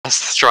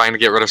trying to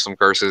get rid of some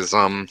curses.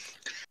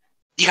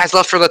 You guys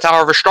left for the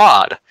Tower of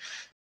Estrad,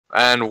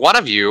 and one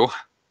of you,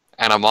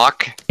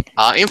 Anamok,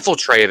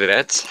 infiltrated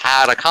it,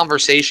 had a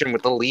conversation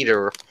with the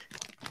leader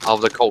of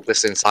the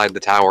cultists inside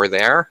the tower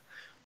there,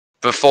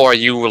 before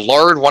you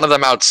lured one of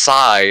them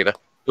outside,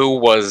 who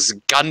was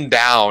gunned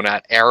down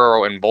at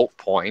arrow and bolt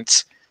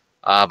points,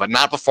 but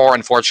not before,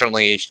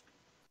 unfortunately,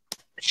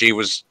 she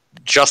was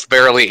just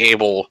barely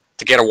able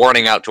to get a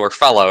warning out to her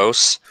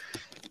fellows.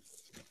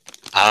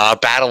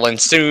 Battle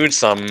ensued,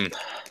 some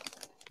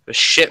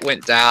shit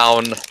went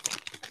down.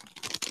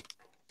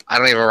 I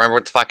don't even remember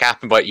what the fuck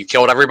happened, but you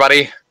killed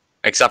everybody,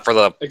 except for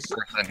the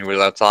person who was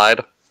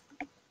outside.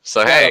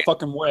 So hey, a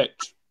fucking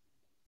witch.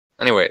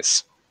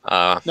 Anyways,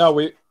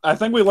 no, I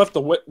think we left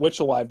the witch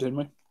alive, didn't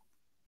we?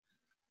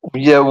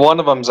 Yeah, one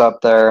of them's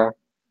up there.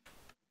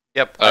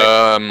 Yep.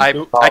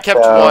 I kept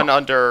one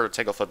under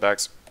Tinklefoot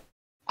bags.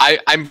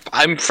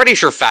 I'm pretty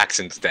sure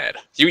Faxon's dead.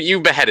 You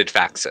beheaded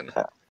Faxon.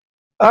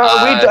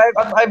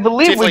 I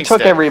believe we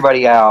took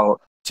everybody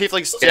out.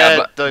 Tiefling's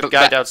dead. The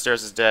guy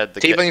downstairs is dead.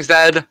 The Tiefling's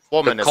dead.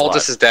 Woman the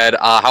cultist is dead.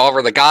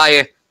 However,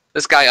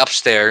 this guy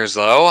upstairs,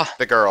 though,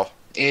 the girl,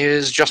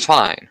 is just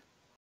fine.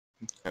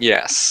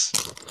 Yes.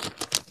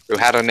 Who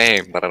had a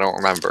name, but I don't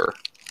remember.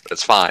 But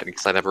it's fine,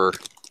 because I never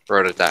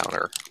wrote it down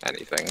or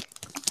anything.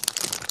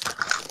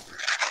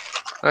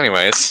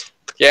 Anyways,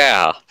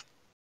 yeah.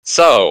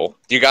 So,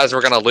 you guys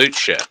were gonna loot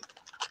shit.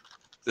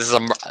 This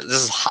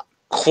is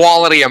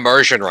quality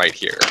immersion right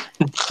here.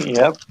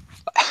 Yep.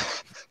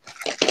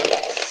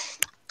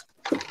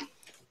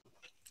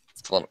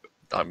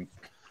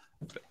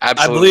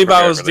 I believe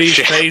I was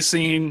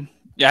defacing.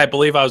 Yeah, I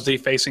believe I was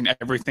defacing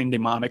everything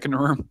demonic in the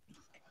room.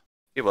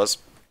 He was.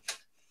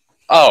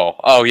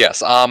 Oh,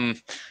 yes.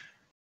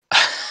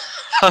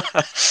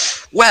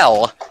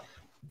 Well,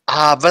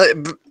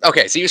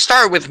 okay. So you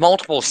start with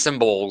multiple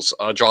symbols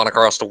drawn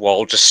across the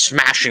wall, just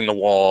smashing the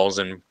walls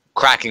and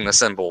cracking the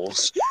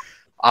symbols.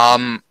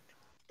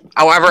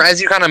 However,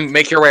 as you kind of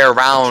make your way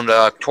around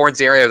towards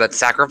the area of that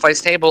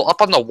sacrifice table,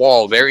 up on the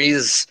wall there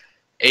is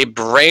a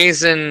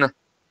brazen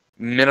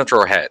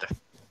minotaur head.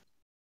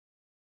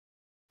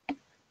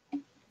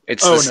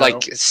 It's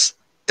like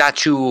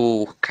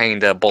statue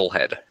kind of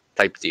bullhead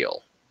type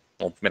deal.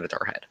 Well,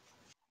 minotaur head.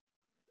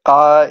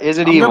 Is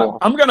it evil?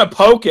 I'm gonna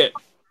poke it.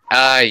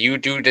 You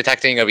do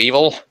detecting of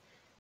evil?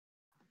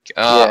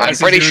 I'm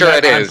pretty sure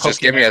it is. Just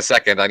give me a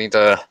second. I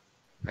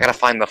gotta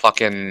find the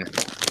fucking...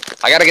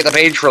 I gotta get the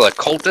page for the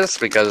cultists,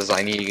 because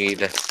I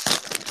need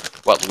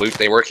what loot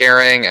they were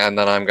carrying, and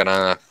then I'm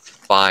gonna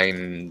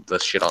find the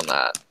shit on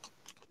that.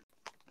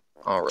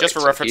 Alright, just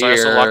for reference, I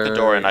also locked the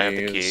door and I have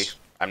the key.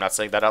 I'm not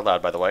saying that out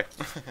loud, by the way.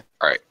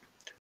 Alright.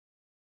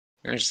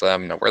 Here's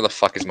them. Now, where the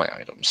fuck is my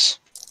items?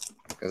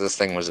 Because this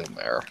thing was in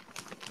there.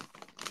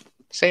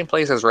 Same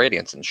place as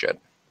Radiance and shit.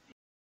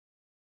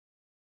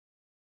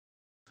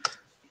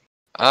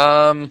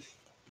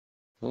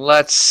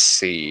 Let's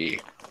see.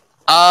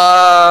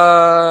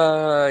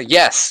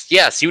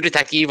 Yes, you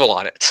detect evil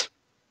on it.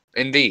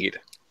 Indeed.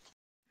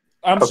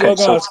 I'm still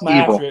gonna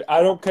smash it.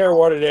 I don't care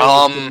what it is.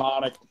 It's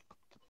demonic.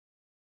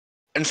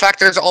 In fact,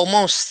 there's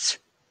almost...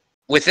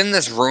 Within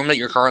this room that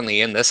you're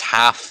currently in, this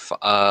half,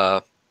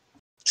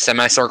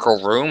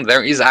 semicircle room,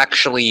 there is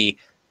actually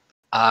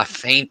a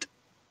faint...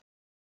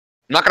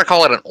 I'm not gonna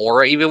call it an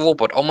aura of evil,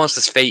 but almost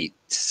this faint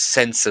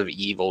sense of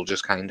evil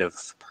just kind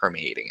of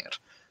permeating it.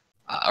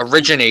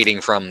 Originating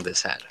from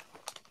this head.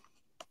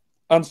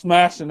 I'm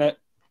smashing it.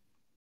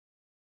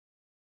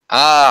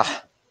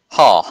 Alright,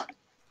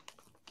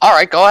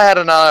 go ahead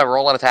and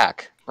roll an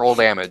attack. Roll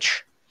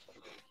damage.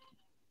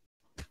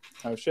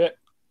 Oh shit.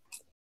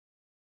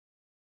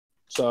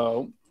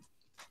 So,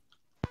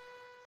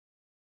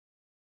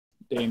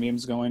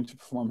 Damien's going to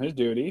perform his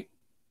duty.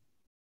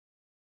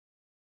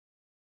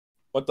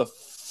 What the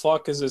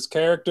fuck is this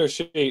character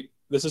sheet?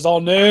 This is all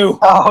new.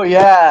 Oh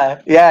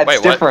yeah,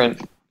 it's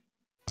different.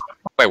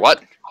 Wait,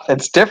 what?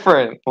 It's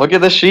different. Look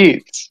at the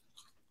sheets.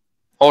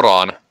 Hold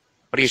on.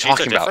 What are you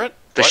talking about?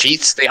 The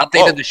sheets? They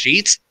updated the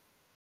sheets?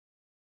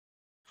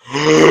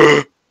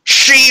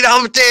 Sheet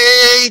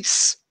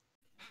updates!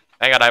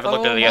 Hang on, I haven't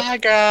looked at it yet. Oh my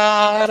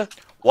god!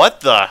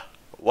 What the?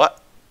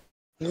 What?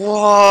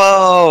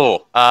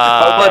 Whoa!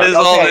 What is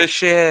all this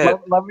shit?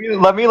 Let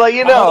me let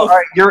you know.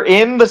 Alright, you're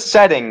in the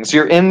settings.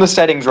 You're in the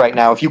settings right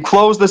now. If you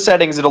close the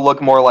settings, it'll look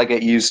more like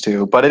it used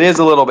to, but it is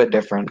a little bit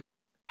different.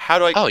 How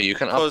do I? Oh, you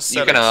can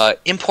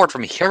import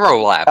from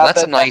Hero Lab.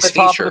 That's a nice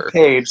feature. At the top of the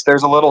page,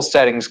 there's a little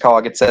settings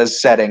cog. It says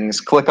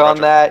settings. Click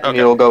on that, and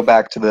it'll go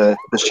back to the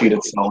sheet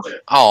itself.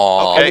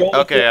 Oh.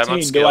 Okay. I'm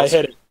on skills. Do I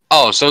hit it?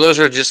 Oh, so those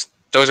are just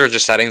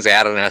settings. They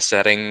added a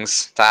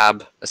settings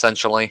tab,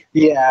 essentially.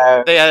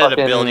 Yeah. They added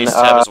abilities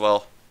tab as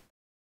well.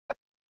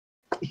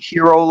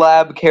 Hero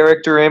Lab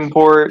character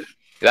import.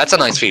 That's a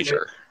nice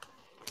feature.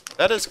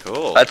 That is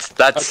cool.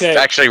 That's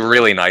actually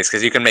really nice,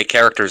 because you can make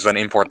characters and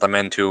import them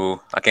into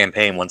a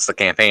campaign once the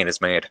campaign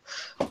is made.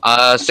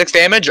 6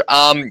 damage,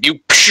 you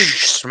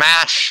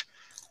smash,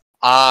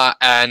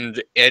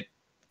 and it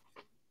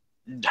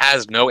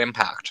has no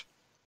impact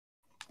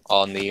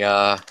on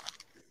the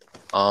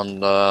on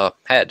the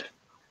head.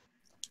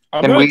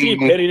 I'm gonna keep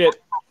hitting it.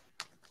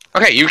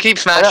 Okay, you keep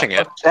smashing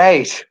it.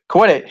 Hey,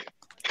 quit it.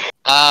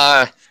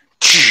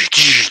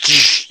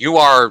 You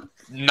are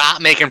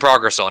not making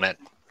progress on it.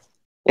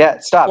 Yeah,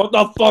 stop. What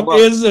the fuck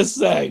is this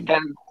thing?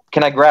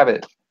 Can I grab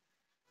it?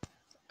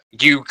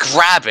 You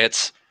grab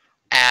it,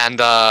 and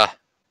yeah,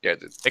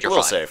 Take a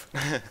little safe.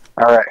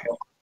 All right.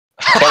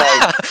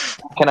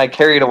 Can I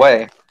carry it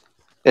away?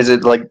 Is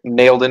it like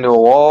nailed into a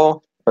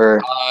wall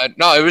or?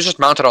 No, it was just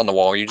mounted on the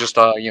wall. You just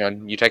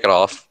you take it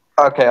off.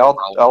 Okay,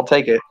 I'll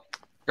take it.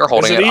 You're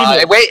holding it.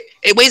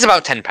 It weighs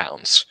about 10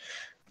 pounds.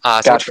 So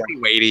Gotcha. it's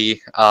pretty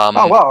weighty.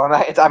 Oh wow,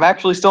 I'm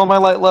actually still in my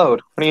light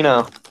load. What do you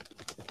know?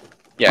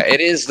 Yeah, it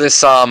is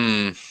this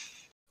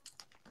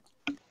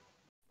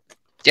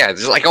yeah,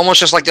 it's like almost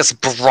just like this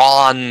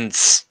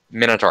bronze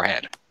minotaur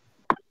head.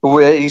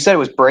 You said it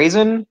was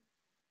brazen?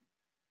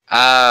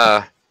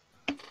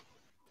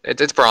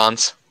 It's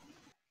bronze.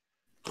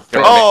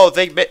 Oh,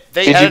 they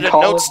added a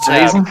notes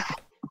tab.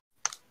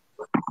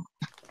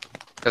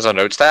 There's a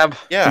notes tab?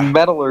 Yeah.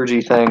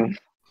 Metallurgy thing.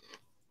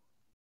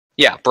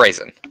 Yeah,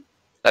 brazen.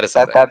 That is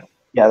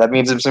that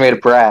means it's made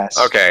of brass.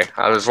 Okay,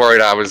 I was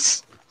worried I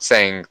was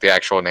saying the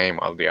actual name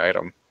of the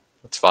item.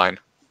 That's fine.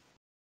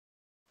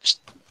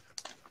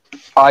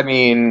 I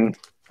mean,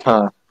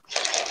 but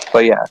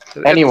yeah.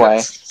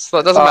 Anyway. So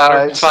it doesn't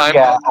matter. It's fine.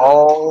 Yeah,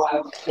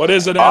 what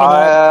is it,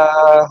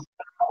 animal?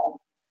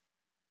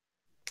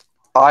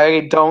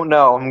 I don't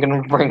know. I'm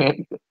gonna bring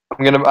it.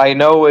 I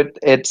know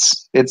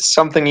it's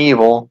something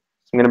evil.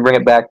 I'm gonna bring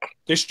it back.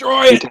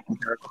 Destroy it.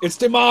 It's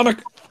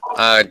demonic.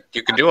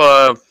 You can do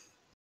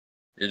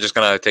You're just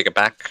gonna take it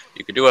back.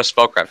 You could do a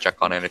spellcraft check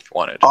on it if you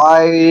wanted.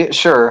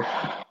 Sure.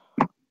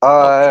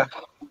 I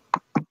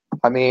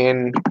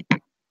mean,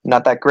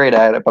 not that great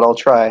at it, but I'll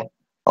try.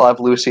 I'll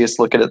have Lucius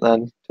look at it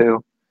then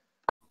too.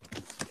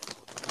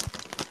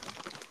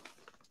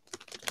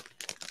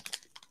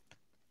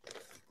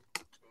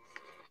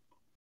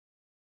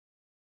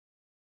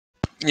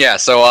 Yeah,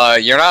 so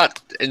you're not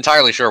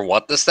entirely sure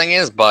what this thing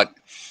is, but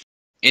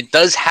it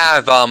does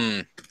have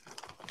an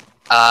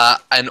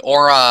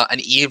aura, an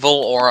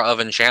evil aura of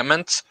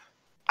enchantment,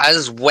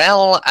 as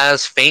well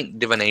as faint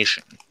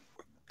divination.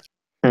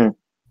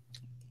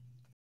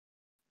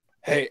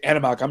 Hey,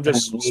 Animok, I'm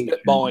just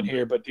spitballing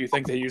here, but do you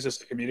think they use this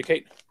to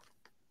communicate?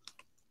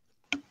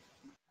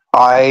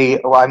 I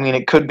mean,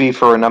 it could be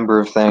for a number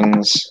of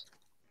things.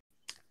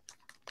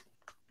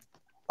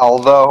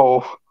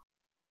 Although,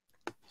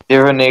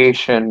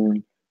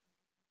 divination,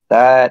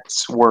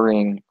 that's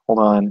worrying. Hold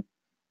on.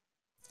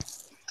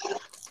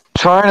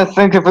 Trying to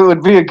think if it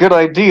would be a good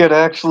idea to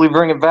actually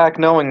bring it back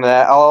knowing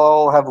that.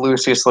 I'll have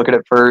Lucius look at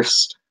it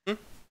first.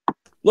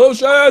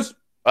 Lucius!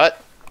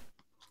 What?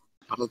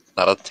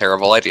 Not a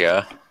terrible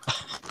idea.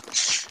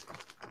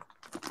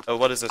 Oh,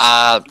 what is this?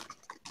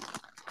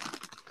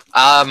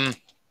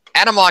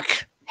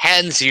 Animok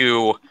hands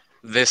you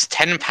this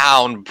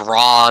 10-pound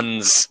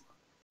bronze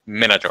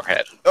minotaur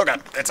head. Oh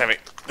god, that's heavy.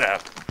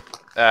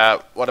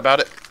 What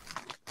about it?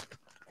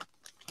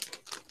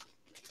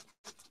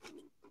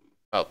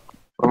 Oh.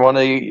 I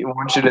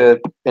want you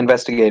to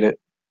investigate it.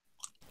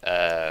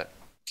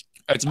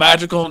 It's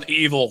magical and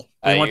evil.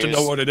 I want to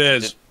know what it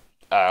is.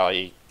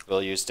 I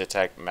will use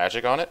detect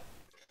magic on it.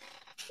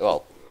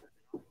 Well,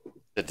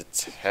 to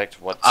detect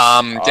what's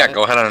yeah,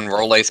 go ahead and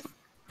roll a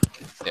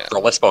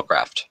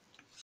spellcraft.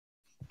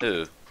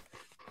 Ooh.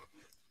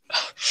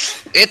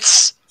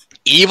 It's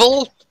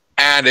evil,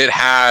 and it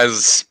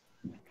has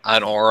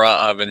an aura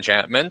of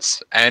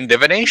enchantments and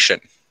divination.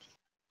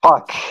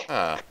 Fuck.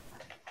 Huh.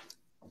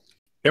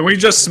 Can we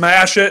just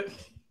smash it?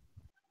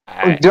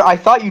 I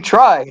thought you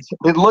tried.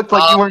 It looked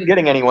like you weren't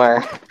getting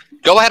anywhere.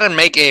 Go ahead and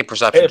make a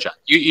perception check.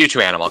 You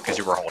two, Animal, because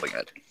you were holding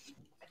it.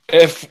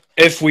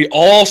 If we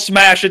all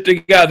smash it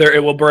together,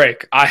 it will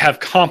break. I have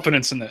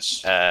confidence in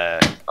this.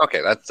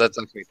 Okay, that's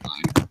actually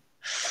fine.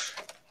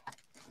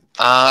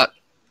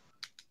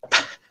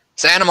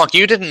 So Animal,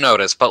 you didn't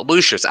notice, but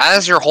Lucius,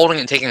 as you're holding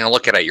it and taking a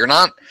look at it, you're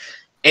not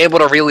able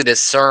to really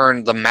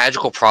discern the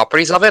magical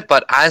properties of it,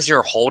 but as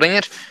you're holding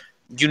it,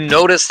 you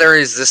notice there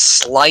is this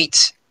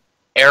slight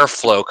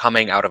airflow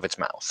coming out of its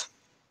mouth.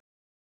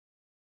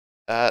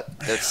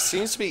 There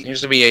seems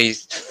to be a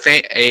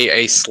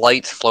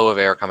slight flow of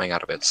air coming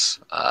out of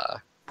its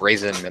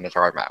brazen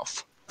minotaur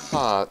mouth.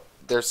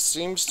 There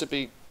seems to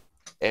be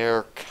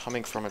air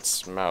coming from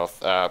its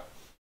mouth.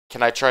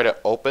 Can I try to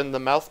open the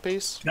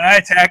mouthpiece? Can I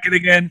attack it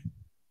again?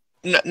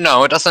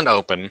 No, it doesn't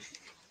open,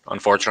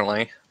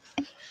 unfortunately.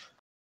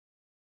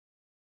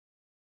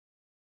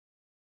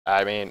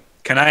 I mean...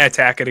 Can I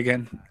attack it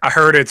again? I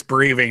heard it's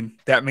breathing.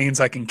 That means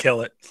I can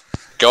kill it.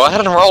 Go ahead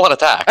and roll an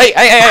attack. Hey,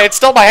 it's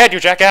still my head, you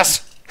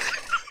jackass!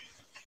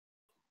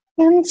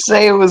 I didn't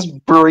say it was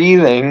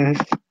breathing.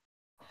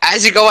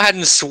 As you go ahead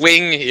and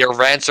swing your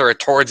rancer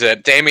towards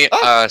it, Damien...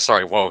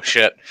 sorry, whoa,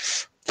 shit.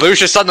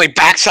 Lucius suddenly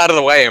backs out of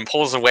the way and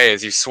pulls away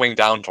as you swing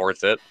down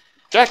towards it.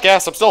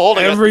 Jackass, I'm still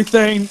holding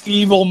Everything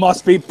evil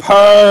must be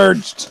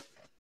purged!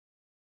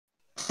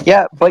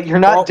 Yeah, but you're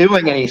not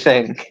doing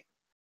anything.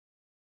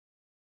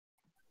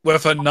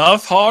 With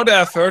enough hard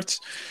effort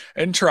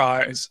and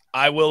tries,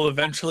 I will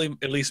eventually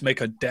at least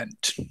make a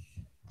dent.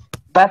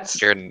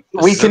 Jordan,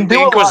 We can do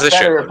a lot Inquisition.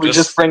 better if we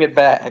just bring it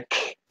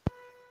back.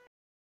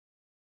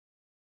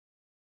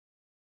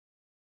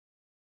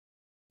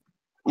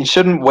 You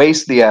shouldn't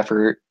waste the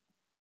effort.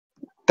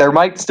 There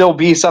might still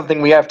be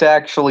something we have to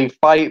actually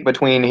fight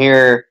between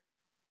here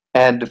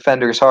and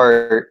Defender's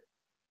Heart.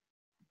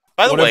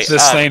 By the What way, if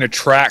this thing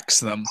attracts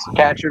them?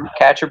 Catch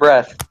your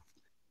breath.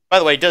 by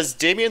the way, does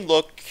Damien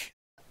look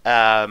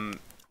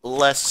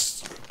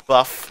less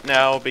buff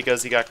now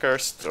because he got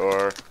cursed,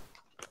 or?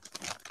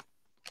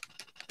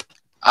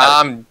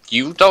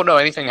 You don't know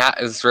anything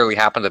has really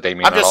happened to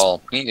Damien at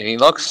all. He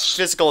looks...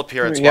 Physical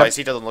appearance-wise,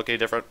 he doesn't look any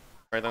different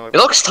or anything like He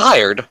that. looks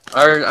tired.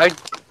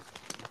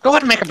 Go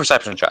ahead and make a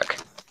perception check.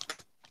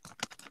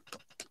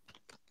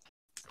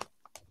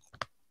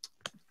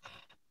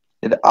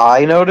 Did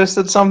I notice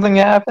that something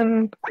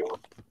happened?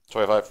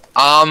 25.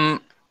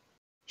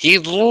 He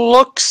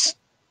looks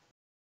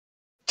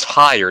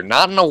tired,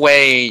 not in a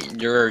way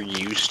you're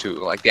used to,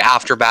 like the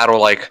after battle,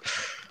 like,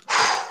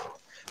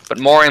 but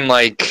more in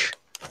like,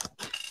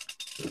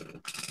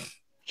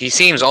 he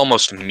seems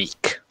almost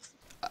meek,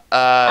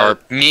 or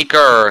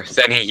meeker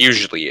than he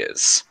usually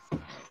is,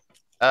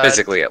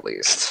 physically at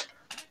least.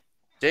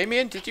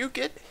 Damien, did you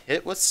get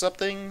hit with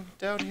something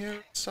down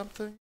here?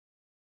 Something?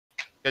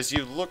 Because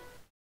you look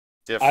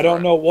different. I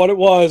don't know what it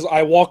was.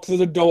 I walked through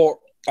the door.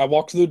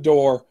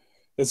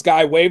 This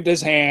guy waved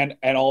his hand,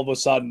 and all of a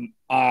sudden,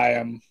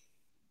 I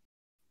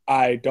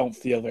don't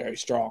feel very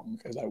strong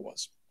because I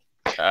was.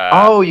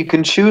 Oh, you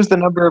can choose the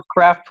number of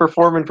craft,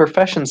 perform, and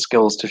profession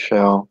skills to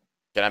show.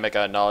 Can I make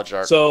a knowledge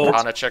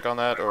arcana check on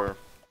that, or?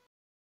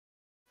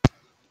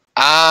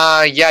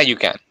 Yeah, you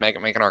can. Make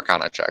an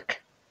arcana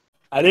check.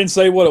 I didn't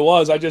say what it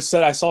was. I just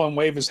said I saw him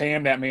wave his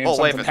hand at me and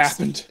something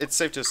happened. It's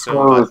safe to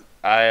assume, but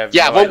I have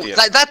no idea.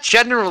 That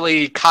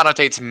generally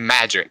connotates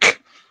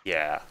magic.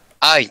 Yeah.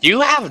 You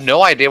have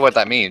no idea what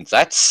that means.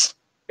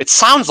 It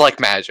sounds like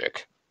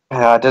magic.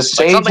 Does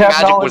Sage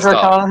have knowledge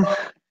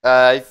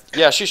arcana?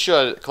 Yeah, she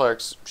should.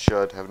 Clerics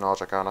should have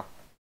knowledge arcana.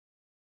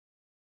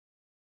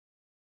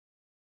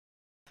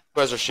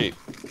 Who has her sheet?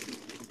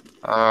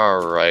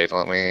 All right,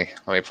 let me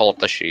pull up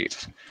the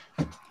sheet.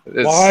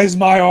 Why is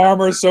my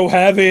armor so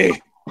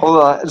heavy?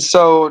 Hold on.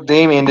 So,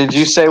 Damien, did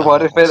you say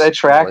what if it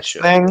attracts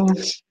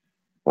things?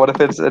 What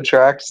if it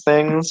attracts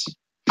things?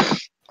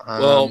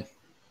 Well,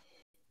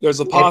 there's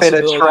a possibility.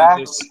 If it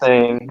attracts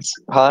things,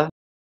 huh?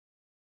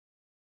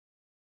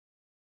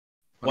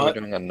 What? Are we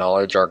doing a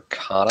knowledge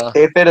arcana?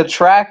 If it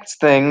attracts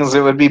things,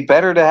 it would be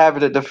better to have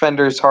it at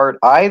Defender's Heart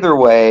either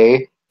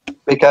way,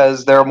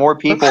 because there are more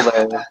people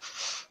there.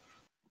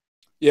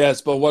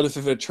 Yes, but what if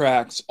it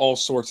attracts all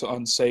sorts of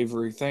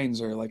unsavory things,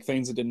 or like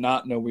things that did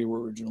not know we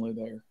were originally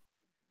there?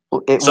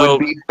 Well, it would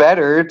be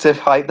better to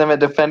fight them at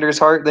Defender's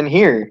Heart than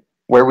here,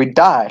 where we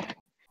die.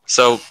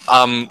 So,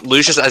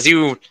 Lucius, as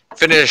you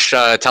finish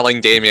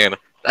telling Damien,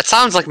 that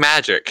sounds like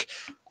magic,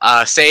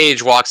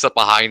 Sage walks up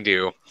behind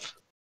you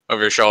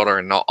over your shoulder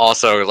and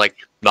also, like,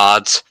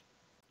 nods.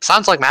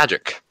 Sounds like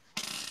magic.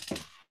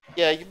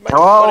 Yeah, you might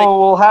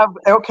we'll have...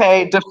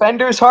 Okay,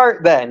 Defender's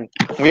Heart, then.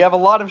 We have a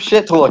lot of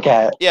shit to look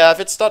at. Yeah, if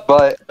it's not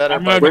better,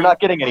 we're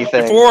not getting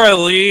anything. Before I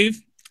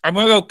leave, I'm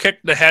going to go kick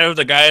the head of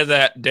the guy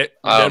that did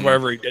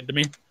whatever he did to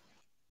me.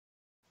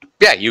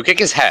 Yeah, you kick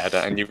his head,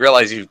 and you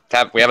realize we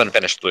haven't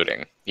finished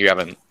looting. You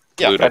haven't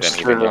looted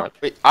anything yet.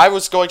 Wait, I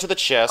was going to the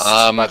chest,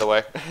 by the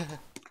way.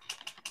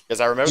 Because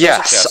I remember there's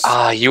a chest.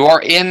 Yes, you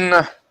are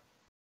in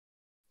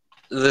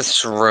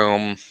this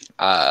room,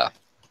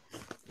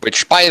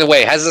 which, by the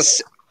way, has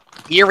this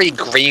eerie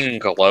green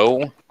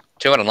glow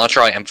to it. I'm not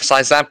sure I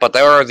emphasize that, but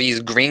there are these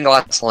green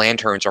glass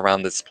lanterns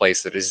around this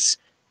place that is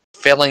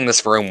filling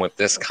this room with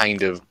this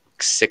kind of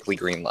sickly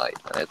green light.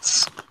 And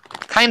it's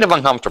kind of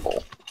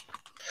uncomfortable.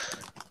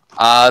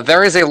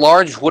 There is a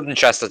large wooden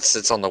chest that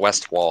sits on the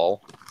west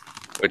wall,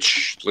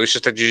 which,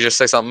 Lucius, did you just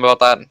say something about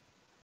that?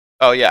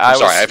 Oh, yeah. I'm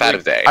sorry, I've had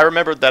a day. I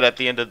remembered that at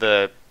the end of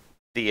the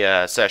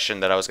session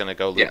that I was going to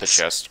go loot the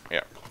chest.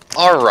 Yeah.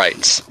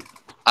 Alright.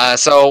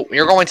 So,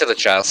 you're going to the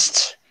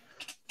chest.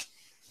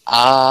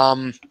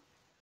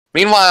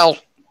 Meanwhile,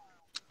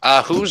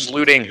 who's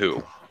looting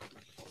who?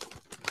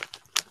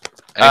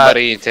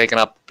 Anybody taking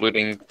up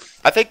looting?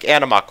 I think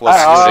Animok was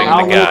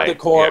looting the guy. The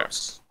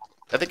corpse. Yeah.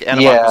 I think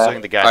Animok was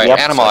looting the guy. Alright,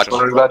 Animok.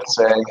 What I was about to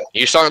say.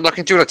 You start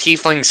looking through the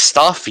tiefling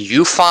stuff,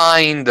 you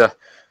find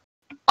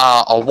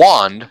a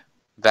wand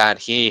that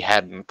he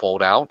hadn't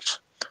pulled out.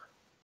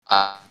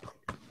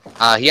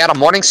 He had a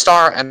morning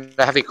star and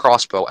a heavy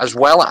crossbow, as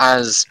well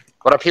as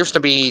what appears to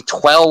be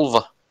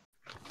 12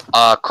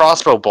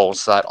 crossbow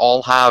bolts that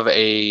all have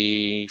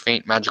a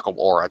faint magical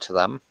aura to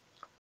them.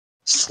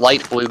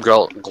 Slight blue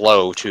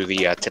glow to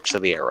the tips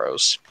of the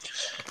arrows.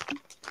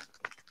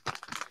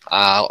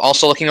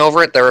 Also looking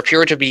over it, there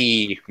appear to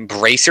be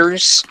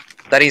bracers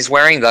that he's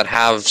wearing that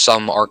have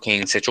some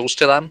arcane sigils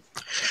to them.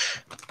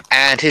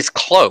 And his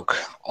cloak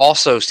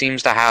also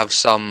seems to have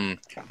some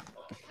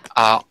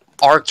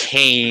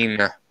arcane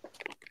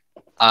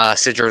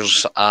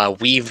sigils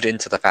weaved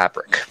into the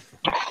fabric.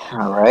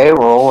 Alright,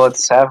 well,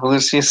 let's have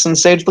Lucius and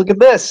Sage look at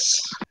this.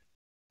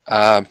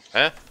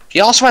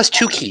 He also has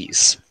 2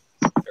 keys.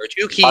 There are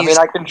 2 keys. I mean,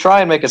 I can try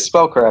and make a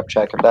spellcraft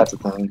check if that's a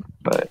thing,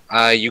 but...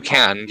 You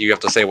can. You have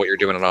to say what you're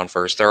doing it on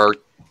first.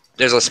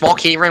 There's a small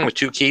key ring with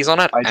 2 keys on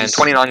it, and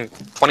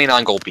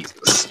 29 gold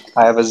pieces.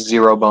 I have a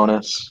 0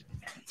 bonus,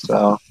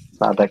 so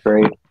not that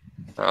great.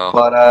 Oh,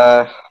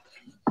 But,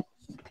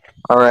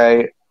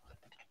 alright.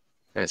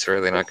 it's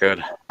really not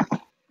good.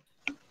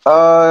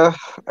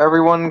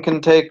 Everyone can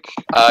take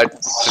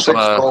Just 6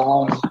 wanna...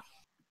 gold.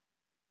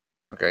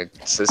 Okay,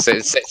 so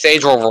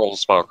Sage will roll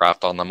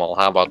spellcraft on them all.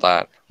 How about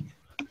that?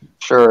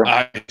 Sure.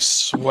 I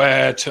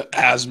swear to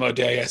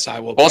Asmodeus, I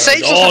will. Well, purge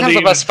Sage all doesn't have the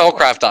demons. best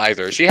spellcraft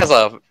either.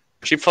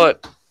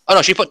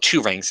 She put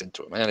 2 ranks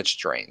into him, and it's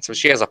drained, so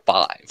she has a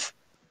 5.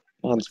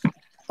 It's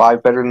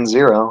 5 better than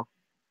 0.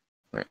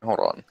 Wait, hold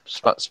on.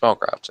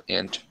 Spellcraft.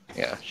 Int.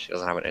 Yeah, she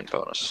doesn't have an int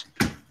bonus.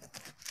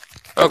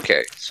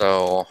 Okay,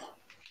 so...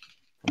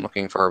 I'm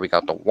looking for, we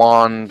got the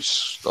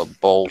wands, the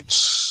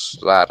bolts,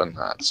 that and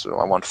that. So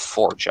I want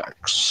 4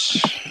 checks.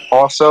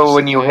 Also,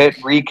 when you hit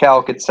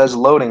recalc, it says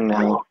loading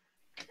now.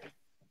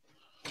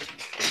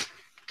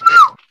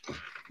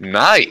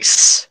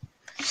 Nice!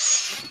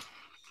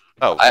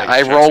 Oh,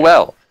 I roll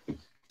well.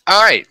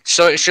 Alright,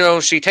 so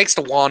she takes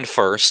the wand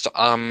first.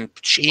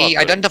 She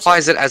Love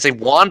identifies it as a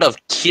wand of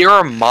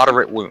cure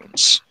moderate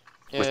wounds,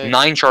 with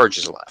 9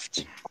 charges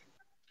left.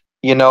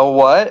 You know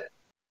what?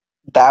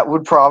 That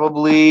would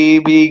probably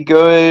be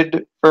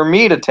good for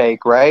me to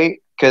take,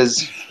 right?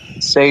 Because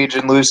Sage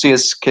and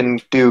Lucius can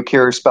do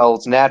cure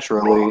spells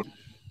naturally.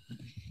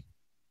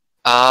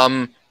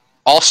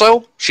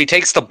 Also, she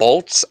takes the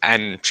bolts,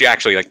 and she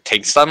actually,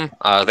 takes them.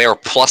 They are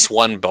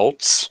 +1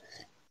 bolts.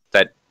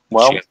 That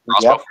Well, she has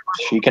crossbow. yep,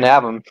 she can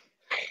have them.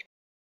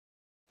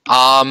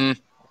 The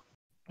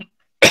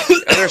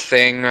other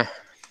thing...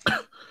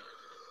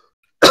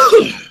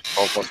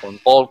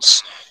 +1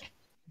 bolts.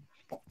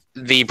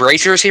 The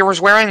bracers he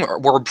was wearing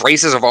were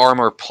braces of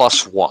armor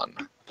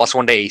 +1.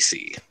 +1 to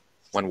AC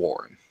when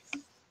worn.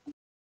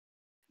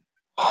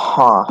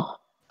 Huh.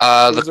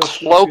 The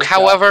cloak,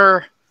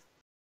 however...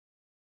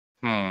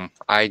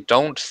 I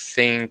don't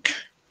think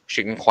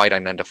she can quite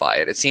identify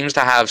it. It seems to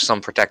have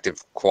some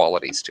protective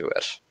qualities to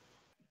it.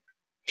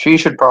 She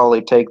should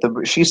probably take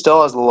the... She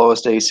still has the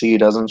lowest AC,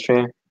 doesn't she?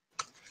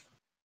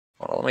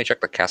 Well, let me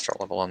check the caster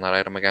level on that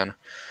item again.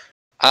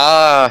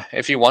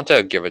 If you want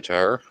to give it to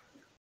her.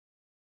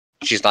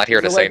 She's not here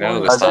to say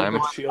no this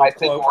time. I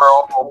think we're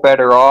all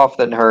better off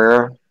than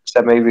her,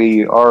 except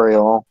maybe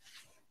Ariel.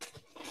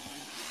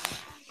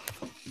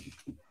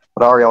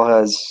 But Ariel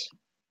has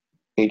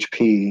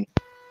HP.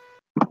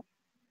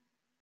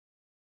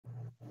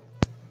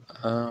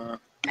 Yeah.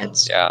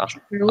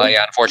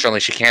 Yeah, unfortunately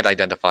she can't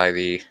identify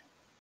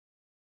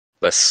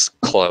this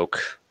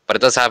cloak. But it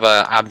does have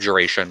a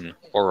abjuration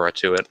aura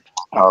to it.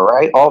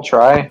 Alright, I'll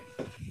try.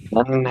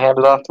 Then hand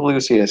it off to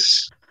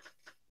Lucius.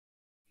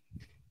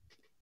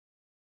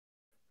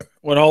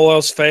 When all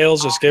else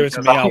fails, just give it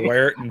to me. I'll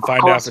wear it and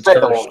find out if it's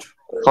cursed.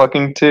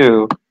 Fucking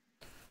 2.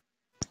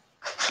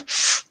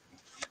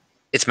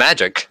 It's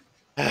magic.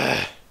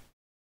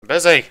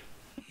 Busy.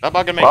 Not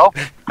bugging me. Well,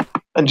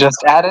 and just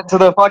add it to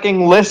the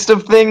fucking list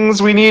of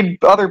things we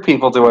need other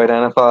people to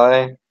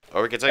identify.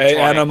 Or we can take Hey,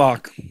 20.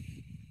 Anamok,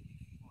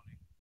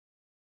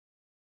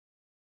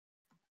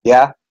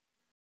 Yeah?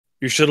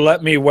 you should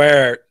let me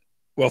wear it.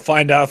 We'll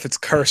find out if it's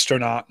cursed or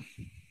not.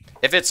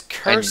 If it's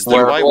cursed, And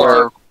then Where- why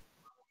where- would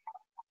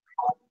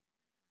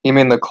You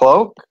mean the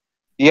cloak?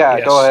 Yeah,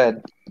 Yes. go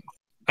ahead.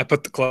 I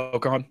put the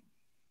cloak on.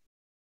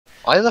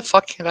 Why the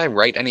fuck can't I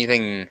write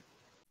anything?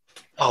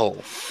 Oh,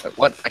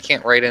 what? I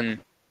can't write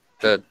in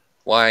the...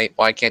 Why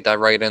can't I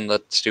write in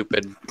the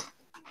stupid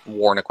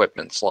worn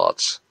equipment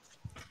slots?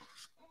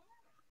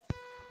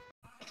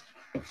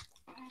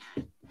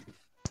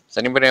 Does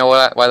anybody know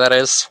why that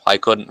is? I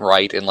couldn't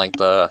write in,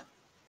 the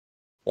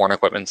worn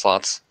equipment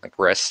slots,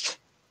 wrist.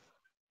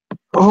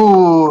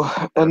 Ooh,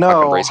 fucking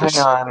no, bracers.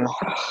 hang on.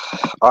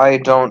 I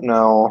don't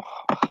know.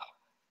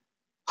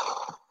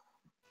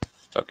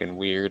 Fucking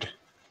weird.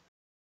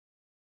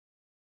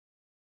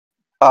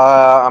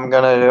 I'm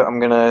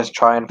gonna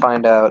try and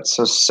find out.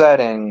 So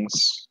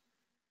settings.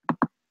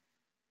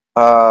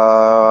 Hang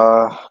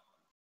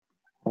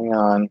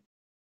on.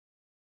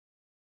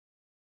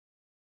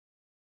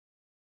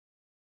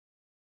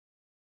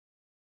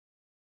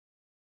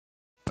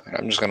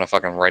 I'm just gonna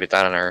fucking write it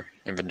down in our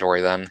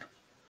inventory then.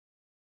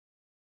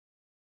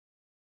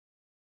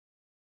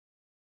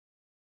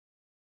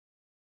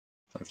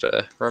 I have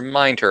to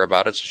remind her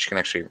about it so she can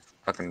actually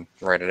fucking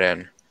write it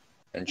in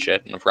and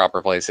shit in the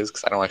proper places,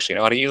 because I don't actually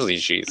know how to use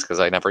these sheets, because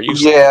I never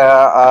use them.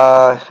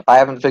 Yeah, I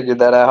haven't figured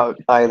that out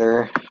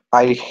either.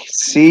 I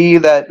see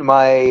that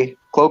my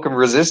cloak of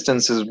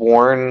resistance is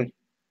worn,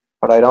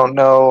 but I don't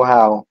know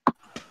how.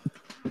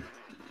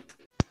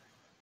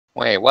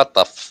 Wait, what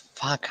the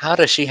fuck? How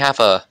does she have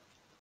a...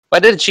 Why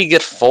did she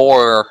get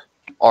 4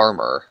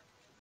 armor?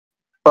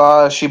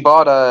 She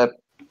bought a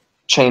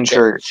chain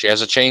shirt? She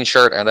has a chain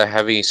shirt and a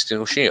heavy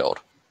steel shield.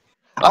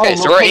 Oh, Okay,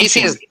 so her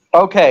AC is...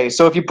 Okay,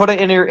 so if you put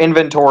it in your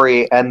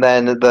inventory and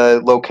then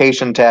the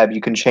location tab, you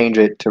can change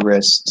it to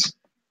wrists.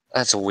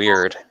 That's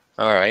weird.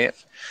 Alright.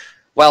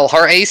 Well,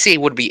 her AC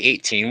would be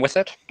 18 with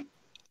it.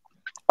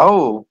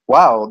 Oh,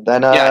 wow.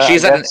 Then Yeah, she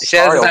has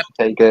Ariel should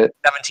take it.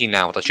 17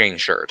 now with a chain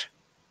shirt.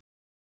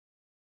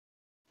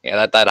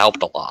 Yeah, that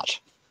helped a lot.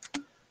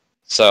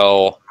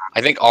 So,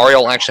 I think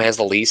Ariel actually has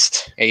the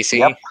least AC.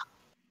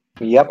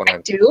 Yep. I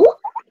do?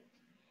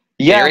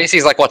 Yeah. Your Yeah, AC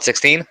is like, what,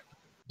 16?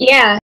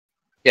 Yeah.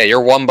 Yeah,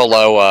 you're one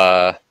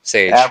below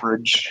Sage.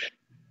 average.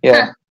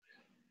 Yeah. Huh.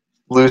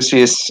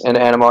 Lucius and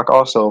Animok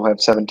also have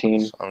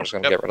 17. So I'm just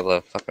gonna get rid of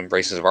the fucking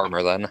braces of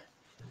armor then.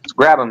 Let's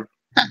grab them.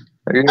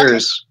 They're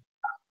yours.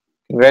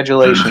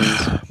 Congratulations.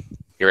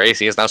 Your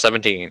AC is now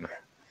 17.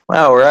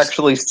 Wow, we're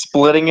actually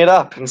splitting it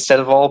up instead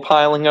of all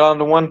piling it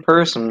onto one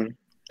person.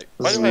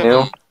 Why This is do I new.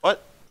 have...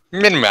 What?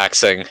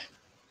 Min-maxing.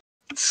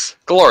 It's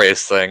a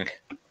glorious thing.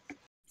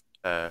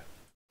 Did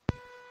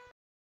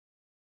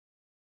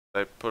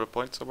I put a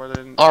point somewhere that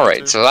I didn't...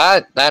 Alright, so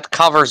that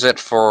covers it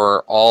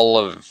for all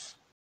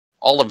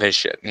of his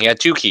shit. He had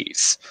 2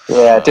 keys.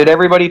 Yeah, did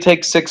everybody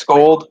take 6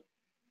 gold?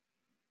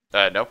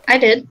 No. I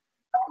did.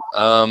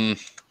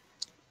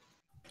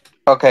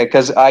 Okay,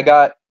 because I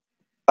got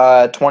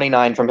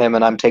 29 from him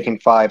and I'm taking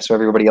 5, so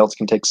everybody else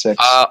can take 6.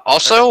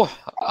 Also,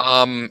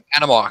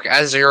 Animok,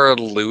 as you're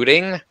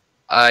looting,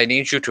 I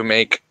need you to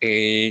make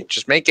a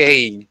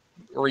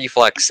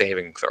reflex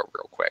saving throw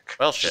real quick.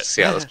 Well, Just shit. to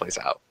see how this plays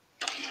out.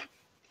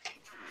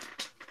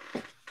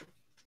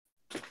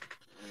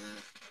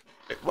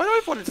 Wait, why do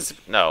I want to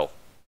No.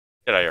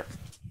 Get out of here.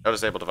 No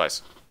disable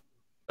device.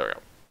 There we go.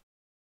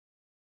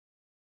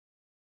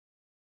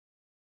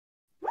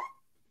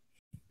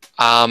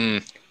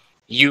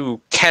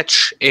 You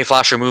catch a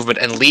flash of movement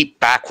and leap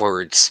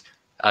backwards,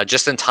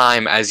 just in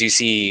time as you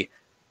see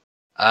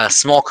a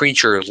small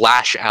creature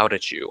lash out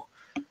at you.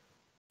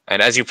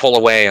 And as you pull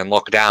away and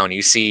look down,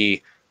 you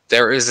see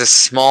there is a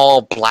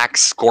small black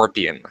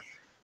scorpion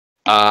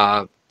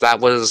that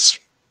was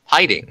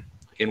hiding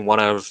in one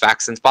of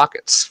Vaxton's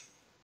pockets.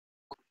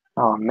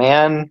 Oh,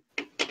 man.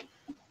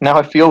 Now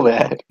I feel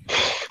bad.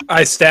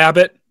 I stab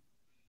it.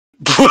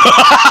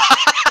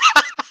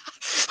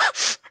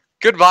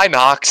 Goodbye,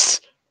 Nox.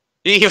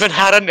 He even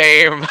had a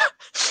name.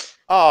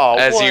 Oh,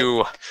 As what?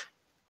 you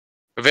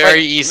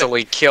very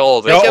easily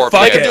kill the Nope, scorpion.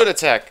 fuck Make him it. do an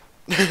attack.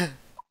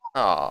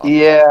 Aw.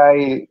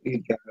 Yeah,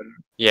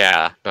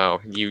 Yeah, no,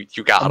 you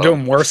got I'm him.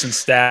 doing worse than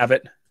stab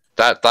it.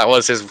 That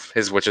was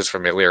his witch's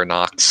familiar,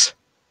 Nox.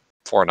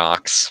 Poor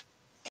Nox.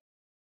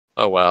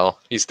 Oh well,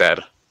 he's dead.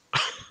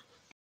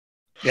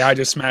 Yeah, I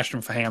just smashed him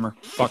with a hammer.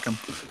 Fuck him.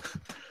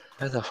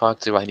 Why the fuck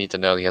do I need to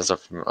know he has a...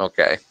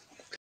 Okay.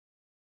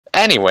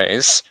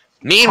 Anyways,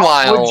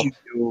 meanwhile... What would you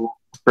do?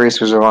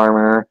 Bracers of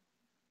armor.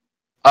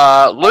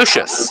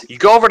 Lucius, you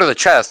go over to the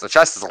chest. The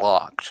chest is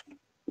locked.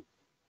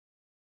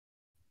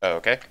 Oh,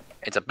 okay.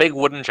 It's a big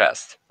wooden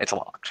chest. It's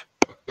locked.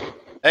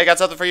 Hey, got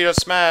something for you to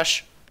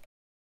smash.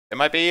 It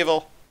might be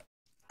evil.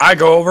 I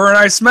go over and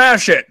I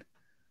smash it.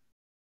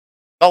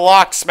 The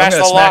lock. Smash I'm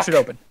the gonna lock. smash it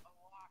open.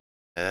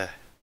 Uh,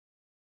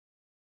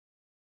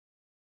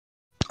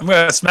 I'm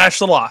gonna smash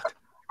the lock.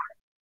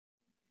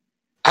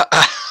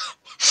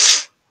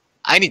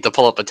 I need to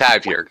pull up a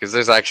tab here, because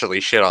there's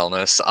actually shit on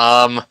this.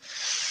 Oh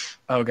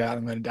god,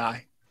 I'm gonna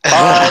die.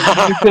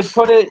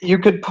 You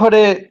could put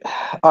it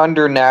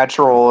under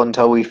natural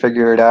until we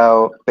figure it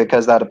out,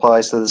 because that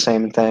applies to the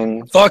same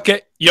thing. Fuck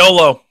it,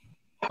 YOLO.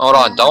 Hold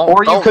on,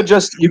 Or you could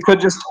just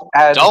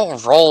add.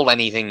 don't roll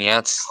anything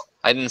yet.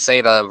 I didn't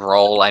say to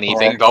roll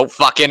anything. Yeah. Don't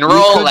fucking you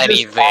roll could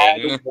just add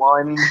anything.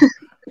 one.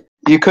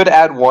 You could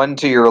add 1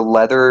 to your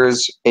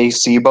leather's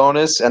AC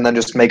bonus, and then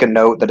just make a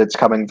note that it's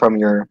coming from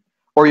your.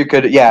 Or you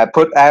could,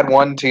 add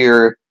 1 to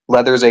your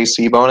leather's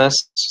AC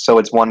bonus, so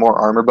it's 1 more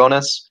armor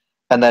bonus,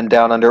 and then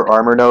down under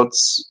armor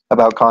notes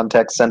about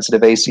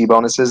context-sensitive AC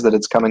bonuses that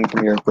it's coming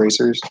from your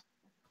bracers.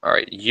 All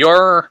right,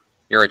 you're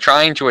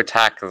trying to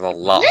attack the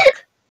lock.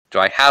 Do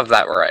I have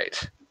that right?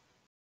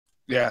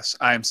 Yes,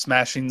 I am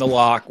smashing the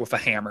lock with a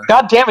hammer.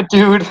 God damn it,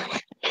 dude!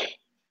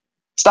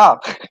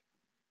 Stop.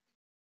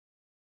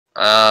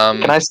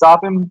 Can I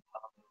stop him?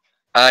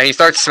 He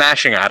starts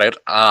smashing at it,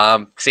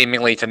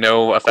 seemingly to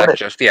no effect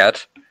just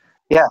yet.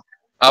 Yeah.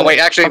 Wait,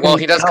 actually, well,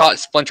 he does No.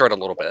 splinter it a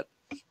little bit.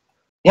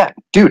 Yeah,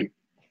 dude.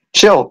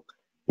 Chill.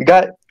 You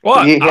got.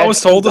 What? He I had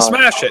was told to keys on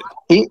smash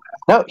it.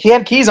 No, he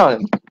had keys on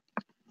him.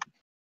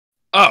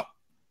 Oh,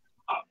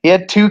 He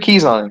had 2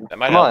 keys on him. That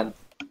might Come help. on.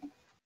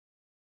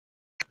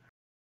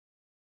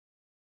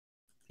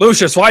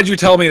 Lucius, why'd you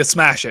tell me to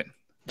smash it?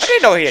 I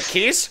didn't know he had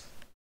keys.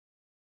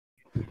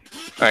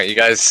 Alright, you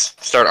guys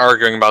start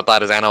arguing about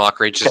that as Analok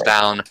reaches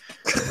down,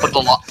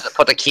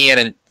 put the key in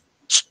and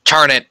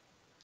turn it,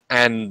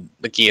 and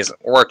the key isn't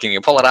working.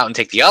 You pull it out and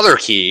take the other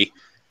key.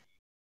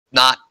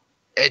 There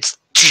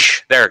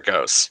it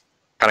goes.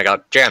 Kinda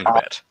got jammed a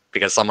bit,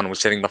 because someone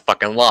was hitting the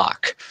fucking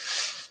lock.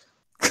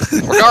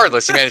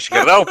 Regardless, you managed to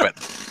get it open.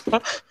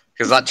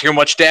 Because not too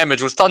much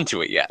damage was done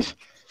to it yet.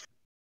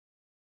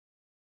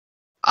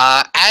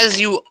 As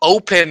you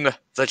open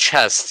the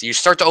chest, you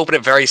start to open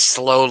it very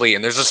slowly,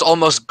 and there's this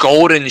almost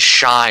golden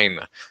shine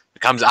that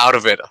comes out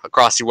of it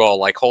across you all,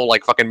 like whole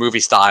fucking movie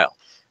style.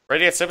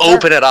 Radiant scimitar?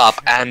 Open it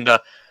up, and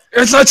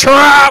It's a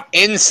trap!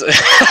 Don't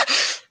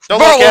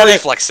look at it!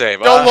 Reflex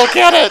save. Don't look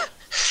at it!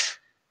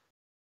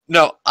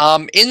 No,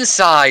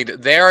 inside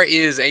there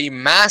is a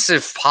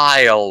massive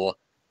pile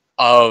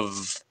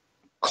of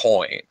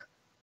coin.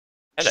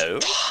 Hello.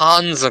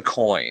 Tons of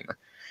coin.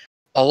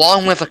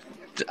 Along with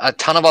a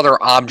ton of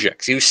other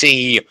objects. You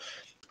see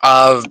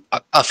a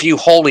few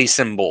holy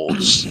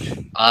symbols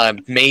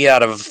made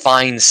out of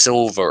fine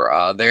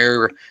silver.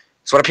 There's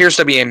what appears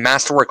to be a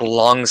masterwork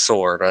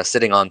longsword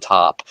sitting on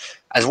top.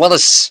 As well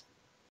as,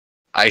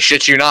 I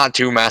shit you not,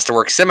 2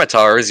 masterwork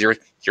scimitars. You're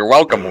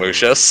welcome,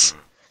 Lucius.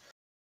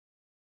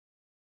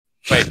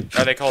 Wait,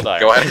 are they called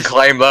iron? Go ahead and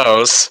claim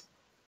those.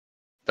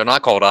 They're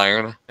not called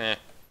iron,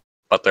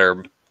 but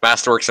they're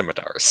masterwork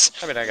scimitars.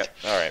 I mean, I got...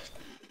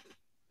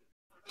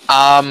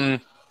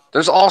 Alright.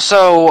 There's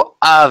also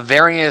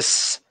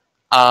various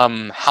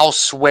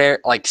houseware,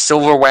 like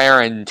silverware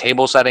and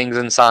table settings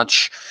and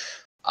such.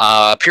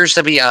 Appears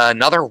to be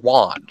another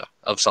wand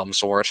of some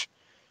sort.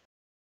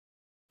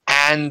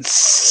 And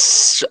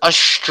a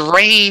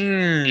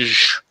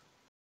strange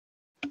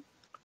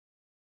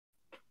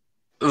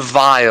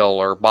vial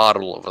or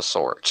bottle of a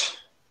sort.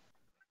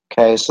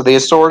 Okay, so the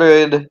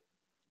assorted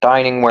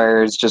dining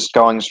ware is just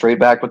going straight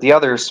back with the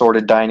other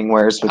assorted dining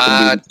ware so it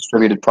can be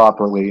distributed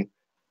properly.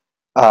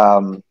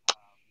 They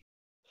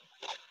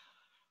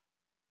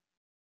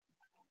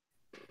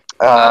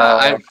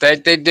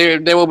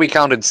will be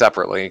counted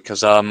separately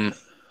because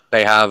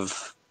they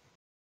have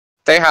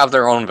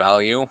their own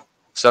value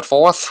set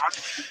forth.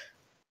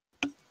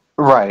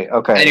 Right.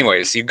 Okay.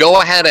 Anyways, you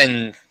go ahead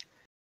and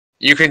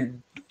you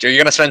can. Are you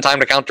gonna spend time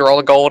to count through all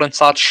the gold and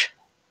such?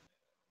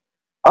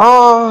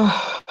 I'm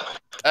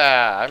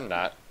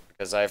not,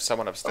 because I have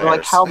someone upstairs.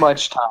 Like how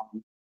much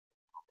time?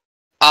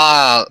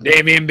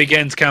 Damien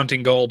begins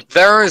counting gold.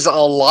 There's a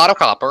lot of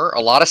copper,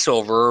 a lot of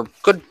silver,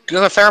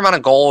 a fair amount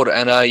of gold,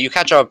 and you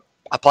catch a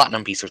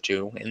platinum piece or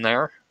 2 in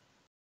there.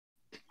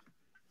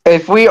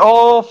 If we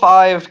all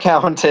 5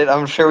 count it,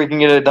 I'm sure we can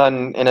get it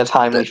done in a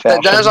timely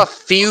fashion. There's a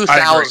few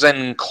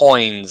thousand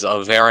coins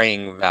of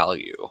varying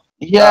value.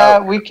 Yeah,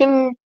 we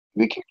can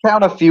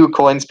count a few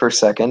coins per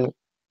second.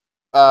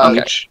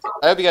 Each.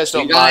 I hope you guys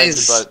don't mind,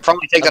 but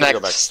probably take the next. Go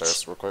back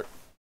upstairs real quick.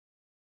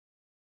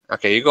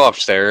 Okay, you go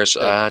upstairs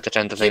to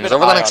tend to things.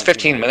 Over the next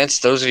 15 minutes,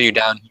 those of you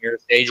down here,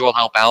 Sage will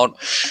help out.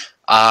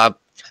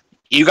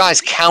 You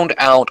guys count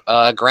out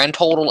a grand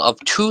total of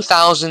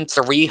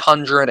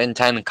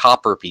 2,310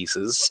 copper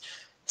pieces,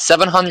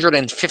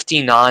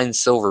 759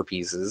 silver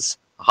pieces,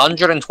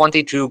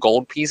 122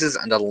 gold pieces,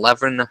 and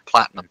 11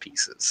 platinum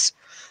pieces.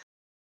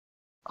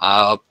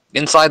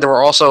 Inside there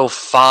were also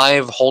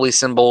 5 holy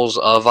symbols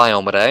of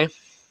Iomedae,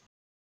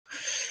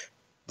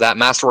 that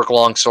masterwork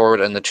longsword,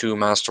 and the 2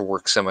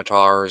 masterwork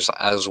scimitars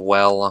as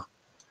well.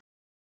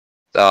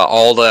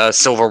 All the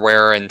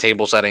silverware and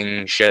table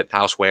setting shit,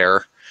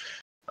 houseware,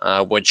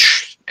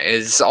 which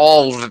is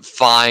all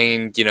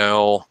fine, you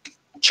know,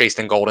 chased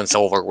in gold and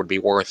silver would be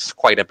worth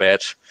quite a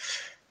bit.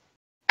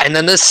 And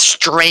then this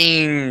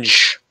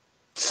strange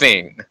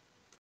thing.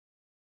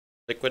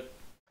 Liquid.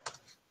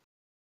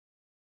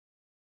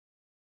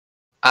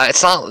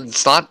 It's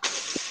not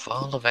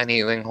full of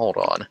anything. Hold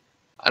on.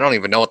 I don't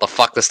even know what the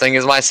fuck this thing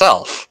is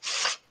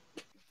myself.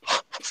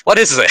 What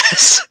is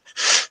this?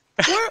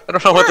 I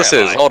don't know what this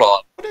is. Hold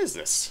on. What is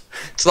this?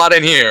 It's not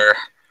in here.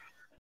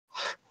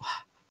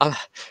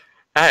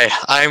 Hey,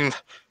 I'm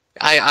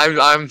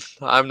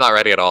not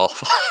ready at all.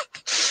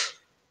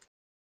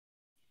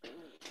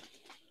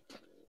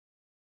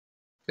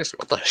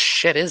 What the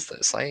shit is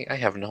this? I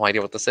have no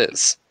idea what this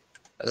is.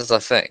 This is a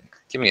thing.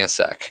 Give me a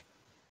sec.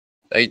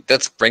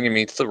 That's bringing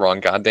me to the wrong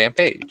goddamn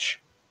page.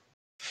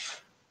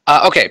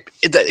 Okay,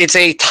 it's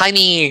a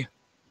tiny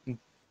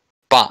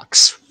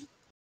box.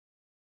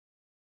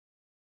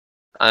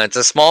 It's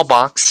a small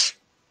box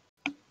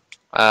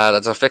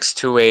that's affixed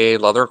to a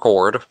leather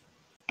cord.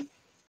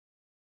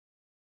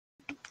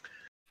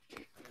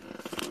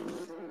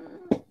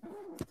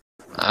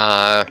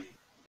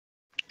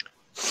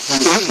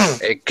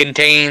 It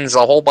contains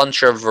a whole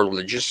bunch of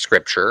religious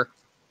scripture.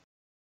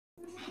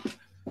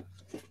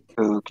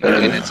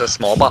 Okay. And it's a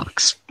small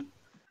box.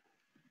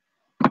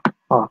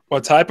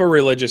 What type of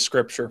religious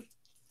scripture?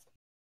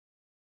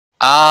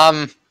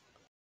 Not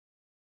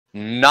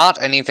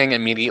anything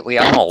immediately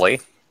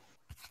unholy.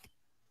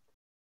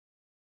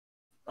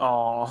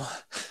 Oh, I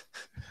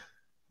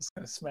was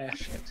gonna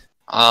smash it.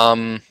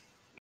 But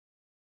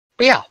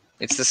yeah,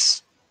 it's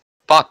this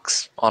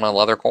box on a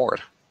leather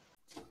cord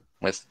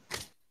with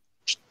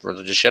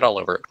religious shit all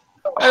over it.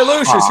 Hey,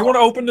 Lucius, you want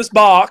to open this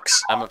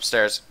box? I'm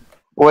upstairs.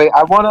 Wait,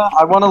 I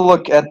wanna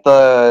look at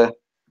the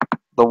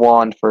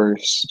wand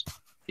first.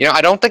 You know,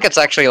 I don't think it's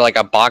actually like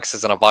a box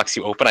as in a box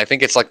you open. I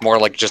think it's like more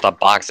like just a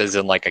box as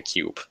in like a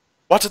cube.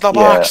 What's in the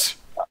box?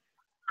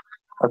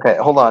 Okay,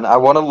 hold on. I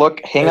want to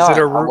look. Hang Is on. it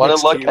a I want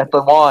Rubik's to look Cube? at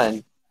the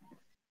wand.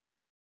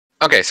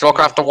 Okay,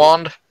 spellcraft the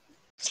wand.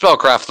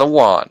 Spellcraft the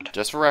wand.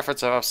 Just for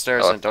reference, I'm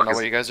upstairs Oh, and don't know fuck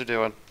what you guys are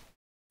doing.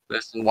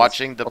 This is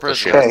Watching the what the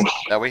shit prisoners is.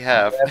 that we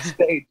have.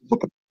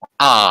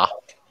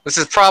 This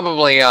is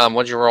probably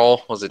what'd you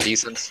roll? Was it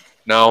decent?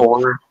 No.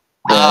 Or,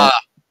 yeah.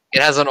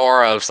 It has an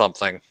aura of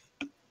something.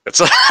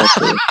 It's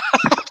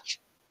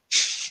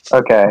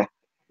Okay.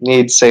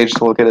 Need Sage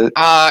to look at it.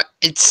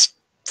 it's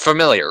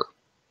familiar.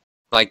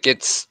 Like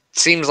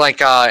seems like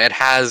it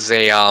has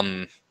a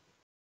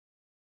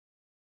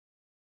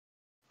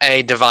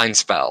divine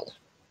spell.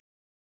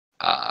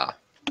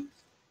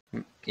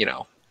 You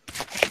know,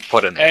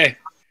 put in it. Hey,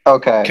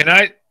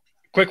 Okay.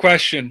 quick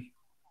question.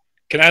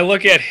 Can I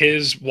look at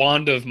his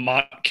wand of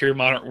Cure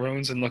Moderate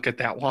Wounds and look at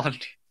that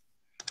wand?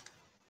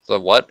 So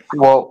what?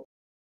 Well,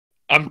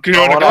 I'm doing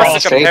What's the I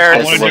want to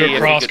comparison? do See a if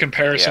cross you could-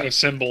 comparison yeah. of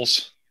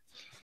symbols.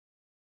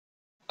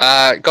 Go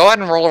ahead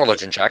and roll a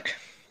religion check.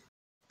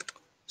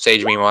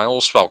 Sage, meanwhile,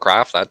 will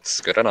spellcraft. That's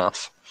good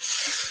enough.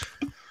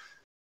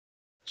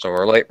 So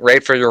we're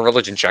right for your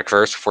religion check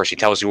first before she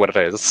tells you what it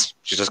is.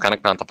 She's just kind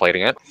of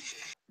contemplating it.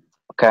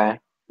 okay.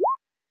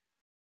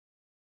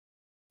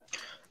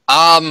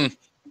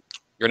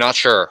 You're not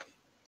sure.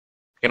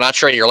 You're not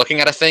sure. You're looking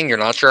at a thing. You're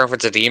not sure if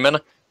it's a demon.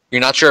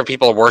 You're not sure if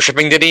people are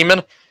worshiping the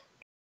demon.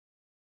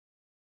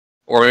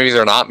 Or maybe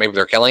they're not. Maybe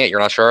they're killing it. You're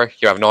not sure.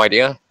 You have no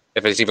idea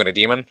if it's even a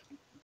demon.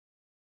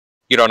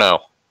 You don't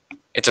know.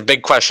 It's a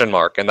big question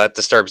mark, and that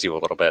disturbs you a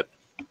little bit.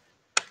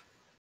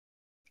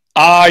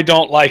 I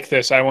don't like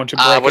this. I want to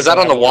break Was it that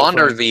on the out wand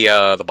or from-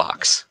 the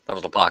box? That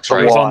was the box, The It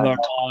right? was wand. on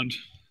the wand.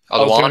 Oh, I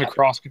the was wand? doing a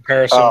cross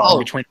comparison Oh.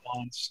 between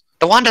wands.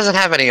 The wand doesn't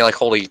have any like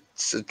holy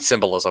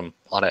symbolism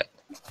on it.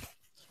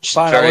 Just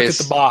Fine, I'll look various-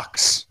 at the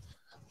box.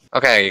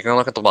 Okay, you can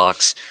look at the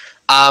box.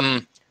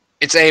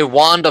 It's a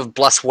wand of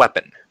blessed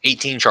weapon.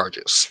 18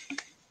 charges.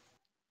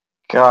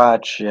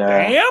 Gotcha.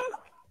 Damn?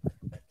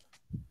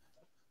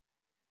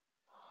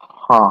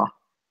 Huh.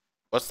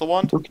 What's the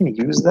wand? Who can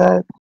use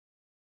that?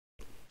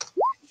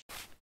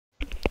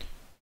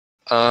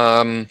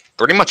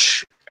 Pretty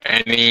much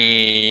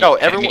any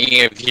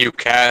any of you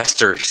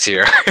casters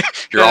here.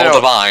 You're all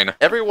divine.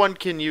 Everyone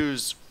can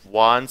use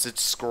wands.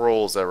 It's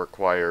scrolls that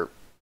require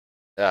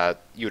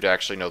you to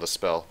actually know the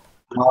spell.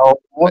 No.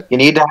 You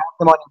need to have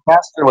them on your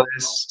caster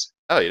list.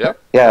 Oh, you do?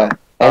 Yeah.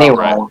 Oh, Anyway.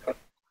 right.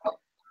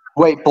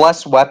 Wait,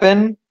 blessed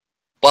weapon?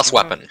 Blessed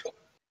weapon.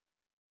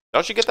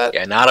 Don't you get that?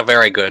 Yeah, not a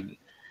very good,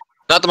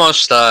 not the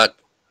most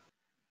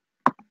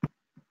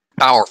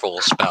powerful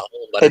spell,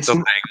 but it's a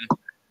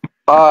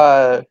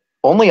thing.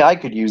 Only I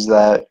could use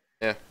that.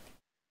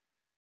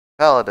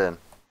 Paladin.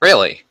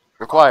 Really?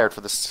 Required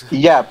for this.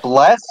 Yeah,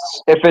 bless.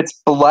 If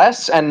it's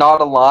bless and not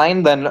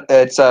aligned, then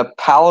it's a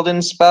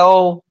paladin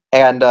spell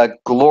and a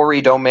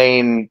glory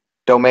domain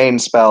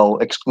spell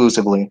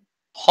exclusively.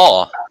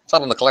 Huh. It's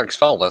not on the cleric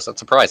spell list. That's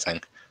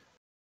surprising.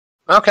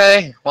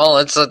 Okay, well,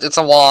 it's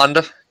a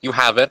wand. You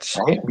have it.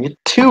 Right?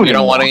 If you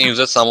don't want to use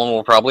it, someone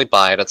will probably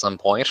buy it at some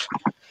point.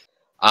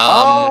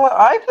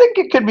 I think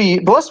it could be.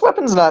 Blessed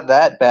weapon's not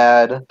that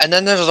bad. And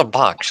then there's a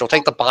box. She'll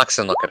take the box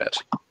and look at it.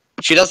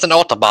 She doesn't know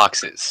what the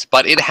box is,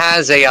 but it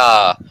has a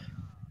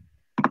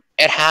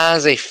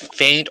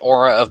faint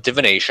aura of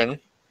divination.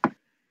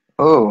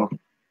 Oh.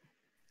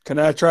 Can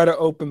I try to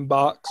open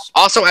box?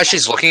 Also, as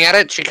she's looking at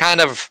it, she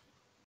kind of,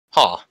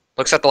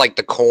 looks at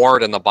the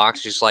cord and the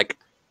box. She's like,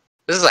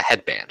 "This is a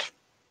headband.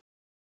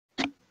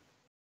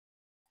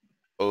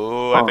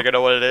 Oh, I think I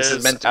know what it is. This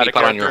is meant to be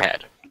put on your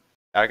head."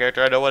 Out of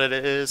character, I know what it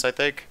is, I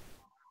think.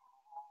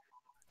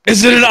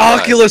 Is it an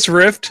Oculus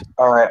Rift?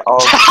 Alright,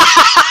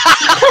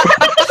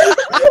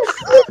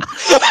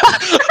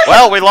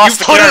 Well, we lost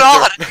You the put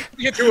character. it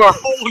on into a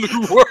whole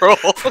new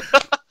world.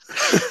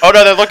 Oh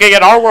no, they're looking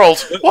at our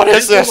world. What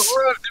is this? It's an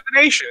aura of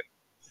divination.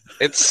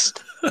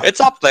 It's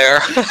up there.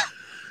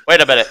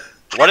 Wait a minute.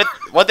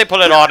 What they put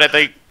it on and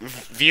they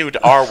viewed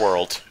our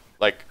world?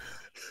 Like,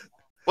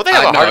 well, they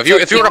have a No, heart.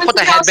 if you were to put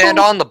the headband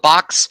on, the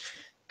box.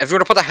 If you were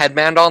to put the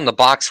headband on, the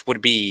box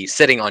would be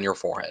sitting on your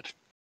forehead,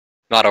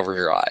 not over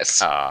your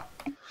eyes.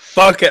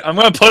 Fuck it. I'm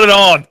going to put it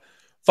on.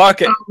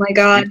 Fuck it. Oh my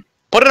god.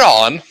 Put it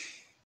on.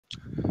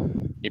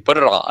 You put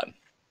it on.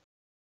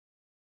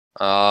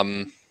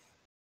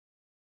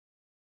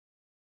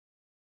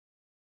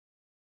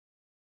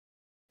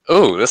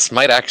 Ooh, this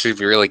might actually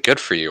be really good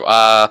for you.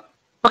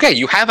 Okay,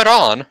 you have it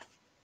on.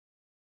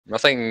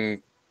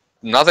 Nothing.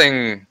 You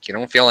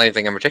don't feel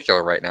anything in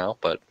particular right now,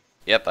 but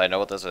Yep, I know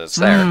what this is.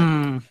 there.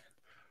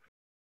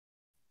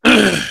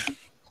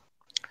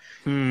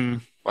 Hmm.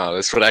 Wow,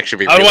 this would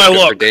actually be How do really I good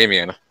for look?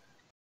 Damien.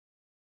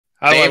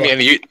 How do I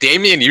look?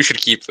 Damien, you should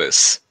keep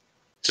this.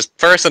 Just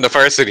person to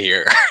person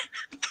here.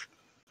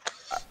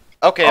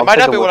 Okay, it I'll might take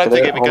not a be what look I'm at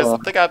it. thinking because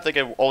Hold I think I'm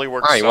thinking only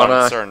works Alright, you on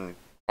wanna- certain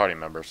party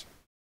members.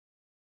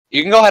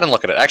 You can go ahead and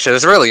look at it. Actually,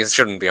 this really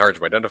shouldn't be hard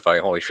to identify.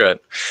 Holy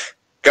shit!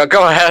 Go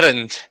ahead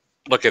and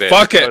look at it.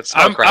 Fuck it. It's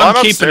I'm crap.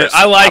 keeping upstairs. it.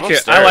 I like I'm it. I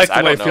upstairs. like I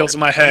the way it don't know. feels in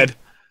my head.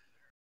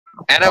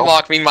 And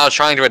Walk, meanwhile,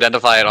 trying to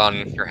identify it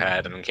on your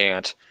head and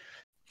can't.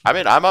 I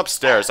mean, I'm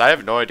upstairs. I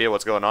have no idea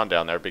what's going on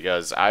down there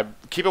because I'm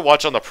keeping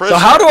watch on the prison. So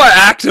how do I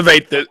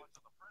activate this?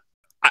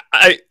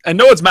 I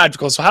know it's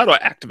magical, so how do I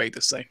activate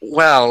this thing?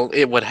 Well,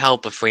 it would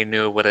help if we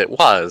knew what it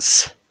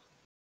was.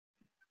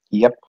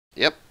 Yep.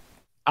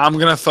 I'm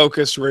gonna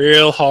focus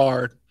real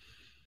hard.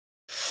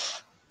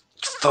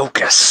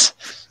 Focus.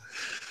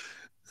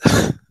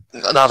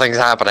 Nothing's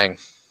happening.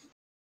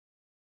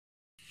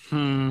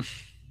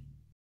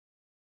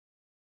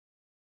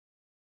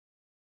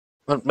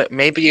 Well,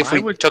 maybe if Why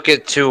we would- took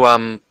it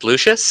to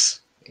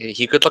Lucius,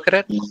 he could look at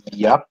it.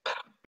 Yep.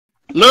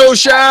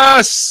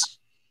 Lucius!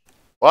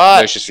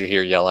 What? Lucius, you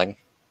hear yelling.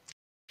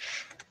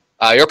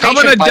 Your Come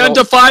and patient vital-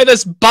 identify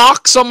this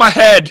box on my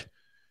head!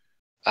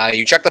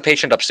 you check the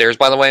patient upstairs,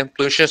 by the way,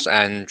 Lucius,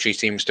 and she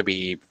seems to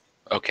be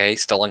okay,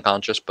 still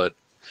unconscious, but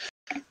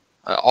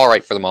all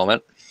right for the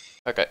moment.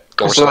 Okay.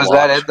 Door's So still is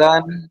that locked.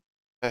 it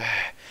then?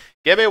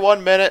 Give me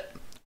 1 minute.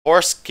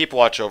 Horse, keep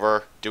watch over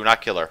her. Do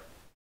not kill her.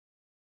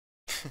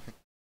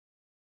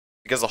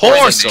 Because the horse.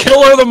 Horse, is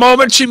kill her the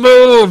moment she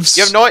moves!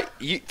 You have no.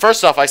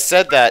 First off, I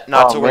said that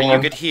not Oh, to where you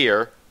man. could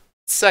hear.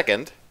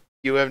 Second,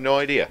 you have no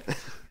idea.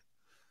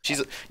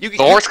 The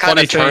horse kind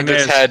Funny of turned thing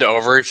its is- head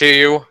over to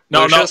you,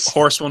 No, Lucius.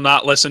 horse will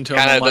not listen to him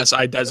Kinda unless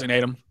I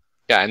designate him.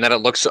 Yeah, and then it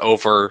looks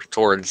over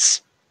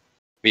towards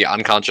the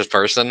unconscious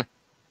person,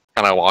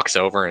 kind of walks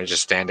over and is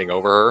just standing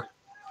over her.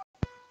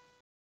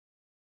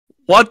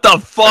 What the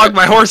fuck?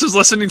 My horse is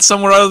listening to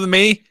someone other than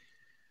me?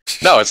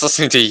 No, it's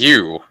listening to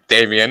you,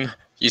 Damien.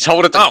 You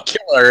told it to Oh.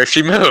 kill her if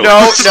she moves.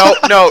 No.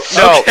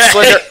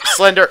 Okay.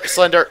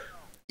 Slender.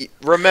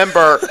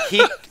 Remember,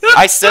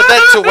 I said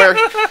that to where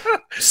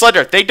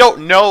Slender. They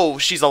don't know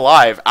she's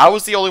alive. I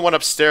was the only one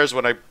upstairs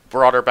when I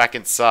brought her back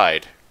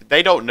inside.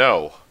 They don't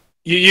know.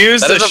 You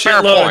use That the is a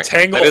fair shitload of point.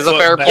 Tanglefoot. That is a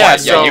fair point. Yeah, Yeah,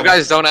 so- you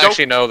guys don't don't-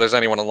 actually know there's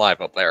anyone alive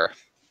up there.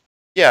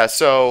 Yeah,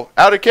 so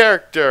out of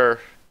character.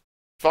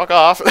 Fuck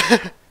off.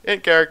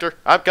 In character.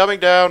 I'm coming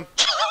down.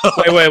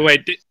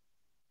 Wait.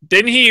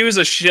 Didn't he use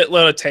a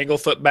shitload of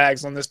Tanglefoot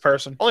bags on this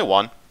person? Only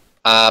one.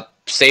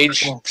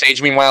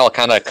 Sage, meanwhile,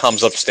 kind of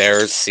comes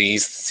upstairs,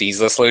 sees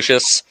this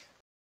Lucius,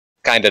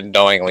 kind of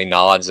knowingly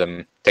nods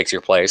and takes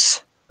your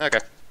place. Okay.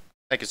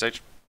 Thank you,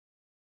 Sage.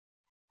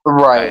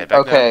 Right. Alright, back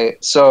Okay.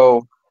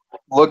 So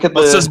look at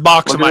What's the. this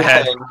box look in at my the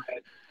head? thing.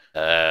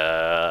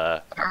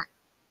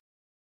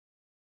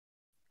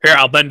 Here,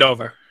 I'll bend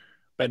over.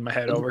 Bend my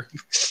head over.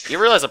 You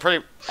realize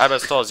I'm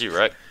as tall as you,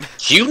 right?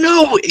 You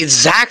know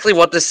exactly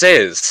what this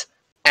is,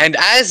 and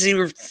as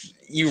you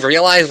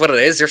realize what it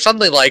is, you're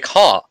suddenly like,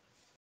 "Huh,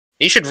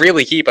 he should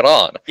really keep it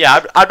on."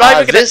 Yeah, I'm not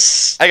even gonna.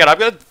 This Hang on, I'm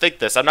gonna think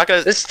this. I'm not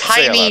gonna. this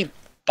say it out tiny loud.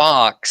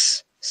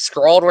 box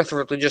scrawled with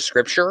religious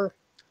scripture,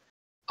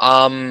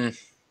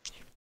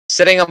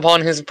 sitting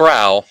upon his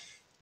brow.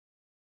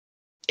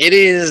 It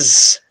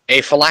is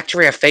a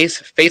phylactery of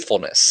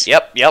faithfulness.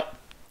 Yep.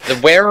 The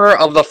wearer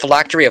of the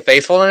phylactery of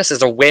faithfulness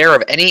is aware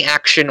of any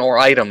action or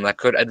item that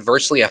could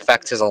adversely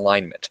affect his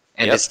alignment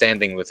and Yep. his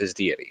standing with his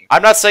deity,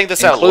 I'm not saying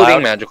this out including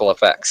loud. magical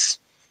effects.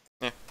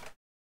 Yeah.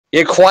 He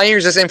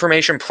acquires this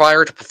information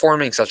prior to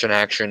performing such an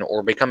action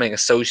or becoming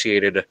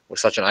associated with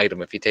such an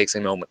item if he takes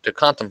a moment to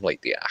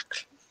contemplate the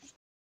act.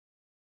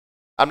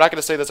 I'm not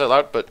gonna say this out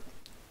loud, but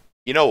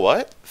you know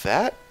what?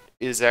 That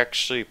is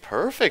actually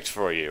perfect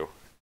for you.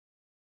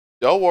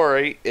 Don't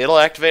worry, it'll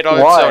activate on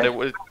Why? its own. It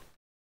would.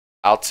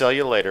 I'll tell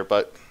you later,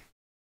 but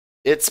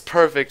it's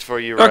perfect for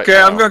you right Okay,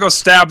 now. I'm gonna go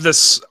stab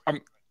this. I'm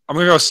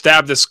gonna go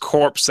stab this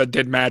corpse that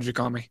did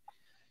magic on me.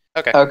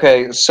 Okay.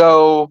 Okay.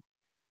 So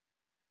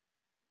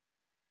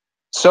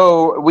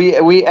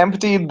we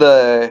emptied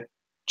the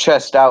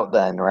chest out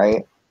then,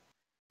 right?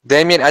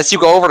 Damien, as you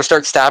go over to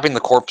start stabbing the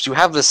corpse, you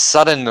have this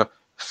sudden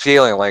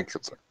feeling like,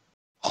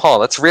 "Oh,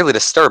 that's really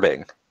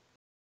disturbing."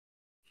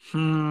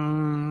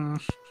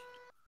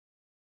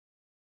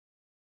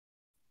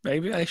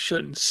 Maybe I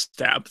shouldn't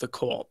stab the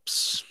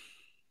corpse.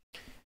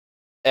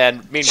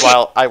 And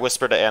meanwhile, I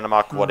whisper to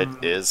Animok what it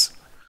is.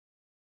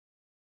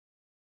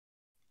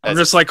 I'm As-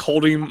 just like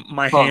holding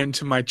my Huh. hand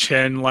to my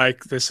chin,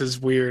 like this is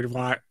weird.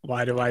 Why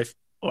do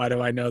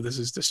I know this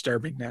is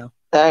disturbing now?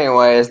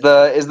 Anyway, is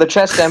the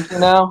chest empty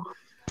now?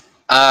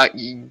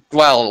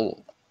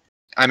 Well,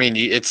 I mean,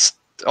 it's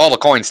all the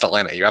coins still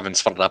in it. You haven't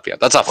split it up yet.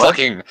 That's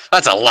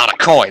a lot of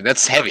coin.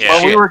 That's heavy Yeah. Well,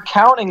 shit. we were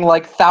counting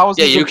like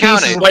thousands Yeah, you of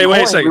pieces counted. of Wait a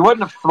coins. second. We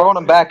wouldn't have thrown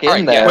them back in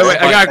Alright, there. yeah, wait,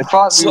 I got-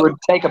 thought we would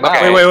take them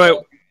Okay. out.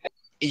 Wait.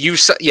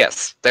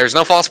 Yes, there's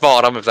no false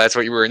bottom if that's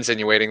what you were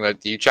insinuating.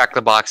 That you check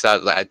the box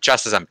out, that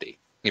chest is empty.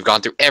 You've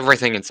gone through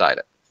everything inside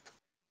it.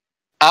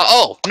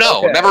 Oh no,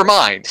 Okay. never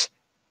mind.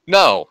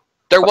 No,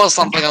 there was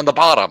something on the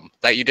bottom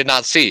that you did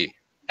not see,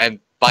 and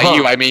by Huh.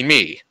 you I mean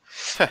me.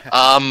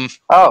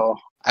 Oh,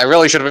 I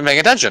really should have been paying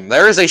attention.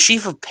 There is a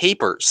sheaf of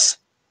papers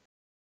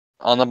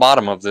on the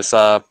bottom of this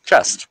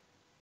chest.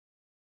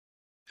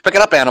 Pick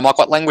it up, Animok.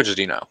 What languages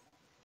do you know?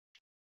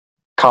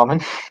 common.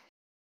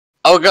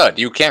 Oh, good.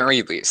 You can't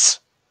read these.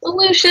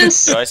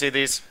 Lucius. Do I see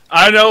these?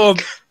 I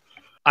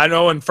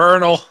know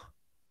infernal.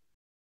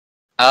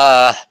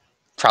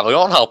 Probably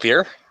won't help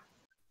here.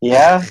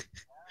 Yeah,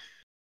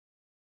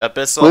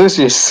 Abyssal?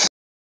 Lucius.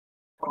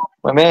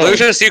 My man.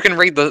 Lucius, you can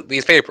read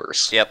these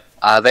papers. Yep.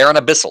 They're an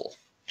abyssal.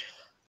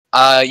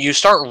 You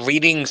start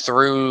reading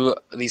through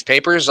these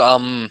papers.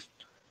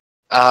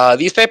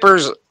 These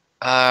papers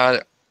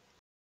are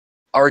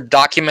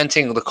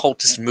documenting the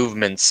cultist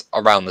movements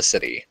around the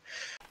city.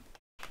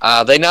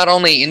 They not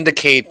only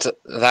indicate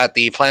that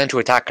the plan to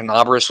attack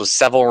Canabris was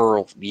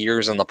several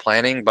years in the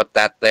planning, but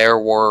that there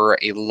were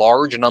a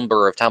large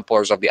number of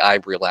Templars of the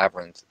Ivory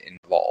Labyrinth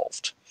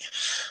involved.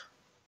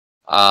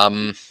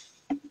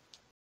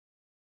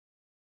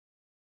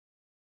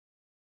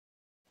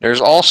 There's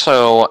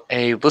also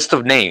a list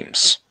of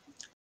names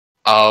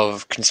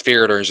of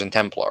conspirators and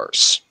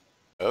Templars.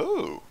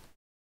 Oh.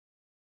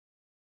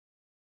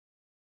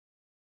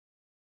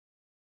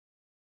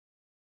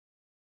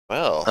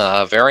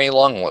 Well. Very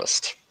long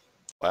list.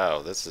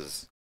 Wow, this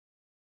is...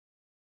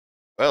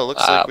 Well, it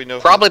looks like we know...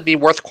 Probably be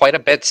worth quite a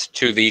bit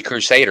to the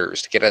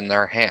Crusaders to get in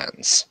their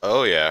hands.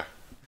 Oh, yeah.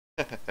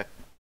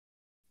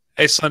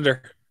 Hey,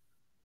 Slender.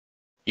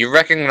 You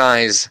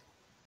recognize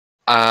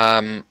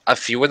a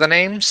few of the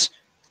names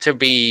to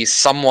be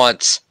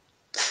somewhat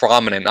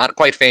prominent, not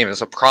quite famous,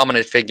 but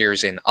prominent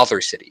figures in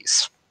other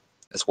cities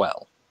as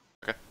well.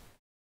 Okay.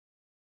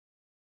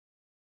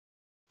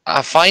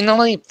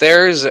 Finally,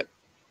 there's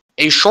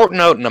a short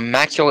note in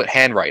immaculate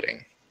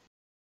handwriting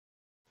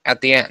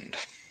at the end.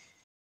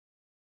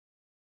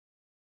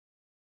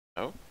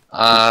 Oh?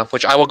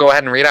 Which I will go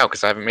ahead and read out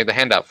because I haven't made the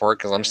handout for it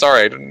because I'm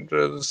sorry,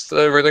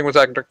 everything was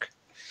hectic.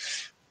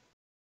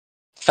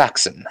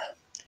 Faxon.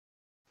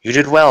 You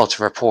did well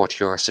to report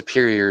your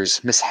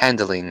superior's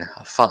mishandling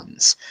of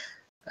funds,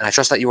 and I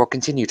trust that you will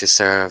continue to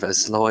serve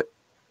as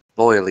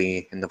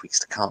loyally in the weeks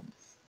to come.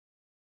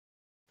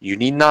 You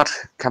need not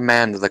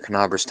command the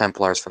Canabris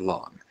Templars for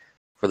long,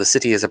 for the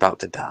city is about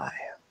to die.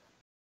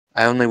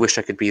 I only wish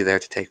I could be there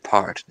to take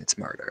part in its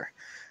murder,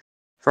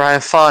 for I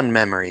have fond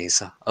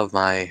memories of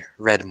my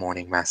Red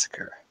Morning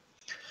Massacre.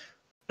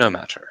 No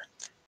matter.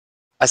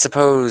 I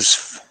suppose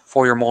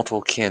for your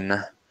mortal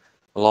kin,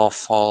 will all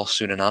fall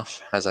soon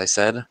enough, as I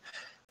said.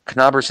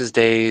 Canabris'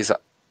 days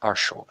are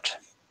short.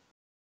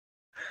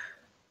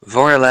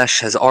 Vorelesh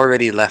has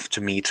already left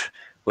to meet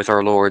with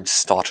our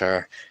Lord's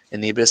daughter in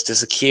the abyss to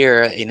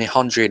secure a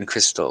 100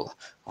 crystal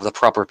of the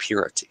proper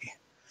purity.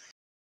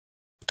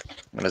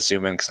 I'm gonna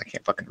zoom in because I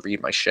can't fucking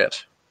read my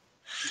shit.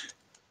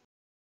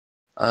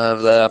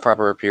 Of the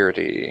proper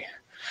purity.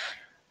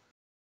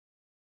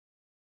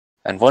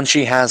 And once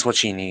she has what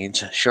she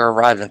needs, she'll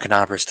arrive in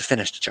Canabris to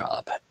finish the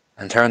job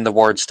and turn the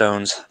ward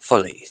stones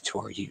fully to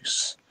our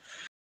use.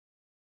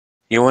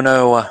 You will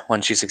know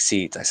when she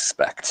succeeds, I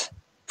suspect.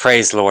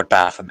 Praise Lord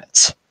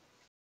Baphomet.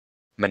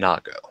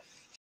 Minago.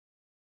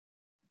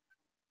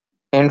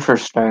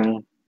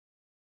 Interesting.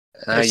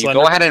 You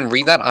go ahead and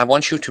read that. I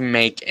want you to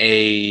make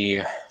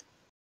a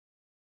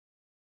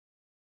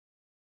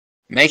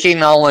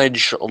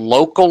knowledge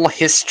local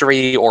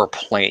history or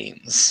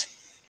planes.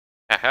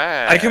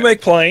 I can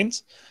make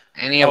planes.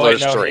 Any of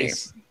those three.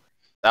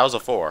 That was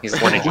a 4.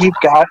 We've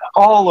got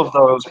all of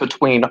those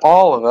between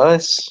all of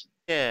us.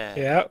 Yeah.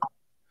 Yeah.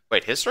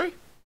 Wait, history?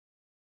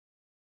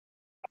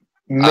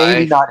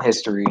 Maybe not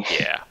history.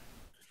 Yeah.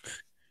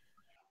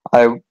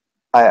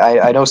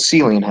 I know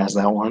Celine has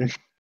that one.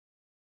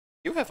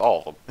 You have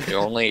all of them. You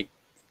only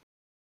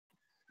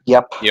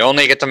Yep. You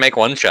only get to make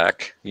one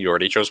check. You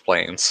already chose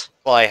planes.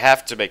 Well, I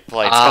have to make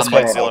planes because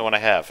mine's the only one I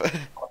have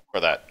for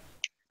that.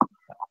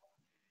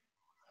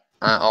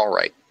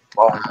 Alright.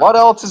 Well, what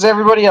else has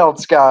everybody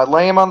else got?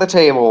 Lay them on the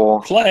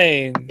table.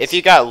 Planes. If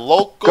you got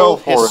local Go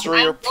for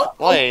history or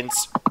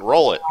planes,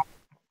 roll it.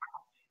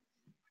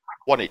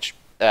 One each.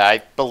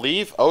 I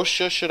believe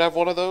OSHA should have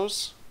one of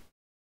those.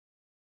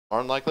 More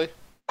than likely.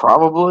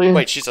 Probably.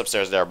 Wait, she's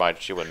upstairs. Never mind.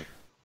 She wouldn't.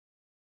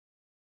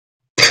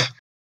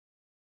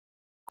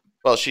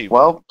 Well, she.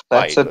 Well,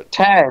 that's might, a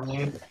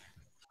 10.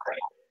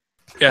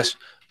 Yes.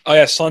 Oh,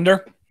 yeah,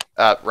 Slender.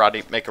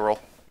 Rodney, make a roll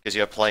because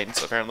you have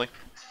planes apparently.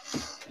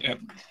 Yep.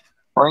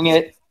 Bring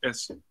it.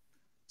 Yes.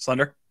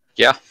 Slender.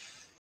 Yeah.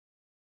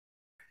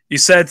 You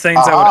said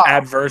things that would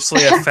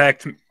adversely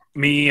affect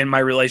me and my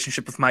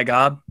relationship with my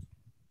god.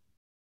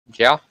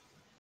 Yeah.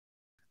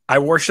 I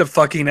worship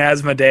fucking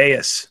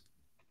Asmodeus.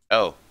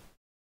 Oh.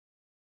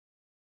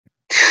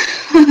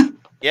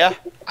 Yeah.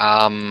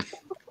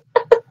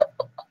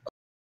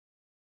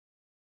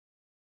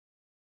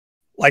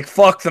 Like,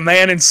 fuck, the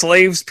man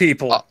enslaves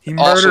people. He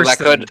Also, murders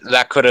them.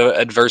 that could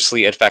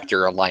adversely affect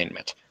your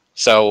alignment.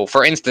 So,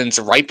 for instance,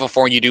 right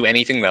before you do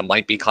anything that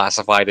might be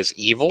classified as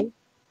evil.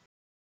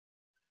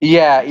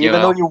 Yeah,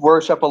 even though you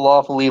worship a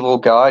lawful evil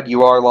god,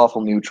 you are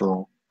lawful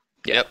neutral.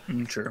 Yep.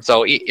 True.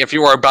 So, if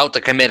you were about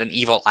to commit an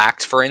evil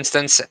act, for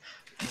instance,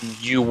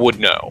 you would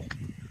know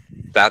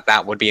that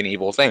that would be an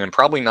evil thing, and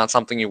probably not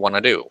something you want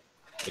to do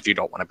if you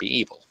don't want to be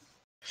evil.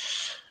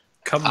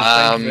 Come to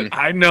think of it,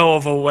 I know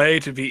of a way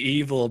to be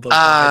evil, but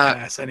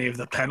bypass any of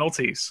the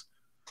penalties.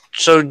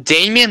 So,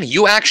 Damien,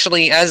 you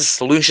actually,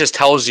 as Lucius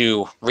tells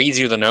you, reads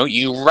you the note,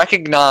 you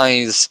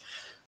recognize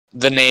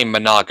the name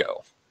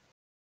Minago.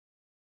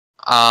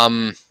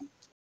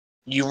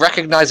 You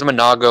recognize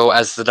Minago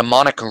as the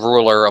demonic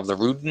ruler of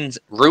the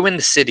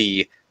ruined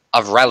city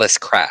of Relis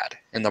Crad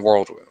in the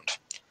World Wound.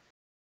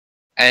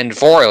 And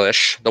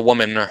Vorlish, the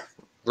woman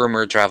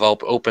rumored to have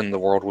opened the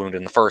world wound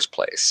in the first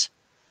place.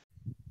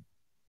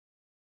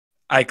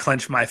 I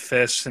clench my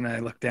fists and I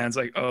look down. It's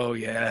like, oh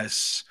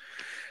yes,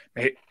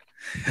 right.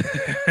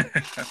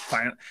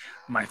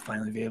 Might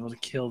finally be able to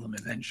kill them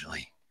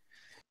eventually.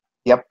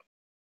 Yep.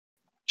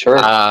 Sure.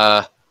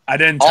 I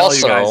didn't tell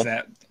you guys Also,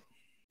 that.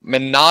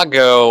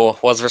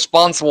 Minago was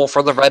responsible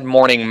for the Red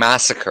Morning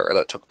massacre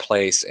that took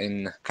place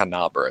in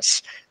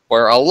Canabris,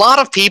 where a lot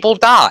of people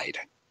died.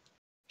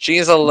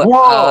 She's a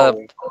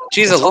Whoa!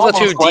 she's It's a Lilitu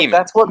almost like demon.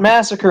 that's what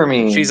massacre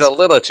means. She's a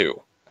Lilitu,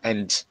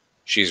 and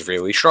she's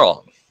really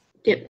strong.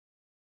 Yep.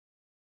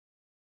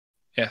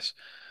 Yes.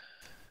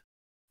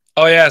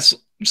 Oh yes,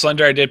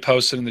 Slender. I did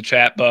post it in the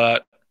chat,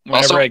 but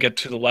whenever Also- I get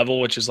to the level,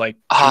 which is like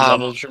 2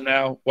 levels from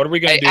now, what are we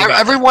gonna Hey, do? About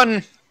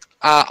everyone,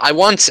 I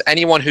want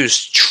anyone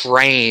who's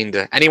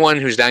trained, anyone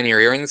who's down your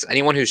earrings,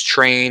 anyone who's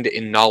trained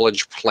in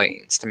knowledge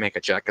planes to make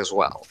a check as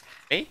well.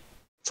 Me?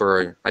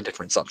 For a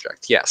different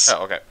subject, yes.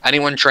 Oh, okay.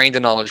 Anyone trained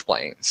in knowledge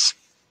planes.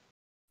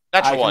 I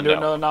Natural can one, do no.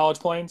 another knowledge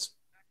planes.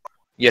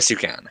 Yes, you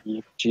can,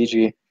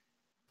 GG.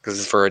 because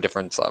it's for a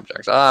different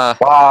subject.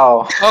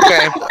 Wow.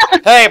 Okay.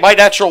 Hey, my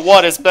natural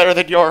one is better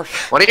than your.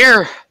 What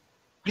are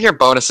your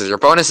bonuses? Your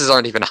bonuses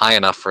aren't even high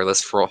enough for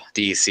this for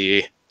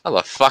DC. How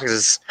the fuck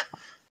is...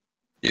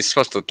 You're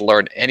supposed to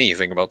learn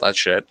anything about that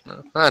shit.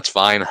 That's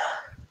fine.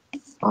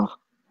 Oh.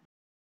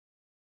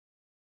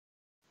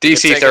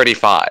 DC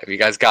 35. You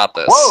guys got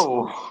this.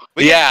 Whoa!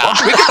 Yeah.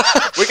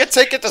 We could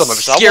take it to Some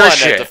obscure someone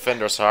shit. at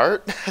Defender's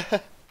Heart.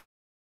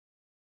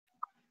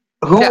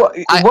 Who? Yeah,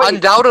 wait,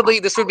 undoubtedly,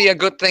 this would be a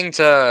good thing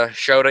to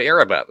show to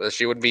Irabeth.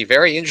 She would be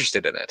very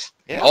interested in it.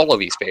 In Yeah. all of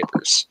these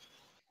papers.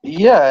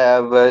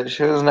 yeah, but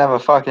she doesn't have a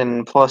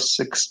fucking plus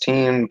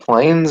 16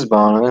 planes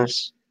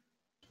bonus.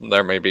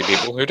 There may be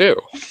people who do.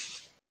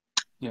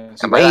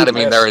 Yes. And by that I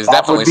mean there is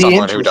That would definitely be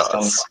someone who interesting.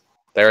 does.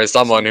 There is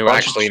someone who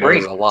Bunch of actually knows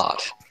traits. a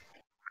lot.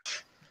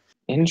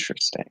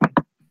 Interesting.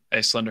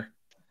 Hey, Slender.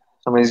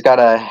 Somebody's got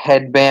a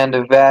headband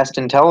of vast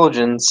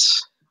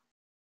intelligence.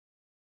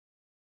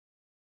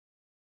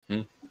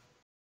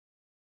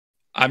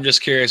 I'm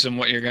just curious in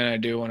what you're gonna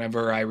do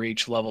whenever I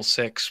reach level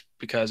 6,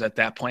 because at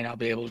that point I'll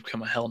be able to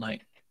become a Hell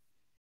Knight.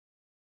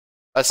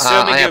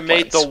 Assuming I you have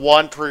made the plans.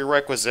 one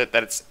prerequisite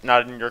that it's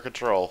not in your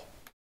control.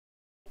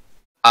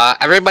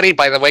 Everybody,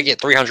 by the way, get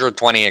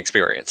 320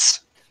 experience.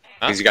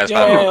 Huh? Because you guys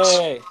found notes.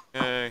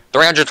 Yay.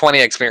 320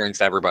 experience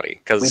to everybody,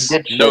 because We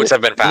did notes shit.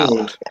 have been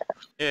found.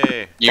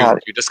 Yay. Got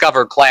it. You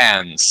discovered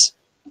clans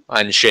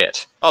and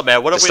shit, Oh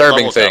man, what if we Disturbing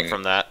levels thing. up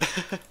from that?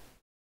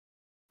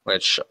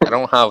 which I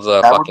don't have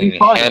the That would be fucking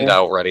funny.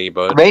 handout ready,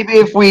 but Maybe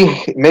if we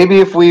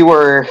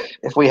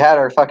had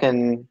our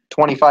fucking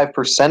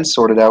 25%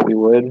 sorted out, we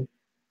would.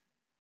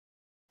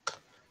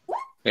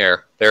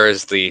 here, there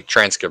is the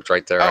transcript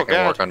right there. Oh, I can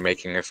God. work on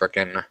making a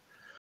frickin'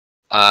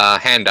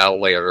 handout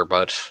later,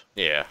 but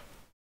Yeah.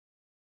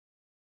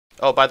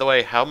 Oh, by the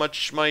way, how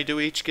much money do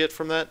we each get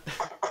from that?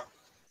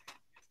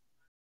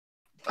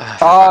 for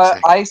fuck's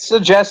sake. I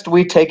suggest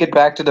we take it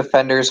back to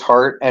Defender's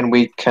Heart and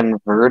we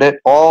convert it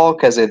all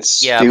because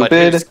it's Yeah, but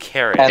stupid. who's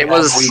carrying And It then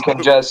was- we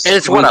can just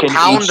it's we what, a can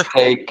pound? each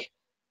take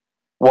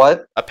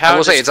what? A I pound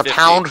will say is it's a 50.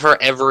 pound for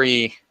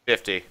every.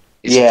 50.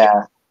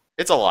 Yeah.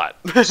 It's a lot.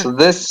 So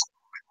this,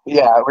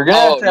 yeah, we're gonna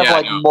have Oh, to have yeah,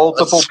 like no,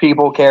 multiple that's-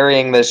 people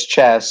carrying this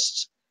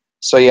chest.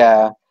 So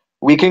yeah,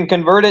 we can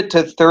convert it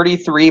to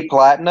 33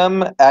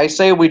 platinum. I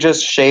say we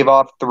just shave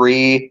off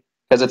 3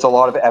 because it's a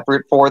lot of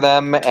effort for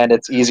them, and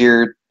it's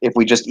easier if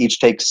we just each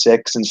take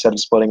 6 instead of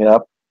splitting it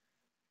up.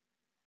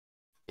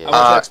 How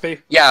much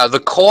XP? Yeah, the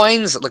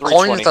coins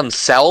 320.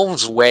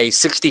 themselves weigh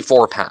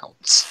 64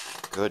 pounds.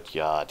 Good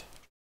God.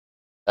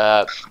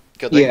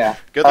 Good thing. Yeah.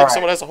 Good thing Alright.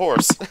 someone has a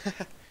horse.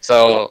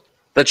 So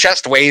the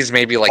chest weighs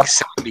maybe like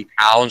 70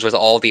 pounds with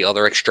all the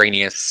other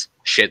extraneous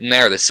shit in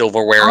there, the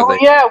silverware, Oh the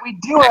yeah, we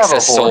do have a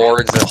excess horse.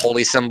 swords, the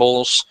holy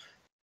symbols.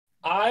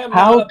 I am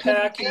How not a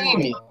packing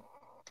convenient. mule.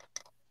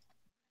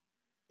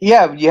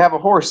 Yeah, you have a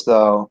horse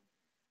though.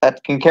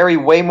 That can carry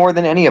way more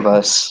than any of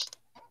us.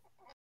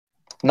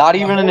 Not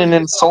even in an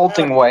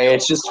insulting way,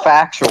 it's just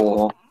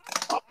factual.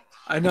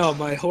 I know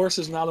my horse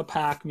is not a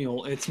pack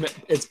mule.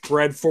 It's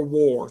bred for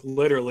war,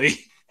 literally.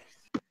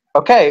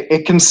 Okay,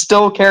 it can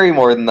still carry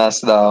more than us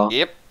though.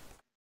 Yep.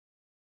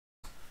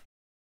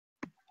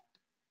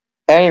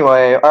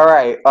 Anyway,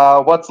 alright,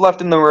 what's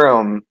left in the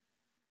room?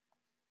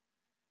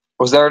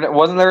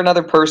 Wasn't there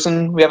another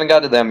person? We haven't got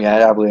to them yet,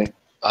 have we?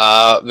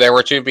 There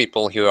were 2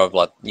 people who have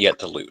yet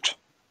to loot.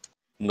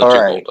 The 2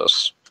 Alright.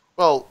 oldest.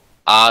 Well,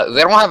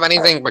 They don't have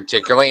anything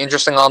particularly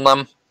interesting on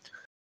them.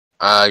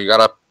 You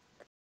gotta.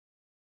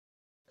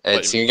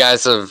 It's you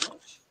guys have.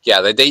 Yeah,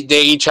 they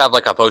each have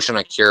like a potion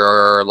of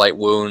cure, light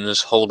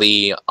wounds,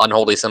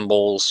 unholy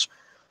symbols,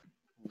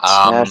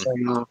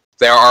 Smashing.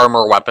 their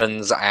armor,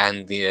 weapons,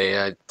 and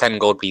the 10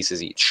 gold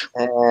pieces each.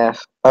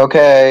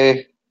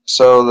 Okay,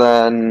 so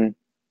then...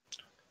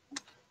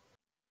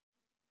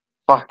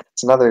 Fuck,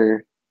 it's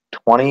another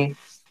 20?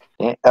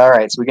 Yeah,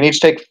 alright, so we can each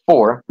take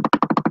 4.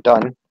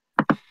 Done.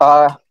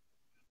 or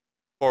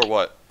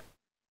what?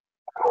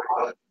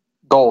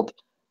 Gold.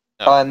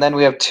 And then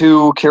we have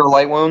 2 cure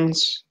light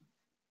wounds.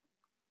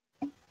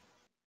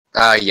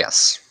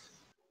 Yes.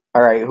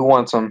 All right, who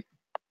wants them?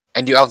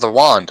 And you have the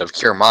wand of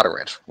cure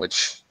moderate,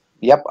 which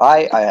Yep,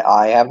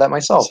 I have that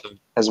myself,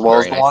 as well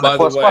as Very the nice. wand By of the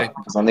plus way- weapon,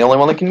 because I'm the only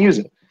one that can use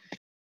it.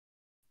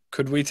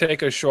 Could we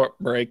take a short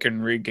break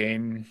and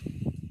regain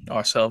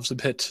ourselves a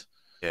bit?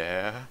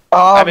 Yeah.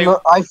 What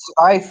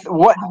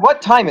mean-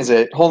 time is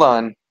it? Hold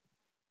on.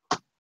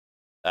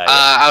 Yeah.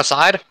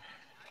 outside?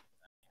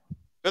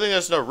 Good thing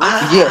there's no roof.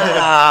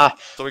 Yeah.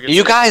 So we can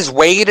You see. guys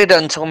waited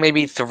until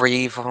maybe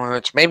 3, 4,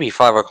 it's maybe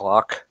 5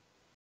 o'clock.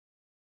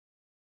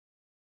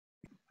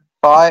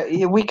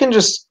 We can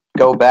just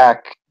go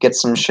back, get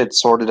some shit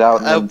sorted out,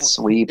 and then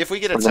sleep. If we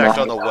get for the attacked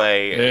night. on the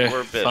way, Eh,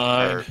 we're a bit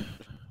fine. hurt.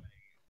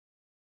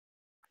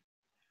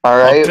 All A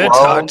right, bit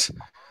well, hurt.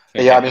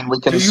 yeah, I mean,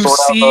 we can Do you sort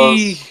out see?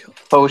 those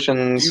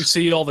potions. Do you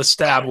see all the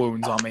stab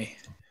wounds on me?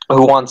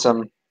 Who wants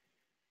them?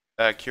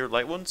 Cured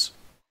light wounds?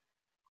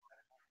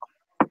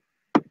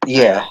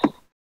 Yeah.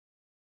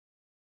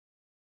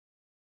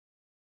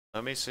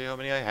 Let me see how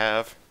many I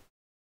have.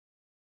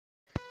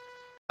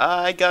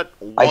 I got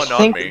one I on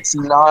think me. it's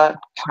not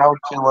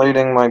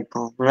calculating my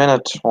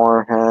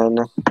Minotaur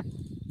head.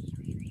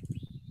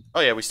 Oh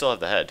yeah, we still have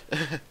the head.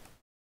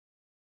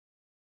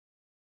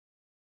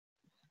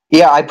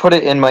 Yeah, I put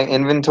it in my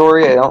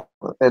inventory.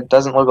 It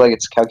doesn't look like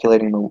it's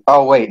calculating the.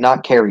 Oh wait,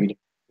 not carried.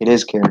 It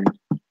is carried.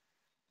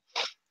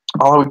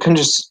 Oh, we couldn't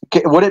just.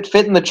 Would it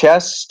fit in the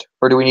chest,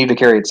 or do we need to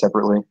carry it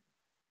separately?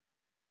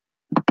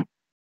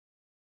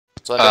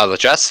 So I The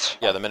chest?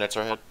 yeah, the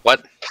Minotaur head.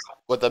 What?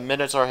 Would the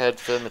Minotaur head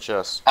fit in the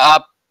chest?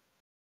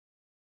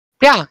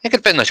 Yeah, it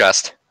could fit in the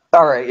chest.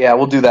 All right, yeah,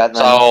 we'll do that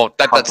then. So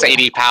that's Okay.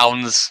 80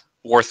 pounds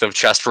worth of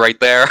chest right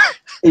there.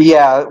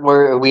 Yeah,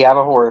 we have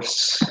a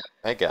horse.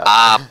 Thank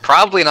God.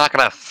 Probably not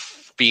gonna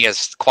be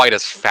quite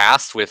as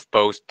fast with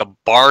both the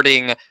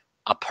barding,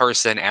 a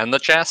person, and the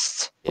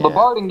chest. Yeah. The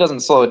barding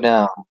doesn't slow it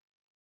down.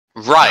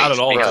 Right. Not at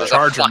all. because It's a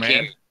Charger,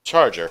 fucking- man.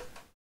 Charger.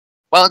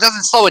 Well, it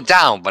doesn't slow it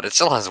down, but it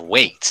still has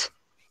weight.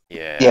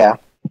 Yeah. Yeah.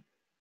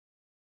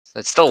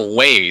 It still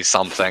weighs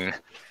something.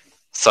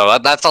 So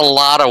that's a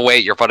lot of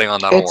weight you're putting on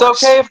that It's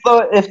horse. okay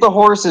if the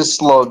horse is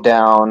slowed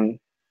down.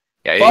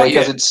 Yeah, Fuck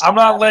because it. it's- I'm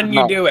not letting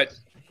you no. do it.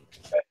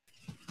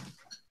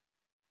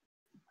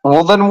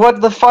 Well, then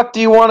what the fuck do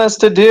you want us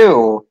to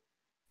do?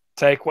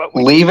 Take what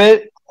we Leave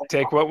it?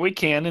 Take what we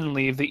can and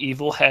leave the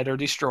evil head or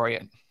destroy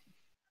it.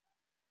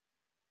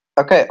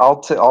 Okay, I'll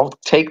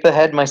take the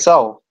head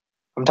myself.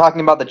 I'm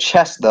talking about the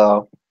chest,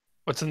 though.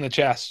 What's in the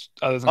chest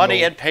other than Money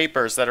gold? and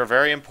papers that are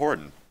very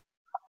important.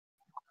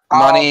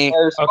 Money.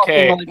 There's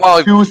Okay. fucking, like,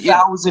 Well,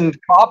 2,000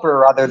 copper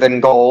rather than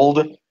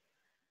gold.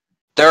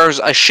 There's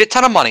a shit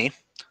ton of money.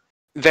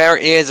 There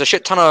is a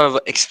shit ton of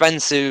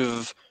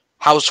expensive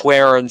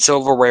houseware and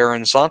silverware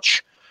and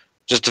such.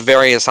 Just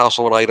various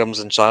household items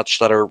and such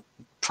that are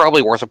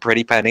probably worth a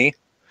pretty penny.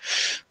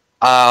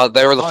 There are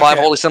the 5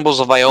 Okay. holy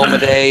symbols of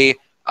Iomade,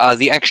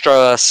 the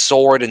extra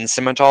sword and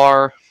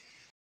scimitar.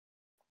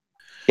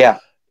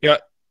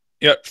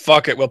 Yeah,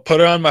 fuck it. We'll put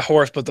it on my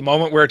horse, but the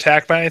moment we're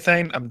attacked by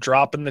anything, I'm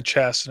dropping the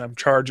chest and I'm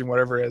charging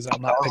whatever it is.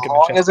 I'm not As picking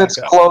long the as chest it's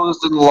back up.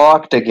 closed and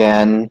locked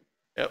again.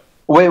 Yep.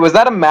 Wait, was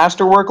that a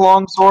masterwork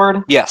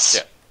longsword? Yes.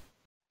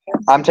 Yeah.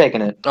 I'm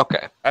taking it.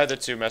 Okay. I had the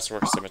 2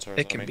 masterwork scimitars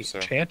It on can me, be so...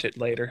 enchanted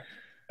later.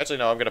 Actually,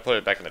 no, I'm gonna put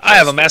it back in the chest. I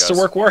have a because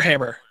masterwork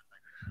warhammer.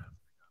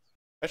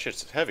 That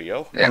shit's heavy,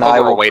 yo. Yeah, And I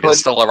will overweight put- is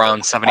still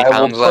around 70 I will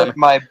pounds put then.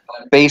 my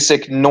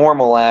basic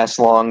normal ass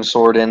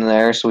longsword in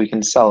there so we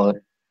can sell it.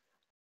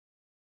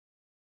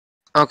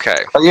 Okay.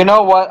 Or you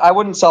know what? I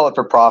wouldn't sell it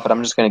for profit.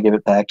 I'm just going to give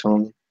it back to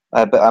him.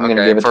 I'm going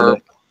to Okay, give it for-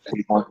 to the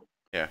people.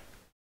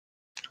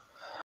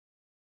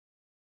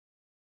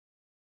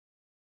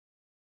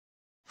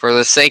 For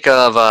the sake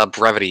of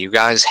brevity, you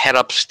guys head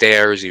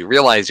upstairs. You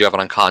realize you have an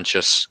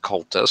unconscious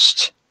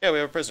cultist. Yeah, we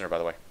have a prisoner, by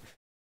the way.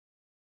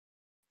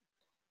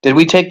 Did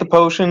we take the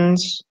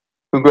potions?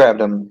 Who grabbed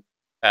them?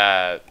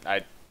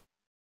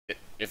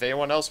 If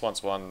anyone else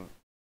wants one...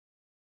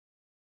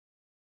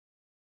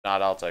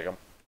 Not, I'll take them.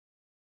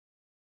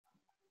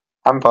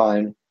 I'm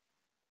fine.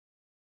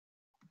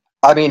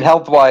 I mean,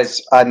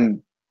 health-wise,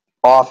 I'm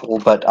awful,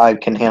 but I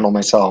can handle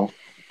myself.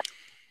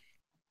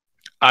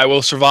 I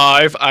will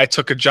survive. I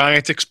took a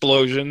giant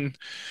explosion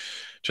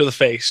to the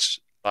face.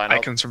 Fine, I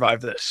can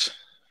survive this.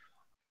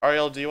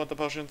 Ariel, do you want the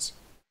potions?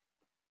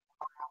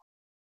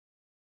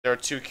 There are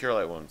 2 cure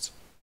light wounds.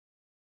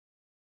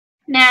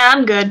 Nah,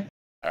 I'm good.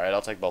 Alright,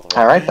 I'll take both of them.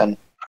 Alright, then.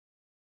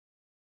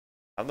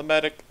 I'm the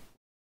medic.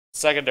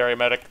 Secondary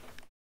medic.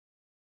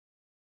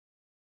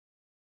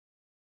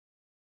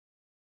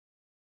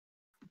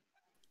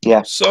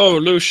 So,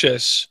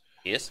 Lucius,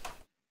 Yes?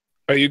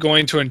 are you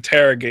going to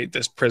interrogate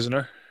this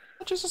prisoner?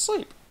 I'm just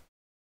asleep.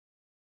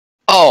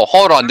 Oh,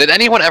 hold on. Did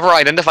anyone ever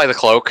identify the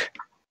cloak?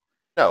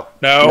 No.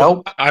 No.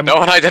 Nope. No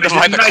one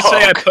identified the Didn't I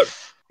say I cloak. put?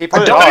 He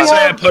put it Don't on.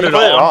 say I put He it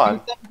on.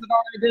 Things that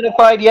aren't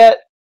identified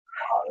yet?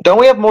 Don't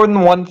we have more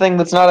than one thing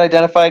that's not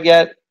identified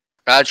yet?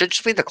 It should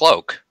just be the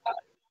cloak.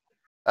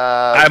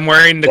 I'm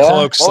wearing the Yeah.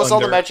 cloak. What was all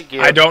the Slender. magic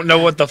gear? I don't know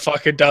what the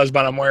fuck it does,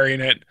 but I'm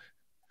wearing it.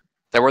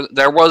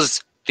 There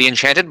was the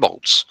enchanted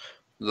bolts,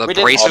 the We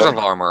did- bracers of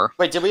armor,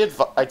 Wait, did we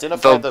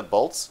identify The- the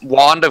bolts?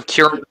 wand of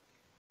cure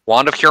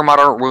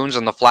moderate wounds,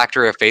 and the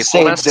phylactery of Sage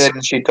faithfulness. did,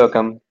 and she took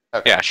them.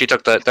 Okay. Yeah, she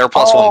took they're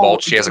 +1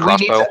 bolts. She has a we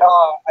need crossbow.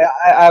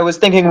 to, I was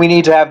thinking we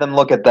need to have them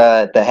look at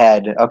the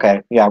head.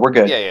 Okay, yeah, we're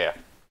good. Yeah.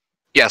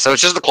 Yeah, so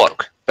it's just a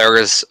cloak. There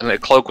is a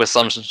cloak with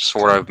some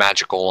sort of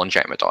magical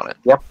enchantment on it.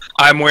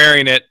 I'm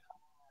wearing it.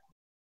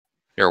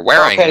 You're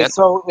wearing Okay, it.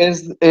 so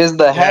is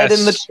the head in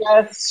the Yes.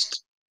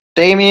 chest?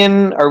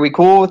 Damien, are we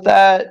cool with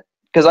that?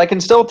 Because I can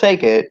still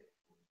take it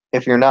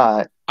if you're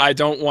not. I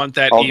don't want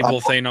that I'll- evil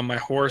thing on my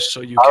horse,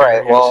 so you All carry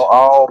right,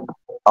 well,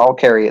 I'll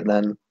carry it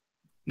then.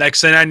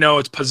 Next thing I know,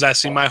 it's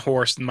possessing my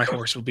horse, and my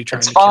horse will be trying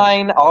It's to kill me.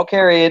 fine. I'll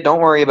carry it. Don't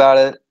worry about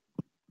it.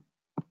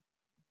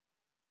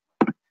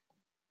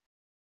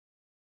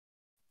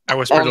 I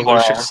whispered to Anyway,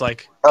 Lucius,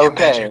 like,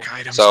 okay, magic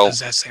items so-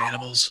 possess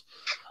animals.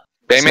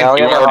 Damien, now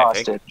we you have a are,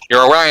 hostage.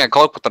 you're wearing a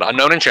cloak with an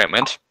unknown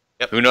enchantment.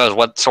 Yep. Who knows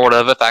what sort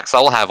of effects that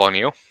will have on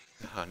you?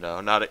 Oh,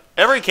 no, not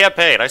every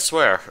campaign, I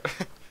swear.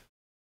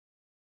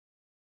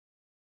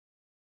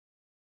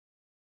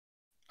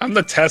 I'm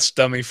the test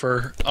dummy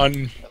for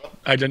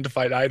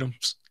unidentified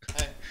items.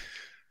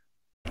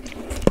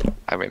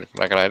 I mean, I'm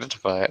not gonna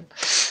identify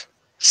it.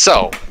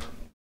 So,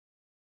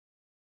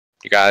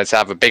 you guys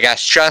have a big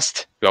ass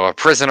chest. You have a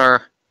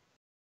prisoner.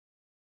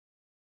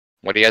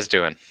 What are you guys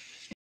doing?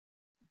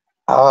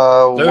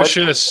 What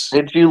Lucius,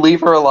 did you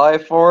leave her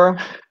alive for?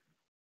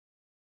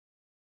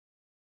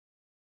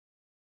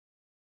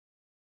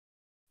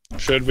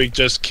 should we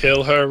just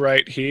kill her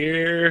right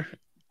here?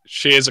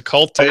 She is a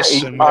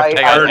cultist, and we I- have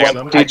to I- murder I-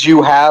 them. Did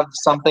you have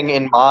something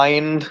in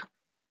mind?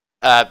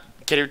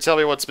 Can you tell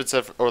me what's been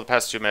said over the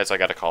past 2 minutes? I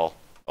got a call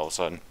all of a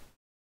sudden.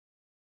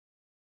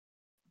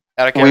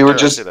 Out of We were character, I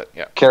just- see that.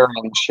 Yeah.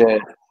 Carrying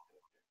shit.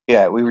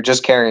 Yeah, we were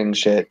just carrying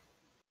shit.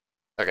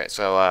 Okay,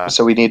 so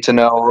So we need to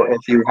know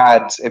if you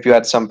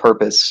had some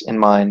purpose in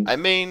mind. I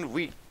mean,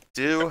 we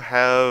do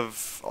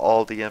have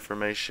all the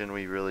information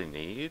we really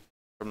need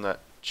from that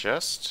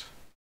chest.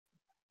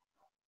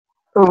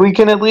 We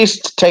can at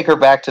least take her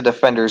back to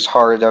Defender's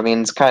Heart. I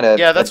mean, it's kind of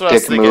Yeah, that's a what I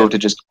was dick thinking. move to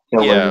just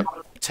kill Yeah, her.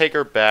 take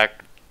her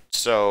back.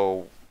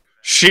 So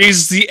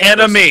She's the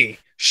enemy.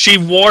 She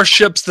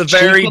worships the She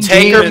very can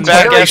take her demons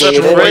back that as a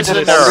destroyed prisoner.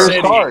 the Defender's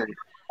city. Heart.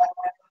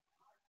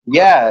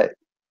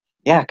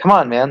 Yeah, come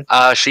on, man.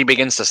 She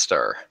begins to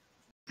stir.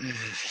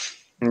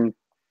 Mm.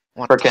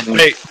 What Frickin' the Wait,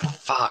 Great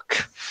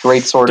fuck?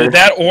 sorter. did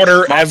that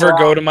order Not ever wrong.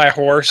 go to my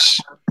horse?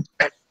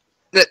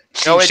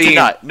 No, it did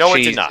not. No, it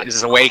she did not.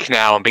 is awake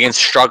now and begins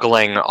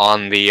struggling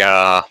on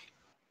the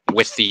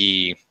with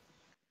the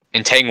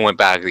entanglement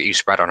bag that you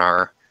spread on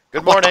her.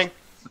 good morning.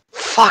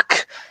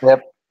 Fuck!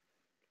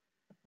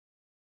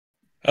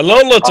 Hello,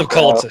 little Okay.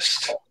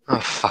 cultist. Oh,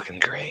 fucking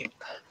great.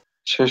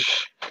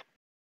 Shush.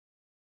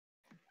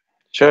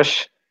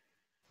 Shush.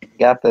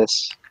 Got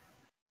this.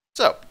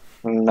 So,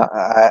 No,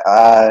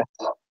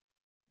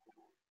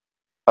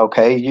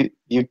 okay,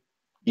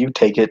 you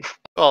take it.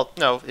 well,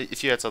 no,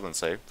 if you had something to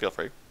say, feel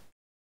free.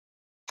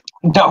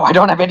 No, I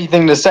don't have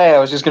anything to say. I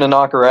was just gonna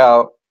knock her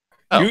out.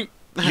 Oh.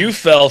 You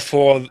fell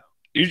for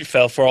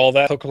all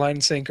that hook, line,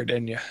 and sinker,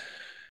 didn't you?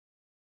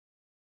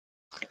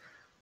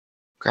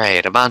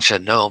 Great, a bunch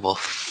of noble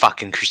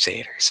fucking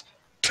crusaders.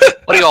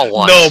 What do y'all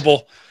want?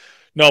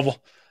 Noble.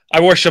 I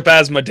worship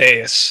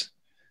Asmodeus.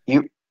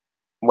 Wait,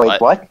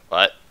 What? what?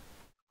 What?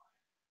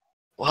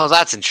 Well,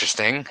 that's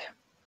interesting.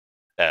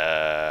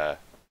 Okay,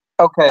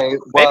 Maybe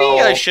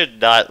well, I should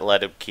not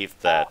let him keep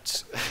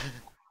that.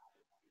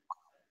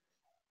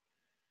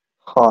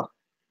 Huh.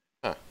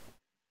 Huh.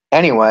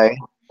 Anyway,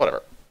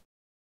 Whatever.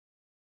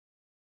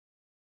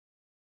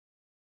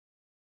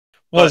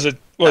 Was it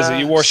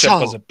you worship? so-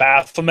 Was it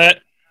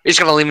Baphomet? You're just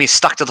gonna leave me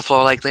stuck to the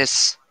floor like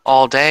this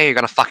all day? You're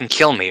gonna fucking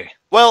kill me.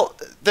 Well,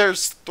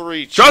 there's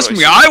 3 Trust choices.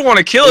 me, I want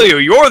to kill you.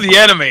 You're the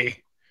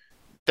enemy.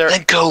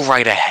 Then go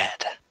right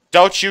ahead.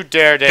 Don't you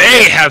dare, David.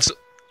 They have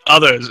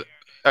others.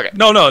 Okay.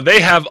 No,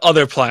 they have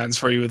other plans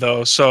for you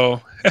though.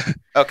 So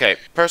Okay,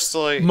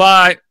 personally,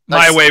 my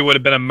Nice. way would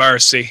have been a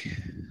mercy.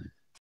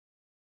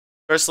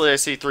 I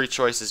see 3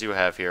 choices you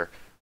have here.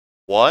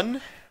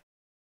 1,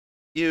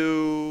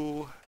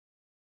 you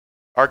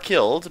are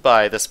killed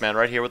by this man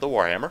right here with the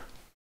warhammer.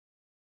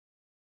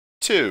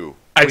 2,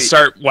 I'd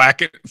start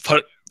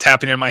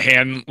tapping in my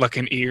hand,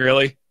 looking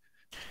eagerly.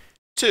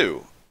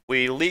 2,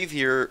 we leave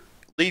you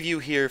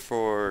here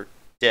for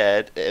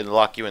dead and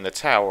lock you in the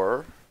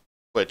tower,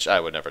 which I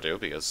would never do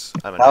because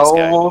I'm a nice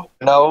guy.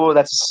 no,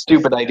 that's a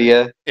stupid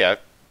idea. Yeah,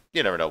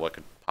 you never know what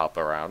could pop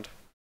around.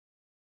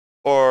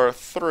 Or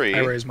 3, I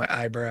raise my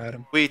eyebrow at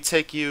him. we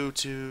take you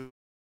to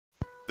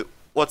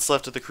what's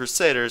left of the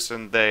Crusaders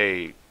and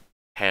they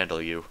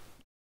handle you.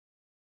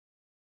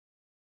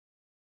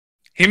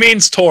 He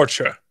means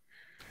torture.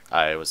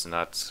 I was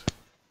not.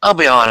 I'll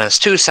be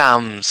honest, 2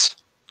 sounds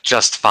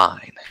just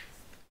fine.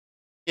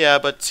 Yeah,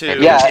 but 2.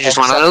 Yeah, you just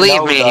wanted to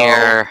except leave me though.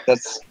 here.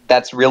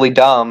 That's really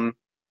dumb.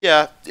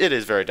 Yeah, it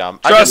is very dumb.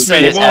 Trust me,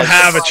 you it won't as-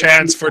 have a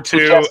chance for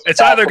two. It's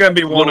either going to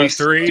be one or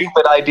three.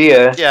 Stupid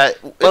idea. Yeah.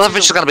 Well, if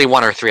it's just gonna be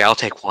 1 or 3, I'll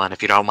take 1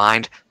 if you don't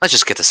mind. Let's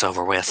just get this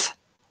over with.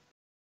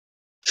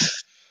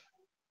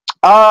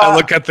 I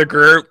look at the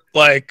group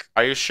like,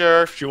 Are you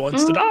sure? she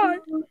wants to die.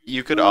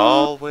 You could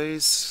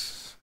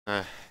always.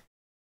 I'm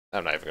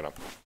not even gonna.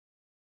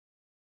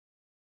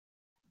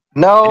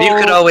 No, And you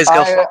could always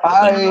go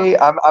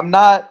I'm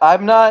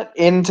not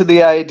into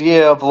the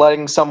idea of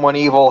letting someone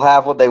evil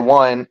have what they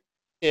want.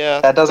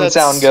 Yeah. That doesn't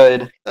sound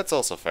good. That's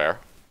also fair.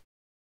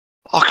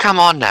 Oh, come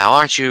on now.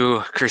 Aren't you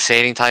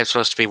crusading types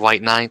supposed to be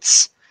white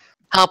knights?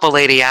 Help a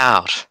lady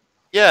out.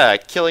 Yeah,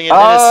 killing an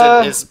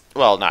innocent is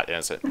well, not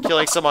innocent.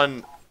 Killing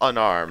someone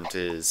unarmed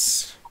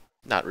is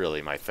not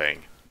really my thing.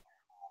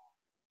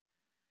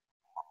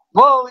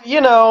 Well,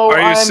 you know,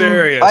 Are you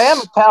serious? I am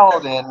a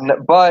paladin,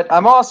 but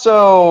I'm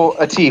also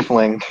a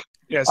tiefling.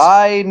 Yes.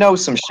 I know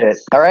some shit,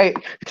 alright?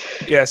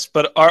 Yes,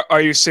 but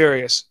are you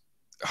serious?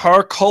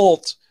 Her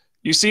cult,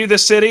 you see the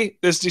city?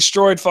 This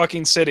destroyed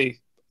fucking city,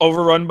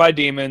 overrun by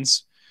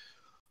demons,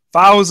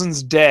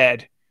 thousands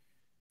dead,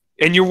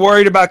 and you're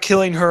worried about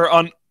killing her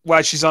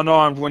while she's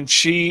unarmed when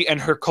she and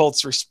her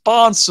cult's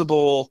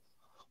responsible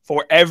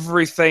for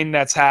everything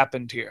that's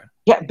happened here.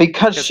 Yeah,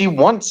 because she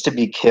wants to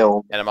be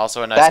killed. And I'm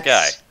also a nice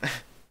guy.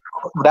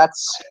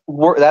 That's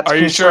Are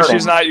you sure concerning.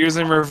 she's not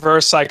using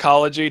reverse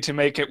psychology to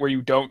make it where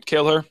you don't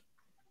kill her?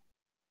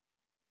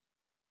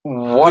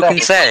 What Who can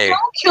say? Don't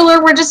kill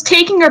her. We're just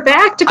taking her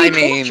back to be I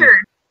mean-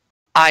 tortured.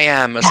 I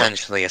am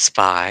essentially a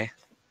spy,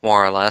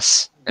 more or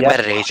less.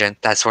 Embedded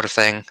agent, that sort of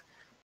thing.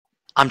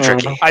 I'm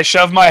tricky. I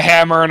shove my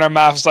hammer in her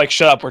mouth. It's like,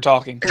 shut up, we're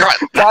talking. God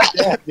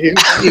damn, dude.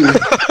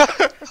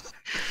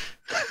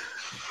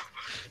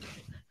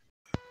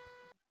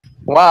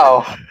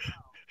 Wow.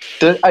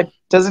 Does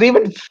it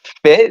even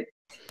fit?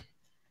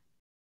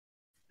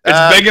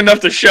 It's big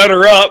enough to shut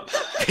her up.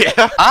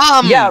 Yeah.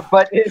 Yeah,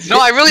 but it's No,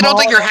 I really don't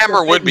think your small hammer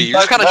enough would be. that You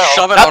just kind of doesn't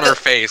shove it Not on the- her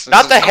face.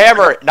 Not the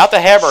hammer. Not the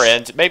hammer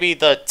end. Maybe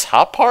the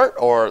top part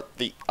or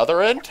the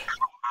other end.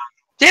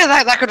 Yeah,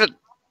 that could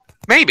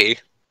maybe.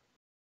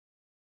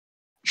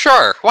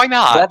 Sure, why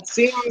not?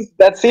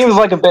 That seems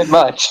like a bit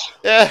much.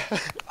 Yeah.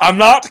 I'm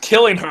not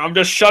killing her. I'm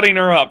just shutting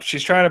her up.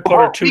 She's trying to put her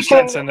Well, 2 we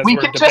cents in as we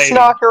we're can debating. just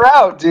knock her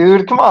out,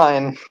 dude. Come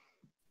on.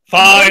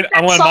 Fine,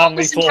 I Wouldn't want that to solve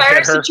this non-lethal entire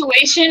hit her.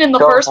 situation in the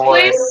Go first for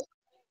it. place?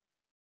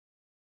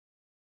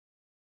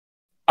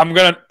 I'm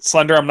gonna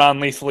Slender. I'm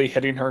non-lethally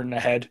hitting her in the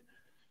head.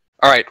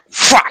 Alright,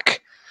 fuck!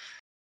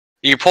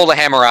 You pull the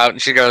hammer out, and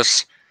she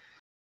goes,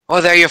 oh,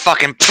 there you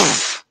fucking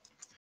poof!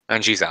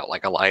 And she's out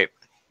like a light.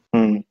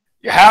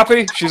 You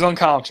happy? She's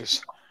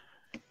unconscious.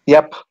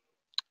 Yep.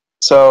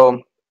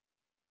 So,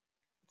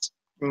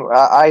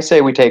 I say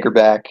we take her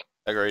back.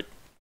 Agreed.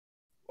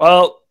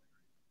 Well,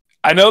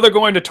 I know they're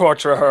going to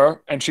torture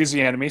her, and she's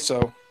the enemy,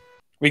 so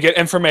we get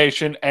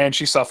information, and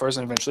she suffers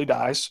and eventually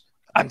dies.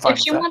 I'm fine If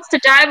she with that. wants to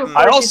die I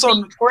before she's also-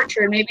 being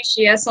tortured, maybe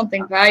she has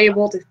something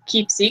valuable to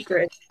keep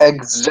secret.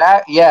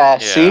 Yeah.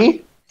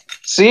 See?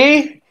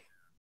 See?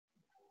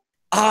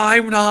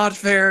 I'm not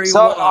very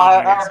So,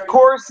 wise. of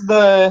course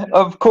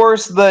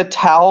the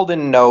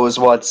Taldan knows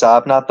what's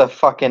up, not the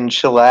fucking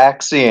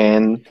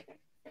Chilaxian.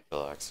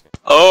 Relax.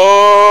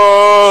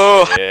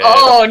 Oh! Yeah.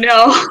 Oh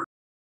no.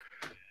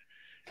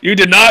 You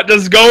did not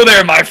just go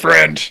there, my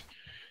friend.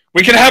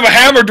 We can have a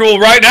hammer duel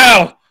right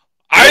now.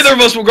 Either of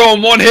us will go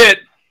in one hit.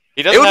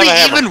 He It doesn't would have be a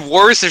hammer. even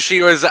worse if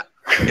she was.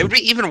 It would be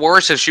even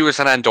worse if she was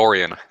an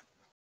Andorian.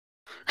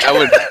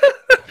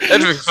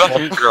 That'd be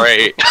fucking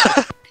great.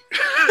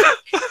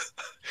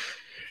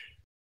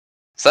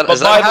 But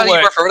Is by that how the you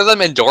way- refer to them?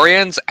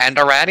 Andorians?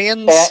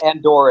 Andoranians?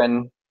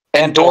 Andoran.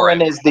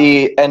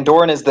 Andoran.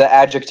 Andoran is the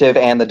adjective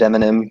and the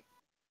demonym.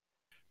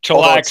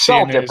 Although it's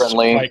spelled Chilaxian is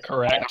differently. quite I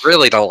correct.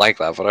 really don't like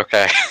that, but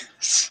okay.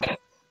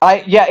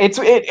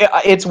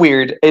 It's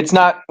weird. It's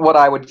not what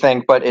I would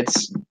think, but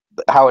it's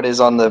how it is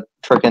on the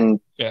frickin'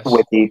 Yes.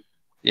 wiki.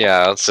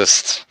 Yeah, it's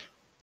just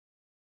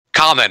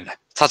common.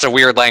 Such a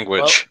weird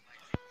language.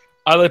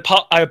 I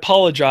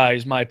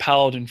apologize, my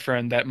paladin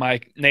friend, that my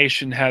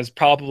nation has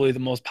probably the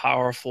most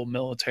powerful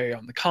military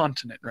on the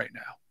continent right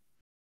now.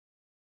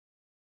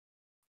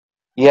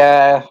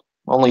 Yeah,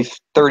 only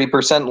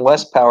 30%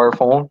 less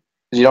powerful.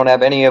 Because you don't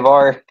have any of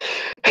our...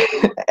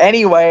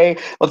 Anyway,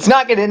 let's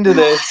not get into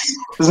this.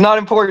 This is not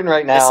important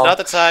right now. It's not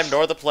the time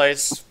nor the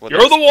place.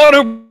 You're the one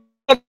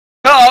who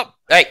up.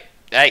 Hey,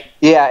 hey.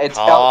 Yeah, it's...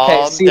 Okay,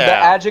 Calm see, the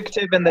down.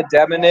 adjective and the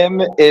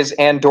demonym is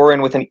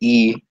Andoran with an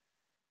E.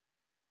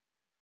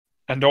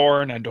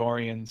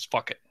 Andorians,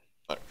 fuck it.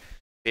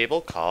 People,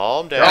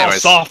 calm down. They're all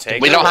Anyways, soft.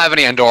 Take We it don't away. have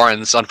any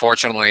Andorans,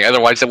 unfortunately.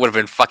 Otherwise, it would have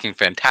been fucking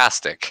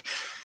fantastic.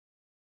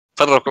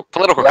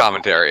 Political Yep.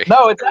 commentary.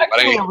 No, it's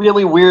actually a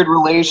really weird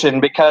relation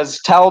because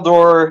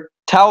Taldor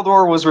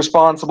was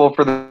responsible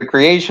for the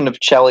creation of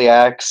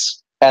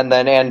Cheliax, and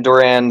then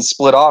Andoran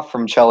split off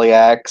from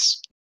Cheliax.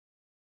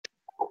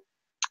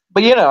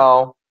 But you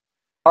know,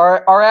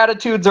 our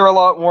attitudes are a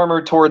lot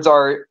warmer towards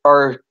our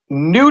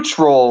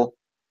neutral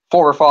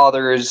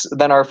forefathers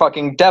than our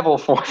fucking devil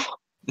forefathers.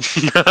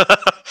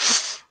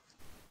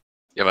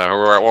 who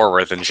are at war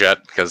with and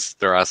shit, because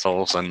they're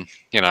assholes, and,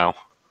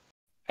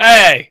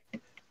 Hey!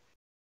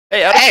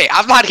 Hey,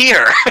 I'm not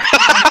here!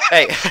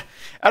 Hey,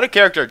 out of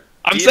character.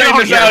 I'm Dio- saying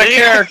this out of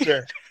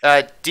character.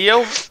 Dio.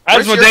 where's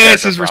your Asmodeus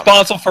character is from?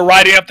 responsible for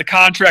writing up the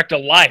contract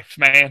of life,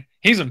 man.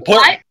 He's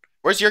important. What?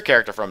 Where's your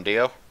character from,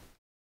 Dio?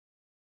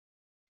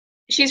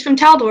 She's from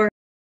Taldor.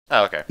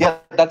 Oh, okay. Yeah,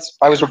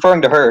 I was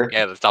referring to her.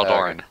 Yeah, that's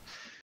Daldoran.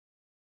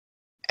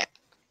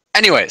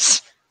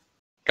 Anyways,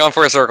 going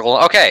for a circle.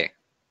 Okay.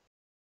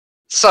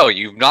 So,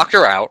 you've knocked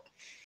her out.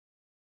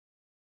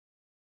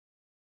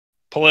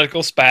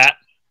 Political spat.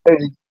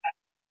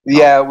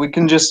 Yeah, we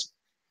can just.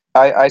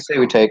 I say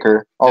we take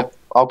her.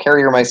 I'll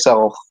carry her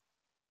myself.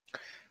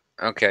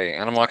 Okay,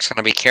 Animal's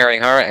gonna be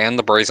carrying her and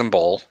the Brazen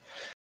Bull.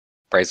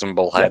 Brazen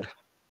Bullhead.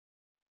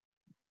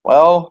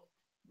 Well,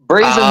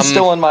 Brazen's Um,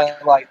 still in my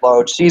light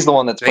load. She's the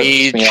one that's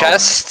putting The me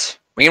chest.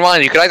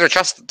 Meanwhile, you could either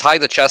tie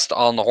the chest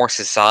on the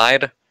horse's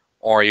side,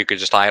 or you could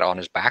just tie it on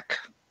his back.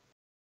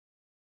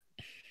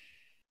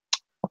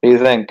 What do you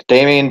think,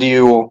 Damien? Do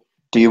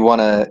you want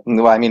to?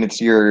 Well, I mean,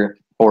 it's your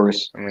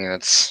horse. I mean,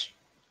 it's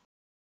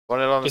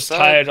Want it on the Just side?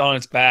 tie it on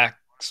its back.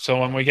 So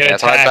when we get Yeah,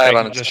 tie attacked, it I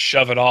on can its- just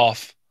shove it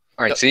off.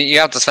 alright. So you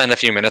have to spend a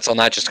few minutes on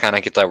that just to kind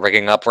of get the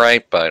rigging up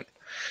right, but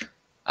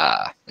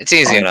it's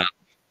easy enough.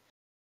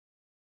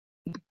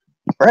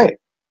 Right.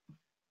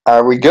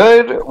 Are we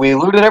good? We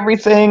looted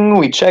everything.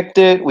 We checked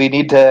it. We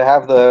need to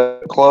have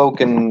the cloak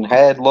and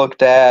head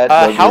looked at.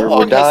 But How we're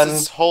long done.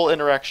 has this whole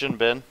interaction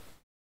been?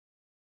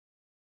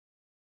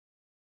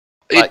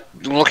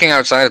 Looking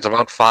outside, it's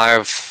about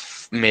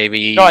 5,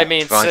 maybe No, I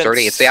mean 5:30.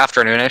 since- It's the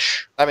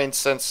afternoonish. I mean,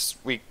 since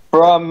we...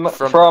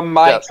 From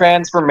my yeah.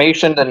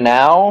 transformation to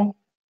now?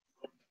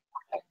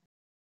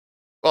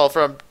 Well,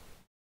 from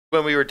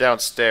when we were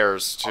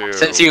downstairs to...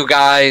 Since you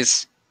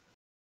guys...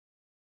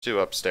 To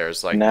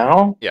upstairs, like...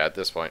 Now? Yeah, at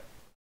this point.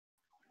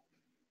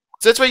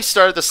 Since we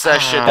started the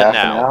session Half and an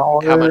now,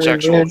 hour how much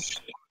actual ish.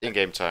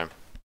 in-game time?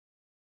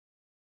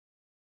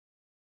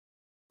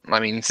 I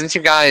mean, since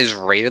you guys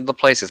raided the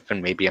place, it's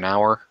been maybe an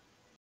hour.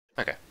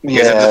 Okay. You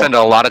guys have to Yeah. spend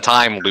a lot of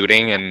time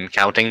looting and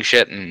counting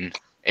shit and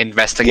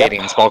investigating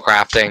and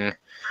spellcrafting,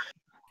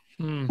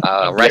 I'm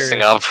resting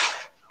curious. up.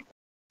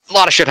 A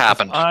lot of shit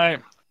happened.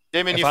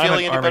 Damien, If you I'm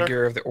feeling an any better?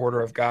 armor of the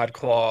Order of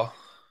Godclaw,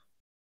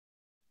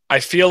 I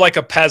feel like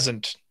a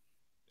peasant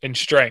in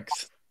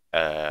strength.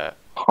 Huh.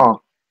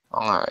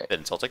 Alright. Bit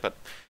insulting, but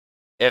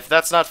if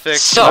that's not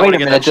fixed, So- I Wait want a to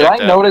get minute. that Did I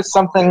checked out. notice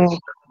something?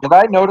 Did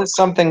I notice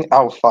something?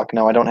 Oh fuck!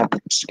 No, I don't have the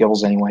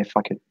skills anyway.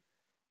 Fuck it.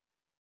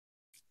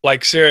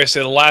 Like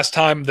seriously, the last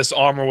time this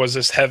armor was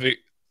this heavy,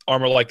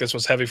 armor like this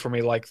was heavy for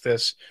me like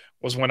this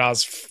was when I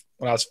was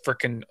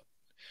freaking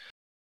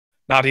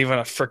not even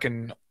a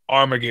freaking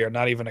armor gear,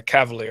 not even a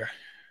cavalier.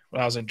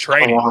 When I was in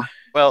training.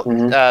 Well,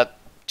 Mhm.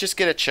 just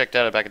get it checked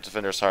out back at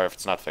Defender's Heart if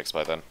it's not fixed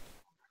by then.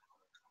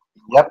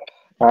 Yep.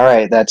 All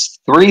right. That's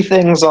 3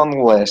 things on the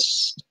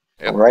list.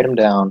 Yep. I'll write them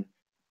down.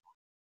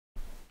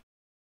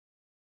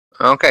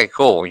 Okay,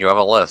 cool. You have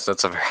a list.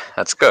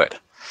 That's good.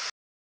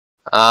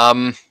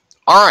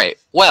 Alright,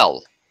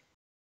 well.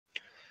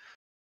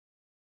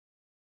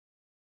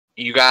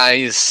 You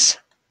guys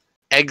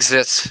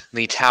exit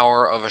the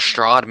Tower of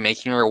Estrad,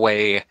 making your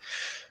way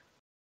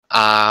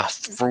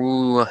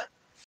through...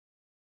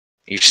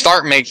 You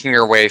start making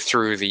your way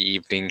through the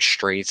evening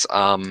streets,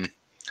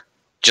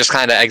 just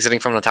kind of exiting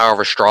from the Tower of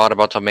Estrad,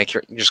 about to make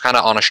your... Just kind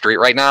of on a street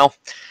right now.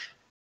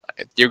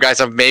 You guys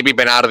have maybe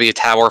been out of the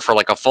tower for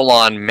like a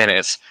full-on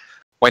minute,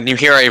 when you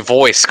hear a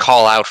voice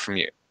call out from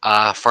you,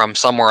 from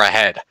somewhere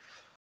ahead.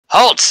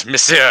 Halt,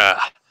 monsieur!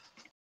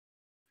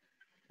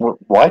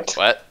 What?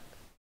 What?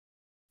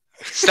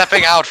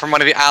 Stepping out from one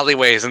of the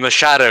alleyways in the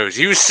shadows,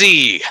 you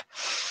see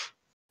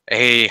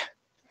a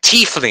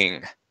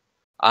tiefling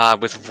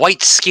with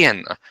white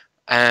skin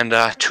and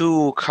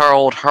 2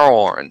 curled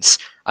horns,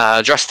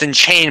 dressed in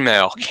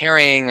chainmail,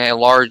 carrying a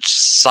large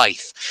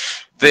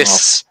scythe.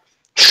 This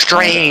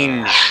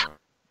strange,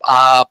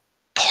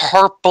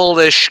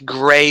 purplish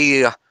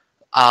gray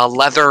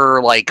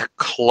leather-like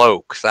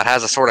cloak that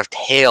has a sort of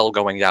tail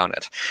going down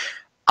it,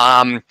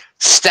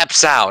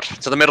 steps out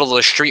to the middle of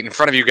the street in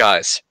front of you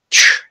guys,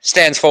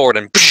 stands forward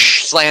and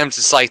slams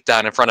his scythe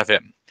down in front of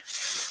him.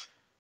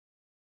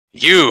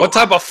 You. What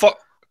type of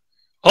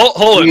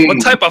Hold it.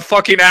 What type of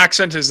fucking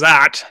accent is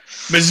that,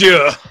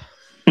 monsieur?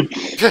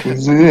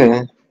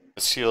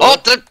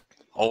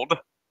 Hold.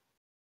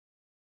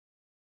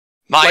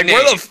 My Like, name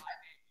where the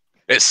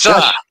is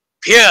Sir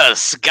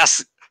Piers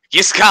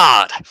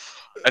Giscard,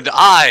 and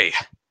I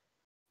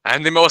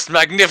am the most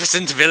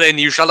magnificent villain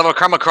you shall ever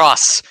come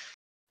across.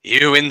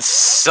 You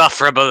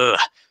insufferable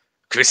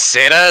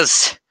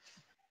crusaders.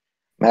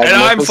 And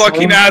I'm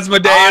fucking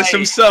Asmodeus I-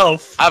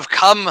 himself. Have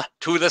come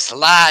to this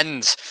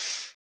land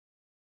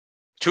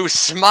to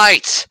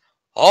smite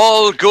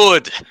all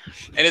good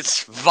in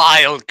its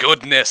vile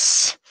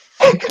goodness.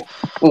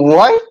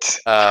 What?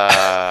 Sir.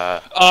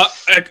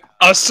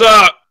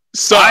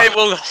 I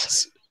will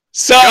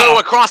Sir. go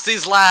across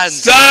these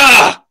lands.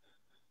 Sir.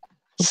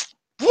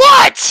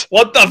 What?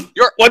 What the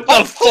You're- what the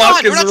hold on,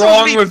 fuck you're is not supposed to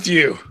wrong be- with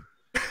you?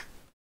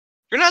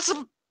 You're not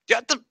some.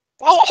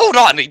 Oh, hold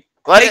on. He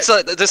Let takes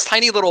this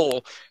tiny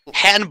little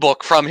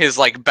handbook from his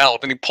like belt,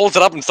 and he pulls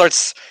it up and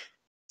starts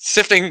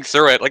sifting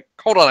through it. Like,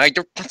 hold on,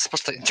 you're not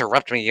supposed to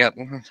interrupt me yet.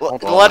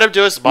 Hold on. let him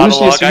do his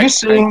monologue. Lucius, are you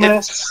seeing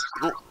this?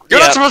 You're Yeah,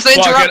 not supposed to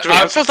interrupt me.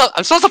 I'm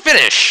I'm supposed to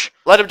finish.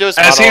 let him do his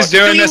As monologue. he's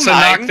doing Do you this, I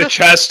knock mind? the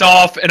chest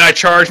off, and I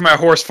charge my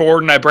horse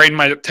forward, and I bring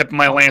my tip of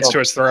my lance to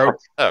his throat.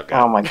 Oh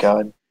god. Oh my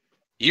god.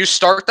 You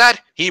start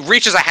that. He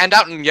reaches a hand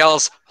out and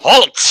yells,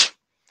 "Halt!"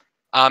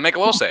 Make a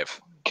will save.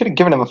 Could have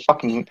given him a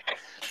fucking.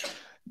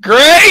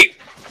 Great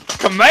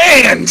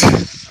command.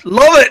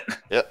 Love it.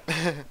 Yep.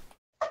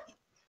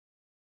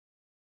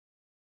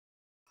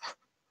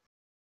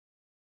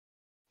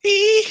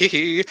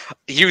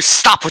 You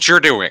stop what you're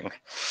doing.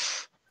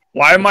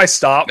 Why am I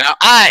stopped? Now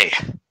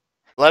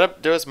Let him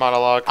do his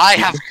monologue. I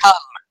have come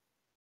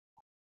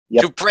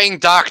Yep. to bring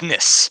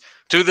darkness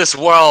to this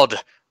world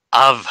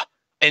of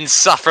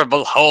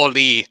insufferable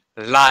holy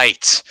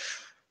light.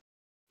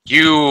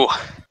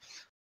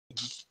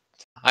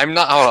 I'm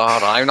not.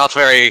 Hold on. I'm not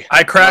very. I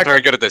Not crack.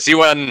 very good at this.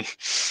 You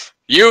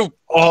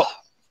Oh, as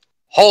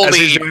holy.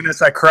 he's doing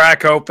this, I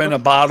crack open a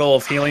bottle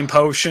of healing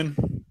potion.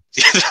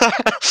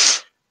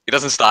 He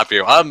doesn't stop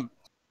you. Hold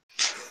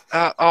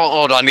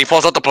on. He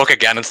pulls out the book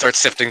again and starts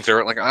sifting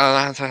through it. Like,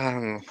 hold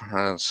on.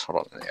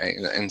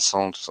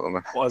 Insult.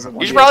 Wasn't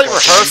You should probably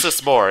rehearse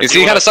this more. You if see,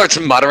 he you kind wanna- of starts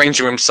muttering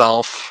to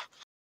himself.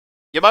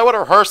 You might want to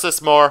rehearse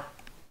this more.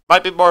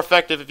 Might be more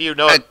effective if you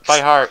know it by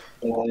heart.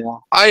 Yeah.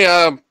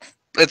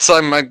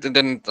 I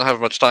didn't have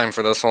much time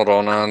for this. Hold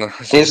on.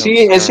 Is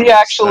he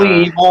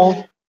actually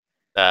evil?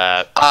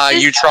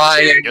 You try.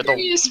 You're the-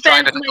 You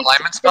trying spent to like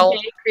alignment the spell? day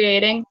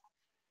creating.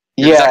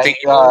 You're Yeah. detecting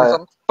evil or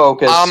something?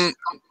 Focus.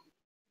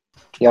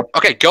 Yep.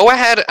 Okay, go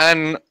ahead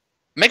and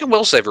make a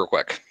will save real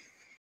quick.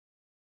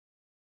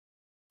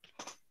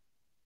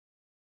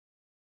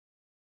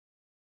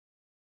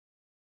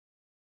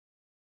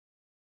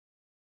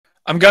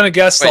 I'm gonna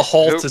guess the Wait,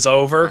 halt who- is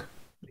over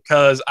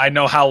because I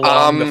know how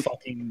long the Um,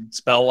 fucking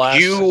spell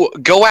lasts. You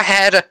go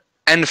ahead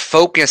and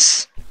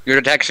focus your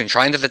detection,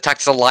 trying to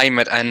detect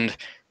alignment, and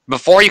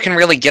before you can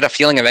really get a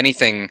feeling of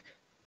anything,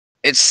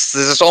 there's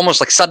this almost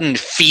like sudden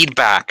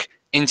feedback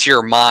into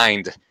your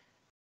mind,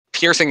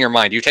 piercing your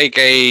mind. You take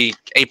a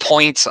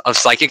point of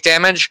psychic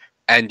damage,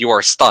 and you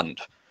are stunned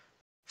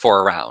for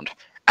a round.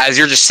 As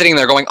you're just sitting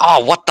there going, "Oh,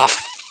 what the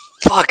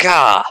fuck?"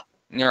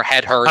 And your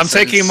head hurts. I'm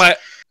taking and my.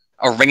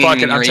 a ringing Fuck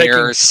it, in your I'm taking-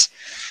 ears.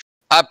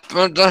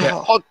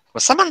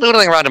 Was someone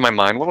noodling around in my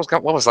mind? What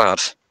was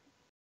that?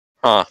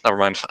 Oh, never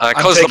mind. I'm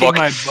Close the taking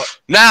book.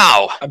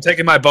 Now, I'm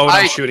taking my bow and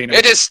I'm shooting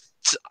it is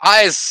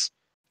as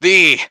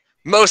the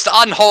most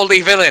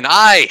unholy villain.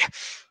 I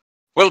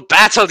will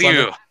battle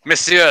you,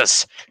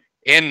 messieurs,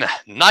 in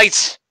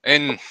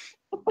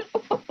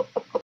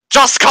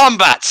just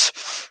combat.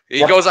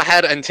 He goes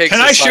ahead and takes.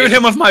 Can I his shoot knife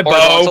him with my bow?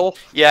 horizontal.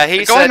 Yeah,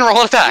 he Go ahead said. and roll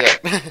an attack.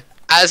 Yeah.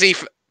 As he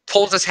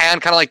pulls his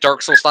hand, kind of like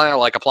Dark Souls style,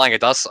 like applying a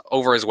dust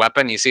over his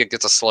weapon, you see it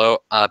gets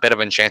a bit of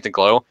enchanted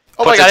glow.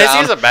 Oh my Puts it god, is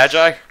down. he a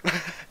magi?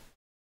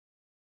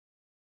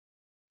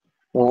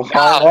 We'll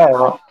find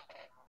out.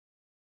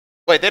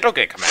 Wait, they don't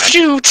get command.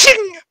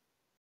 Shooting!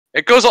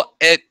 It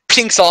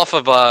pinks off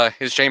of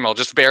his chainmail,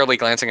 just barely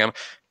glancing him.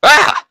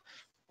 Ah!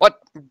 What?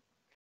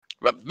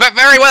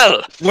 Very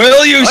well!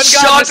 Will you Ungodly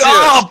shut serious.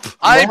 up?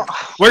 I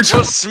We're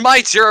will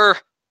smite your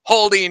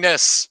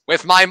holiness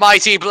with my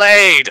mighty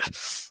blade!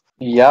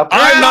 Yep.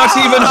 I'm not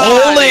even He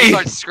holy.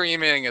 starts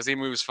screaming as he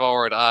moves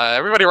forward.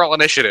 Everybody roll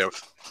initiative.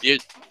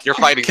 You're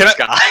fighting Can this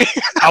guy.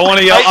 I want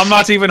to yell. I'm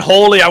not even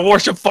holy. I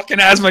worship fucking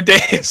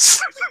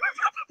Asmodeus.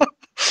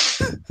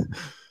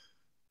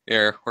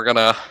 Here, we're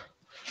gonna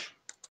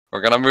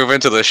move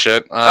into this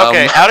shit.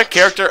 Okay, out of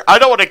character. I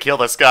don't want to kill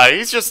this guy.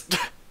 He's just.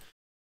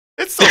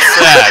 It's so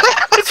sad.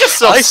 It's just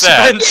so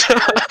sad.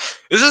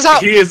 This is how.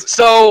 He is.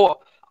 So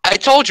I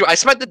told you I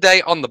spent the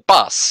day on the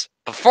bus.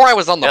 Before I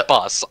was on the Yep.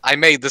 bus, I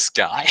made this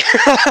guy.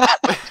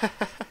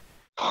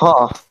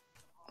 Huh.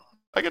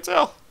 I can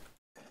tell.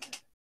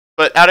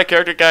 But out of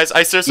character, guys,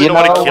 I seriously You don't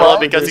want know to kill what?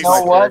 him because You he's.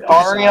 know what,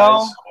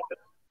 Ario?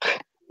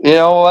 You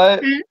know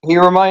what? He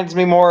reminds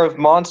me more of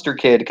Monster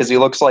Kid because he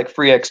looks like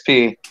free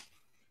XP.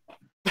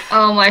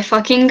 Oh my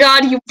fucking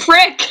god, you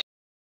prick!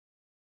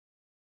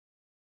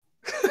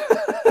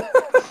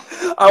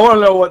 I want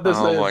to know what this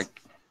Oh is. my-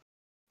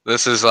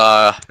 This is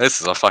a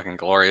fucking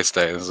glorious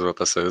day. This is what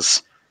this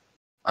is.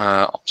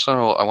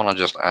 Also, I want to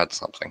just add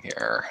something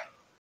here.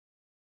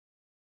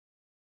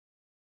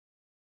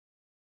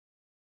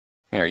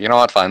 Here, you know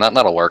what? Fine,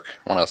 that'll work.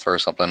 I want to throw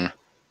something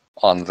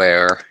on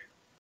there.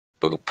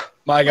 Boop.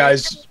 My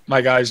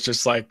guy's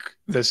just like,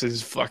 this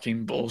is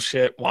fucking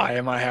bullshit. Why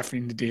am I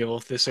having to deal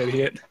with this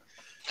idiot?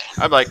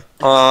 I'm like,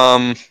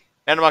 Um,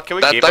 Anima, can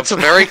we keep that's a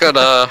him? very good.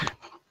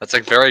 That's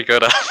a very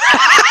good.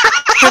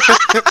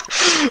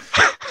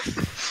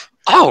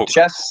 Oh,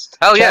 Chest,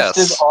 Hell chest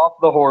yes. is off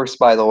the horse,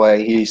 by the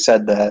way. He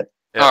said that.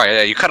 Yeah. all right.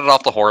 Yeah, you cut it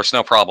off the horse,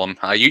 no problem.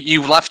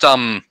 You left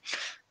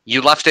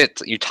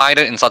it. You tied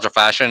it in such a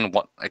fashion,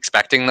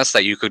 expecting this,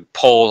 that you could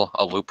pull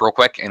a loop real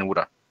quick and it would,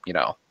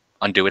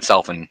 undo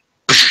itself and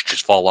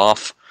just fall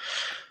off.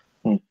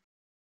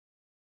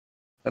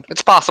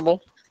 It's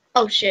possible.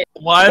 Oh shit.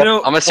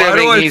 I'm assuming why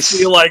do I he's-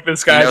 feel like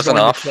this he guy's knows going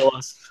enough. to kill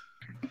us?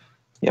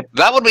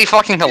 That would be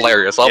fucking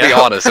hilarious. I'll be Yeah.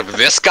 honest. If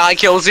this guy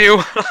kills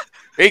you,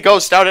 He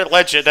goes down in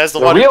legend as the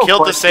The one who real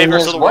killed the question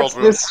saviors is, of the world. what's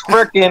this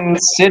frickin'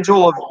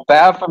 sigil of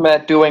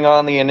Baphomet doing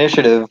on the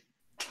initiative?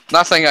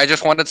 nothing. I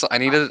just wanted. I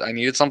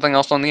needed something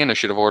else on the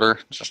initiative order.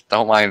 Just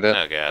don't mind it.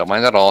 Oh, God. Don't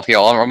mind it at all. Yeah,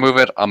 I'll remove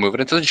it. I'll move it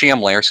into the GM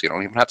layer, so you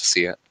don't even have to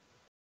see it.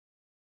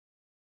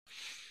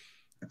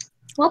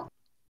 Well.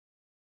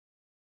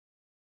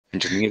 I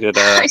just needed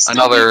I still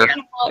another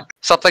can't look.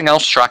 something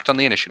else tracked on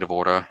the initiative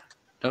order.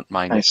 Don't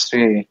mind I it.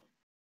 see.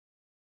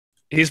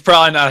 He's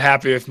probably not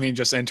happy with me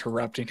just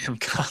interrupting him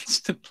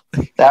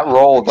constantly. That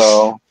roll,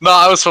 though. No,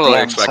 I was totally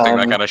Damn, expecting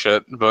that son. kind of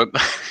shit, but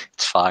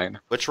it's fine.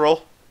 Which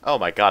roll? Oh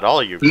my god, all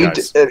of you He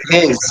guys.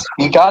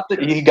 He got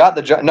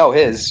the jump. No,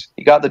 his.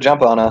 He got the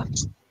jump on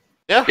us.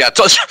 Yeah,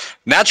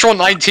 natural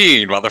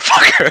 19,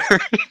 motherfucker.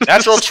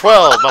 Natural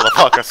 12,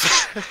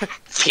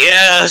 motherfuckers.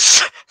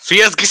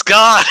 Yes,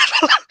 God.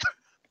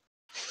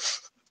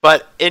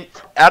 But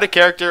out of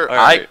character,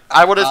 Alright,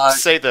 I want to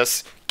say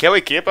this. Can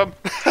we keep him?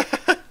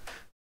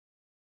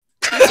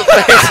 He's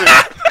amazing.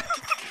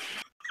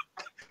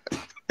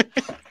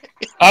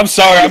 I'm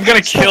sorry, I'm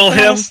going to kill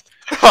him.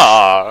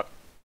 Aw.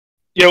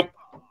 Yep.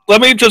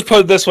 Let me just put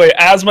it this way.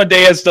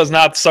 Asmodeus does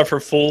not suffer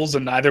fools,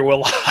 and neither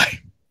will I.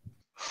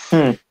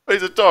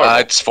 He's adorable.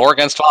 It's 4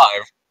 against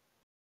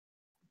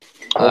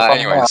 5.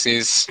 Anyways,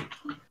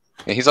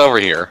 he's over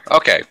here.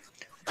 Okay,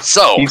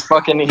 so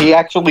He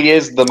actually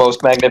is the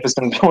most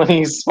magnificent when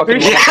he's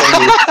fucking.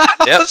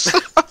 yep.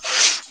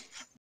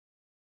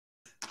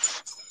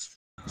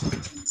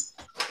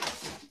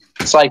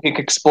 Psychic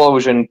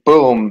explosion.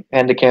 Boom.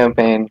 End of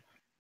campaign.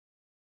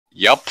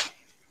 Yep.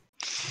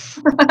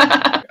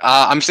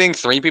 I'm seeing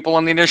 3 people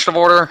in the initiative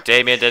order.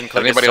 Damien didn't Did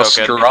click anybody his else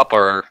token. screw up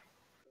or?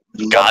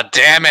 God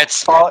damn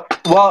it!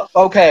 Well,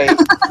 okay.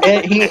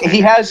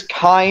 He has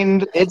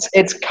kind.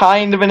 It's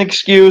kind of an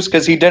excuse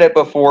because he did it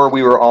before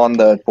we were on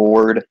the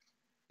board.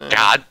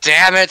 God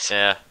damn it!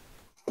 Yeah.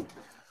 All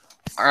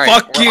right.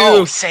 Fuck you!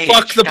 Oh, Sage.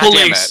 Fuck the God damn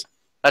police! it.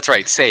 That's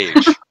right, Sage.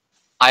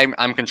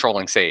 I'm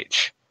controlling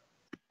Sage.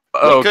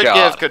 Oh We could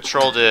god. give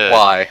control to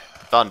Why?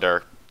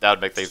 Thunder. That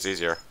would make things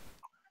easier.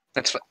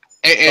 It's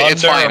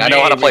it's Thunder fine. or I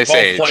know how to me, play we both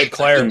Sage. played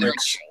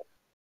clerics.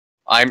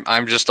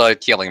 I'm just a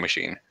healing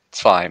machine.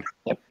 It's fine.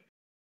 Yep.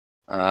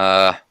 Is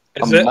A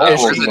it mobile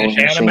anime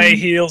healing machine.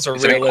 heals or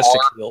Is it realistic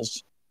hard?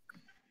 heals?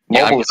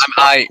 Yeah, Mobile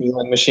I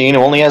healing machine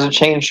only has a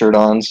chain shirt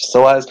on.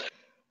 So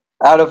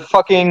out of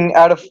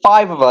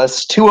 5 of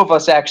us, 2 of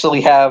us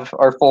actually have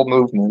our full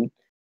movement.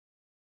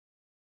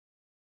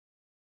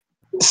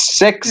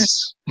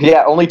 6.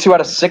 Yeah, only 2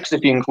 out of 6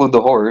 if you include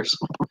the horse.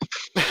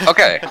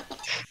 okay.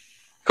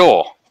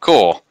 Cool.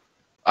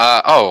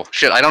 Oh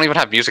shit! I don't even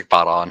have music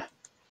bot on.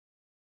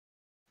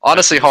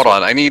 Honestly, hold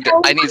on. I need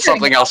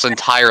something else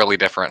entirely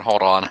different.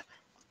 Hold on.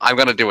 I'm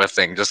gonna do a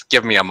thing. Just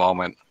give me a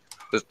moment.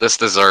 This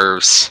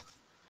deserves.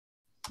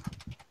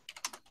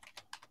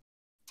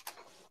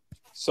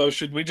 So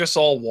should we just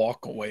all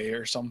walk away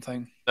or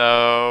something?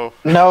 No.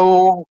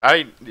 No,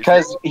 I.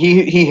 because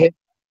he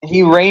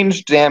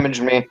range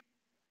damaged me.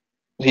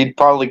 He'd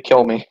probably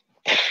kill me.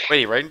 Wait,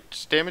 he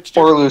range damaged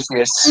you? Or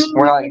Lucius.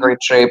 We're not in great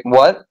shape.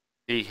 What?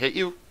 He hit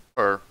you?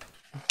 Or.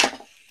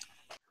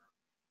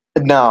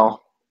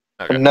 No.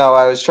 Okay. No,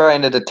 I was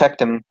trying to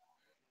detect him.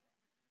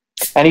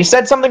 And he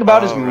said something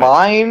about his Oh, right.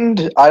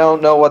 mind. I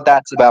don't know what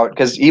that's about,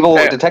 because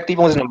Yeah. detect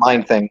evil isn't a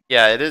mind thing.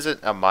 Yeah, it isn't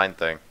a mind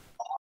thing.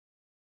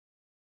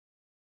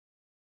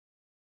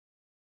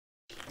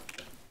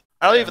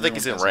 I don't even think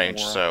he's in Doesn't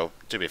range, work. so,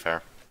 to be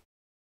fair.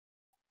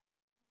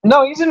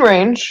 No, he's in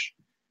range.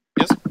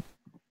 Yes?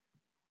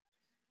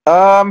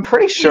 I'm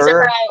pretty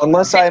sure, about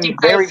unless I'm 55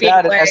 very feet bad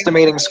at away.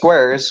 estimating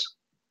squares.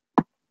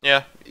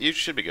 Yeah, you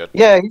should be good.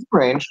 Yeah, he's in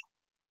range.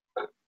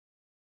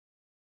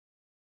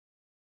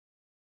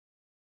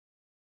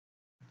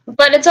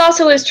 But it's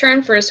also his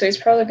turn first, so he's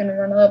probably gonna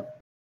run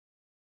up.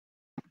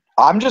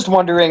 I'm just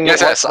wondering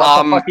Yes, what yes, the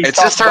fuck he's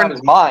it's his talking about turn.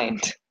 his mind.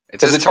 It's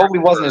Because his it totally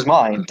turn. wasn't his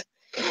mind.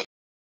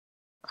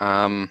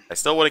 I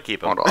still want to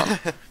keep him. Hold on.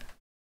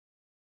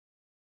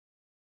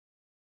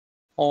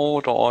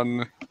 Hold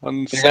on.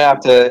 One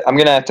I'm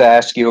gonna have to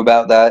ask you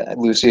about that,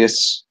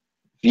 Lucius.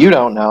 If you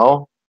don't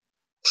know,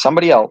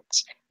 somebody else.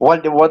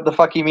 What the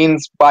fuck he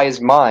means by his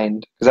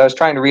mind? Because I was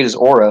trying to read his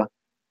aura.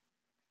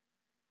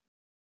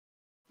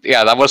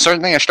 Yeah, that was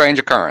certainly a strange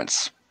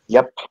occurrence.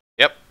 Yep.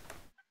 Yep.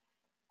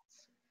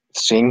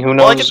 Seeing who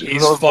Well, I knows. can- who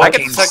He's knows I what-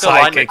 can fucking detect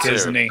alignment, psychic, too.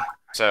 isn't he?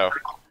 So,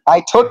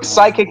 I took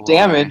psychic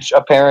damage,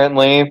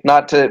 apparently.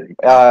 Not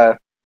to.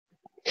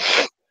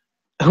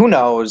 Who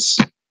knows?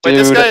 Wait,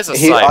 this Dude, guy is a I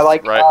scythe,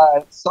 like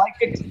right?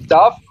 psychic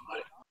stuff.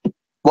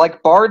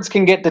 Like bards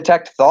can get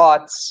detect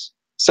thoughts,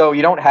 so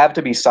you don't have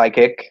to be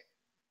psychic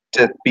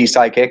to be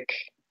psychic.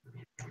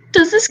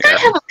 Does this guy Yeah.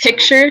 have a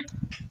picture?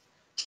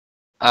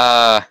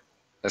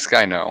 This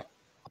guy no.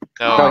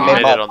 no, No, he he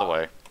made made it on the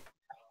way.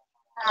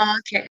 Oh,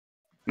 okay.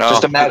 No,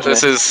 Just imagine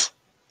this it. is.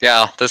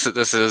 Yeah, this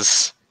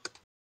is.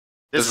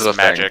 This is a is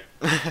magic.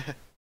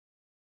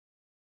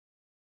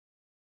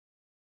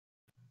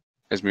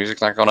 His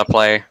music's not gonna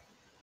play.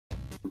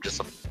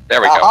 Just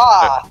there we go.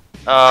 Aha!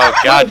 Oh,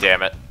 god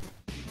damn it.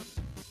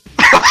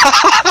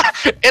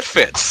 It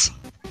fits.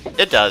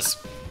 It does.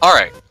 All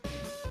right.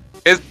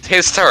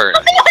 His turn.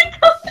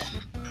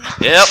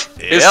 Yep.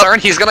 His turn.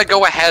 He's gonna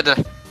go ahead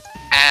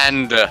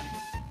and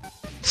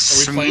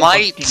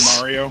smite.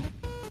 Mario?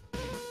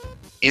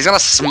 He's gonna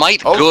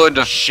smite Oh,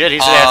 good shit,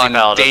 he's an on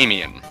anti-paladin.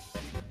 Damien.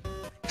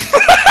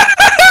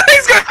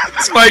 He's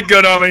got smite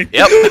good on me.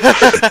 Yep.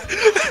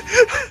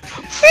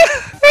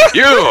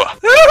 You!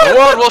 The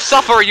world will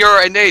suffer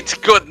your innate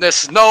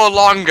goodness no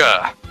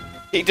longer!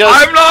 He does.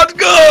 I'm not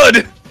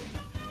good!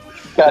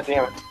 God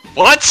damn it.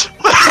 What?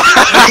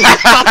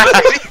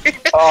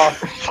 Oh,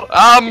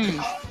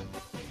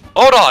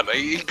 Hold on.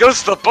 He goes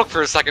to the book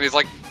for a second, he's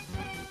like...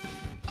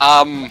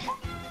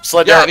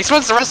 Slender, Yeah, and he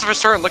spends the rest of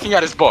his turn looking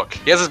at his book.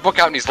 He has his book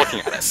out and he's looking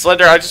at it.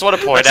 Slender, I just want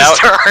to point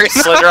That's out. his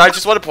turn. Slender, I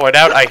just want to point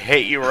out, I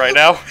hate you right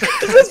now.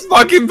 This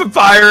fucking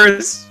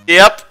papyrus.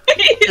 Yep.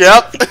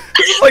 Yep.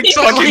 It's like He's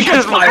fucking looking at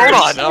his book.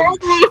 papyrus. Hold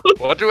on.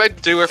 What do I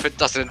do if it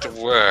doesn't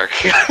work?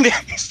 he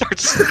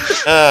starts...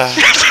 I'm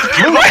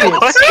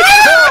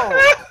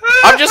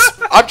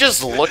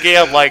just looking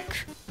at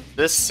like,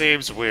 this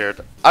seems weird.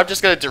 I'm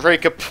gonna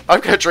drink a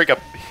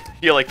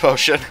healing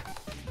potion.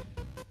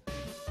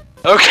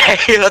 Okay,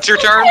 that's your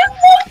turn? I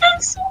love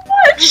them so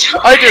much.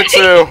 I do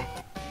too.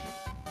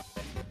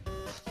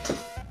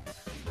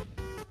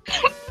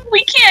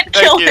 We can't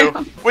kill Thank you.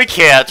 him. We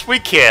can't.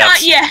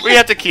 Not yet. We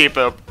have to keep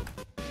him.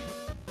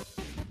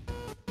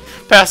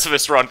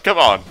 Pacifist run, come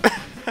on.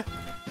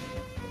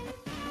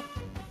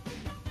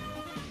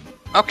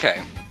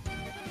 Okay.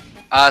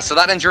 So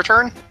that ends your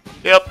turn?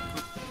 Yep.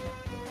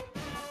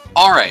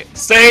 Alright.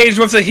 Sage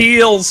with the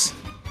heels.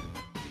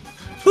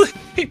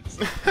 Please.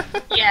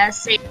 Yeah,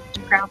 save the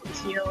crowd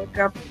with heal,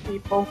 grab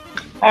people.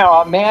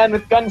 oh man,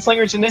 with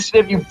Gunslinger's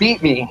initiative, you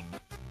beat me.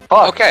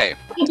 Fuck. Okay.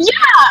 Yeah,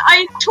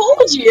 I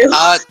told you.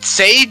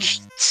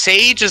 Sage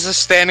is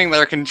just standing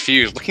there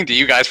confused, looking to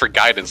you guys for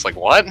guidance, like,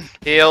 what?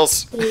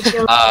 Heals.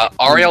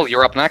 Ariel,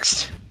 you're up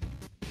next.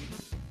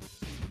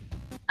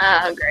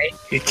 Great.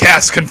 He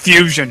casts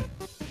confusion.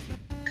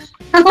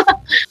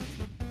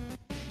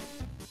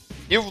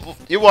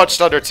 You watched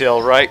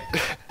Undertale, right,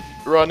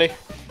 Ronnie?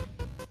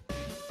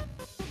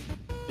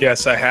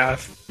 Yes, I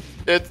have.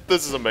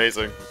 This is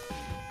amazing.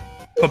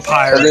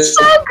 Papyrus. It's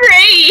so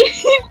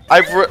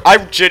great. I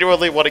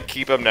genuinely want to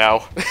keep him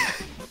now.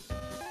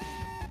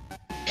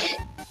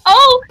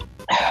 Oh,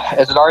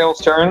 Is it Ariel's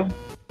turn?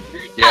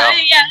 Yeah.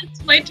 yeah,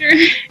 it's my turn.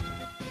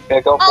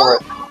 Okay, go for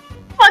it.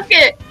 Fuck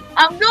it.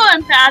 I'm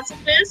going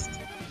pacifist.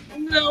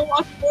 I'm gonna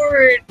walk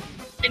forward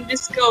and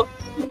just go,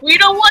 we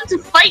don't want to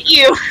fight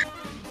you.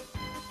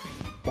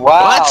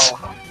 Wow.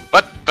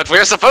 But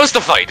we're supposed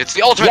to fight. It's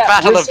the ultimate Yeah,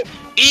 battle we're of su-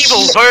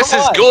 evil Come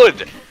versus on.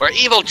 good, where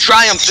evil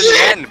triumphs in the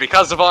end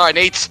because of our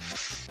innate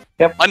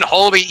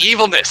unholy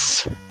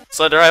evilness.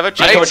 Slender, I have a Right?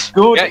 genuine...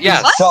 Good Yeah,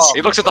 yes. is dumb.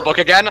 He looks at the book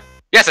again.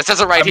 Yes, it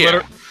says it right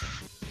here.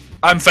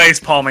 I'm face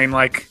palming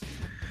like,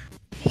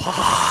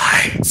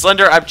 why?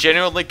 Slender, I'm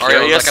genuinely Ariel,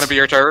 curious. is that gonna be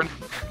your turn?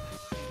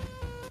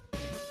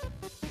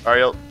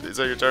 Ariel, is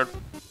that your turn?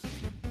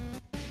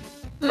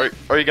 Or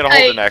are you gonna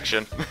hold an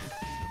action?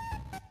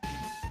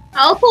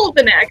 I'll hold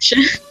an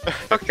action.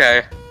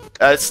 Okay.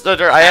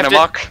 Slender, I have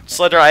Animok. to...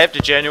 Slender, I have to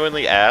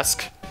genuinely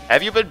ask.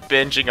 Have you been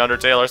binging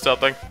Undertale or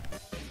something?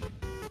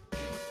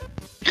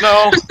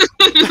 No.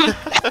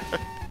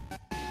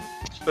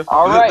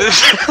 Alright.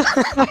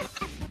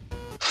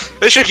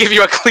 This should give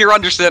you a clear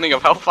understanding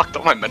of how fucked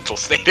up my mental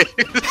state is.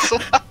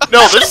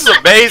 No, this is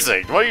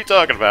amazing. What are you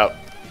talking about?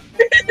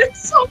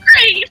 It's so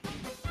great.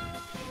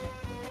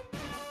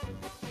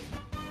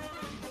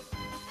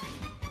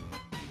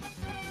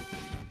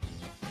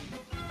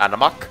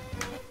 Animok?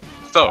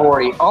 So,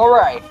 Ori.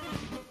 Alright.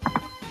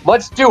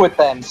 Let's do it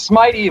then.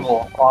 Smite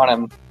evil on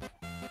him.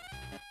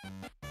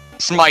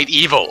 smite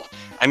evil.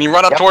 And you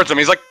run up Yep. towards him,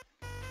 he's like,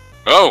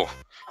 oh,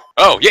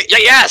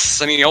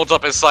 yes! And he holds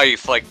up his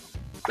scythe, like,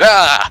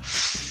 ah,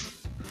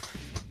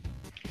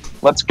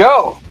 Let's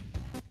go.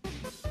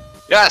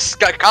 yes,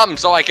 come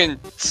so I can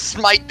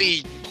smite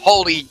the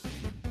holy,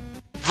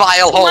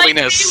 vile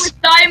holiness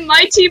With thy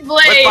mighty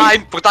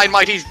blade. with thy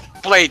mighty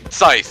blade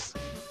scythe.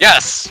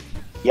 Yes!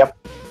 Yep.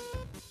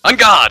 On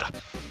God!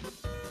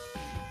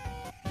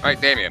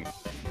 Alright, Damien.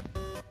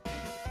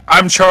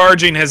 I'm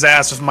charging his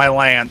ass with my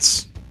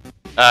lance.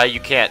 You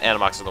can't.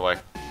 Animok's in the way.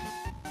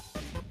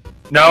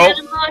 No,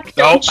 Animok,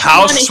 no, don't you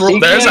house wanna rule.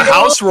 There's a go?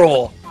 house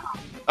rule.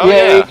 Oh,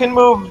 yeah, you can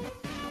move.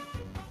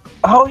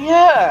 Oh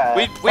yeah.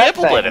 We that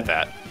implemented thing.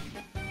 that.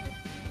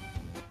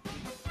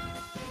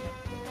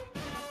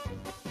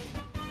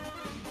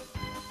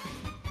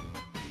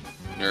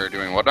 You're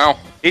doing what now?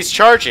 He's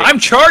charging. I'm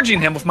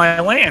charging him with my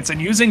lance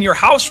and using your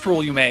house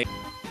rule you made.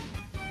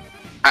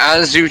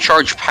 As you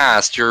charge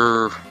past,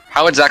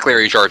 how exactly are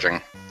you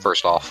charging,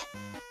 first off?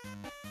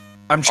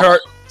 I'm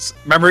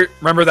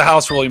remember the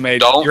house rule you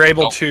made. Don't- You're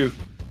able don't. to.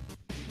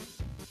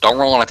 Don't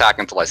roll an attack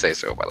until I say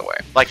so, by the way.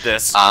 Like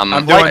this. I'm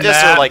Like doing this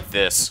that. or like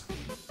this.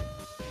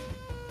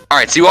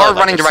 Alright, so you Oh, are like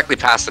running this. directly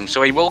past him,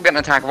 so he will get an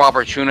attack of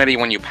opportunity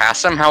when you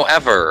pass him.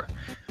 However,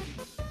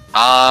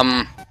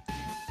 I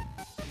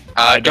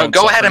don't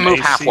go ahead and suffer move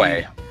AC.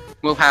 halfway.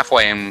 Move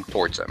halfway in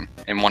towards him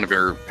in one of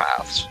your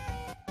paths.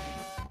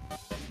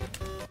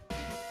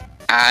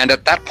 And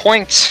at that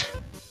point,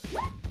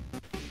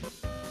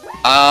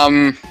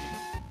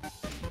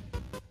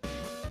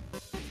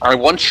 I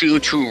want you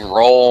to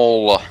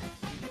roll.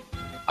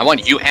 I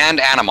want you and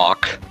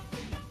Animok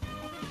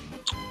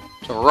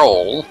to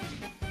roll.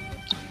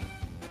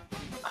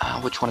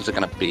 Which one is it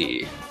gonna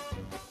be?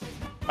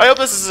 I hope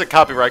this isn't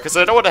copyright, because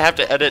I don't want to have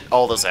to edit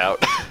all this out.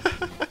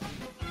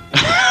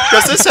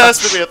 Because this has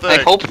to be a I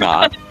thing. hope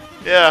not.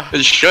 Yeah,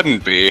 It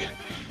shouldn't be.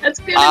 That's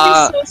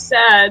gonna be so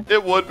sad.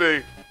 it would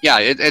be. Yeah,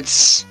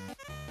 it's.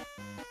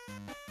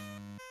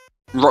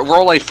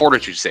 Roll a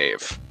fortitude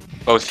save.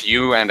 Both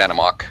you and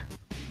Animok.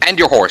 And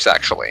your horse,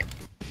 actually.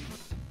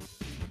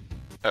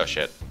 Oh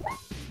shit.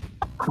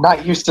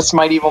 Not used to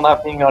Smite Evil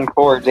not being on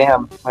core.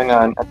 Damn. Hang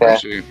on. Okay.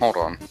 Actually, hold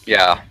on.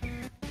 Yeah.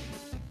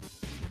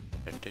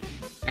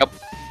 Yep.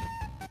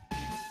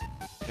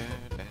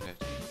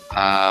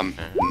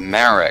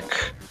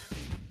 Merrick.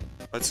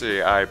 Let's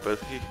see, I believe.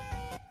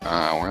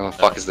 Where the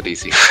fuck is the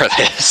DC for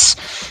this?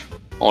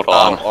 Hold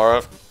on.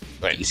 Aura.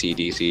 Wait.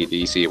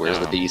 DC. Where's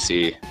the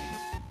DC?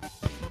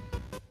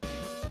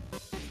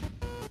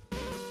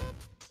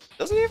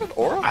 Doesn't he have an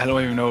aura? I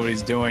don't even know what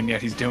he's doing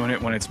yet. He's doing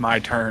it when it's my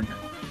turn.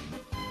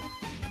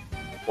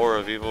 Aura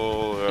of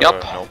evil.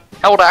 Yep. No.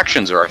 Held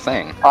actions are a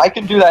thing. I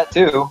can do that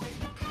too.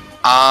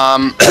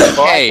 Well,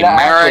 Hey, I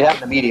actually have Merrick.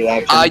 an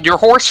immediate action. Your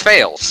horse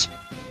fails.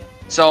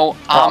 So,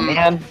 Oh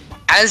man.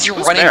 as you're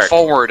Who's running Merrick?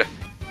 forward,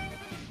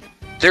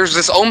 there's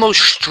this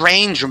almost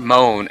strange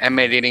moan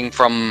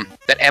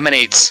that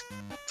emanates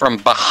from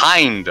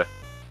behind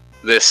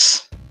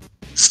this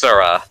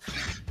Sura.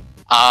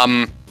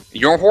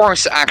 Your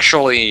horse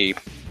actually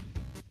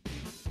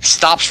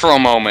stops for a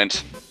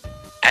moment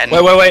and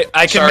Wait.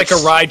 I can make a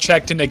Starts- ride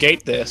check to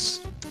negate this.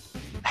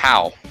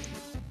 how?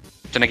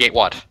 To negate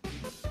what?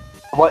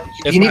 What?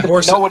 If You my need to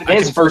horse- know what it I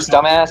is can- first,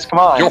 dumbass. Come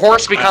on. Your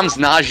horse becomes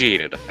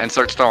nauseated and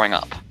starts throwing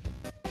up.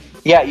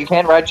 Yeah, you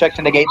can't ride check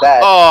to negate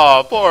that.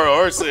 Oh, poor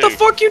horsey. What the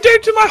fuck you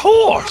did to my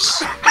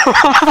horse?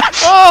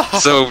 Oh.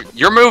 So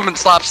your movement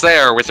stops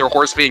there with your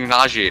horse being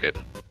nauseated.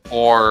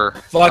 Or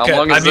Fuck how it.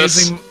 long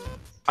is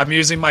I'm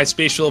using my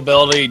special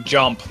ability,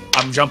 jump.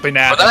 I'm jumping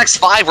at for the him. next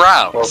 5 Go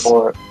rounds.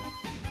 for it.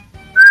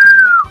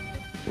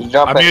 You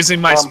jump I'm it. using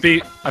my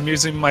I'm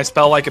using my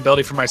spell-like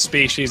ability for my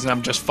species, and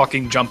I'm just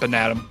fucking jumping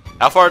at him.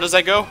 How far does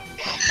that go?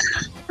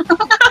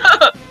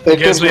 It It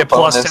gives me you a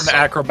plus bonus. 10 to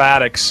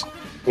acrobatics.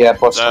 Yeah,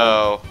 plus 10.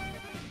 So,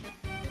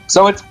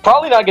 So it's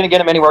probably not going to get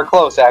him anywhere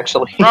close,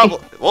 actually. probably.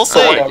 We'll see.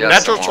 I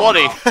guess Natural so.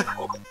 20.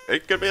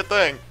 It could be a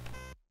thing.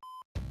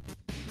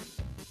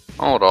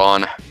 Hold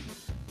on.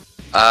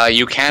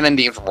 You can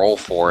indeed roll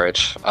for it.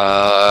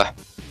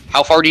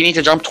 How far do you need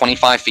to jump?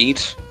 25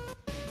 feet?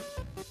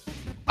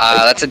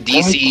 That's a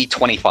DC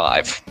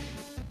 25.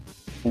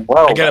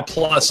 Whoa. I get a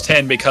plus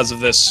 10 because of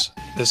this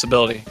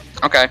ability.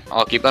 Okay,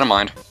 I'll keep that in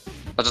mind.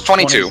 That's a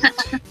 22.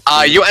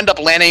 You end up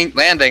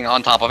landing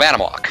on top of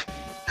Animok.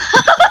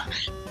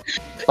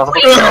 So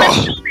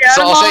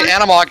I'll say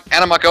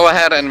Animok, go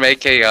ahead and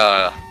make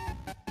a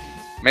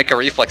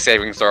reflex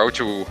saving throw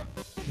to.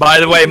 By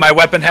the way, my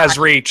weapon has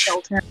reach.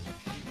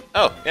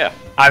 Oh, yeah.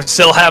 I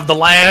still have the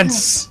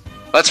lance.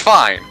 That's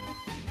fine.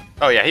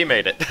 Oh, yeah, he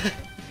made it.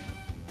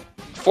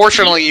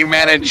 Fortunately, you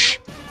manage.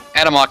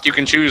 Animok, you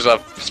can choose a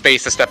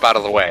space to step out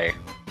of the way.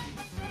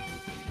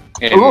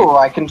 Ooh,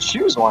 I can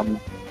choose one.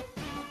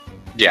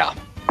 Yeah.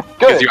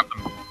 'Cause Good. you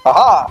have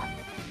Aha.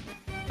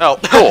 Oh,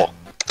 Cool.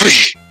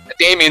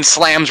 Damien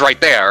slams right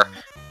there.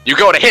 You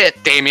go to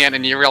hit Damien,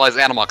 and you realize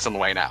Animok's in the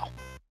way now.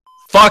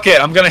 Fuck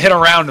it, I'm gonna hit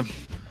around him.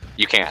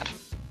 You can't.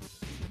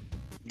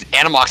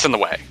 Animok's in the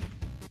way.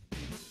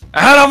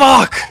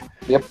 Animok!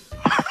 Yep.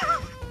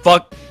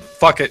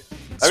 Fuck it.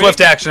 Swift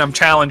action, I'm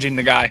challenging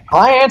the guy.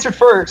 I answered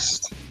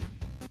first.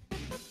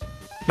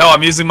 No,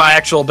 I'm using my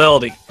actual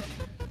ability.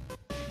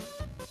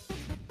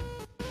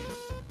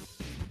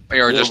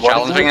 You're just What is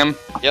challenging it? him?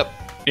 Yep.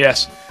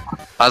 Yes.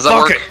 How's that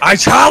Fuck work? it, I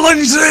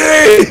challenge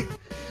thee!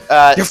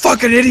 You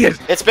fucking idiot!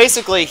 It's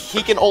basically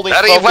he can only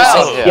Very focus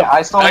well. on him. Yeah,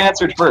 I still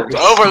answered first.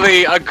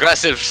 Overly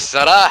aggressive,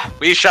 Sarah.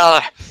 We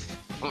shall...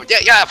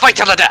 Yeah, fight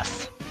to the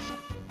death.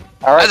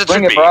 All As right, it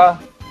bring should it, be. brah.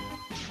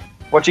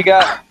 What you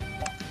got?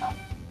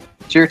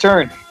 It's your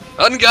turn.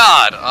 On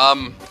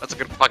God. That's a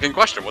good fucking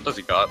question. What does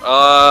he got? Hold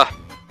on,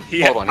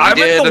 he I'm in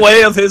did- the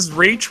way of his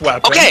reach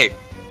weapon. Okay.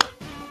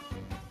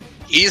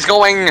 He's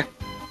going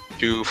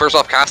to, first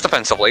off, cast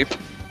defensively.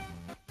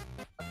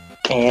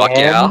 Fuck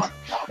yeah.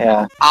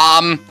 Yeah.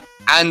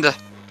 And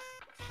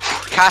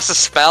cast a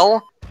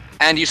spell,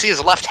 and you see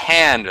his left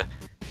hand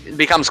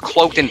becomes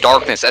cloaked in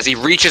darkness as he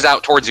reaches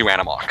out towards you,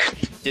 Animok.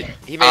 Did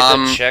he made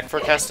the check for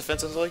cast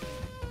defensively?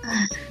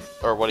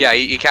 Or what? Yeah,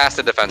 he cast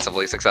it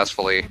defensively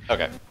successfully.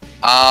 Okay.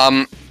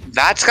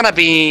 That's gonna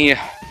be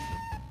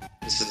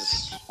This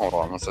is... Hold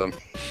on, what's up?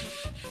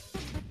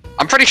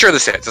 I'm pretty sure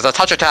this hits. It's a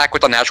touch attack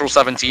with a natural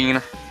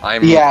 17.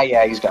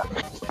 Yeah, he's done.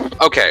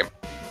 Okay.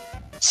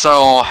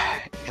 So,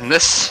 in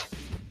this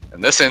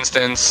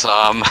instance, did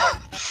I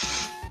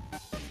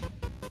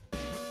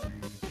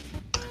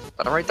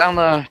write down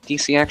the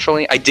DC,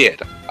 actually? I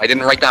did. I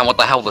didn't write down what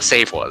the hell the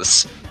save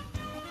was.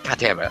 God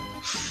damn it.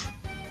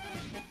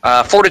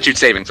 Fortitude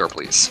saving throw,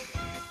 please.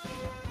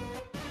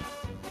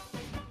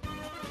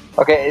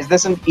 Okay, is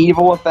this an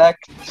evil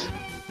effect?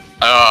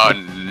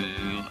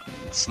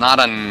 It's not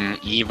an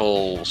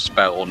evil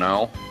spell,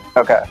 no.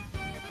 Okay.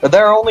 But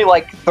there are only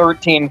like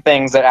 13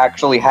 things that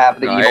actually have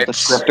the evil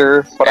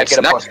descriptor, but I get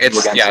a +2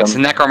 against them. Yeah, it's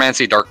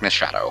Necromancy, Darkness,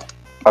 Shadow.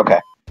 Okay.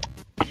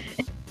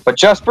 But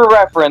just for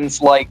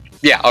reference, like...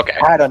 Yeah, okay.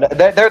 I don't know.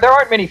 There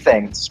aren't many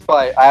things,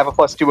 but I have a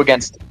 +2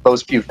 against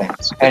those few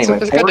things. Anyway.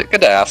 It's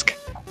good to ask.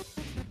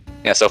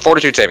 Yeah, so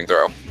Fortitude saving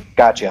throw.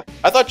 Gotcha.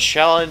 I thought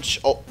Challenge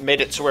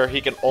made it to where he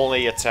can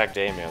only attack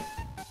Damien.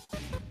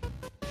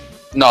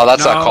 No,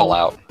 that's a No. call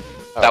out.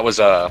 Oh. That was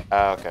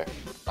Okay.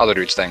 other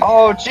dude's thing.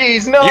 Oh,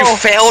 jeez, no! You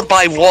failed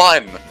by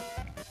 1!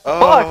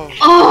 Oh.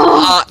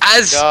 Oh,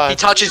 As God. he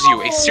touches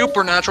you, a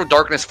supernatural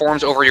darkness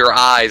forms over your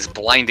eyes,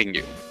 blinding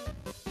you.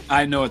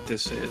 I know what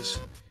this is.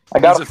 I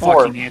got He's a a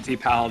 4. fucking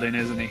anti-paladin,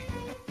 isn't he?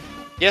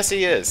 Yes,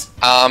 he is.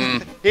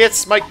 Um, He hits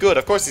Smite good.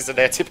 Of course he's an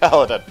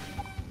anti-paladin.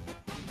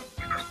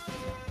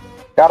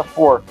 Got a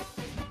 4.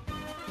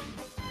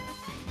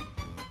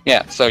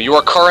 yeah, so you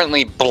are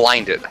currently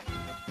blinded.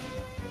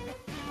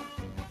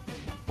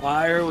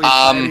 Why are we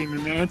Um, fighting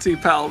an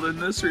anti-paladin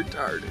this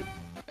retarded?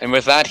 And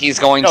with that, he's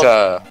going No.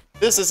 to...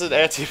 This is an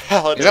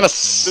anti-paladin. He's gonna...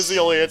 This is the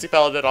only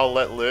anti-paladin I'll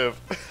let live.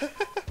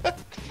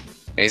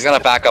 He's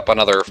gonna back up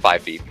another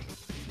 5 feet.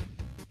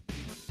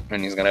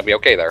 And he's gonna be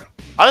okay there.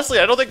 Honestly,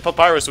 I don't think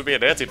Papyrus would be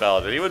an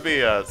anti-paladin. He would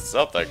be,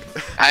 something.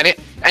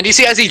 And you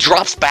see as he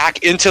drops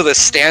back into the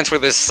stance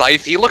with his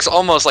scythe, he looks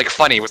almost like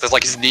funny with his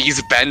his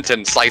knees bent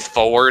and scythe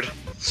forward.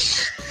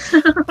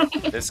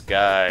 This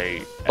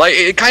guy... Like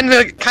it kind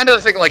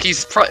of thing like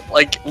he's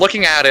like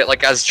looking at it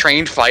like as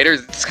trained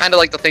fighters. It's kind of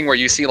like the thing where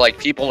you see like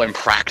people in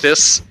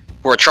practice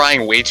who are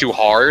trying way too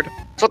hard.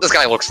 That's what this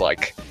guy looks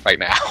like right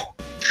now.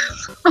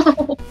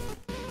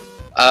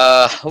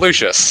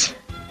 Lucius.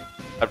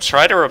 I'm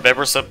trying to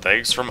remember some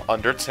things from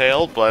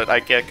Undertale, but I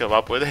can't come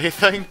up with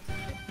anything.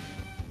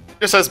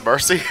 It says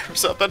mercy or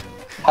something.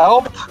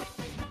 Help!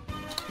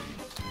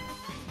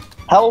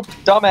 Help,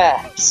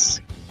 dumbass!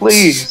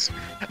 Please!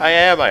 I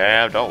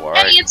am, don't worry.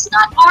 hey, it's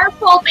not our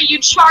fault that you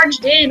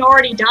charged in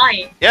already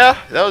dying. Yeah,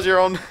 that was your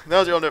own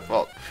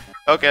fault.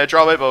 Okay, I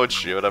draw my bow and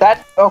shoot him.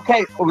 That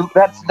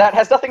that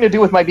has nothing to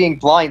do with my being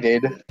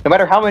blinded. No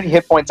matter how many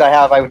hit points I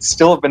have, I would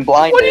still have been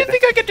blinded. What do you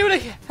think I could do to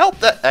help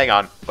that? Hang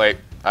on, wait.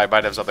 I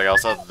might have something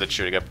else other than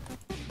shooting him.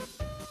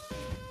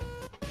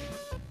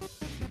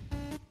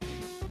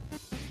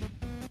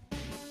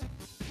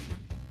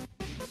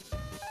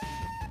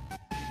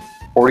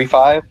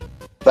 $45?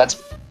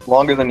 That's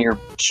longer than you're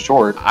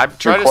short. I'm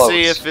trying to close.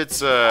 see if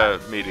it's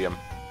medium.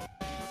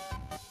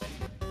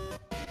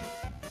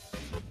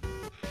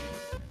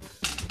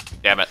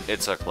 Damn it,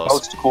 it's so close.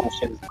 Most cool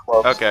shit is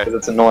close. Okay. Because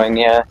it's annoying,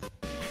 yeah.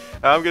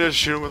 I'm gonna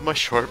shoot him with my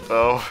short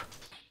bow.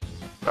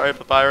 Sorry,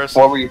 Papyrus.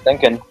 What were you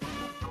thinking?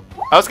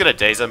 I was gonna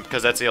daze him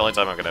because that's the only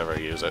time I'm gonna ever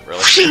use it,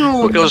 really.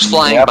 It goes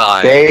flying Yep,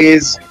 by.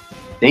 Daze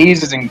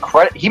is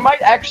incredible. He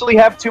might actually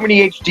have too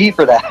many HD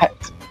for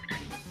that.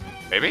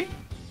 Maybe?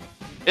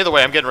 Either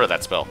way, I'm getting rid of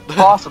that spell.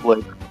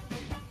 Possibly.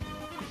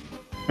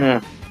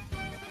 Yeah,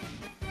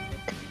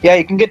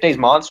 you can get Daze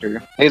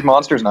Monster. Daze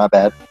Monster's not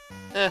bad.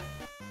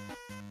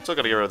 Still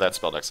gonna get rid of that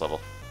spell next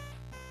level.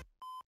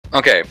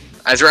 Okay,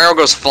 as your arrow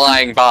goes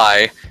flying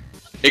by,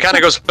 he kind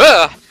of goes,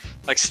 ah!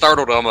 Like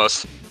startled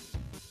almost.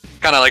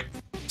 Kind of like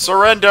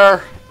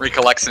Surrender!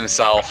 recollects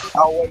himself.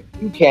 Oh, wait,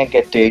 you can't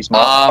get Daze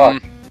Monster.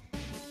 Fuck.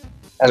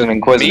 As an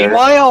Inquisitor.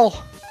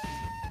 Meanwhile,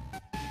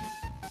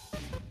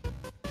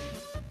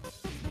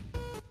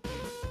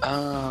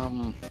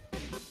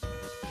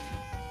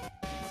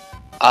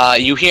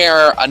 you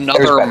hear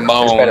another There's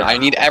moan. better. I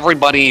need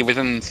everybody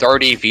within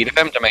 30 feet of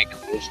him to make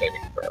wisdom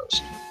saving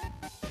throws.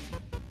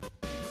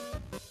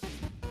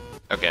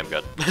 Okay, I'm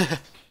good.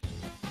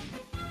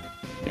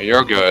 Yeah,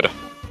 you're good.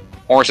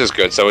 Horse is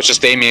good, so it's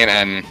just Damien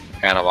and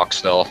Anavok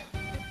still.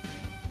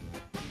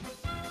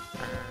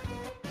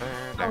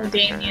 Oh,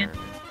 Damien.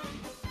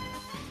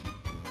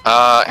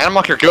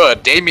 Anamok, you're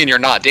good. Damien, you're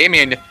not.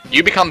 Damien,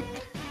 you become...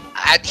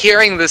 At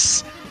hearing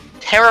this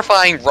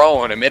terrifying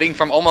groan emitting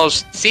from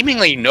almost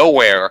seemingly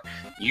nowhere,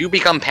 you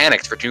become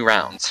panicked for 2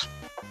 rounds.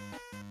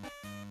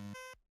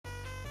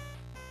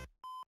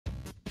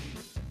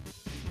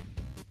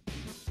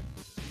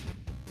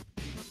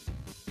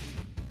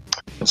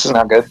 This is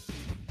not good.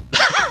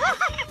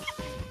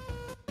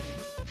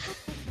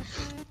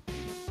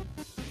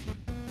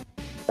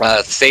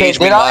 Sage,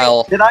 Did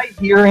meanwhile... I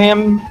hear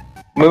him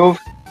move?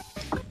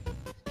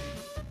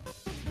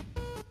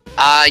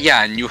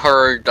 Yeah, and you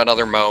heard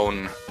another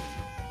moan.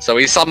 So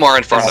he's somewhere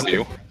in front of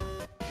you.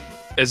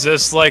 Is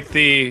this like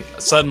the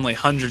suddenly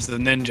hundreds of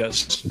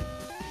ninjas?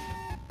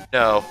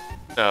 No.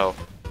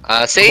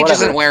 Sage Whatever.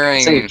 isn't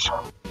wearing. Sage.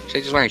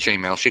 Sage is wearing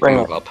chainmail. She Bring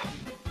can it. move up.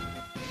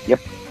 Yep.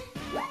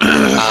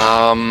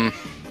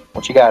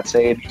 What you got,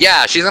 Sage?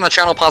 Yeah, she's gonna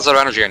channel positive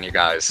energy on you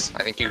guys.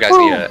 I think you guys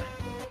Woo. need it.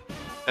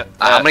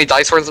 How many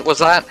dice was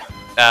that?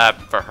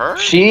 For her?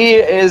 She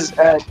is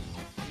at.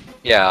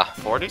 Yeah.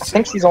 46? I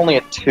think she's only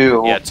at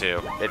 2. Yeah,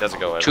 2. It doesn't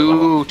go every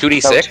level.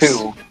 2d6?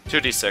 No, 2.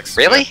 2d6.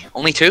 Really? Yeah.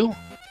 Only 2?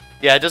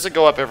 Yeah, it doesn't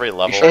go up every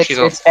level. sure? It's, She's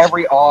a- it's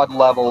every odd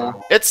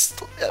level. It's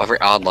Every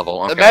odd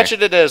level. Okay.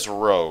 imagine it as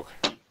rogue,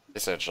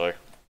 essentially.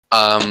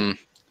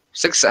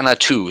 6 and a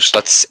 2, so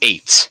that's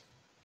 8.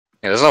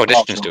 Yeah, there's no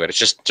additions to it. It's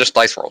just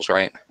dice rolls,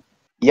 right?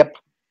 Yep.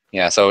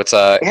 Yeah, so it's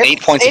 8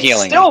 points of It's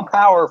healing. still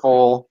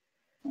powerful.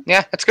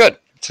 Yeah, it's good.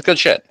 It's a good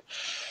shit.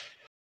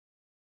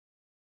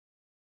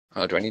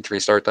 Oh, do I need to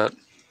restart that?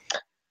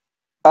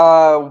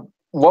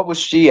 What was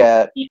she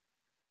at?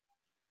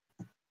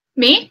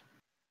 Me?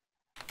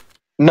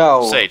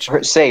 No, Sage.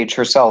 Sage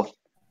herself.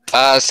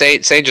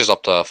 Sage is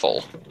up to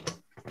full.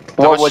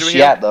 What much was do we she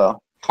heal? at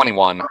though?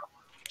 21.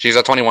 She's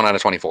at 21 out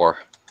of 24.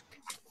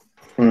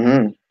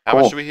 Mm-hmm. How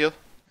Cool. much do we heal?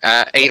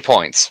 8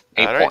 points.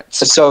 8 Alright.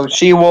 points. So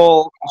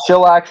she'll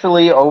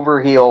actually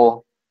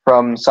overheal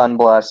from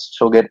Sunblast.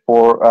 She'll get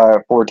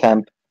 4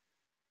 temp.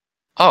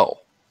 Oh.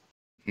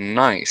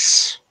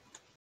 Nice.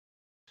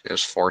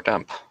 There's 4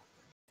 temp.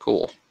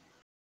 Cool.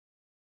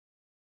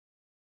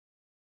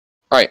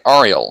 Alright,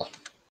 Ariel.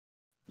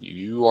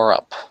 You are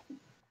up.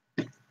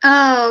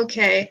 Oh,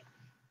 okay.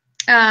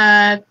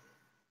 Yeah,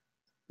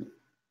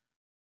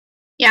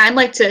 I'd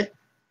like to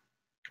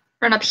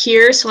run up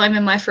here so I'm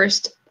in my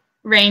first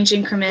range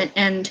increment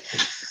and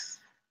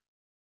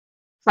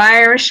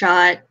fire a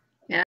shot.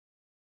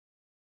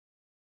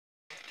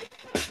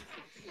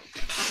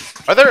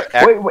 Are there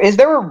Wait, is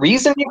there a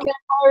reason you can't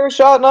fire a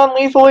shot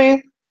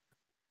non-lethally?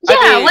 Yeah,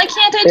 mean, why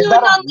can't I Is do it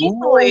that a rule?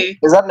 non-lethally?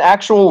 Is that an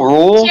actual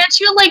rule? Can't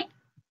you, like,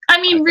 I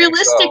mean, I think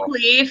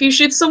realistically, if you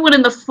shoot someone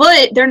in the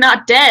foot, they're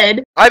not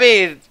dead. I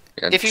mean,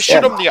 if you It's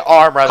shoot him in the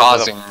arm rather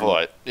causing than the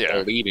foot,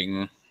 yeah.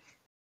 bleeding.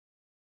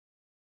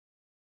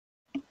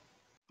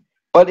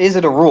 But is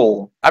it a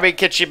rule? I mean,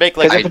 can she make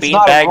like 'Cause if a it's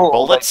not a beanbag rule,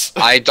 bullets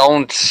I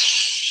don't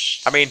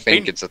I mean,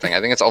 think bean- it's a thing.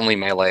 I think it's only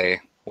melee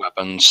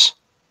weapons.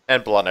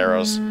 and blunt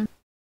arrows? Mm.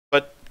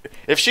 But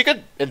if she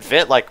could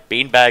invent like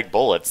beanbag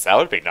bullets, that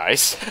would be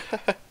nice.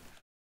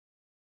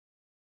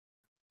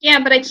 Yeah,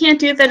 but I can't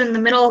do that in the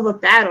middle of a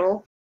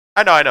battle.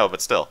 I know,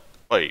 but still.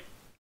 Wait.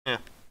 Yeah.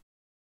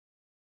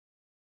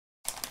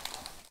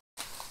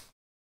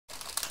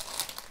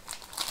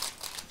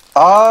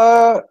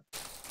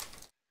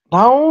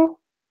 No.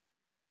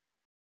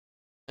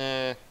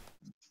 Eh.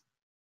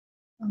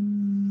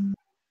 Um,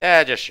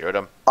 Yeah, just shoot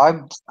him. I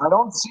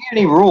don't see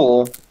any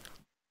rule.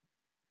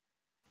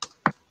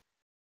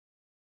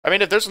 I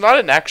mean, if there's not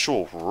an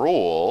actual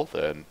rule,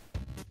 then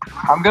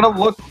I'm gonna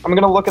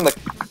look in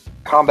the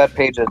combat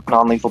page at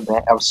non-lethal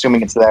damage. I'm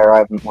assuming it's there. I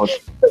haven't looked.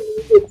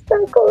 it's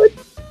so good.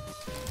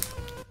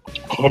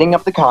 Hitting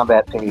up the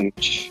combat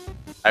page.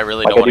 I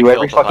really Like don't I want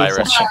do to kill every fucking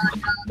Papyrus. session.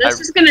 This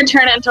is gonna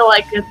turn into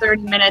like a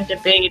 30-minute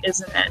debate,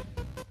 isn't it?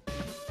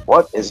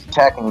 What is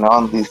attacking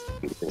non-lethal?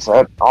 Is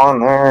that on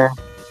there?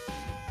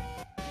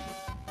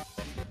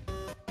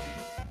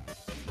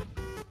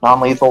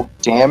 Non-lethal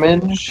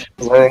damage?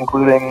 Is that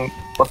including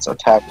what's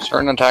attack?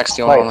 Certain attacks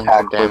deal Right, non-lethal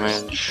attack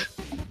damage.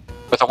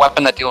 With a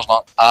weapon that deals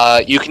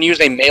not, you can use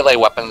a melee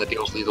weapon that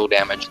deals lethal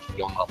damage to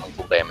deal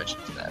non-lethal damage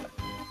instead.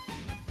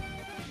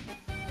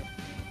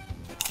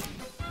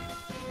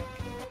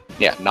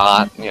 Yeah,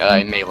 not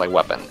a melee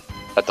weapon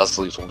that does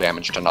lethal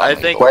damage to I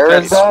non-lethal. think Where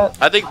is that's-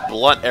 that? I think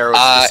blunt arrows.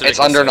 It's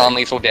specifically under say-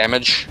 non-lethal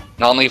damage.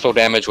 Non-lethal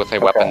damage with a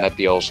weapon Okay. that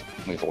deals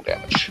lethal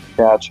damage.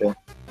 Gotcha.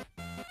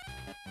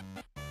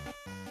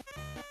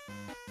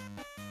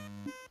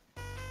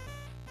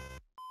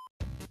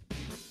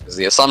 Because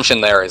the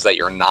assumption there is that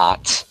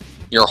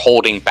you're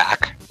holding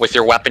back with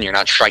your weapon. You're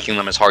not striking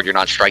them as hard. You're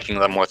not striking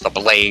them with a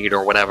blade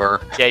or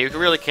whatever. Yeah, you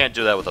really can't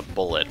do that with a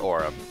bullet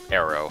or a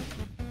arrow.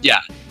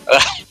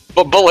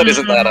 But bullet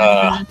isn't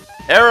that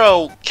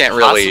Arrow can't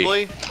really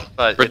possibly,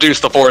 but reduce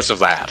the force of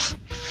that.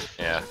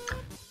 yeah,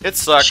 it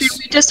sucks. Should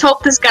we just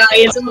hope this guy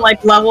isn't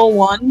like level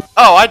 1?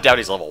 Oh, I doubt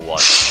he's level 1.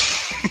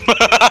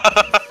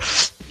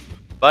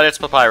 But it's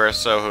Papyrus,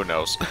 so who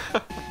knows?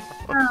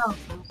 Oh.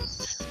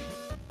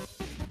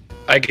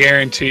 I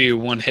guarantee you,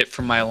 one hit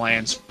from my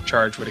lance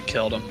charge would have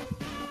killed him.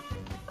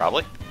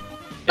 Probably.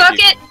 Fuck If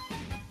you- it!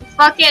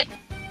 Fuck it!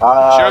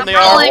 Shoot him in the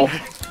Rolling. arm.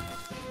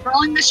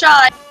 Rolling the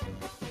shot.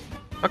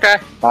 Okay,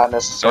 Not go ahead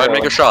necessarily. and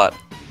make a shot.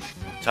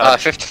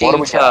 Touch. 15 What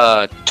do we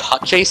to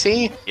touch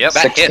AC? Yep.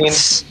 That 16.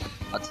 hits.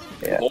 That's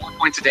Yeah. 4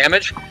 points of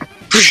damage.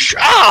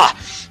 Ah!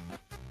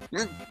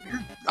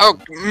 Oh,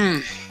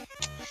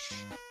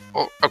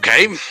 oh,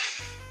 okay.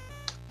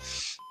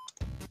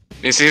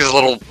 You see his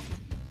little...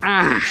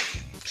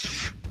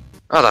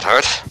 Oh, that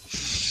hurt.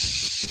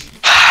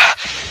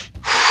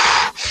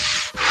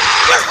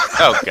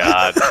 Oh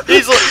God.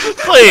 He's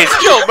please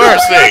show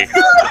mercy.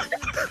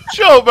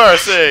 Show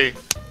mercy.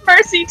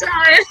 Mercy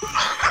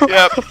time!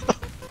 Yep.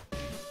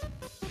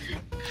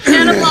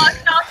 No,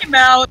 Animal talking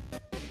about?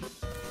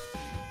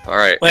 All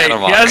right. Wait,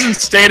 Animal. he hasn't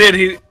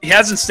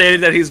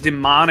stated that he's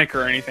demonic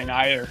or anything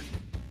either.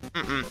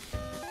 Mm-mm.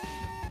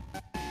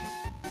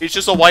 He's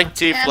just a white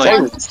tiefling.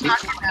 Animal was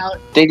talking about.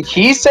 Did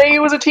he say he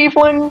was a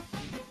tiefling?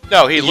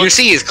 No, he You looks.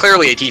 see, he's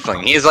clearly a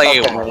tiefling. He's like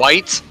Okay. a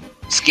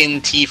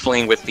white-skinned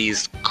tiefling with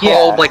these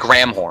curled like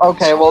ram horns.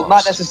 Okay, well, not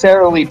almost.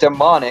 necessarily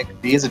demonic.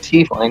 He is a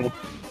tiefling.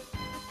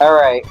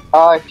 Alright,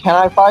 can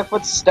I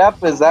 5-foot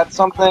step? Is that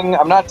something?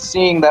 I'm not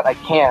seeing that I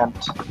can't,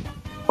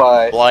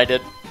 but...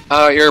 blinded.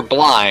 You're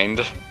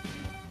blind.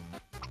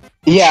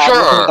 Yeah, I'm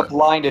looking Sure. at the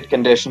blinded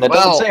condition. It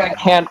Well- doesn't say I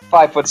can't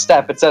 5-foot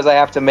step. It says I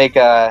have to make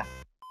an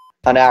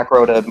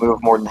acro to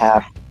move more than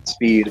half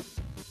speed.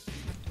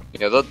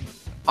 Yeah,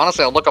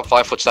 honestly, I'll look up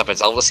 5-foot step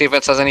itself to see if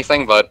it says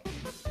anything, but...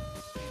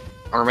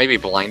 Or maybe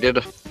blinded,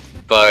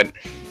 but...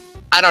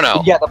 I don't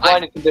know. Yeah, the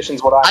blinded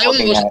condition's what I'm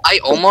looking at. I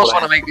almost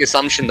want to make the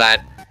assumption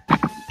that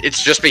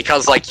it's just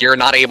because, like, you're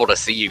not able to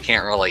see, you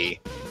can't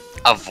really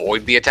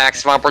avoid the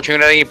attacks of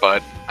opportunity,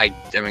 but I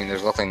mean,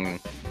 there's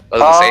nothing...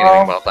 Doesn't say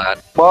anything about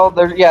that. Well,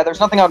 there's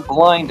nothing on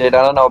blinded.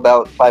 I don't know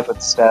about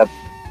 5-foot step.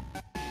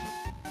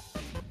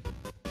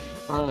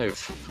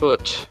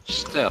 5-foot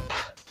step.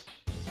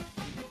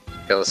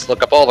 Okay, let's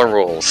look up all the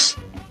rules.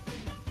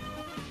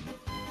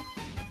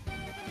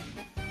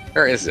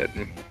 Where is it?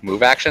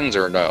 Move actions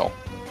or no?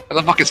 Where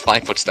the fuck is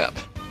 5-foot step?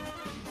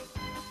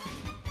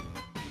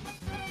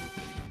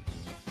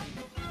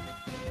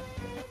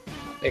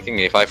 Making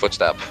a 5-foot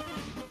step.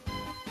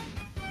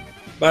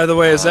 By the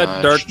way, is that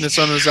Uh, darkness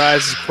on his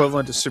eyes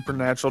equivalent to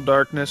supernatural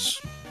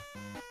darkness?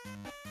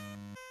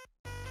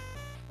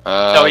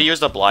 No, he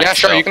used a blind. Yeah,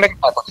 sure, spell. you can make a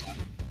 5-foot step.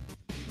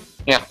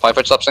 Yeah,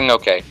 5-foot step's thing,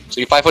 okay. So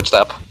you 5-foot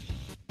step.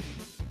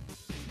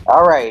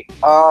 Alright,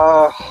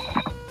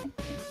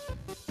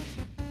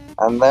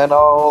 and then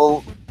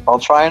I'll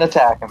try and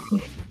attack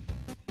him.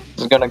 This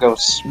is gonna go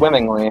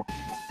swimmingly.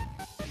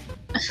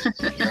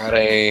 You're at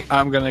a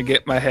I'm gonna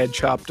get my head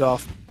chopped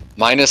off.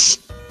 minus...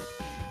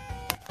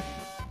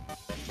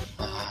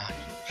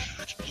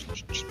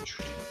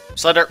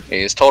 Slender,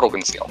 is total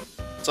conceal.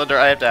 Slender,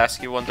 I have to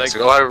ask you one thing. So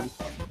go ahead.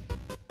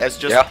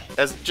 As Yeah.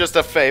 just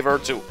a favor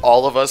to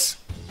all of us,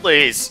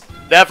 please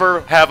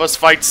never have us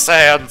fight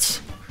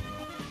Sans.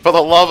 For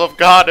the love of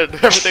God and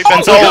everything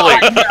that's holy,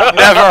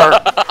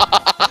 never.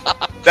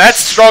 That's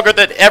stronger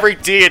than every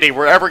deity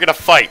we're ever gonna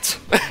fight.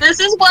 This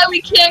is why we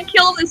can't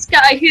kill this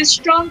guy. His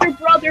stronger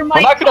brother We're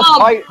might not gonna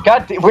come.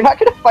 fight. We're not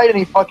gonna fight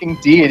any fucking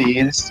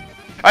deities.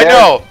 I They're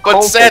know, but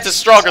cultists, Sans is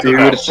stronger than dude.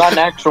 them. It's not an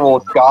actual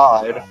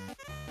god.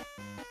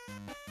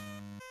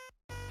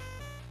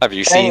 Have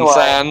you seen Anyway.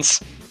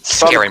 Sans?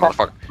 Scary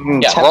motherfucker.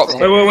 Yeah,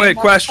 Tempting. Wait,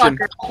 question.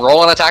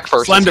 Roll an attack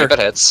first and see Slender. if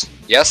it hits.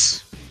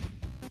 Yes?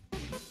 Oh,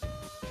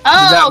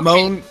 Did that okay.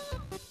 moan?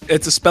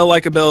 It's a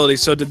spell-like ability,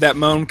 so did that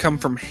moan come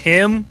from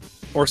him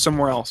or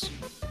somewhere else?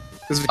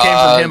 Because if it came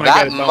from him, I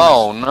that get a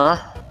bonus. moan...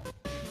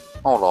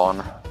 Hold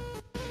on.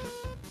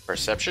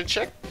 Perception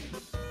check?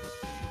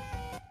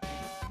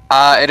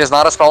 It is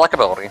not a spell-like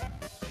ability.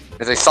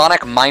 It's a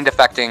sonic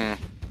mind-affecting...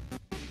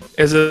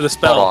 Is it a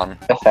spell? Hold on.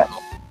 Effect.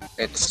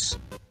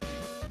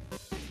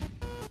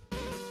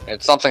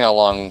 It's something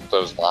along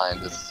those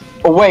lines. It's...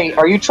 Oh, wait,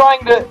 are you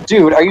trying to,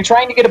 dude? Are you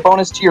trying to get a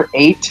bonus to your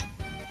 8?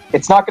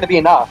 It's not going to be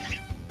enough.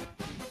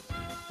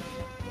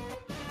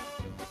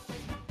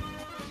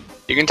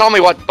 You can tell me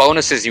what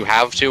bonuses you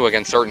have to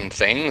against certain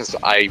things.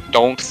 I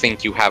don't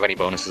think you have any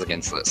bonuses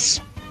against this.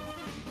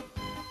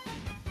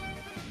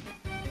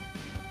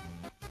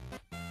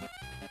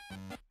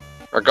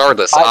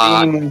 Regardless,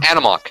 I mean-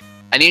 Animok,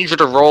 I need you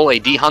to roll a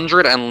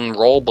D100 and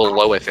roll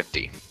below a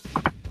 50.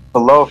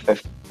 Below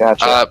 50.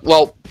 Gotcha.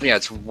 Well, yeah,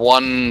 it's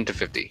 1 to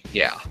 50,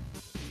 yeah.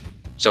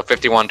 So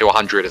 51 to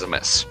 100 is a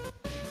miss.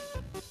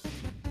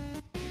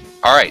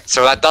 Alright,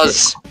 so that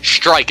does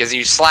strike as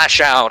you slash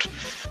out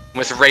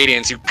with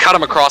Radiance. You cut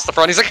him across the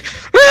front. He's like,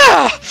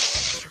 ah!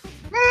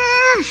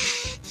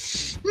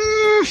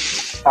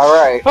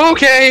 Alright.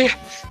 Okay.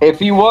 If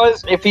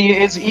he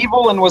is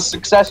evil and was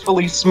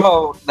successfully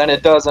smote, then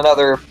it does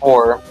another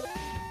 4.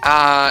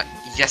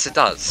 Yes, it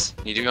does.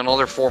 You do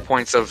another 4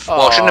 points of.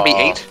 Well, shouldn't it be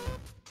 8?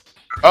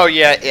 Oh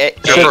yeah,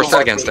 Your first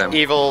hit against him.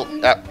 Evil.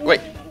 Wait.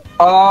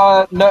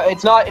 No,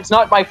 it's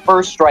not my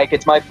first strike.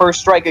 It's my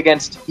first strike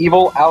against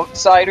evil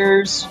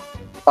outsiders.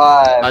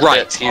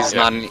 Right. He's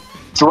Yeah. not.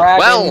 Dragons.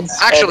 Well,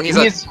 actually, and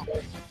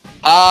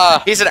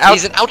he's an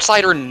He's an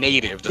outsider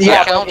native. Does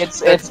yeah, that count? but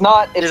it's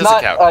not doesn't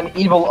not count. an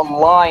evil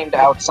aligned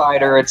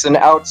outsider. It's an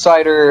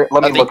outsider.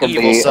 Let me Of the look at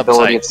evil the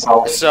ability subtype.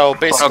 itself. So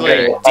basically,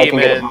 Okay. I can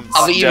get it. demons,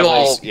 Of the evil.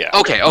 devils, yeah,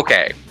 Okay.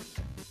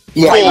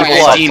 Yeah, Full evil blood.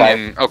 subtype.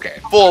 Demon. Okay.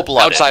 full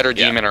blood. Outsider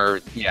demon or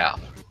yeah.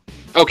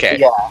 Okay.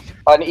 Yeah,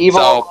 an evil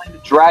So-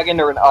 aligned dragon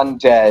or an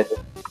undead.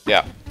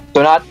 Yeah.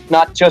 So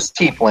not just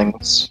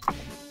tieflings.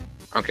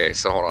 Okay.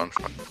 So hold on.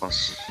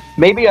 Plus.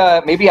 Maybe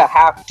a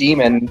half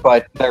demon,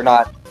 but they're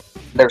not.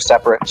 They're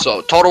separate. So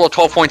total of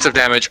 12 points of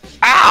damage.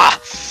 Ah.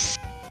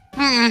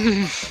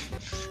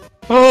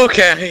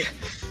 Okay.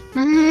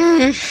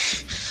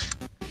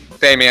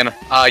 Damien,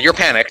 you're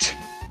panicked.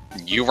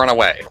 You run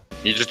away.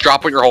 You just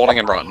drop what you're holding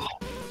and run.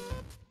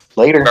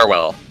 Later.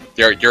 Farewell.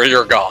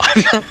 You're gone.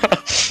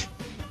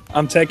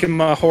 I'm taking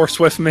my horse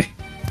with me.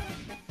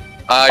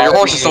 Your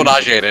horse is still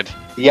nauseated.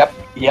 Yep.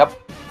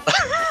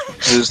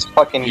 This is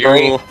fucking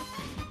great.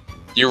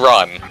 You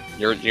run.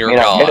 You're You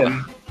know, hit gone.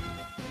 him.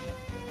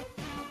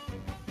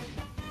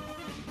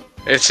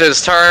 It's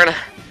his turn.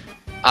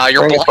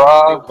 You're Bring it, blind.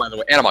 bro. By the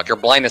way, Animok, your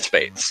blindness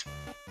fades.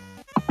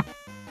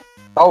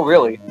 Oh,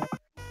 really?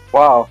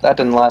 Wow, that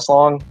didn't last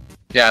long.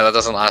 Yeah, that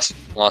doesn't last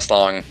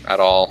long at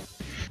all.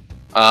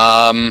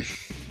 I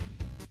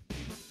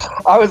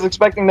was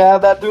expecting to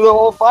have that through the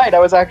whole fight. I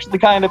was actually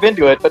kind of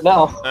into it, but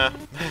no.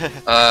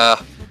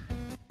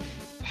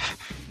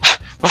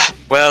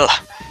 Well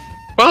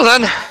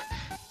then,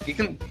 you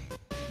can.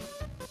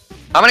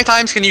 How many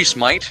times can you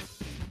smite?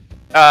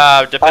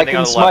 I Depending can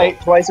on the smite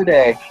twice a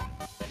day.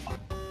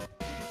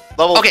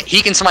 level. Okay,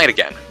 he can smite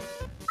again.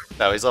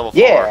 No, he's level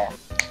 4. Yeah.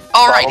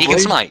 Alright, he can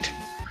Probably. smite.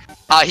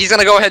 He's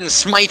gonna go ahead and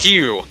smite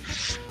you.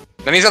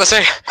 Then he's gonna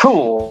say,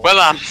 Cool.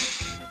 well,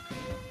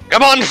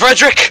 come on,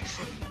 Frederick!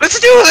 Let's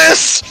do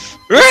this!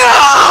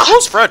 Rah!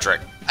 Who's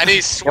Frederick? And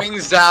he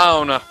swings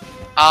down,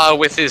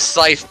 with his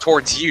scythe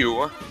towards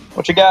you.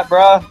 What you got,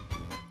 bruh?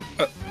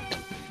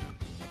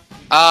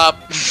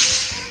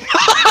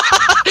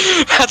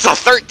 That's a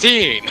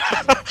 13!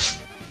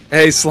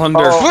 Hey,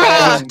 Slender. Oh,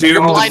 I was man.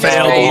 doomed to Blindness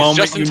fail the phase, moment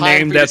just in you time named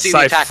for you to that see the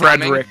scythe attack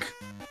coming. Frederick.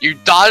 You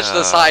dodge to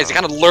the sides, he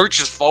kind of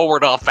lurches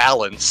forward off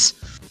balance.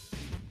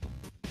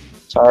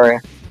 Sorry.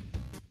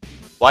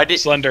 Why did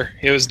Slender,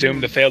 he was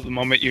doomed to fail the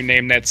moment you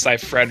named that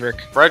scythe Frederick.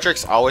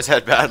 Frederick's always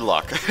had bad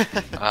luck?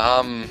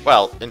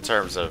 Well, in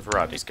terms of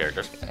Rodney's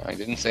characters. I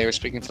didn't say I was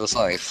speaking to the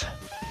scythe.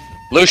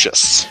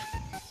 Lucius.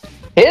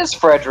 His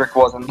Frederick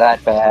wasn't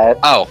that bad.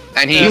 Oh,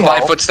 and he Yeah.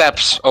 5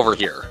 footsteps over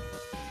here.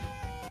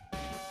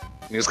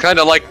 He was kind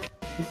of like.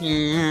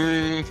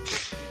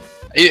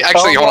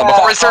 Actually, hold on.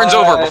 Before his turn's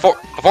over,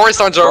 before his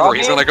turn's over,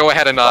 he's gonna go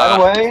ahead and By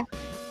the way,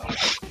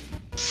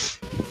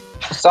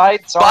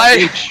 sides on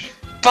Bye. each.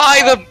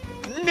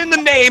 in the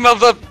name of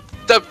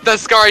the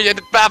Scarlet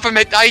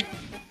Baphomet, I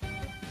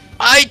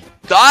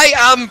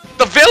am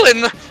the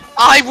villain.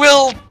 I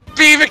will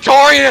be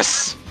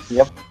victorious.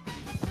 Yep.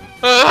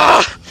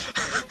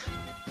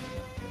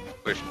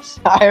 Lucius.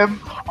 I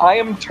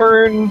am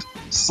turned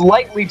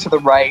slightly to the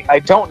right. I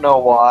don't know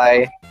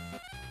why.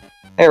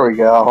 There we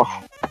go.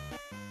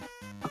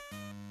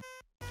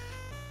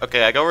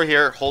 Okay, I go over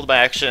here, hold my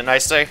action, and I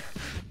say,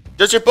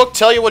 does your book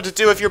tell you what to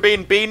do if you're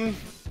being beaten?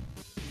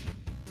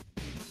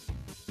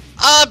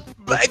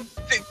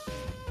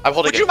 I'm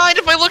holding Would it. you mind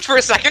if I looked for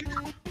a second?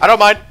 I don't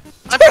mind.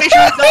 I'm pretty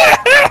sure it's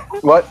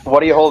not.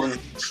 What are you holding?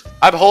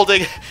 I'm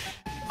holding.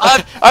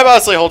 I'm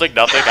honestly holding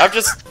nothing. I'm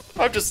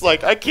just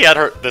like, I can't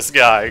hurt this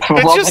guy. It's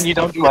Well, just, then you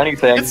don't do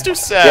anything. it's too You have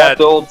sad.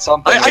 to hold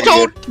something. I when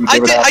don't. you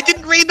give it up. I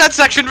didn't read that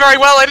section very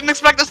well. I didn't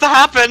expect this to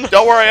happen.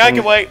 Don't worry, I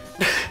can wait.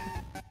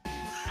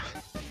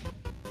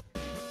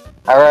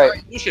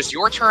 Alright. Lucius,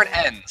 your turn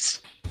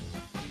ends.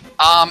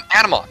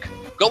 Animok,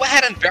 go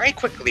ahead and very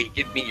quickly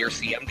give me your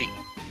CMD.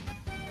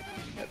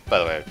 By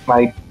the way,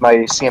 My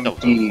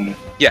CMD.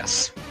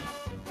 Yes.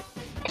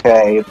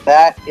 Okay,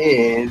 that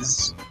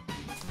is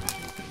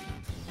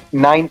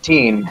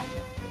 19.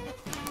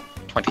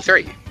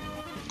 23.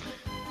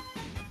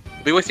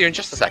 I'll be with you in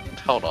just a second.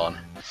 Hold on.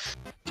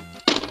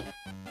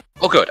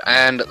 Oh, good.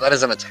 And that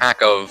is an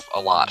attack of a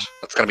lot.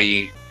 That's gonna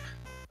be...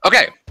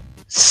 Okay.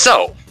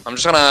 So, I'm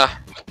just gonna...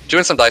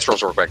 doing some dice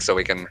rolls real quick so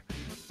we can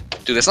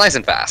do this nice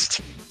and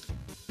fast.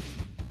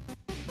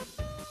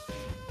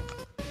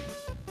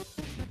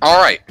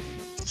 Alright.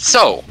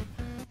 So,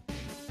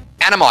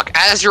 Animok,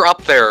 as you're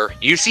up there,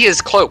 you see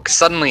his cloak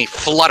suddenly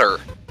flutter,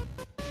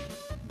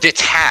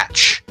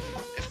 detach.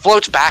 It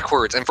floats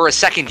backwards, and for a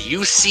second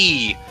you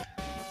see,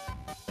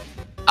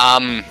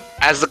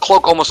 as the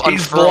cloak almost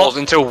unfurls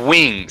into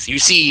wings, you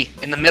see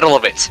in the middle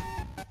of it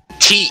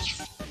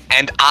teeth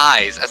and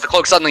eyes as the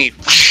cloak suddenly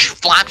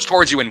flaps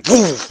towards you and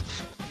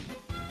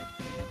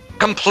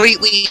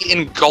completely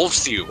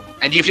engulfs you,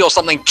 and you feel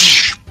something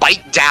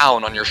bite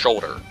down on your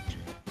shoulder.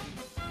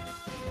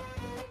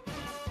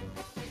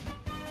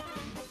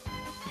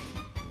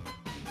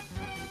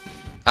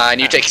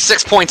 And you take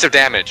 6 points of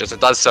damage as it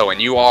does so,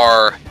 and you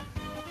are...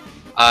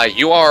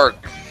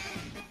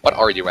 What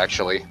are you,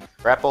 actually?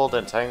 grappled,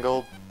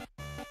 entangled.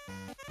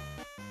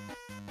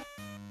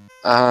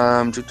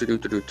 Yeah,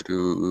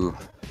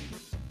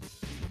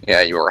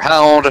 you are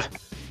held.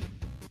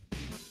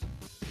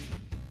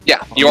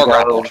 Yeah, you are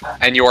grappled,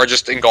 and you are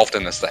just engulfed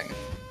in this thing,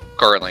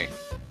 currently.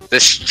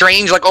 This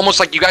strange, like, almost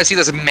like you guys see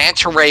this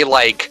manta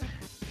ray-like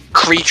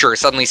creature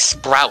suddenly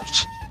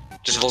sprout,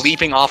 just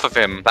leaping off of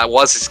him, that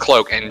was his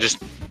cloak, and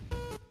just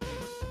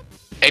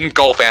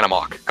engulf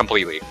Animok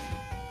completely.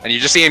 And you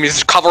just see him,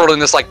 he's covered in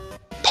this, like,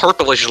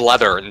 purplish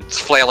leather, and it's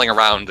flailing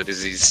around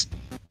as he's...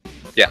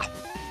 Yeah.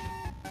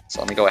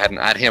 So let me go ahead and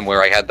add him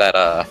where I had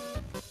that,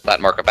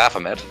 that mark of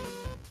Baphomet.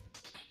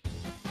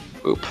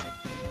 Oop.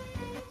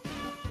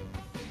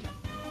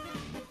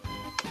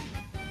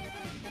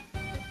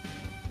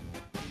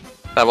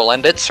 That will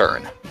end its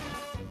turn.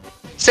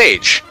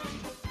 Sage.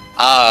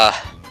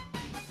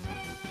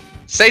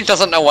 Sage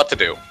doesn't know what to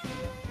do.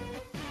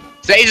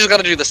 Sage is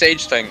gonna do the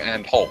Sage thing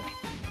and hold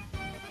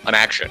an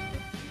action.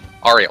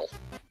 Ariel.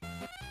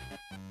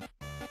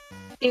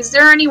 Is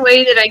there any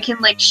way that I can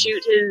like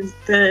shoot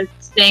the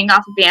thing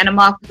off of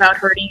Animok without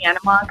hurting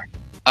Animok?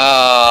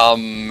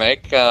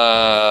 Make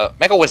a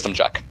wisdom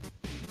check.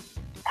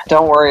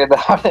 Don't worry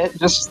about it.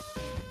 Just,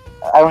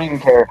 I don't even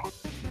care.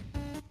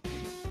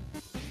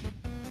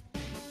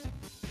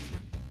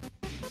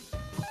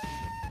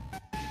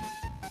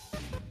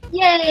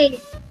 Yay!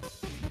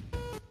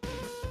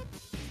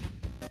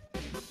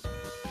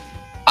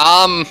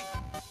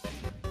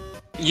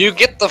 You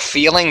get the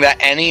feeling that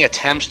any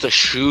attempts to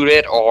shoot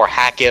it or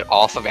hack it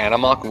off of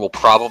Animok will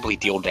probably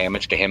deal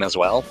damage to him as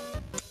well.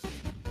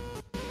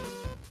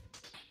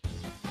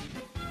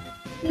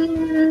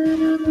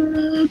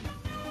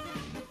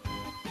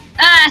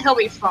 He'll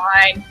be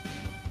fine.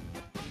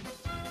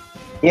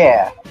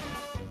 Yeah.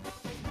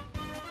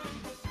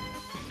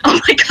 Oh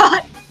my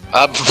god!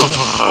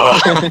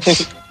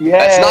 Yeah.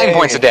 That's 9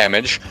 points of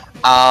damage.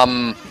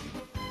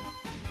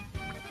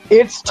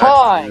 It's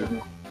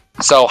time.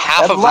 So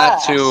half At of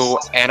last. that to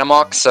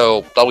Animok,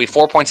 so that'll be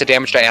 4 points of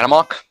damage to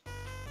Animok.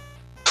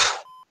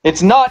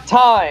 It's not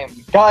time.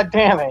 God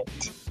damn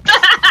it.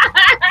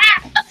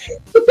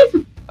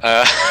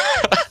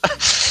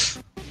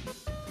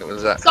 What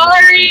was that?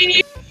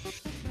 Sorry!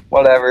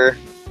 Whatever.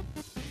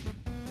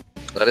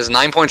 That is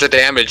 9 points of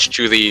damage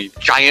to the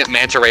giant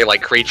manta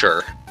ray-like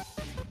creature.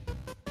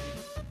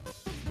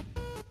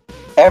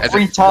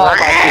 Every it- time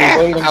I've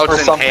been waiting Out for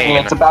in something pain.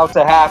 that's about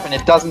to happen,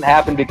 it doesn't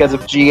happen because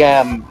of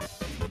GM.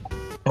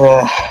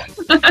 Ugh.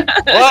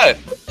 What?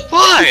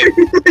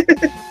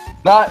 What?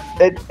 Not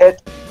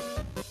it.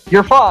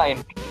 You're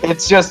fine.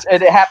 It's just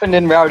it happened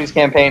in Rowdy's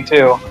campaign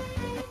too.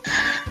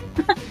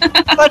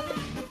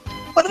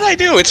 What did I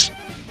do? It's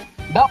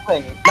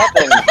Nothing.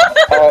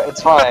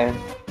 It's fine.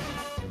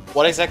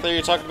 What exactly are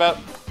you talking about?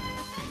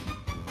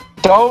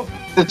 Don't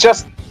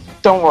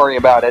worry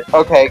about it.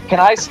 Okay, can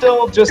I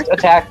still just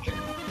attack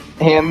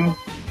him?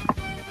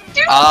 Dude,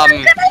 you're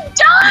gonna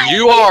die!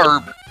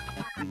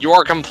 you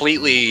are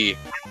completely.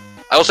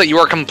 I will say you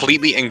are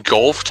completely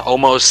engulfed,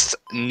 almost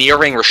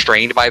nearing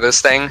restrained by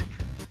this thing. You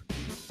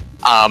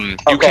Okay, I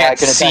can't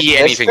can attack see this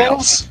anything thing?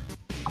 else.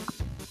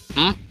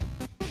 I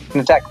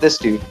can attack this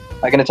dude.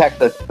 I can attack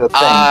the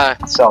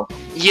thing itself.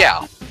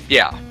 Yeah.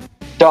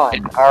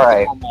 Done.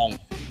 Alright.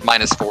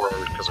 -4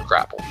 because of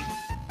grapple.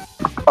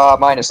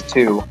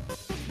 -2.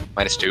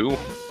 -2.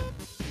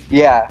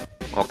 Yeah.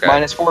 Okay.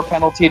 -4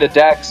 penalty to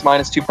Dex,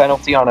 -2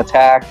 penalty on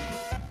attack.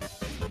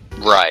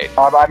 Right.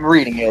 I'm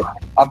reading it.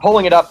 I'm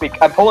pulling it up.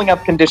 I'm pulling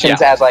up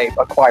conditions as I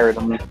acquire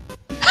them.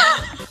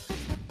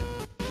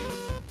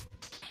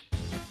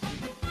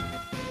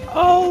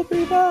 I'll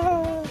be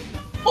back.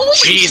 Holy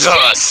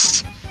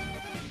Jesus!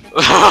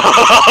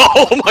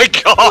 Oh my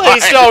god!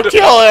 Please don't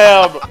kill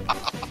him!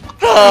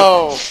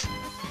 No!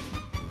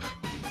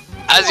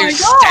 As Oh you my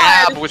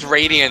God. stab with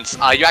radiance,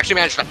 you actually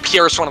manage to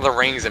pierce one of the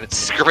rings and it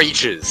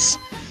screeches.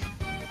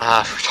 For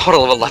a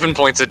total of 11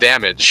 points of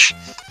damage.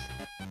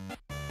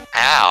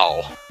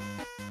 Ow.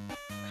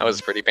 That was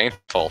pretty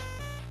painful.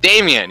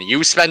 Damien,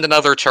 you spend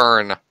another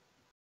turn.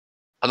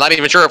 I'm not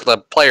even sure if the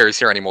player's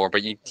here anymore,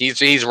 but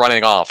he's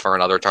running off for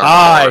another turn.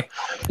 Hi.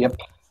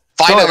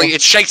 Finally, Sorry.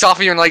 it shakes off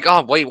of you and like,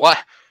 oh, wait, what?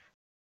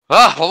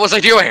 Ah, what was I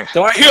doing?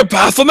 Do I hear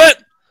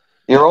Baphomet?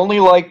 You're only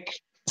like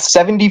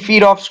 70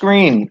 feet off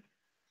screen.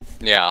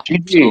 Yeah.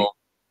 GG. So,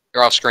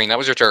 you're off screen. That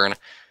was your turn.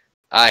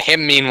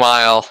 Him,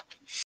 meanwhile...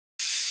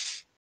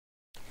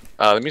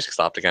 the music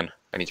stopped again.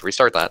 I need to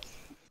restart that.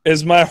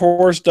 Is my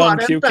horse done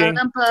puking?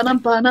 Nope,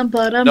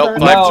 No.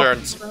 5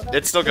 turns.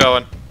 It's still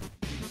going.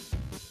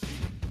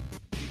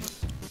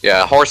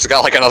 Yeah, horse has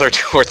got like another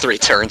 2 or 3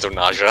 turns of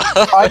nausea.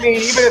 I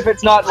mean, even if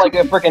it's not like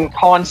a freaking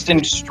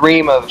constant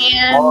stream of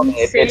And vomit,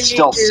 it's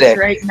still Sage is sick.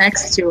 right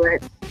next to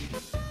it.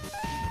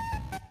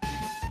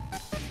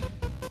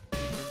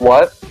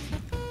 What?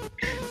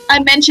 I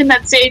mentioned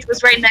that Sage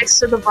was right next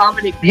to the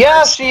vomiting.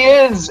 Yeah, she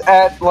is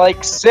at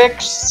like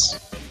 6.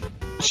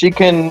 She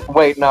can.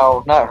 Wait,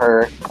 no, not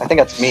her. I think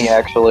that's me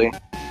actually.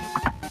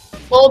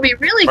 What will be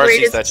really Mercy's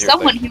great is that if your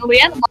someone thing. heal the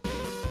animal.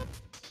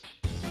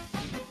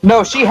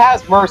 No, she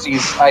has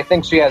mercies. I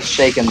think she has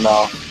shaken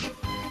though.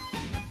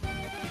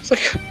 It's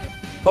like,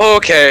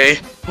 okay,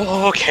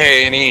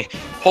 and he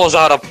pulls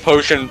out a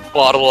potion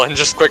bottle and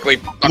just quickly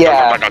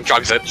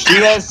chugs it.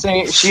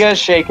 She has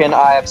shaken.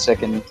 I have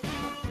sickened.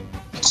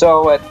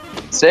 So at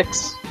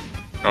 6,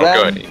 Oh,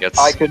 then good. He gets.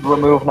 I could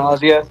remove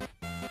nausea.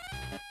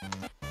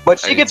 But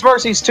she gets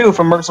mercies too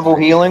from merciful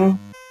healing.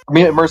 I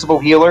mean, merciful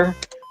healer.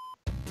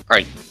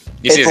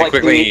 You see, as he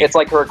quickly, it's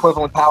like her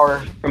equivalent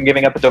power from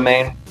giving up a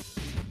domain.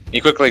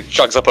 he quickly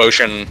chugs the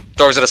potion,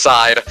 throws it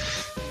aside,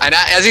 and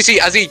as you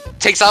see, as he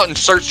takes out and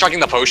starts chugging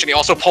the potion, he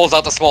also pulls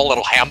out the small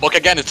little handbook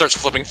again and starts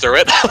flipping through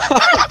it.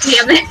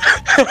 Damn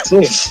it!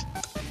 See,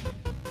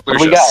 what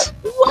do we Lucius.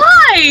 got?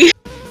 Why?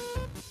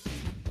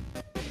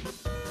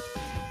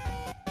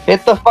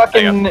 Hit the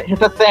fucking hit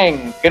the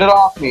thing. Get it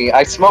off me.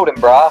 I smote him,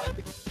 brah.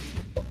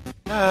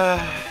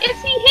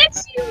 If he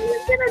hits you,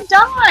 you're gonna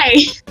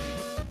die.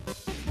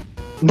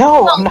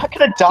 No, Well, I'm not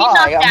gonna knocked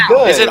die. I'm out.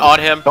 good. Is it on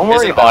him? Don't worry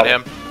Is it about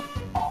on him?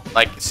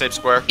 Like, same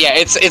square? Yeah,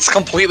 it's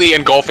completely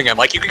engulfing him.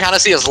 Like, you can kind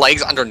of see his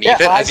legs underneath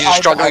it as he's just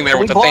struggling there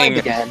with the blind thing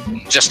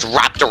again. just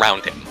wrapped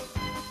around him.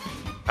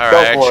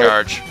 Alright, for it.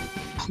 charge.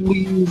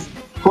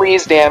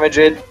 Please damage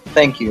it.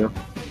 Thank you.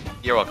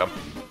 You're welcome.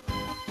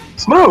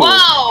 Smooth.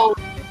 Whoa!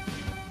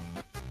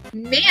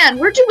 Man,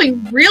 we're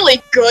doing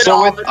really good So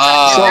all with- the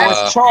time. So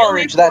That's with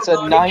charge, that's a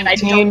foreboding, and I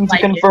 19 don't to like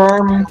it.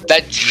 confirm.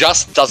 That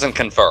just doesn't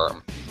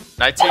confirm.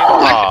 19?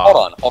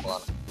 Hold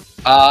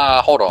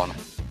on. Hold on.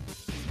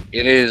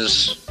 It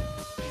is...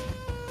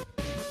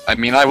 I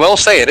mean, I will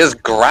say it is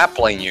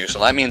grappling you, so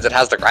that means it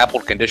has the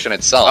grappled condition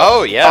itself.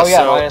 Oh, yeah, Oh yeah,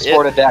 so minus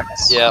 4 to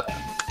dex. Yep.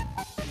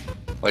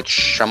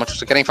 Which, how much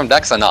was it getting from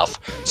Dex? Enough.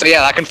 So yeah,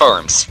 that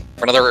confirms.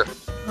 For another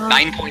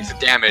 9 points of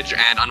damage,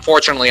 and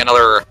unfortunately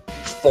another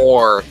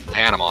 4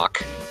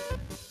 Panamok.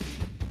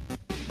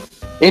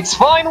 It's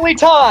finally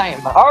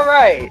time. All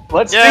right,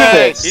 let's do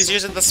Yay! this. He's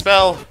using the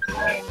spell.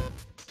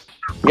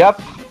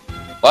 Yep.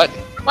 What?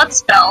 What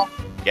spell?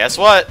 Guess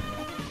what?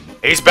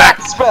 He's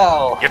back.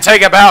 Spell. You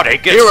take him out, he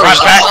gets Heroes right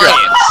of back up.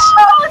 Science.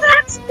 Oh,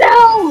 that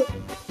spell!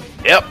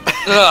 Yep.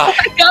 Ugh.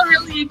 I got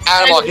really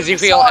excited. Animal, because you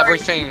feel Sorry.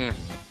 everything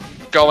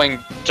going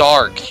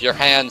dark, your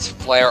hands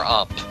flare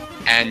up,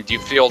 and you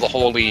feel the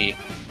holy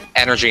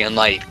energy and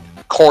light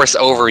course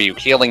over you,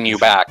 healing you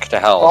back to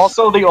health.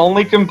 Also, the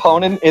only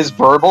component is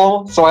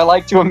verbal, so I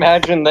like to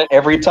imagine that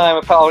every time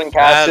a paladin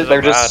casts it,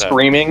 they're just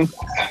screaming.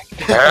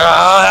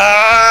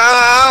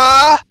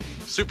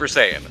 Super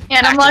Saiyan.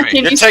 Animal, Activate.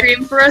 can You're you take-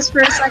 scream for us for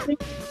a second?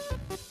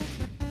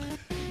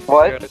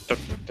 What?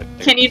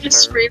 Can you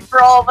just scream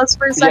for all of us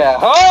for a second? Yeah.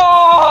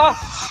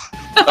 Ah!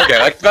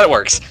 Okay, that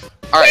works.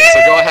 Alright, so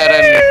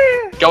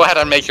go ahead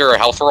and make your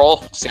health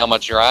roll, see how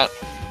much you're at.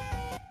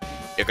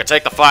 You can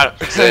take the final.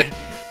 it.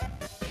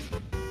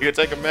 You can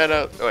take a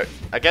mana. Wait,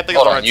 I can't think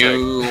of Hold the right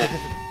on,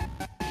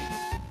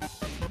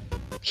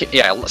 thing.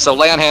 Yeah, so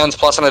lay on hands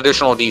plus an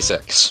additional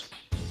d6.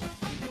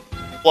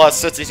 Plus,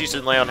 since he's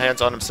using lay on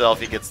hands on himself,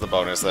 he gets the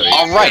bonus that he.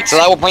 Alright, so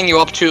that will bring you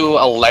up to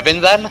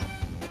 11 then?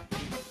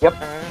 Yep.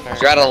 So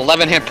you're at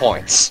 11 hit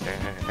points.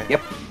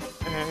 Yep.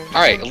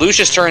 Alright,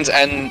 Lucius ends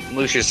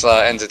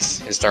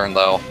his turn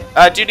though.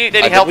 Do you need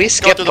any Did help we going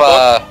skip, through the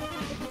book?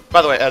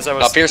 By the way, as I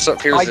was. no, Pierce I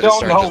did his don't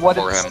turn know just what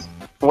before him.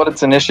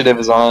 its initiative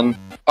is on.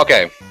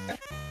 Okay.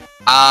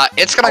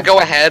 It's gonna go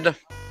ahead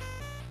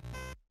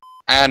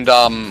and,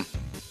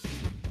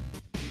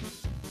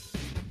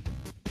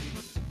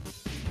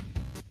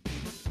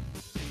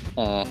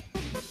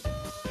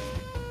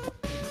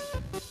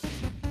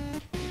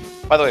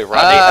 By the way,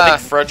 Rodney, I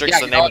think Frederick's yeah,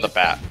 the you name know, of the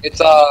bat. it's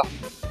whatever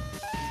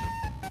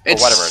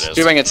it is.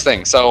 doing its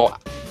thing. So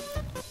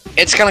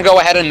it's gonna go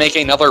ahead and make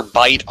another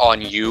bite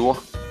on you.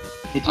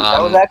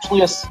 That was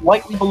actually a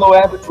slightly below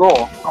average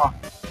roll. Huh.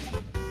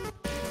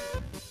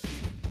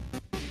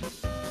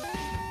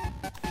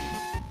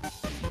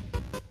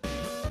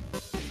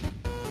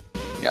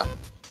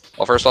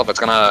 Well, first off, it's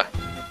gonna,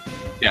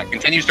 it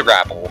continues to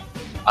grapple,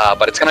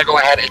 but it's gonna go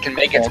ahead. It can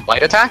make its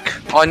bite attack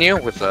on you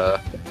with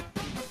a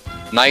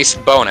nice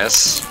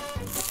bonus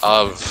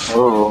of.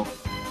 Oh.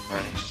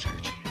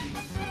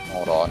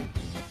 Hold on.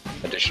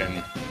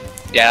 Addition.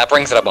 Yeah, that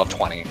brings it above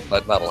 20.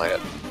 That'll hit.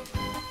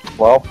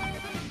 Well.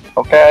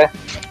 Okay.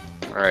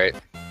 All right.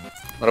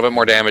 A little bit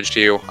more damage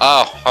to you.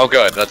 Oh,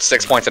 good. That's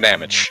 6 points of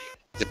damage.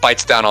 It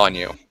bites down on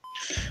you.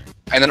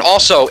 And then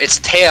also, its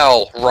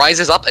tail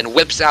rises up and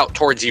whips out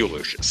towards you,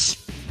 Lucius.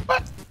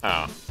 What?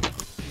 Oh.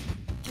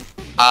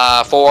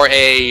 For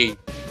a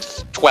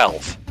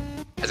 12.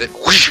 As it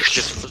whoosh,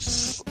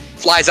 just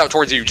flies out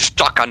towards you, you just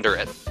duck under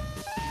it.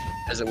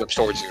 As it whips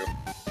towards you.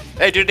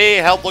 Hey, do you need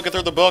help looking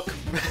through the book?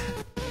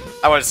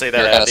 I want to say that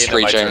You're at kinda the end of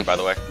my screeching. turn, by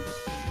the way.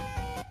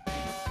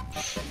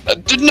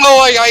 No,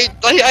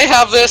 I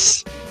have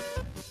this.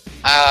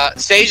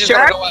 Sage is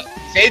Sure.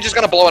 Sage is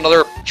gonna blow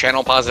another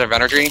channel positive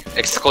energy,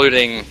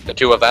 excluding the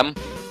two of them.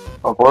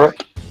 Go for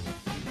it.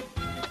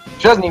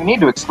 She doesn't even need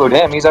to exclude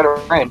him. He's out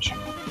of range.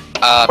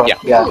 But,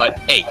 yeah.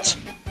 But 8.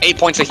 8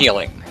 points of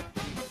healing.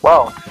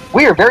 Wow.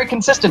 We are very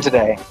consistent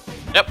today.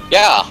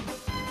 Yeah.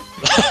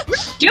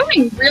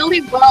 Doing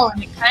really well,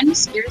 and it kind of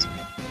scares me.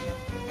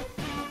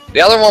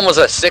 The other one was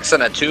a 6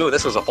 and a 2.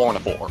 This was a 4 and a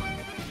 4.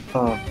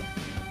 Hmm.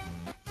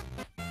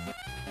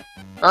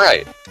 All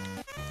right.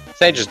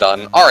 Sage is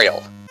done.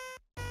 Ariel.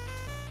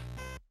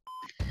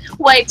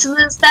 Wait, so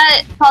does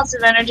that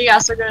positive energy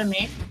also go to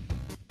me?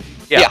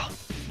 Yeah.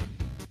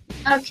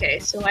 Okay,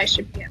 so I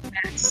should be at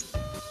max.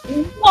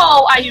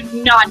 Whoa, I do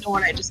not know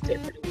what I just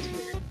did, but it was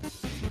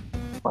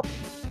weird.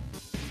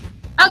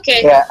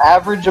 Okay, Yeah,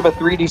 average of a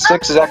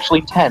 3d6 is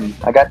actually 10.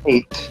 I got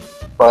 8.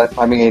 But,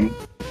 I mean,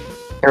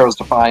 Hero's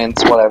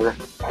Defiance, whatever.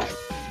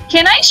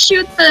 can I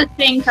shoot the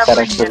thing covering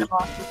actually- him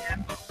off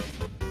again?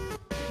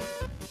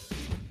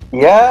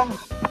 Yeah.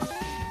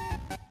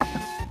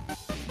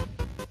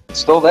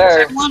 Still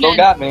there. I wanted- Still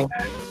got me.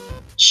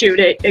 Shoot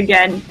it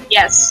again.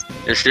 Yes.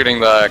 You're shooting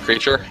the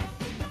creature.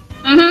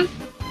 Mm-hmm.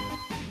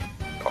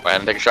 Go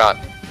ahead and take a shot.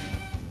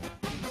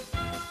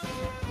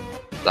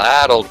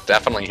 That'll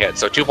definitely hit.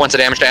 So 2 points of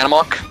damage to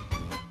Animok.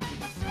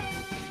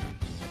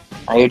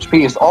 My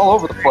HP is all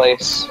over the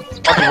place. It's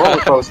a fucking roller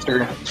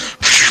coaster.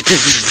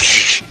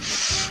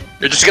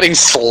 You're just getting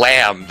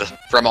slammed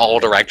from all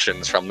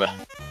directions from the...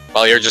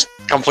 Well, you're just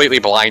completely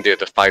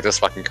blinded by this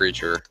fucking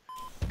creature.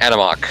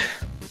 Animok.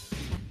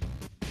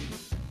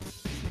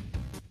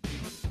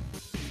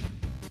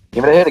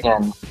 Give it a hit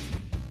again.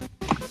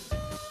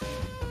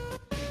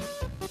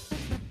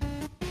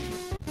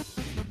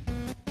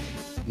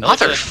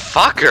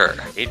 Motherfucker!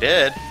 He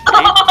did.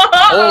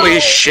 Holy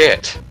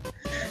shit.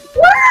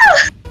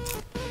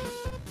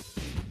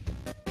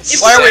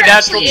 Why are we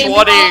natural 20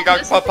 on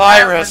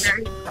Papyrus?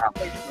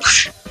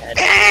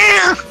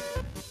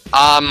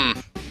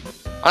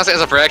 Honestly,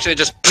 as a reaction, it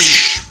just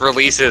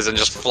releases and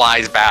just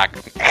flies back.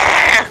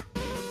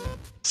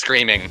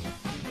 Screaming.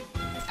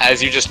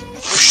 As you just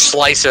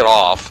slice it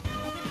off.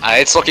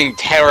 It's looking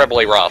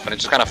terribly rough, and it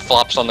just kind of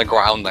flops on the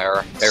ground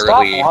there.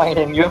 Barely, Stop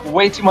whining, you have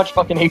way too much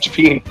fucking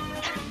HP.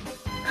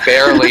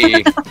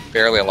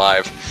 barely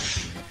alive.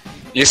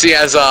 You see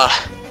as,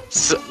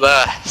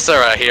 the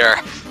Sarah here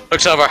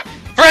looks over.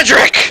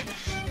 Frederick!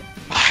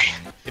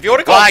 If you want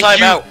to call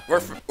time out,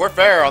 we're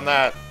fair on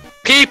that.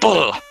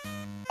 People are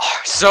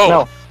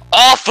so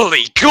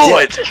awfully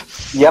good!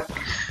 Yep.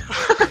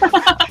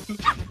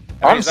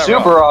 I'm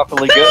super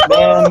awfully good,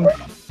 man.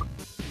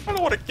 I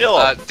don't want to kill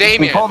him.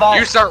 Damien,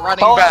 you start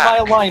running call back. my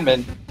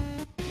alignment.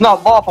 It's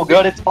not lawful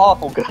good, it's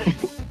awful good.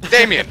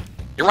 Damien,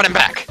 you're running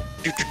back.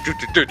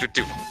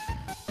 Do.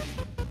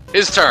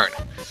 His turn.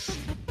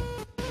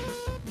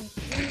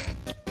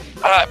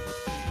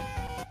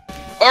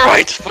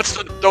 Alright, puts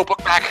the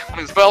notebook back on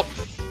his belt.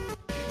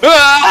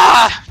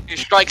 He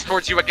strikes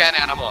towards you again,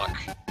 Animok.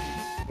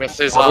 With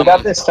his, we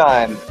got this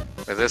time.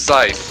 With his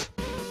scythe.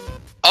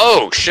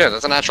 Oh, shit,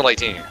 that's a natural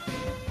 18.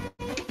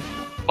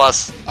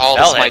 Plus, all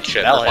the smite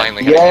shit we're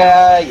finally hitting.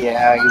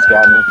 Yeah, he's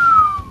got me.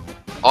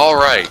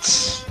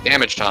 Alright,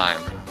 damage time.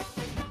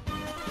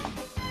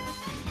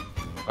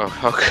 Oh,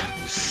 okay.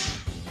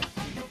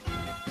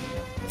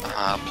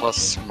 Plus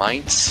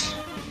smite.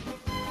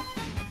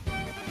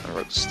 I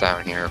wrote this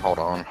down here, hold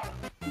on.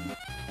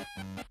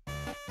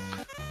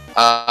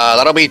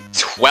 That'll be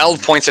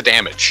 12 points of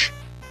damage.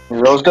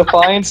 Rose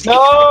Defiance?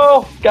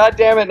 No! God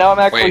damn it, now I'm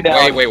actually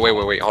down.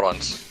 Wait, hold on.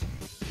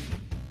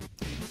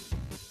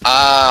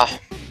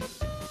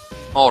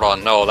 Hold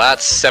on, no,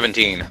 that's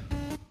 17.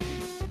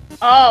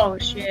 Oh,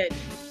 shit.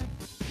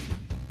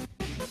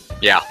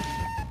 Yeah.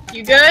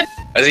 You good?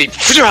 As he,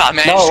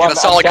 man, No, just got a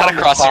solid cut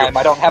across you.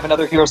 I don't have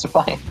another Hero's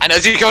Defiance. And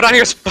as you go down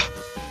here,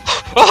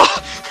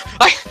 oh,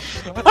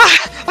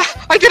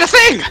 I did a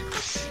thing!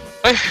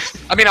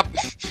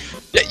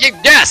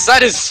 Yes,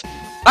 that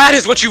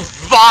is what you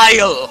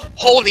vile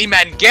holy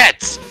men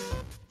get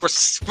for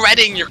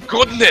spreading your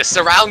goodness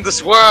around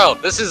this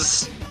world. This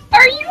is...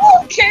 Are you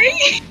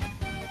okay?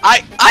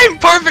 I'm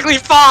perfectly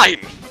fine!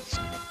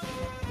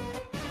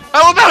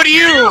 How about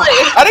you?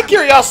 Really? Out of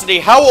curiosity,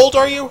 how old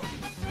are you?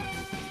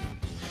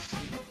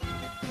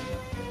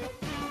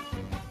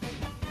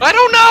 I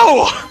don't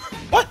know!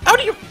 What? How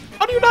do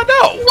you not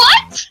know?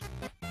 What?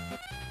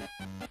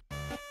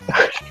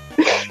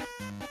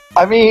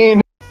 I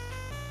mean...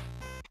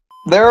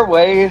 There are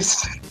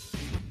ways.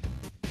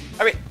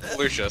 I mean...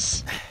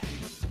 Lucius.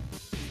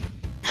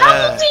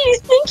 How old do you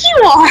think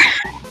you are?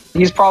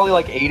 He's probably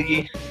like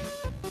 80.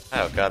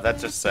 Oh god,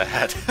 that's just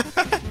sad.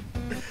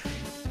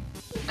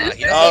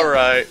 He doesn't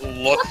Alright.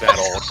 look that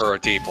old for a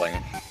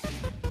tiefling.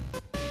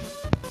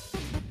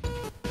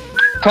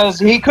 Because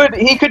he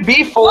could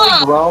be fully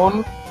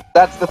grown.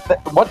 That's the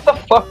what the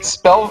fuck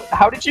spell?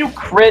 How did you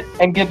crit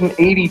and get an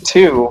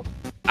 82?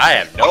 I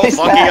have no What is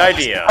fucking that?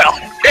 idea.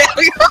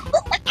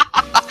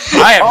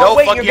 I have no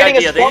wait, fucking you're getting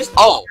idea. a They just...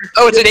 Oh,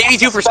 it's an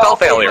 82 for spell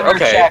failure,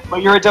 okay. Check,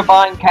 but you're a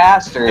divine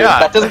caster. Yeah.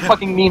 That doesn't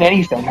fucking mean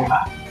anything.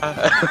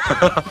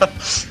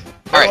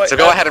 Alright, so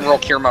go ahead and roll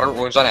Cure Moderate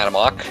Wounds on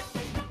Animok.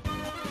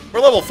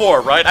 We're level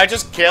 4, right? I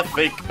just can't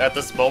think at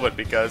this moment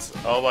because,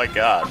 oh my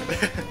god.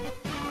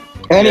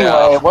 Anyway,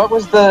 Yeah. what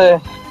was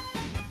I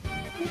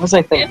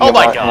thinking? Oh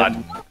my about god.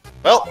 him?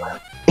 Well,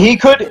 He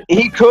could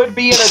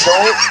be an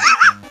adult.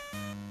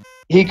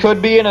 He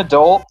could be an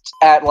adult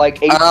at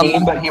like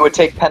 18, but he would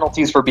take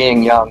penalties for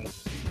being young.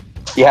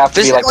 You have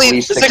to be like at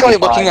least Physically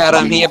 65 looking at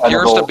him, he an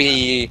appears to adult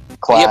be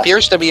class.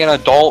 an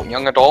adult,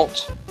 young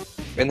adult,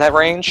 in that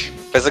range,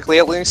 physically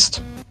at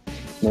least.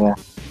 Yeah.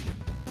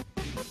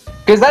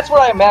 Because that's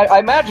what I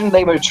imagine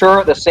they mature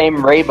at the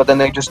same rate, but then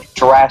they just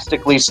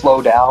drastically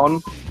slow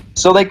down.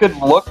 So they could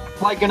look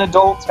like an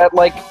adult at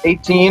like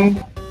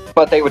 18,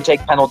 but they would take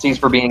penalties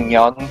for being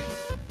young.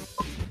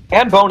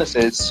 And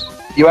bonuses.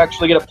 You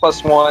actually get a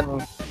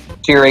 +1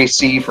 to your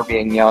AC for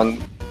being young,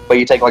 but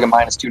you take like a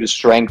 -2 to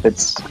strength.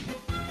 It's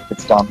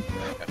dumb.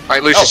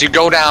 Alright, Lucius, you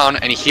go down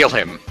and heal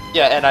him.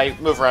 yeah, and I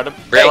move around him.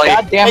 Really?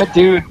 God damn it,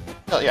 dude.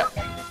 Oh, yeah.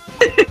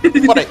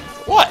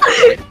 What?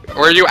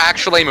 Were you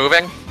actually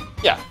moving?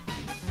 Yeah.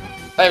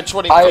 I have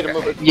 20 feet of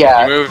movement.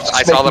 Yeah. You moved.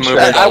 I just saw the making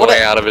movement sure. all the wanna-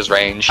 way out of his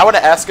range. I want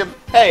to ask him,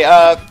 hey,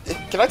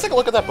 can I take a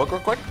look at that book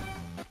real quick?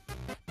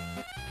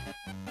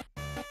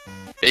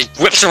 He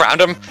whips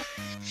around him.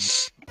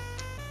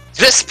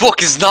 This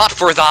book is not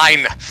for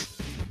thine.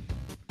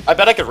 I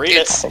bet I could read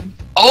It's it.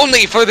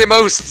 only for the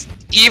most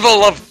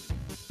evil of...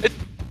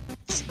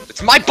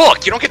 It's my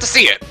book, you don't get to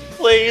see it.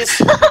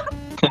 Please.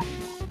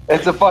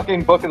 It's a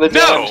fucking book of the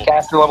No. damage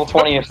caster level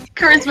 20th.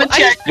 Charisma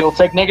check. You'll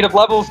take negative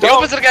levels, He don't.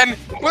 opens it again.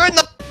 We're in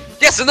the...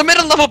 Yes, in the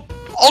middle of a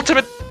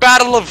ultimate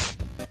battle of...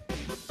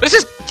 This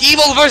is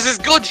evil versus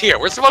good here.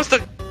 We're supposed to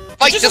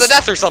fight to the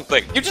death or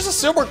something. You just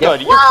assume we're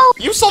good. Well,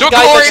 You saw to the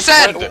guy that glorious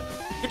just end. ran.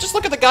 You just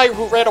look at the guy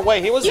who ran away.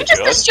 He You wasn't just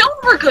good. assumed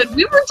we're good.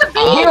 We were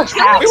debating. We were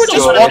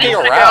just good. walking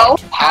around.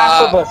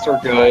 Half of us are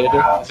good.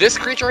 This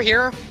creature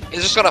here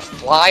is just gonna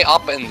fly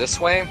up in this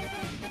way.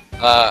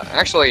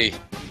 Actually...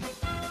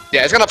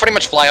 Yeah, it's gonna pretty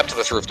much fly up to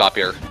this rooftop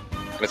here.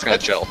 And it's gonna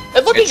chill.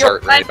 And look at It's your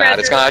hurt really bad.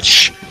 It's gonna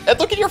and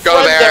look at your go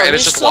friend there, and he's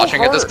it's just so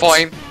watching at this hurt.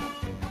 point.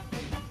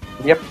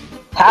 Yep.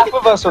 Half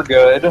of us are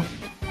good. Look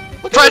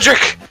at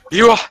Frederick!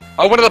 You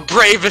are one of the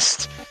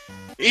bravest,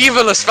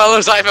 evilest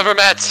fellows I've ever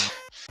met.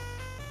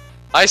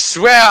 I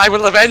swear I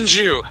will avenge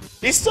you.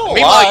 He's still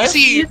Meanwhile, you alive.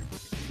 see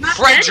Not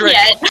Frederick,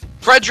 dead yet.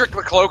 Frederick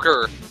the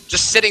Cloaker,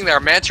 just sitting there,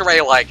 manta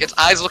ray-like, its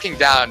eyes looking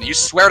down. You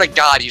swear to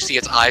God you see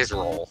its eyes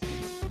roll.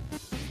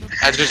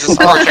 As it's just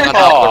perching on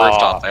top of the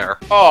rooftop there.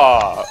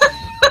 Aw.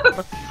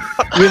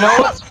 You know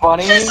what's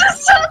funny? This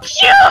is so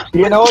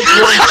cute. You know what's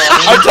really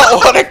I funny?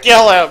 don't want to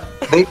kill him.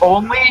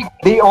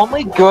 The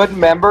only good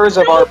members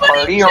of our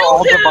party are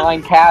all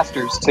divine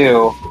casters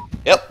too.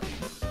 Yep.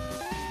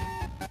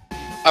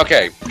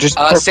 Okay, Just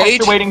Sage?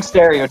 perpetuating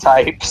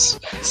stereotypes.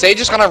 Sage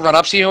is gonna run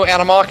up to you,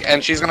 Animok,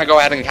 and she's gonna go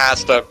ahead and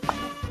cast a...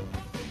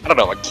 I don't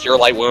know, a Cure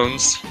Light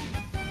Wounds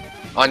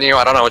on you.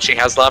 I don't know what she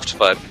has left,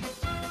 but...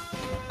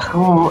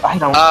 Ooh, I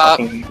don't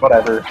fucking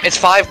whatever. It's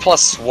 5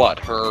 plus what?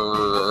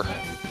 Her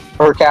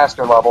Her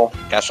caster level.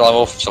 caster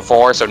level, so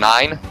 4, so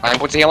 9? 9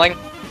 points of healing?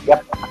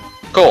 Yep.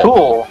 Cool.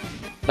 Cool.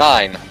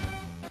 9.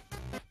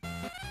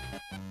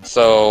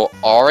 So,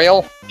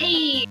 Ariel?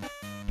 Hey.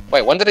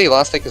 Wait, when did he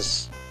last take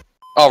his...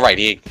 Oh, right,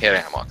 he hit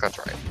Animok, that's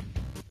right.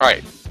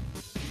 Alright,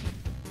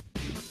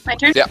 My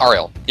turn. yeah,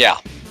 Ariel, yeah.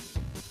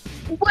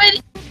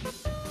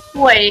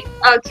 Wait.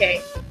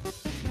 Okay.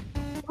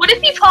 Would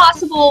it be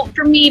possible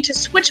for me to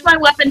switch my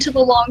weapon to the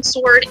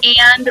longsword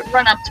and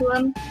run up to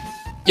him?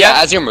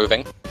 Yeah, as you're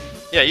moving.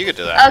 Yeah, you could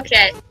do that.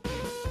 Okay.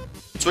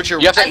 Switch your.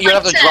 You have to, I'd you'd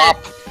have like to to- drop...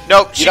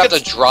 No, she You'd have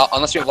could. to drop...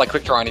 Unless you have, like,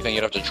 quick draw or anything,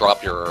 you'd have to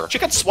drop your... She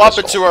could swap it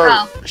to Pistol. her.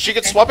 Oh, She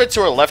could swap it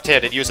to her left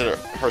hand and use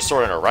her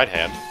sword in her right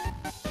hand,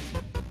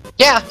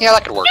 Yeah,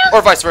 that could work.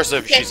 or vice versa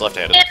if Okay. she's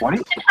left-handed. What?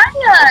 Can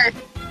I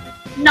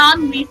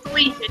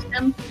non-lethally hit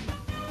him?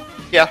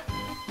 Yeah.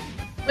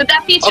 Would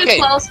that be too Okay.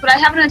 close? But I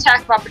have an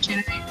attack of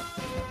opportunity.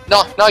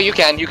 No, you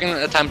can. You can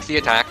attempt the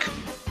attack.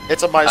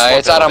 It's a minus.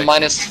 It's at a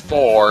penalty.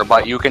 -4,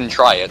 but you can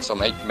try it, so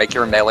make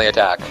your melee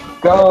attack.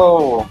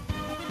 Go.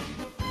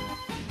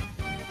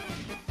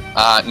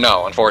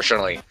 No,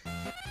 unfortunately.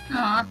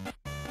 Aw.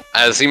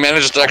 As he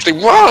manages to actually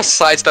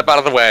sidestep out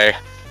of the way.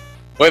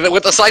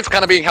 With the scythe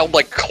kind of being held,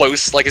 like,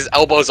 close, like his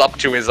elbows up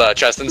to his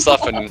chest and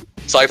stuff, and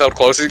scythe held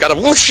close, he's got a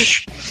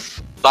whoosh!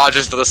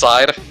 Dodges to the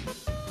side.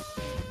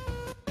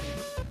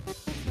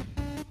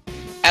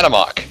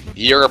 Animok,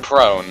 you're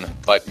prone,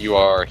 but you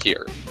are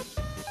here.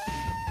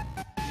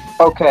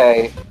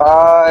 Okay.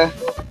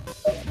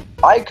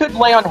 I could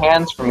lay on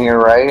hands from here,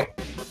 right?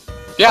 On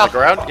Yeah, the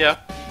ground. Yeah.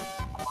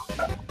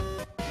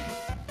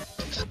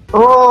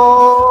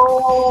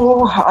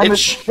 Oh, I'm It at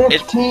sh-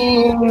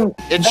 15.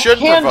 It should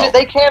provoke.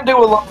 They can do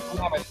a lot of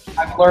damage.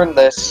 I've learned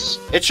this.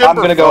 It should. I'm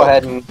gonna go provoke.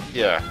 ahead and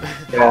Yeah.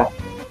 yeah.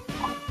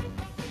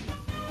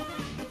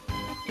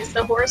 Is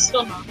the horse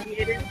still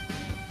nominated?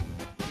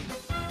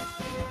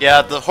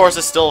 Yeah. The horse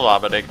is still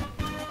vomiting.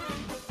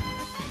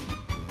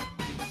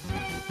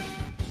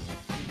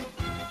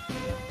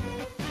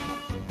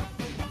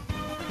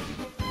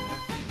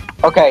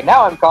 Okay,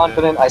 now I'm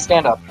confident. I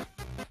stand up.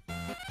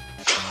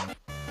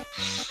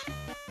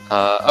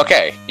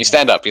 okay, you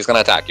stand up, he's gonna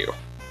attack you.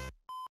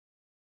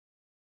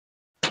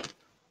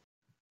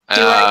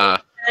 I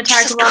An attack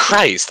Jesus of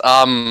opportunity. Christ,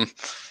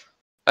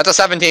 that's a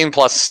 17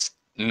 plus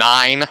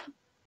 9.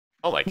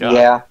 Oh my god.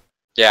 Yeah.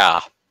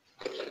 Yeah,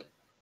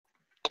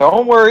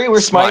 Don't worry, we're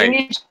Smite. smiting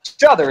each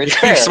other. It's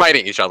fair. you're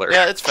smiting each other.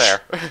 Yeah, it's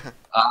fair.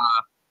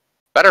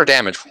 Better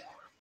damage.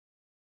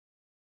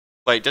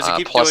 Wait, does it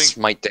keep plus doing?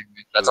 smite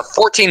damage. That's a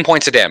 14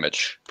 points of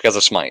damage because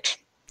of smite.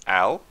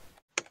 Ow.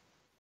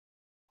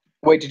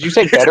 Wait, did you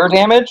say better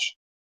damage?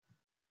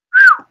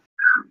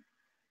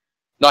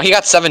 No, he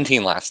got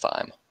 17 last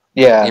time.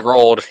 Yeah. He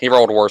rolled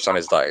worse on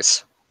his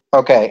dice.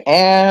 Okay,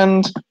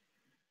 and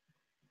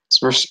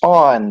let's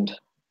respond.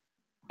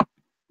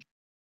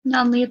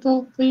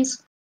 Non-lethal,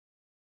 please.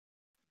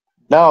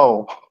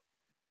 No.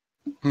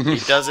 He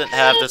doesn't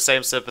have the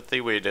same sympathy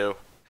we do.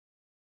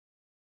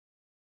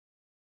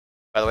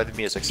 By the way, the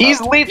music stopped. He's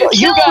lethal.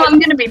 You You kill him, guys I'm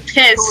gonna be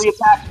pissed. are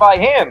attacked by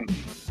him.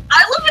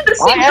 I live in the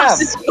same I am.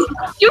 house as you.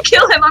 You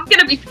kill him, I'm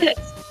gonna be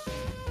pissed.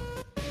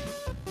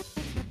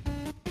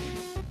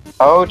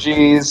 Oh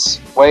jeez.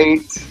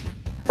 Wait.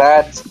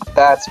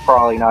 That's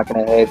probably not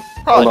gonna hit.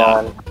 Probably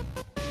Hold not.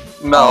 on.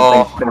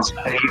 No.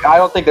 I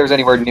don't think there's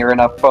anywhere near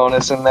enough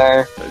bonus in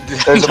there.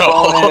 There's a No.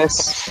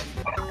 bonus.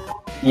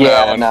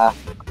 Yeah, No.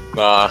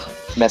 nah.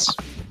 Miss.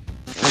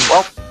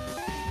 Well,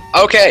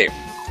 Okay.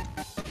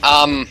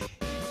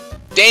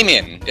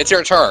 Damien, it's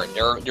your turn.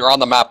 You're on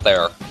the map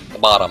there, the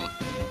bottom.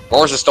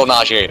 Roars is still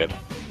nauseated.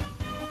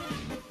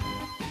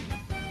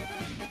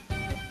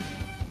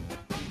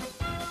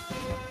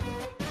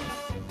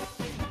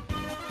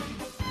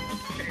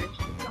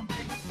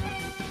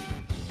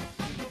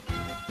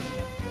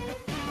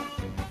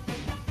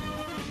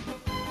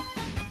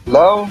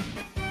 low.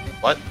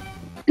 What?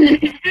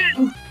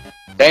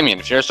 Damien,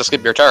 if you're to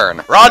skip your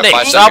turn. Rodney, You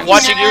have 5 stop seconds.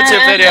 watching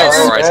YouTube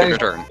videos! Alright, skip your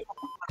turn.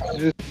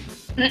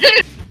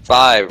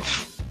 5,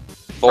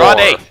 4,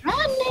 Rodney!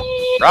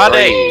 Rodney!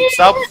 Rodney, Three.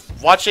 stop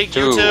watching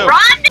 2. YouTube!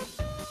 Rodney!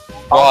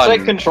 I'll 1.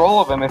 take control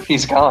of him if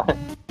he's gone.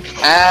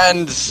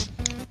 And he's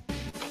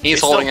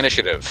still- holding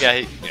initiative.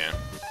 Yeah,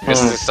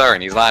 This is his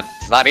turn. He's not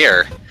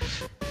here.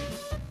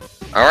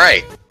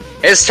 Alright.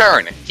 His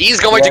turn. He's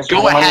going Yes, to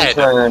go one ahead.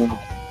 turn.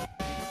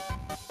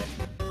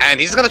 And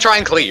he's gonna try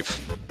and cleave.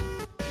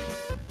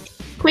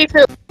 Cleave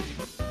who?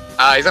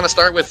 He's gonna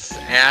start with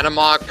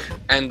Anamok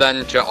and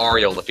then to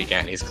Ariel if he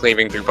can. He's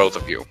cleaving through both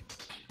of you.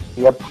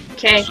 Yep.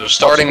 Okay. So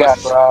starting What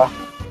with you got,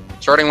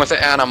 starting with the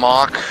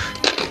Anamok.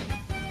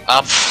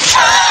 Up.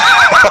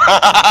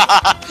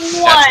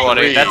 That's One.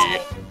 funny. That's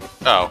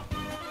oh,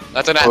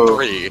 That's an at Whoa.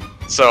 3.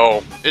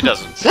 So it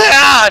doesn't.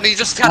 and he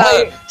just kind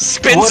Wait, of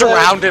spins what a-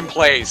 around in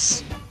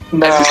place.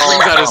 No. As he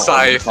swings out his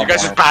scythe. You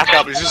guys just back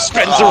up. He just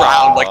spins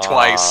around like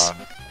twice.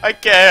 I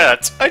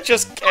can't. I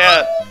just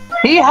can't.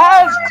 He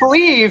has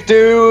cleave,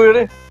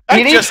 dude. I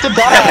He needs just to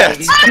die. can't.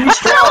 He's too I'm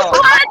so strong.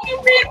 glad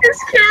you made this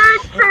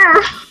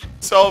character.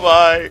 So am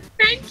I.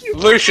 Thank you.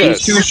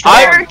 Lucius. He's too strong.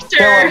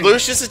 Character.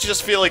 Lucius is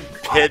just feeling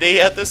pity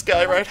at this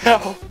guy right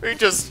now. He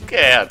just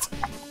can't.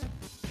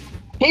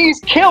 He's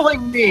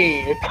killing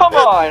me. Come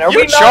on. Are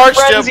You we not charged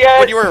him friends yet?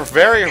 when you were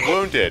very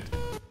wounded.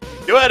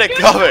 You had it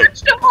coming.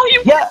 Charged him while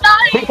you Yeah, were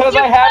dying. because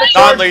You I had a fucking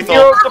charge Non-lethal.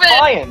 Hero's deserve it.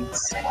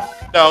 Defiance.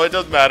 No, it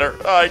doesn't matter.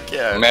 I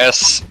can't.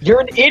 Miss. You're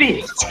an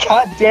idiot.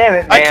 God damn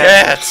it, man. I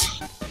can't.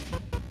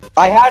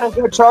 I had a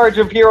good charge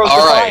of Hero's All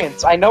right.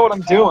 Defiance. I know what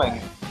I'm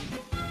doing.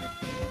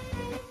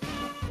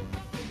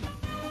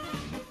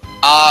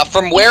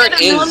 From where You it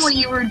should have known is, what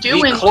you were the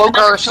doing. cloaker with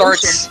another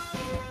starts.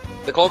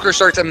 The cloaker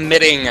starts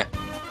emitting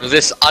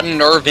this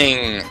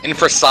unnerving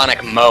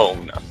infrasonic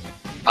moan.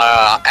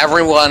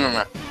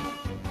 Everyone,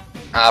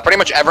 pretty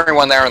much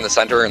everyone there in the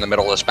center, in the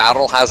middle of this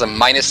battle, has a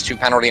 -2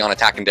 penalty on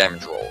attack and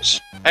damage rolls.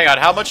 Hang on.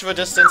 How much of a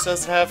distance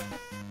does it have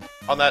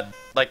on that?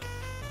 Like,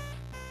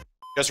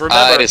 because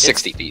remember, It is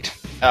it's- 60 feet.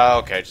 Oh,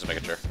 okay. Just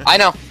making sure. I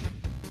know.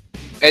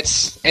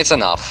 It's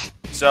enough.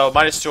 So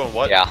 -2 on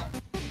what? Yeah.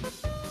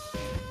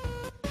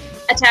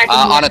 Attacking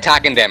On you.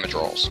 attack and damage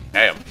rolls,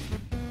 Damn.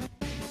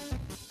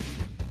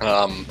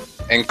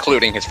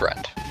 including his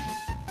friend.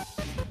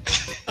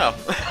 Oh.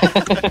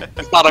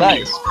 It's not a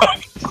Nice.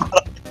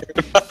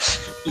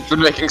 He's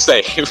been making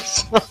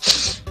saves.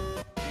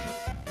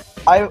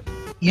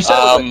 You said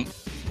it was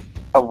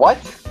a what?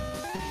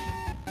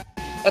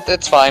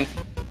 It's fine.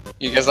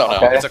 You guys don't know.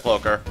 Okay. It's a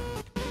cloaker.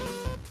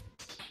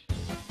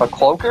 A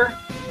cloaker?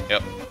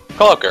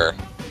 Cloaker.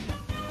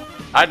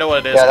 I know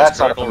what it is. Yeah, it's that's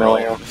not critical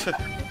role.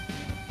 familiar.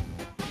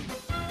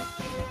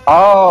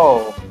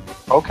 Oh,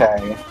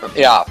 okay.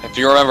 Yeah, if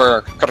you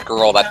remember Critical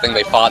Role, that thing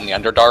they fought in the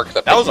Underdark,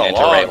 that That was a big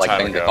long manta ray like time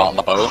thing they ago. fought on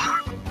the boat.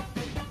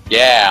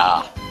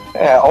 Yeah.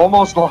 Yeah,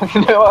 almost long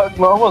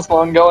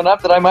ago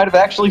enough that I might have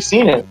actually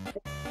seen it.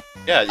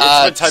 Yeah, it's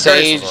when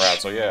Tiberius was Sage. around,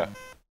 so yeah.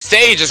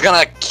 Sage is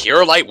gonna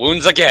cure light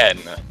wounds again.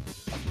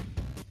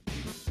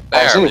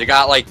 There, see. you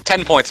got like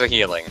 10 points of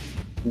healing.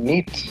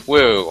 Neat.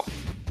 Woo.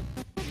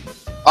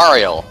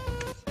 Ariel.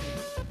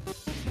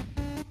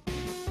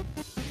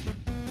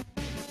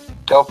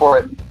 Go for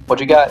it. What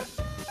you got?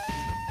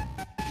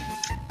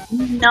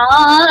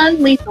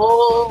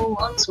 Non-lethal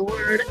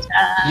longsword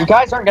attack. You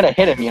guys aren't gonna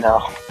hit him, you know.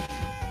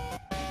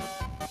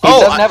 He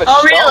Oh, doesn't have a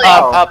Oh, really?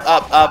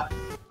 Up.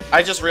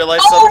 I just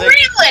realized Oh, something.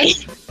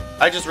 really?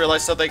 I just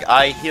realized something.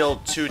 I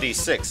healed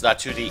 2d6, not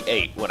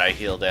 2d8 when I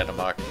healed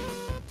Animark.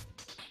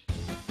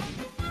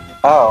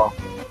 Oh,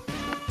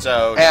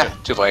 So,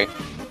 Too late.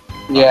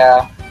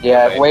 yeah,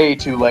 Wait. way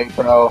too late,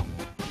 bro.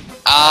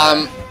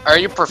 Are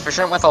you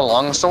proficient with a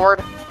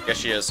longsword? yes,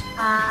 she is.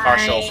 I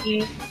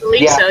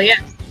believe Yeah. so,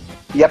 yes.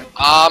 Yep.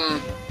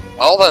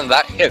 Well then,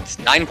 that hits.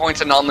 9 points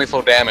of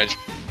non-lethal damage.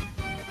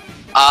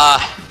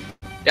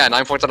 Yeah,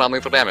 9 points of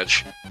non-lethal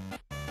damage.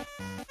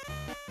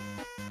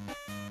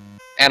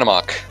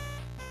 Animok.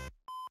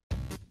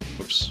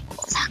 Oops.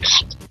 Hold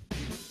on.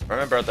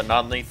 Remember, the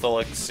non-lethal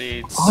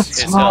exceeds What's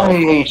his my health.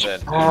 age?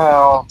 Then-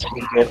 I'll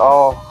take it.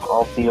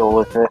 I'll deal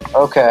with it.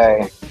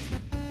 Okay.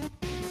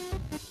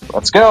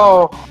 Let's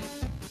go.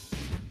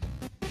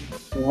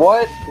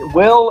 What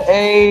will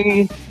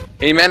a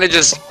He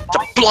manages to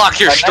block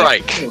your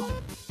strike. 19?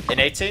 In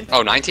 18?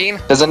 Oh,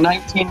 19? Does a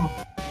 19?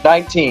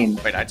 19.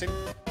 Wait, 19?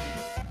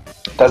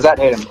 Does that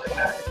hit him?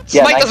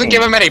 Yeah, Smite doesn't 19.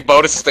 give him any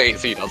bonus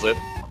states, he does it.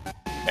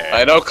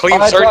 I know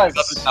clean Oh, it certainly does.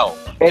 doesn't help.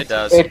 It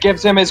does. It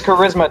gives him his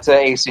charisma to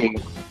AC.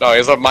 No,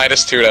 he's a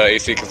 -2 to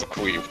AC because of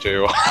cleave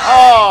too.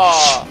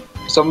 Oh!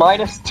 So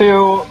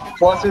 -2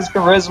 plus his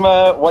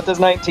charisma. What does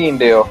 19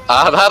 do?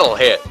 That'll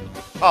hit.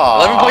 Aw.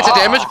 11 points of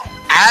damage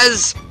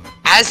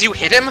as you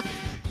hit him.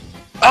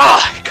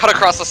 Cut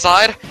across the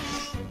side.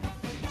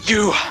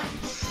 You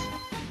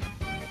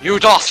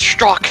doth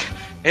struck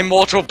a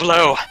mortal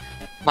blow.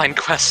 Mine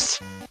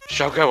quest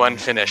shall go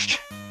unfinished.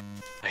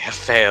 I have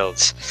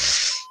failed.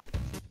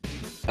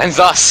 And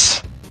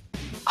thus,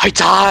 I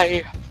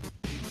die.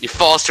 He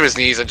falls to his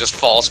knees and just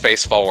falls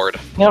face forward.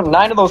 You know,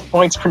 9 of those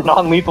points for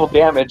non-lethal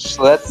damage.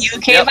 So that's You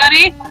okay,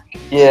 buddy?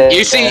 yeah.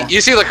 You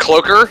see the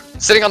cloaker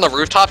sitting on the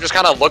rooftop, just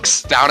kind of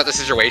looks down at the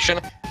situation.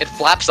 It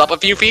flaps up a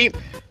few feet,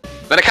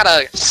 then it kind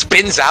of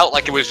spins out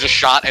like it was just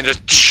shot and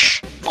just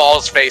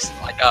falls face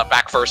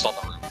back first on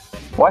the roof.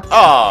 What?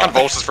 Oh.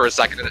 Convulses for a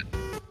second, and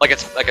like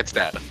it's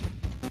dead.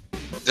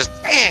 Just.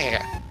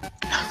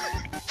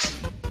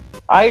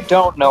 I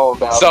don't know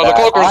about So that.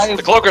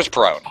 the cloaker's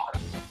prone.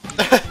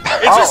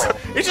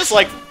 It's just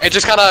like It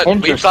just kind of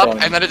leaps up,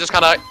 Interesting. and then it just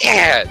kind of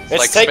it's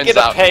like taking spins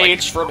a out,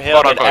 page from him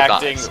quote, and unquote,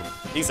 acting. dies.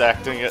 He's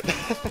acting it.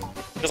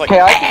 Just like Okay,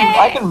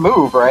 I can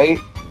move, right?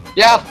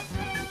 Yeah.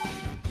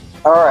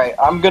 All right,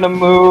 I'm gonna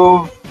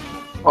move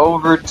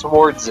over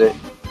towards it.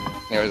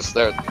 It was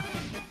there.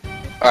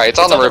 All right, it's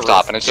on the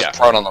rooftop, roof. and it's just Yeah.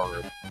 prone on the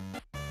roof.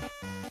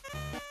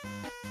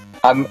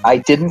 I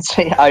didn't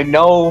say. I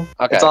know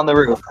Okay. it's on the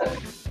roof.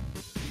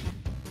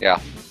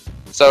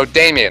 So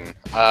Damien,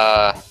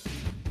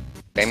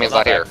 Damien's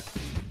not here.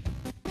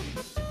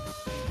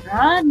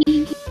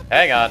 Rodney.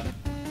 hang on.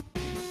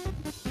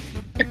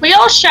 If we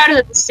all shouted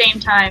at the same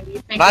time, do you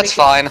think That's we could...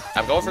 fine.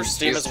 I'm going for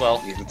Steam as well.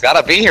 He's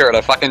gotta be here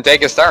to fucking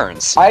take his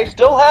turns. I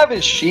still have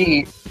his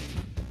sheet.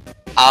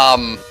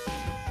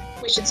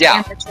 We should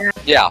Yeah. stand the chat.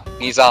 Yeah,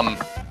 he's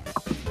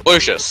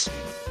Lucius.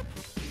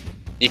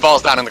 He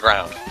falls down in the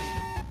ground.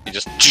 He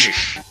just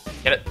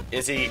Get it?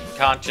 Is he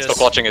conscious? still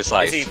clutching his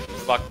knife.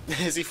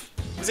 Is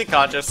he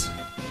conscious?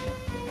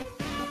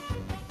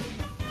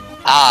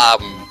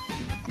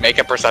 Make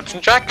a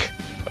perception check.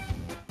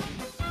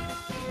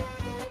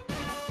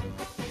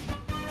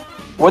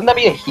 Wouldn't that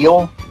be a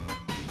heal?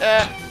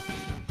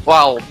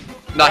 Well,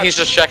 no, he's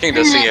just checking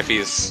to see if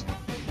he's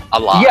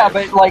alive. Yeah,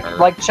 but or-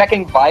 like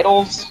checking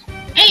vitals.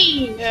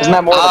 Hey! Yeah. Isn't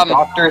that more of Um, a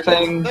doctor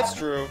thing? That's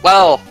true.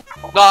 Well,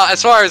 no,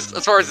 as far as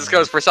this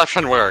goes,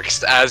 perception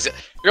works. As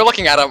you're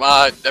looking at him,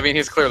 I mean,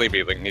 he's clearly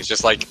breathing. He's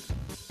just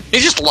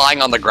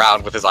lying on the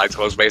ground with his eyes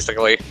closed,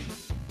 basically.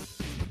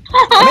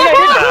 I mean,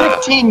 I did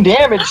 15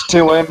 damage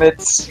to him.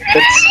 It's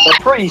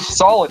a pretty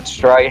solid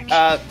strike.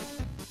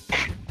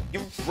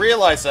 You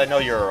realize I know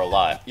you're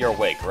alive. You're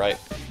awake, right?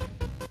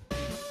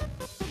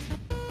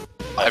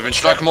 I've been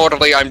struck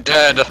mortally. I'm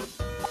dead.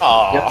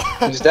 Oh.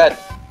 Yep, he's dead.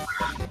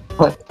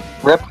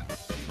 Rip.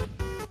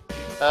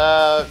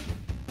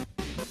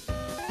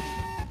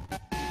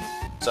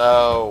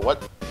 So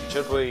what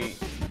should we?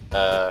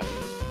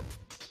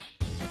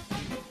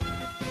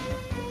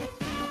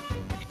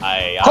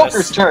 I Cloaker's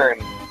honestly. turn.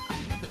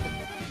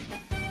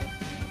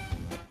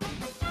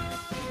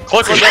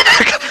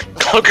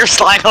 Cloaker's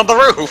lying on the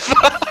roof.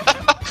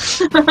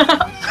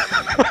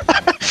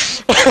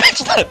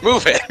 It's not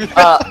moving.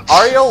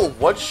 Ariel,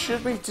 what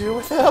should we do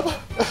with him?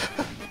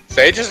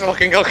 Sage is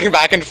looking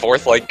back and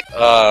forth like,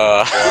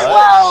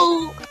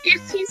 Well,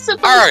 if he's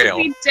supposed Ariel.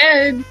 to be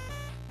dead,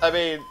 I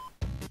mean,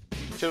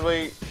 should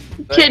we?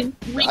 could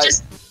we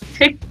just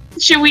pick...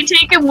 Should we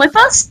take him with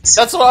us?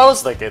 That's what I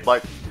was thinking.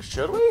 Like,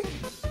 should we?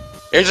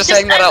 You're just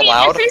saying that I out mean,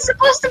 loud? if he's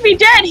supposed to be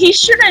dead, he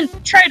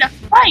shouldn't try to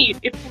fight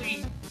if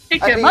we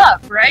pick I hang mean,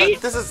 up, right?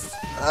 This is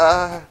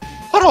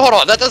Hold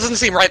on. That doesn't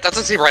seem right. That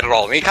doesn't seem right at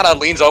all. And he kind of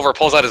leans over,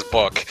 pulls out his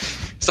book,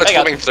 starts Hang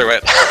on. flipping through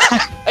it.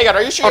 Hang on,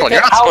 are you sure? Hold on, you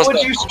you're can't- not How supposed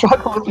would to. you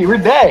struggle if you were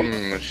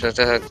dead?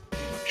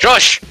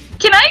 Shush!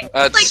 Can I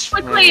That's-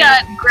 quickly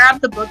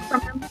grab the book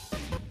from him?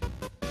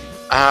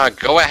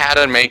 Go ahead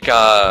and make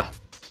a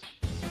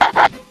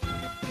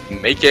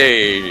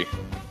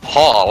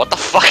what the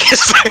fuck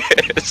is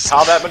this?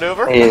 Combat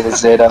maneuver?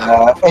 Is it it's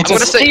a gonna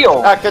say-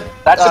 steal?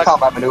 That's a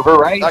combat maneuver,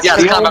 right? Yeah,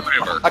 it's Steal? combat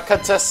maneuver. A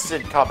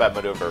contested combat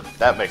maneuver.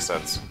 That makes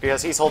sense.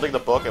 Because he's holding the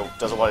book and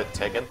doesn't want it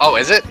taken. Oh,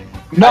 is it?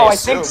 No, I I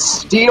think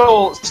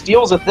assume.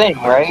 steal's a thing,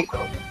 right?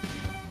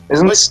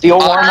 Isn't Wait, steal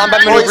one?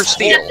 combat maneuver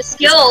steal. The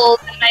skill,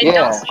 and I Yeah.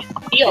 don't see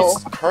steal.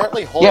 He's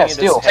currently holding Yeah, it in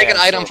steal. his Take an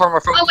hand, item so- from a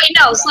Oh wait,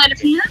 no, sleight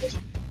of hand?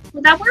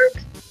 Would that work?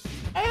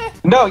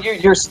 No,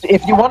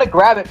 if you want to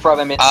grab it from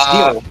him, it's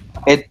steal.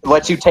 It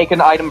lets you take an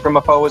item from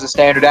a foe as a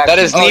standard action.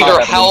 That is Oh, neither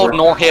combat held maneuver.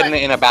 nor hidden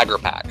in a bagger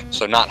pack,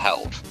 so not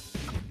held.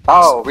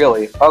 Oh,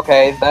 really?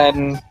 Okay,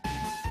 then.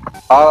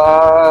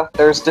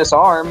 There's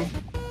disarm.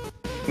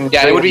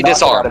 Yeah, it would be Knock out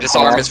disarm. of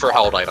Disarm hand. is for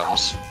held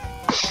items.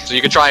 So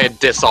you could try a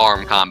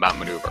disarm combat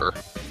maneuver.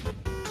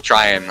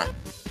 Try and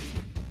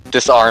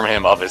disarm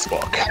him of his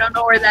book. I don't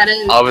know where that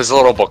is. Of his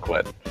little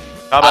booklet.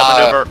 Combat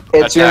maneuver.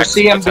 It's your attacks,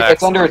 CMB. attacks.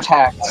 It's under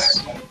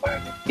attacks.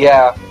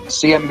 Yeah,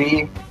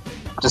 CMB.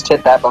 Just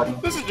hit that button.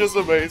 This is just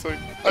amazing.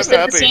 Just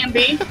at the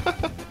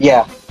CMB?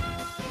 Yeah.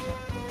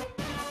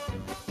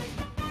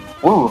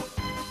 Ooh.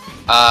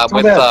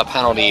 With bad. the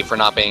penalty for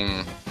not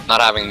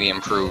having the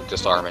improved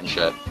disarm and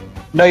shit.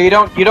 No, you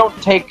don't. You don't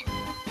take.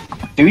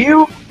 Do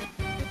you?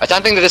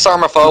 Attempting to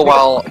disarm a foe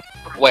while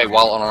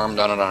unarmed.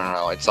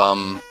 No. It's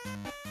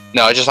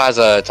no, it just has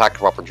a attack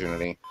of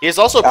opportunity. He's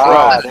also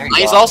Ah, prone. there you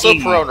He's go. also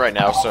prone right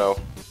now, so.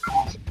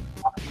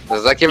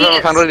 Does that give him a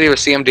Yes. penalty with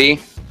CMD?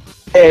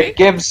 It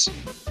gives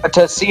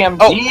to CMD.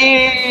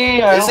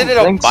 Oh, I isn't don't it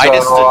a think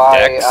minus so. to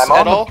dex I'm at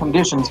on all? the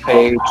conditions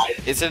page.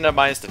 Isn't it a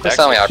minus to Please dex?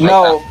 tell me I break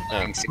No.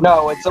 that.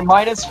 No, it's a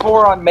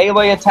 -4 on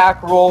melee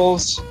attack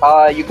rolls.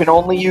 You can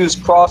only use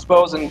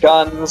crossbows and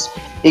guns.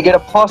 You get a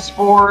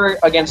 +4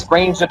 against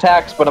ranged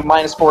attacks, but a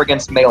 -4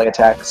 against melee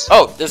attacks.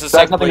 Oh, this is So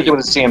that has nothing to do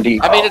with the CMD.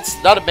 I mean, it's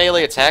not a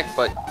melee attack,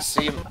 but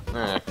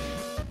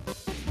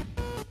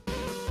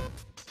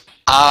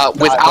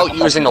Without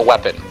using a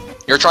weapon.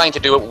 You're trying to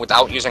do it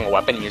without using a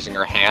weapon, using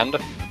your hand.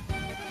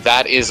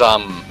 That is,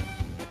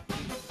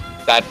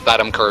 that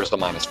incurs the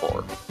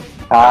 -4.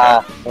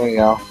 There you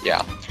go.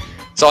 Yeah.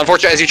 So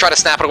unfortunately, as you try to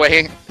snatch it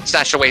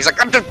away, he's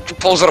like,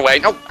 pulls it away.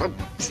 No,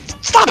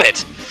 stop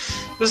it!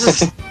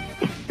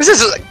 This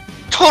is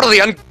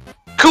totally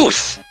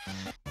uncouth.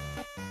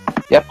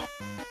 Yep.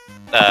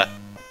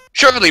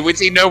 Surely we'd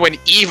see no one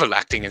evil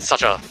acting in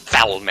such a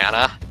foul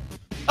manner.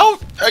 Oh,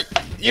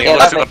 You Yeah, look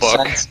that through the makes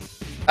book. sense.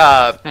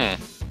 I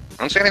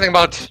don't see anything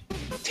about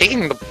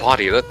taking the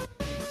body.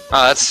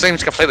 That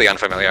seems completely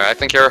unfamiliar. I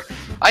think you're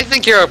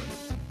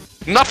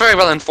not very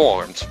well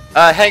informed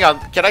hang on.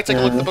 Can I take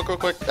a look at the book real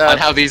quick? on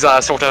how these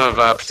sort of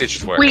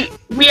procedures work.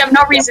 We have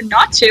no reason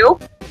not to.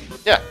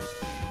 Yeah.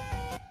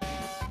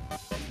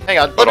 Hang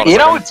on. Hold on. You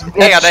know, it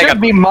hang should on.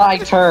 be my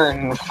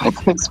turn at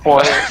this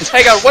point.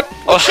 Hang on. What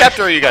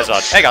chapter are you guys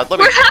on? Hang on. Let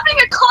me. We're having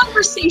a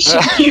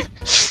conversation here.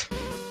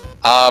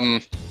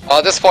 Well,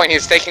 at this point,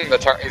 he's taking the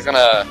turn. He's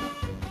gonna.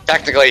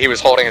 Technically, he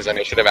was holding his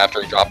initiative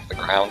after he dropped to the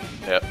ground.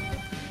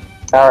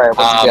 Alright,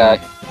 what's he got?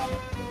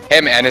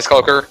 Him and his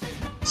cloaker.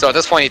 So at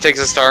this point, he takes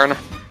his turn,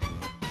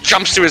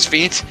 jumps to his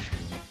feet.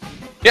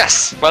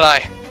 Yes. Well,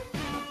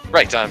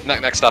 right.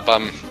 Next up,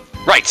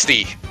 right,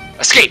 the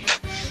escape.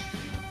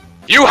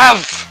 You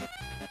have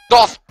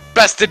doth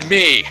bested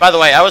me. By the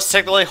way, I was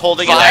technically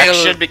holding an Vile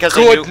action because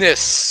I knew.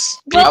 goodness,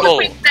 Well, people.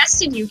 if we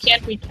bested you,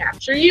 can't we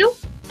capture you?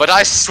 But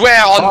I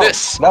swear on Oh,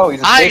 this, no,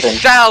 he's I escaping.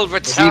 shall evil.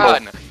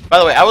 return. By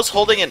the way, I was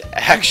holding an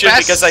action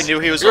Best because I knew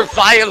he was. your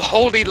vile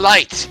holy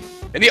light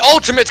in the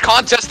ultimate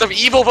contest of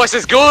evil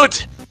versus good.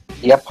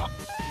 Yep.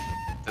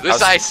 To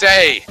this I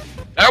say,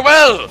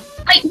 farewell.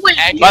 Wait.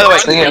 And By the way,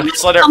 Yeah.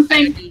 Slender,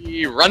 Something.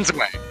 He runs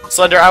away.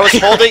 Slender, I was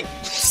holding.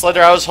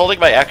 Slender, I was holding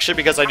my action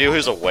because I knew he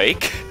was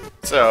awake.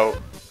 So.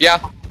 Yeah,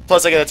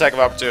 Plus, I get attack of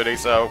opportunity,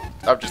 so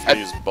I'm just gonna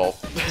use both.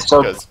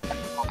 So- 'Cause-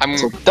 I'm.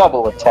 It's a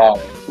double attack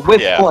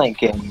with Yeah.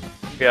 flanking.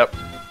 Yep.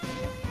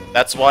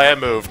 That's why I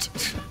moved.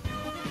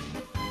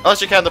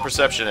 Unless you count the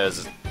perception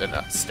as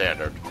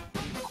standard.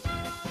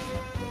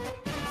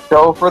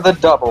 Go for the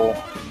double.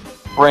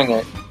 Bring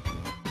it.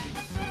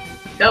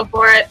 Go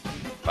for it.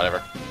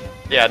 Whatever.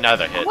 Yeah,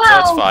 neither hit, so Whoa.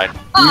 it's fine.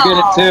 You get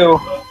it too.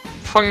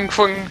 Fung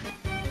fung.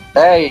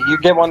 Hey, you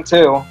get one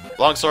too.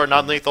 Longsword,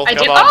 non-lethal, I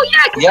come did. on. Oh yeah,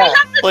 because Yeah. I have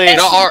the Please. thing.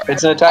 No,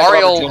 It's an attack of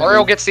Ariel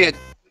opportunity.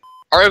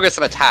 gets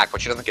an attack,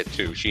 but she doesn't get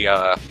two. She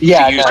Yeah, she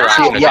used her no,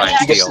 action to yeah, try and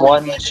she gets steal.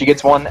 one. She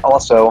gets one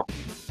also.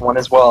 One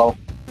as well.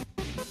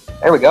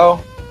 There we go.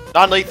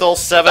 Non-lethal,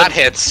 7. That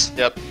hits.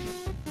 Yep.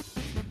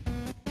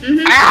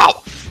 Mhm.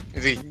 Ow!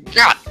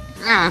 God.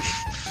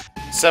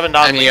 7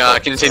 And he non-lethal.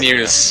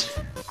 continues.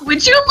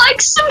 Would you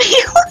like some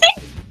healing?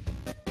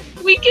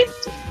 We could.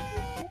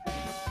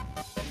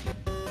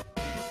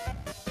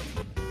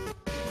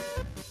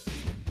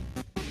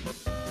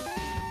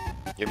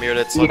 You're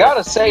muted, You Slender.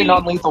 gotta say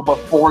non-lethal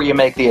before you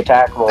make the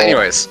attack roll.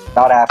 Anyways,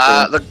 Not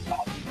after.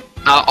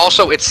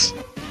 also it's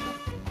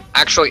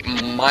actually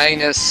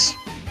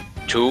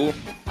 -2.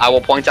 I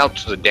will point out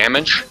to the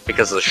damage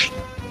because the.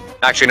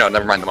 Actually, no,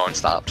 never mind. The moment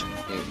stopped.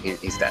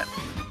 He's dead.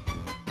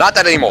 Not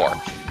dead anymore.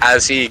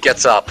 As he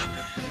gets up,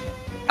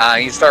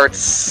 he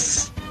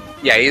starts.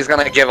 Yeah, he's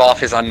gonna give off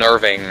his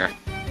unnerving.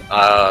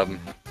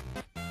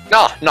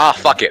 Nah,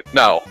 fuck it.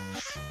 No.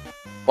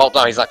 Well,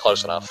 no, he's not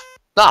close enough.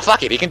 Nah,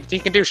 fuck it. He can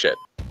do shit.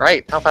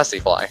 Right? How fast does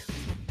he fly?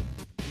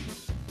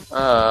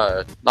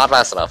 Not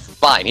fast enough.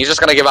 Fine. He's just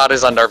gonna give out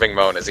his unnerving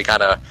moan as he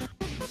kind of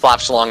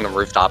flaps along the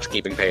rooftops,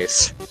 keeping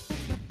pace.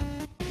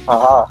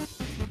 Uh-huh.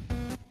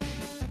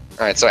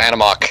 Alright, so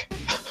Animok.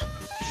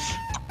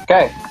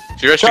 Okay.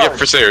 If you wish to get Charge.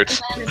 pursued.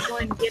 The man is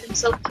going to get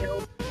himself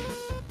killed.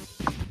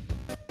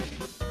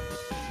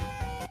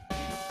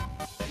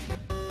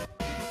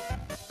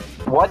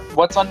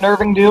 What's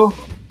unnerving do?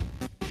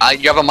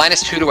 You have a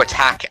 -2 to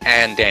attack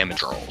and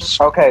damage rolls.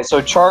 Okay,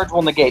 so charge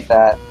will negate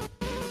that.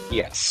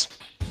 Yes.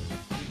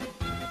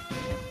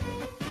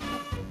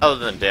 Other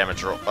than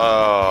damage roll.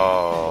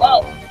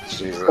 Oh.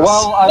 Jesus.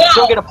 Well, I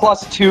still Wow. get a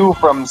 +2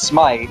 from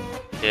smite.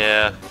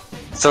 Yeah.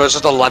 So it's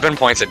just 11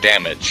 points of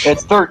damage.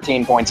 It's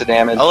 13 points of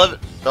damage. 11.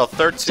 Oh,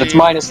 13. So it's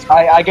minus.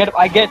 I get a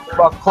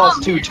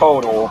 +2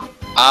 total.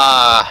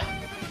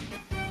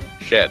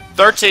 Shit.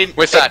 13.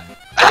 With that,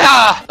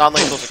 Ah!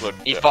 Non-lethal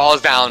included. He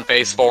falls down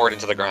face forward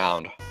into the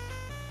ground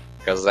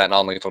because of that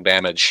non-lethal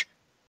damage.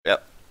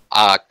 Yep.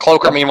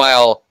 Cloaker,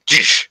 meanwhile,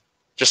 just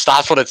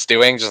stops what it's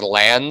doing, just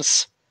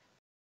lands,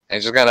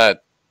 and just kind of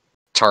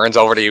turns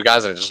over to you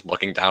guys and just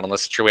looking down on the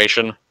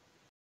situation.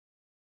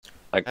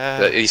 Like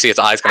you see its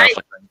eyes kind of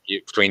flickering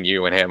between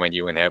you and him, and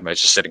you and him.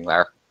 It's just sitting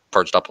there,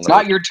 perched up on the. It's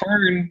not your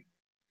turn.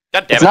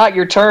 God damn It's it. not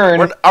your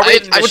turn. I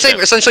would say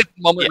essentially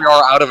the moment we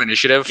are out of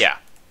initiative. Yeah.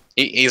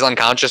 He's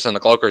unconscious and the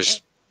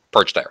cloaker's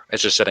perched there.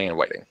 It's just sitting and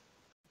waiting.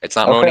 It's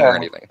not moaning or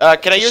anything.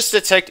 Can I use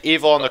Detect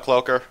Evil on the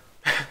Cloaker?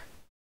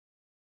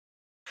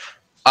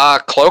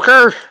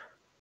 Cloaker?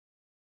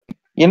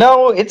 You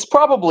know, it's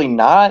probably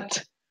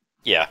not.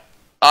 Yeah.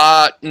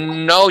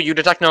 No, you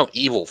detect no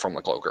evil from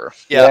the cloaker.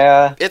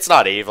 Yeah. It's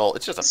not evil.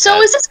 It's just a So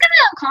pet. is this gonna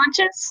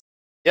unconscious?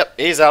 Yep,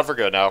 he's out for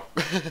good now.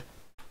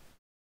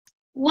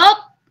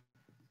 Well,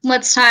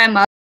 let's tie him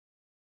up.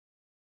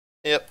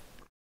 Yep.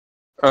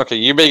 Okay,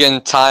 you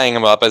begin tying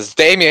him up as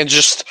Damien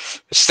just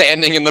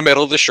standing in the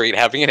middle of the street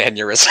having an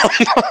aneurysm.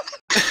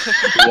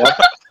 Yep.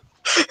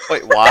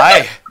 Wait,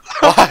 why?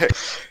 Why?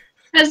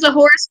 Has the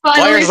horse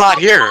finally Flyer's not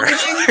stopped here.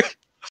 vomiting?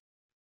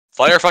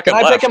 Flyer fucking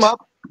Can I left. pick him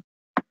up?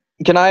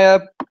 Can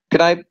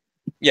I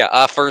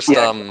Yeah, first,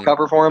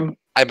 cover for him?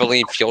 I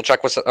believe field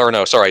check was, or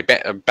no, sorry,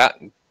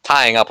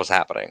 tying up was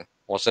happening,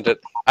 wasn't it?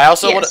 I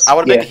also Yes. I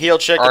would make Yeah. a heal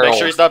check to make Arnold.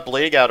 sure he's not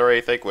bleeding out or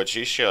anything, which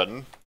he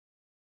shouldn't.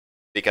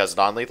 Because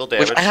non-lethal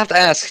damage. Which I have to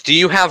ask, do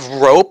you have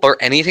rope or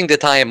anything to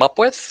tie him up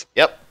with?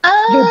 Yep,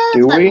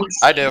 Do we? let's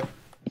I do.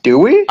 Do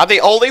we? I'm the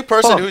only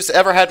person Huh. who's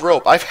ever had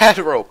rope. I've had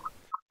rope.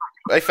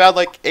 I found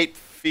like 8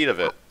 feet of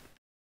it.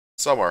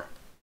 Somewhere.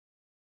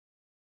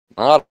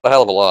 Not a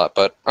hell of a lot,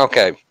 but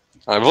okay.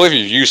 I believe you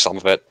used some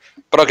of it.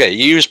 But okay,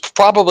 you used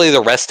probably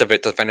the rest of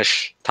it to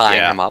finish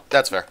tying him up.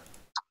 That's fair.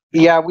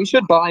 Yeah, we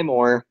should buy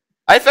more.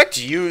 I in fact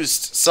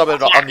used some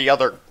of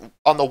it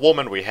on the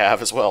woman we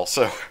have as well,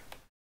 so.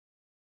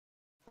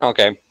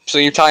 Okay, so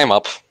you tie him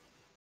up.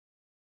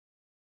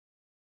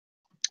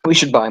 We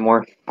should buy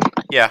more.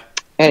 Yeah.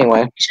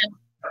 Anyway. should.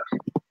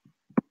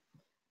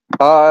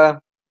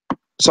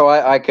 So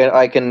I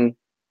can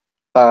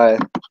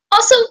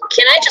Also,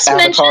 can I just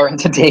avatar mention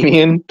into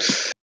Damien.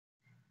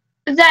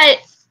 that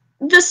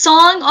the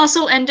song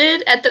also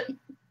ended at the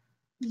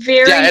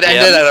very Yeah, it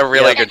ended at a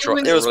really Yeah. good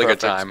choice. It was really good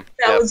perfect. time.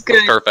 that Yep. was It was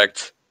good.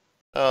 perfect.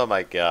 Oh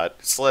my god.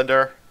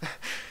 Slender.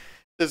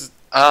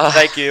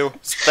 Thank you.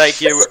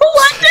 Thank you.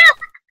 Slender,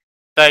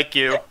 Thank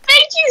you.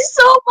 thank you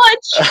so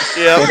much.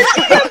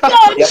 Yep.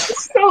 God, Yep.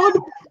 bestowed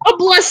a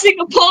blessing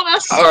upon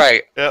us.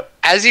 Alright, Yep.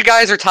 as you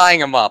guys are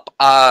tying him up,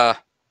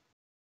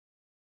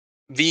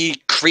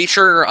 the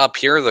creature up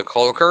here, the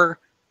cloaker,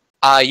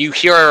 you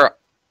hear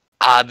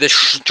this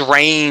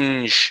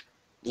strange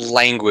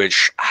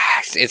language.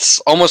 It's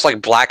almost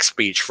like black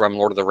speech from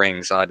Lord of the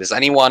Rings. Does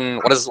anyone?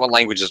 What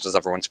languages does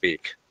everyone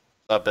speak?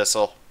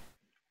 Abyssal.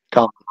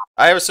 Common.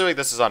 I am assuming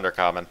this is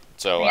undercommon,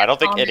 so Yeah, I don't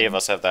think any common. of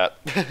us have that.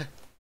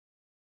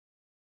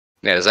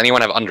 Yeah, does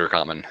anyone have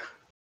undercommon?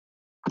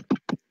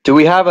 Do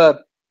we have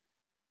a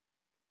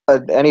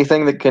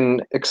anything that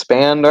can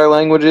expand our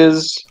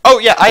languages? Oh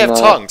yeah, I have No.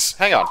 tongues.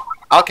 Hang on.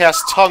 I'll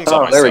cast tongues on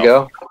Oh, myself. there we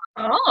go.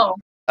 Oh,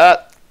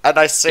 And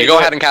I say You go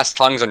ahead and cast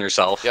tongues on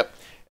yourself. Yep.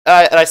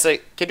 And I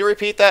say, can you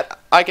repeat that?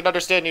 I can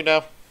understand you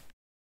now.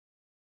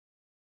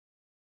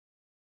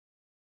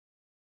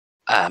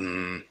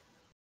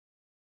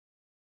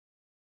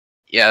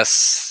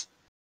 Yes.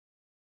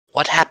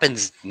 What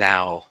happens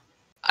now?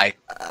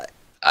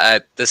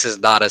 This is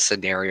not a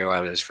scenario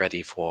I was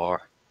ready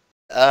for.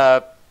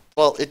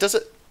 Well, it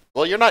doesn't.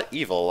 Well, you're not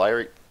evil.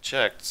 I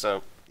checked,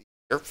 so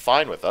you're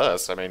fine with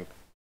us. I mean,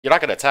 you're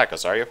not gonna attack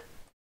us, are you?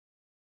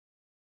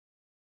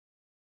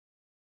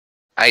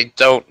 I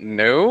don't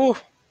know.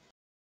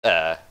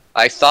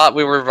 I thought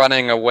we were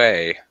running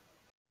away.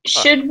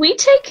 should we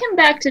take him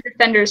back to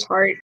Defender's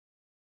Heart?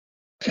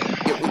 I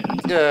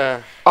mean,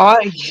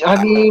 Out of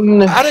I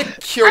mean,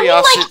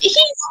 curiosity. like,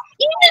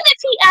 even if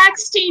he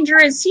acts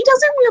dangerous, he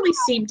doesn't really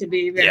seem to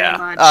be very Yeah.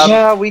 much.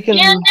 yeah, we can.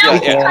 and now yeah,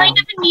 he's yeah. kind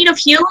of in need of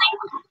healing.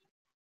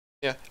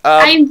 Yeah.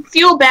 I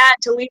feel bad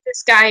to leave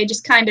this guy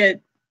just kind of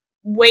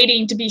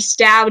waiting to be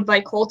stabbed by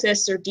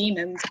cultists or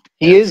demons.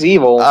 He is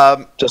evil,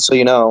 just so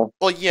you know.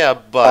 Well, yeah,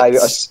 but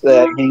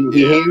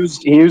He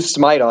used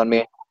smite on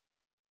me.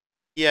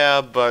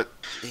 yeah, but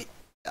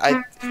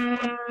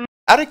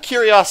out of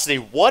curiosity,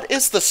 what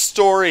is the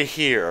story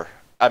here?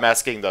 I'm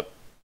asking the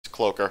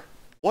cloaker.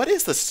 What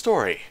is the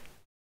story?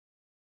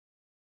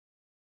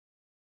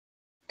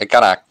 It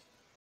kind of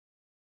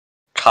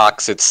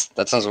cocks its.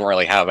 That doesn't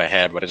really have a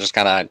head, but it just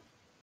kind of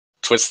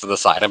twists to the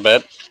side a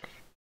bit.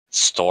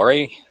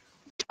 Story?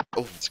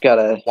 It's got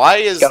a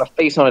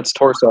face on its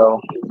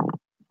torso.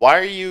 Why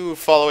are you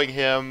following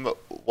him?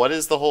 What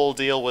is the whole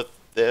deal with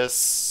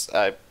this?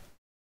 I'm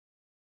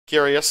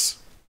curious.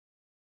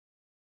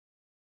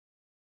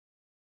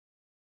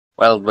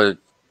 Well,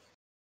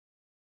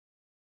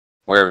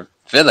 we're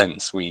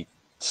villains. We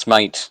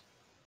smite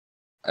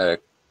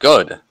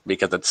good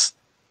because it's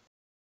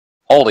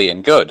holy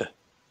and good.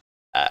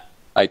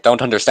 I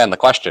don't understand the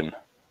question.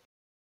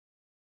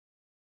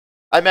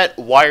 I meant,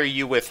 why are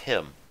you with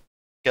him?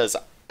 Because,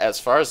 as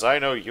far as I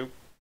know, you...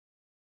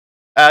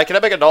 can I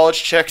make a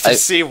knowledge check to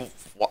see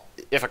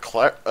if a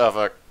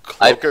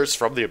cloaker's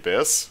from the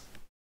Abyss?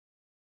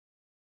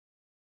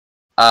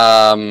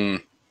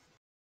 Like,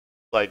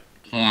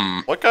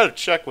 what kind of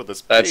check would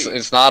this be?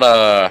 It's not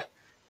a...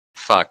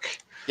 Fuck.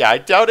 Yeah, I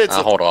doubt it's...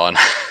 Hold on.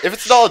 If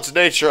it's knowledge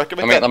nature, I can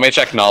make Let me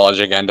check knowledge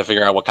again to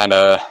figure out what kind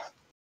of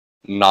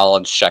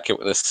knowledge check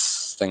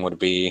this thing would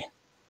be.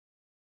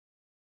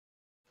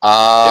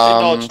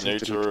 Knowledge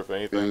nature, if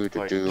anything.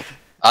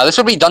 This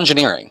would be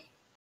dungeoneering.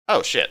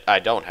 Oh shit, I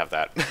don't have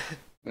that.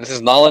 This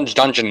is knowledge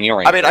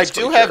dungeoneering. I mean, I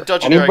do have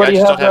dungeoneering, I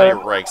just don't have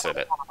any ranks in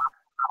it.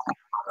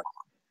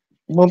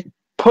 Well,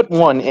 put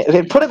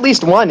at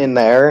least one in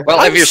there.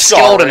 Well, if you're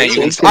skilled in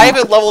it, I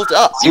haven't leveled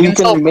up. You can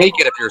still make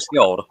it if you're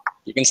skilled.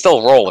 You can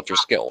still roll if you're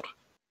skilled.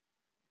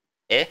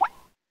 Eh?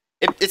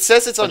 It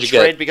says it's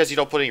untrained because you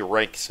don't put any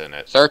ranks in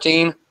it.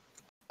 13.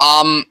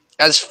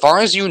 As far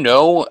as you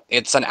know,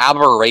 it's an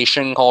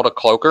aberration called a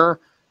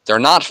cloaker. They're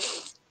not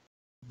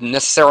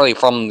necessarily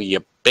from the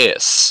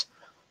Abyss.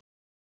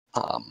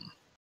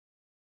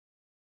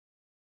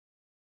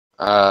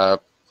 No,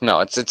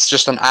 it's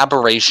just an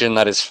aberration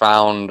that is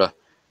found,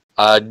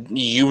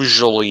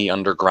 usually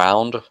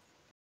underground.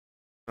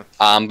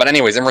 But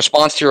anyways, in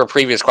response to your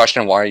previous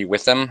question, why are you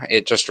with them?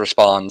 It just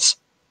responds,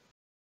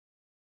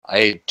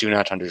 I do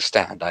not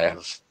understand. I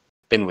have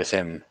been with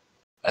him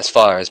as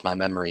far as my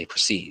memory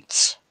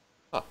proceeds.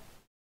 Huh.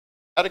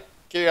 Out of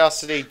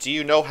curiosity, do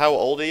you know how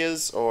old he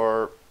is,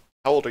 or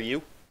how old are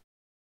you?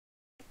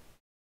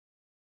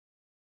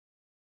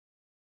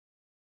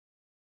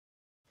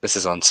 This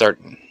is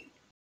uncertain.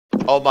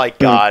 Oh my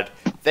god.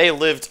 They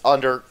lived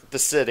under the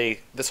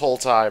city this whole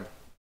time.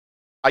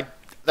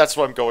 That's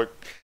what I'm going...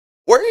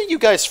 Where are you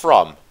guys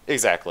from,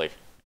 exactly?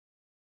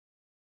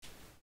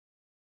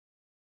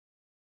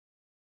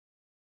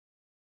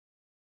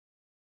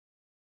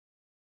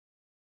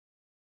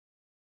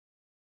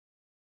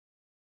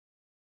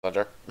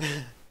 Thunder?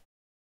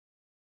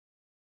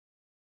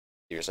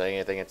 You're saying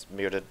anything? It's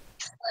muted.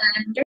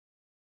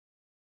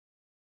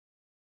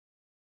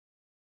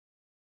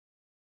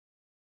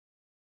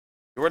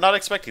 You were not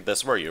expecting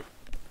this, were you?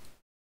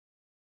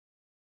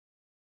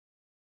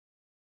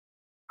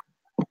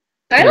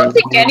 I don't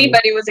think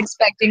anybody was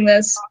expecting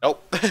this.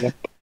 Nope.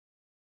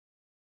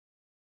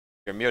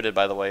 You're muted,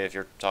 by the way, if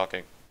you're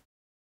talking.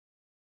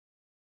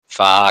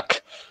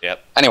 Fuck.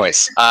 Yep.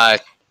 Anyways,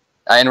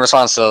 in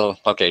response to the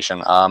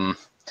location,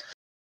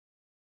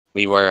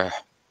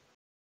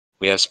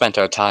 we have spent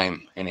our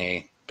time in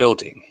a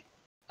building,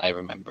 I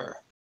remember,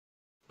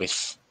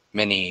 with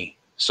many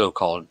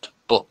so-called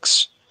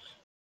books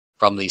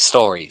from the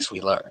stories we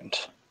learned.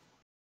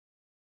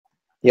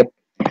 Yep.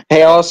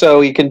 Hey,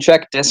 also, you can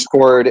check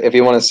Discord if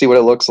you want to see what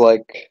it looks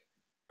like.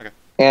 Okay.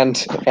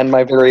 And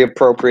my very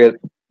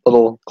appropriate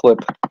little clip.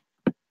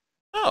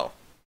 Oh.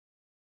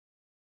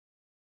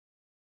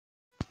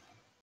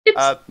 It's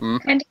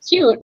kind of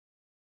cute.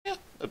 Yeah,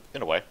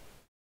 in a way.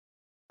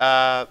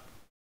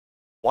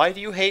 Why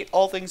do you hate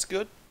all things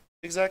good,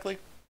 exactly?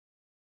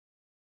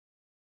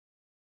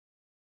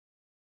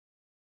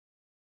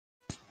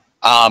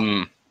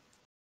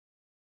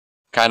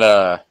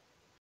 Kinda...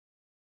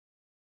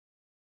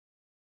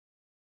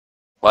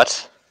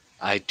 What?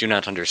 I do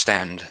not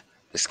understand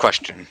this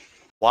question.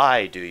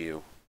 Why do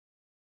you?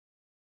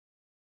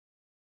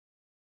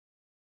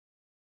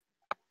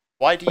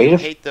 Why do you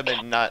hate them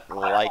and not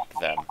like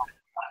them?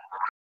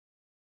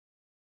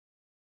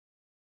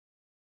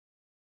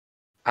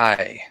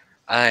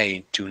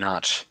 I do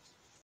not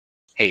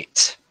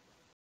hate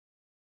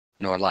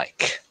nor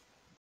like.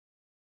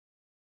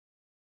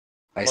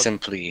 I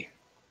simply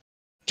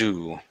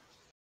do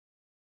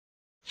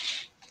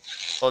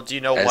Well, do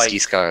you know as why...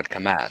 Giscard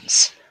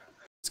commands.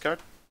 Giscard?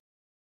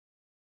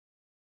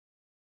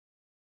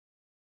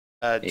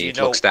 He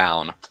looks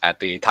down at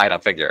the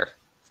tied-up figure.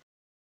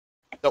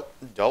 No,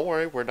 don't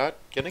worry, we're not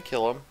gonna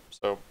kill him,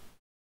 so...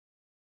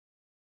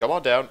 Come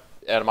on down.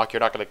 Animok, you're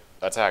not gonna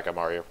attack him,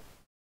 are you?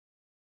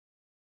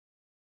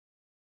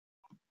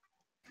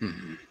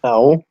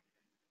 No.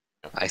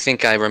 I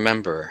think I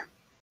remember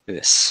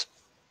this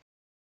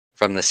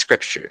from the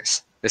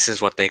scriptures. This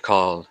is what they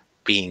call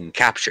being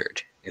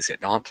captured, is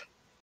it not?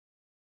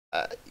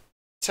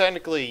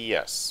 Technically,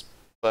 yes.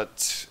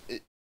 But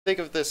think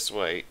of it this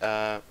way,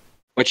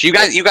 Which you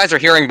guys are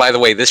hearing, by the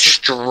way, this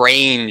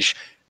strange,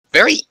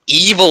 very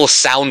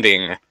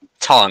evil-sounding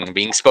tongue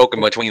being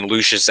spoken between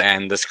Lucius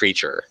and this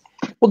creature.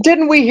 Well,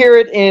 didn't we hear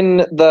it in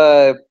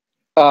the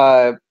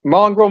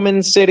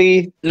Mongrelman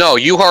City? No,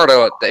 you heard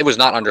it was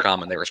not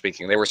Undercommon they were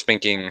speaking. They were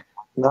speaking...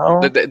 No?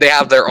 They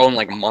have their own,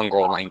 like,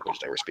 mongrel language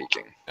they were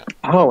speaking.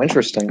 Oh,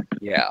 interesting.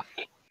 Yeah.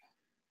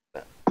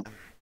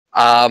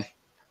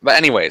 But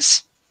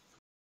anyways.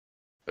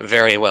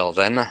 Very well,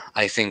 then.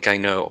 I think I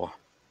know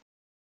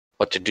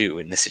what to do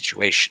in this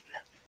situation.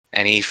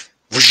 And he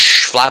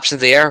flaps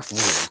into the air,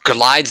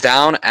 glides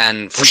down,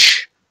 and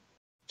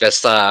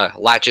just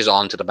latches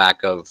onto the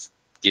back of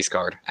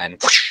Giscard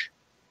and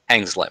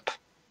hangs limp,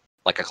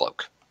 like a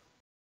cloak.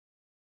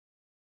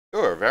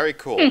 Sure, very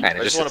cool. Hmm. And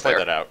it I just just want to sits point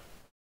there. that out.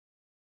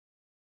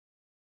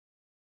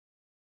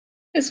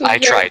 This was I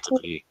very tried cool.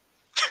 to be.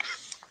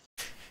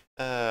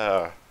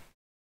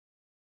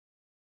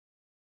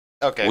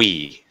 Okay.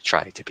 We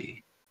tried to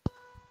be.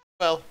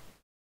 Well,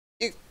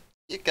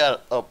 you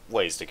got a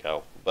ways to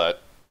go,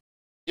 but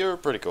you're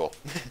pretty cool.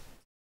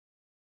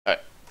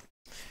 Alright.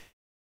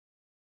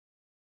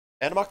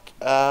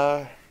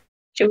 Animok,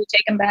 Should we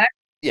take him back?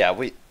 yeah,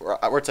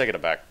 we're taking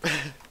it back.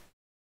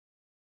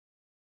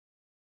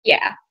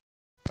 Yeah.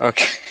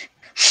 Okay.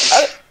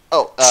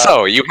 Oh,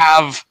 So you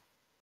have.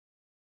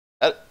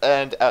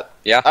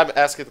 Yeah? I'm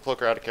asking the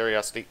cloaker out of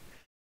curiosity.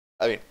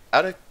 I mean,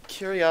 out of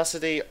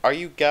curiosity, are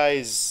you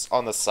guys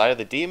on the side of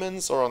the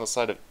demons or on the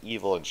side of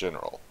evil in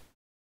general?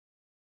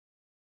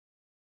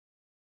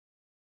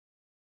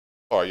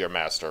 Or your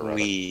master, rather?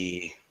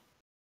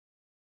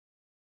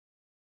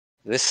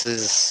 This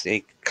is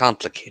a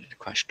complicated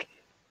question.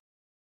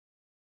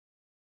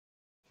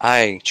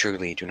 I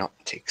truly do not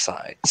take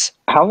sides.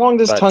 How long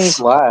does But- tongues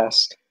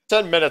last?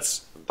 10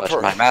 minutes. But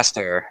my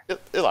master It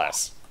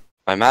lasts.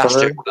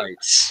 Sure.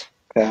 fights.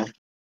 Okay.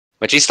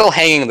 But she's still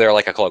hanging there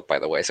like a cloak, by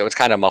the way, so it's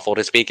kind of muffled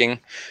his speaking.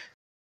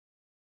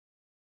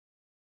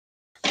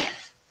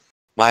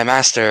 My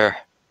master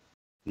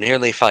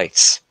nearly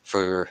fights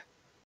for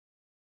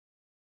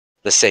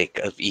the sake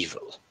of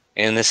evil.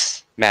 In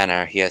this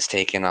manner, he has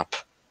taken up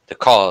the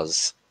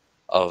cause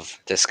of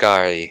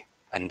Discari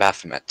and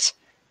Baphomet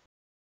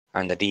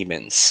and the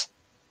demons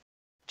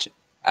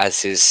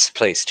as his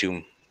place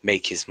to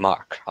make his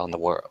mark on the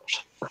world.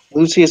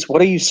 Lucius,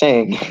 what are you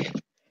saying?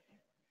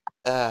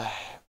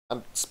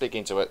 I'm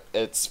speaking to it.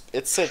 It's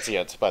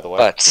sentient, by the way.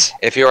 But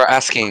if you are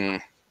asking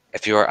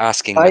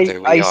whether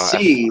we I are,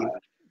 see,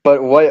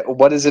 but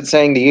what is it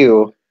saying to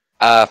you?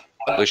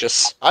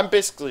 Lucius, I'm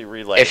basically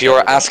relaying. if you are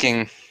everything.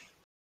 asking,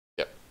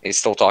 Yep. he's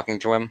still talking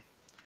to him.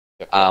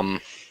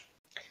 Yep.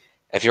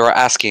 If you are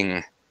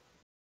asking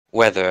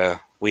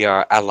whether we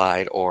are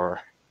allied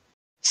or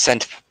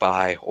sent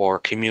by or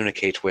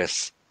communicate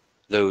with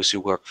those who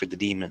work for the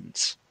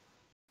demons,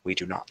 we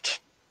do not.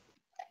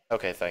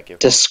 Okay, thank you.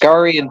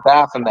 Discari and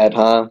Baphomet,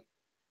 huh?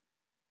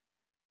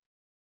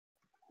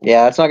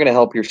 Yeah, it's not going to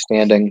help your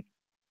standing.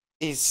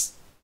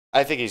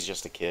 I think he's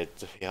just a kid,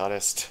 to be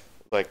honest.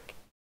 Like,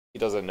 he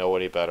doesn't know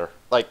any better.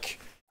 Like,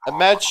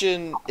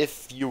 imagine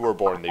if you were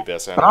born in the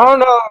Abyss. I don't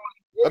know.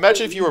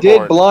 Imagine if you were did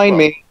born. blind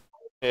me.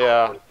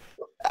 Yeah.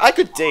 I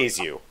could daze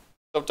you.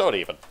 So don't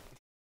even.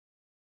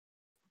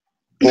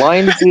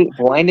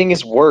 Blinding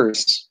is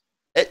worse.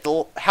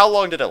 How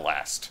long did it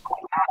last?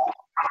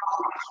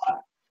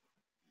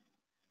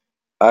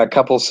 A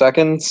couple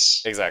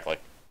seconds. Exactly.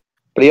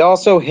 But he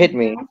also hit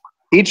me.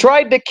 He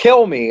tried to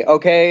kill me,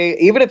 okay?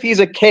 Even if he's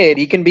a kid,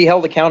 he can be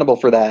held accountable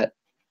for that.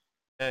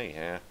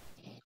 Yeah.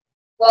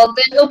 Well,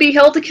 then he'll be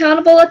held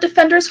accountable at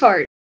Defender's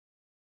Heart.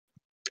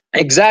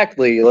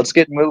 Exactly. Let's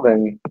get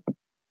moving.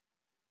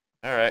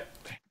 Alright.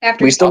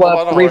 After We still Hop on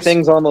have a 3 horse.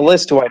 things on the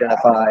list to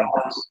identify.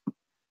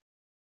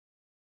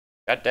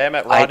 God damn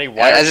it, Ronnie.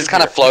 Why as aren't it's you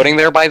kind of here? floating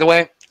there, by the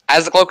way,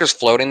 as the cloaker's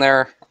floating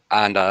there,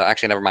 and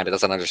actually, never mind, it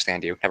doesn't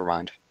understand you. Never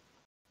mind.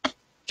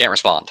 Can't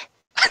respond.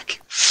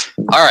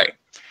 All right.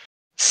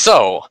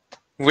 So,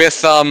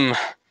 with one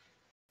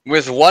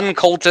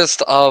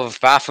cultist of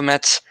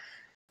Baphomet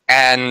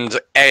and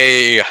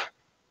a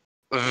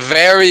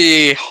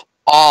very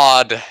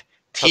odd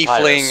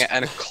tiefling Papyrus.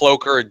 and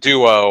cloaker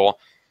duo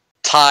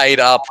tied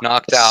up,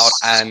 knocked out,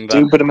 and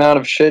Stupid amount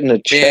of shit in a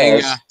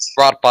being chest.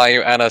 brought by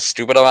you and a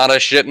stupid amount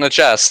of shit in the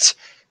chest.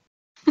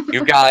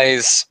 You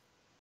guys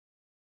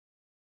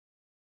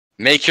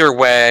make your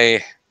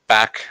way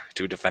back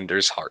to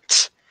Defender's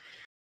Heart.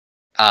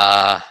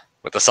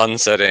 With the sun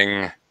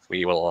setting,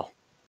 we will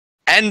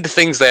end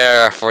things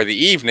there for the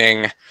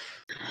evening.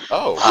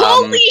 Oh.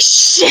 Holy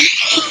shit!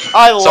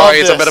 I love Sorry,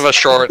 this. it's a bit of a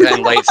short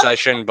and late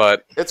session,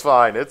 but It's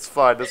fine. This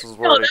was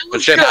No, worthy. that the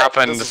was shit good.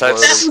 happened. This is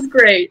That's, That was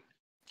great.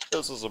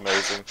 This was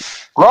amazing.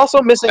 We're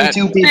also missing And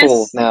 2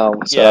 people this- now,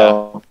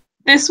 so...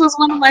 This was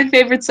one of my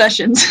favorite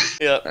sessions.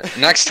 Yeah.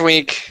 next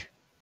week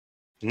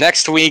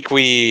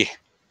we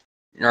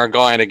are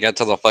going to get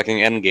to the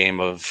fucking end game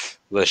of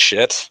this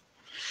shit.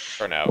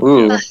 For now.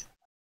 Ooh. Yeah.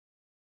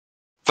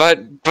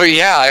 But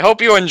yeah, I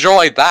hope you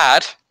enjoyed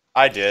that.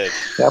 I did.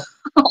 Oh,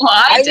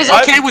 I I did. was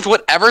okay with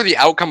whatever the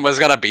outcome was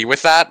gonna be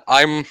with that.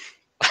 I'm.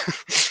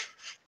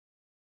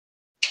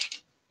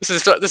 This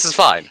is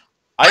fine.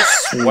 I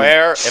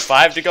swear, if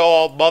I have to go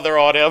all mother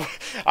on him,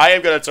 I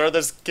am gonna turn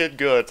this kid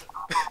good.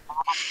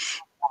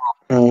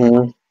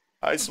 Mhm.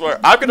 I swear.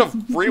 I'm gonna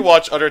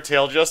rewatch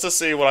Undertale just to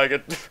see what I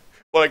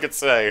could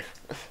say.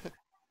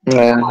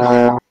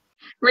 Yeah.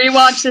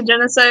 Rewatch the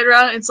genocide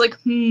route. It's like,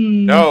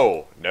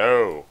 No.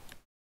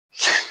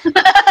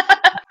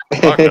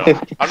 Fuck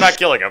no. I'm not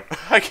killing him.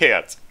 I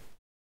can't.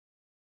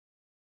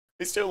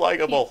 He's too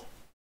likable.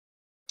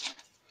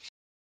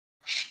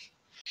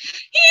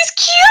 He's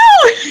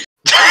cute.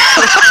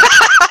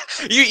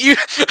 You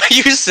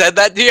said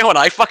that, Dio, and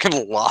I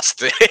fucking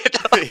lost it.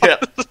 Yeah.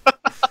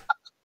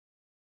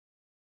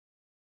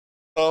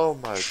 Oh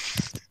my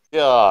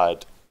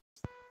god.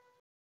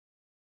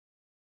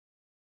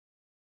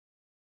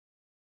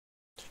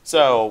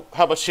 So,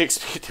 how much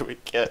XP do we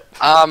get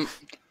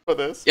for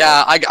this?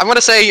 Yeah, I'm gonna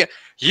say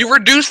you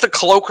reduce the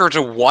cloaker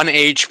to 1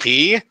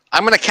 HP.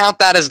 I'm gonna count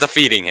that as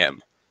defeating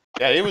him.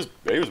 Yeah, he was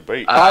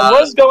beat. I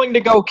was going to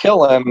go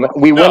kill him.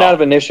 We went out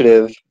of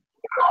initiative.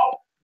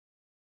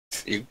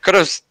 You could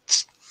have.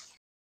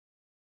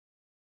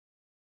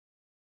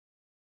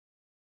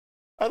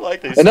 I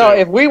like these. No, two.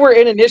 if we were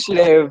in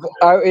initiative,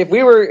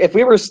 if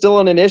we were still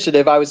in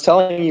initiative, I was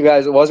telling you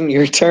guys it wasn't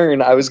your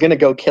turn. I was gonna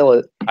go kill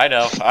it. I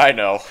know. I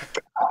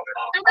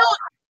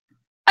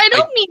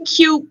don't mean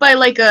cute by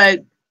like a.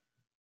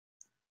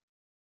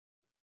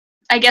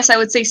 I guess I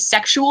would say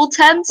sexual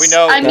tense. We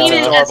know. I mean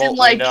it's it as in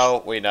like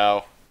We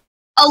know.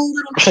 a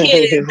little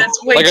kid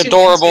that's way Like too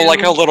adorable, into-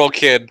 like a little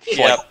kid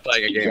Yep.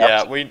 playing a game.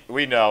 Yeah,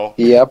 we know.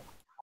 Yep.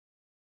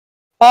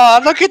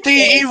 Oh, look at the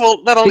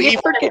evil little He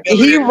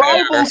evil.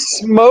 rival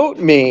smote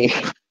me.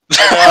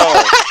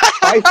 I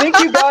I think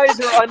you guys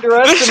are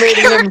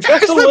underestimating him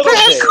just a little He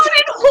bit.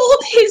 couldn't hold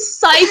his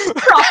scythe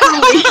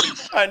properly. know.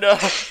 I know.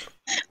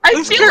 I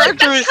This feel like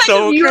character that's is kind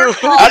so of your cool.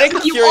 fault. Out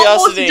of You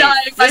curiosity,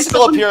 almost died by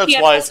physical someone who appearance-wise,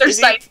 can't hold their is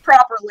he- scythe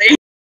properly.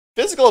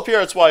 Physical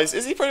appearance-wise,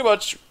 is he pretty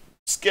much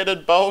skin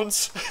and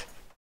bones?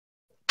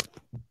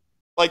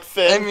 Like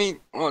thin, I mean,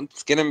 well,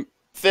 let's get him.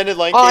 thin and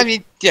lanky. Oh, I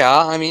mean, yeah.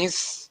 I mean,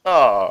 he's.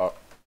 Oh,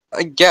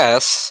 I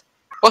guess.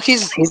 Well,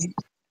 he's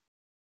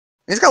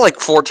got like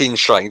 14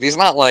 strength. He's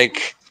not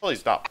like well,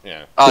 he's not.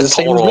 Yeah. a He's the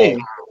same as total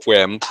me.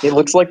 wimp. He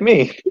looks like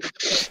me.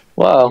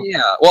 Wow.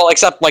 Yeah. Well,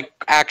 except like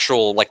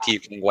actual like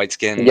tiefling white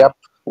skin. Yep.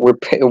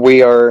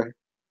 We are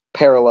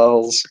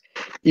parallels.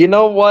 You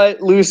know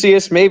what,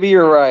 Lucius? Maybe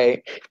you're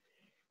right.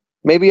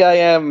 Maybe I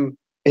am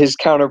his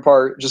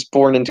counterpart, just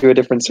born into a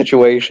different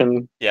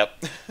situation.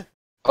 Yep.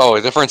 Oh,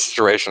 a different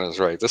situation is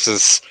right. This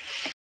is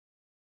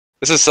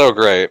so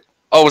great.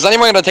 Oh, was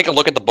anyone gonna take a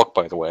look at the book,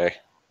 by the way?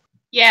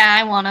 Yeah,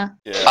 I wanna.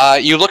 Yeah.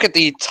 You look at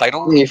the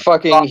title. He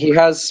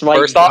has smite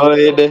First off-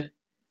 good.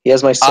 He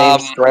has my same Um,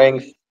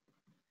 strength.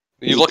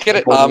 You look at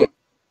it.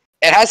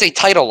 It has a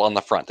title on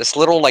the front. This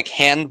little like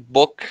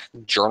handbook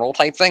journal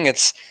type thing.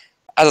 It's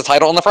has a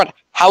title on the front.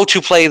 How to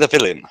Play the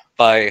Villain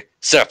by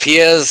Sir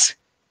Piers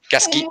Oh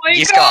my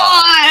Giscard.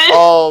 god!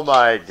 Oh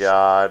my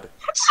god.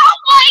 Oh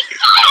my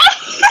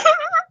god!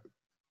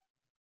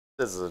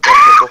 This is a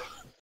difficult.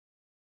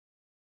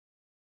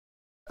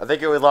 I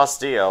think we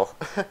lost Dio.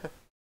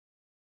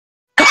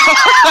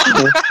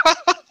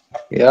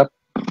 Yep.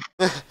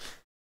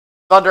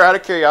 Thunder, out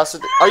of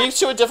curiosity, are you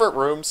two in different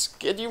rooms?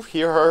 Can you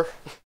hear her?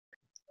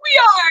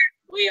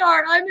 We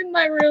are. I'm in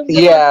my room.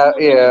 Yeah,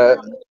 yeah.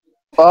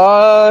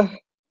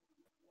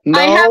 No,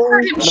 I have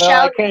heard him no,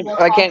 shout.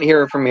 I can't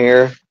hear it from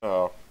here.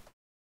 Oh.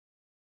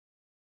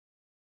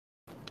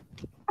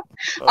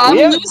 I'm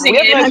We have- losing we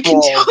have it. I nice can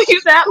walls. tell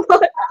you that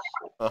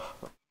much.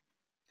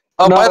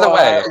 Oh, No, by the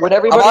way, when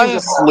everybody's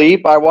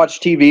asleep, I watch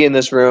TV in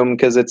this room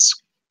because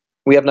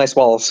we have nice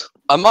walls.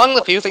 among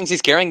the few things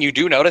he's carrying, you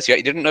do notice.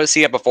 You didn't notice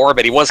it before,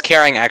 but he was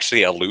carrying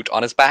actually a lute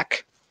on his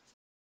back.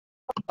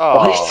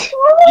 Oh.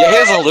 Yeah, he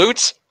has a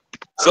lute.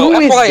 So Who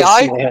is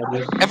FYI, this man?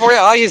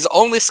 FYI, his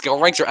only skill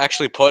ranks are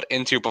actually put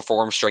into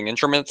perform string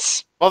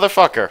instruments.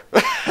 Motherfucker.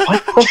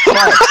 What the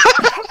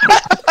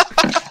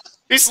fuck?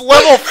 He's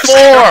level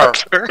 4!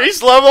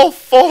 He's level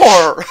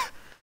 4!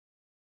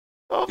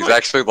 Oh He's my-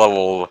 actually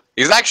level.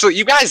 He's actually.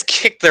 You guys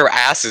kicked their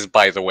asses,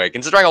 by the way.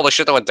 Considering all the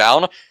shit that went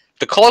down,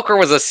 the cloaker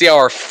was a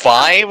CR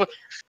 5.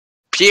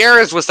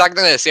 Pierre's was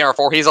technically a CR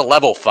 4. He's a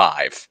level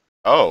 5.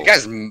 Oh. You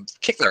guys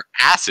kicked their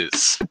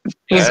asses.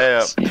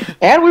 Yeah.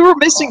 And we were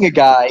missing a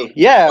guy.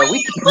 Yeah,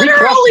 we crushed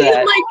Literally,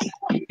 that.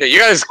 like, Yeah, you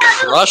guys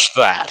crushed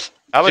that.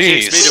 How much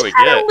Jeez. XP do we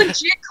had a get?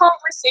 legit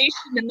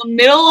conversation in the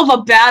middle of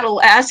a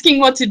battle asking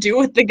what to do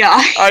with the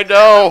guy. I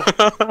know!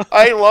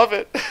 I love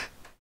it.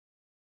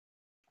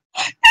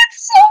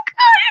 It's so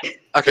good!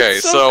 Okay,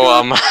 It's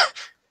so so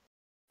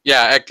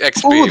yeah,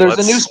 XP. Ooh, there's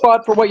let's- a new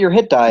spot for what your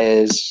hit die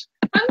is.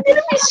 I'm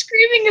gonna be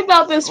screaming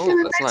about this for Oh,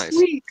 the that's next nice.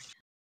 week.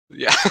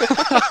 Yeah.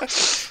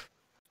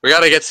 We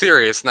gotta get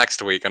serious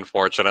next week,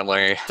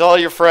 unfortunately. Tell all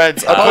your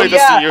friends. I'm Oh, putting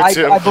this to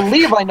YouTube. I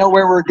believe I know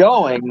where we're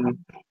going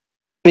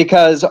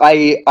because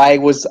I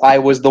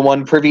was the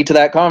one privy to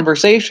that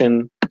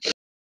conversation.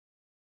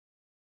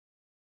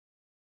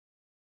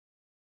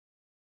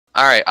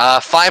 Alright,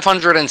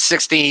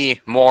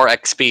 560 more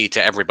XP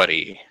to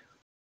everybody.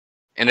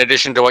 In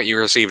addition to what you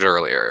received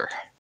earlier.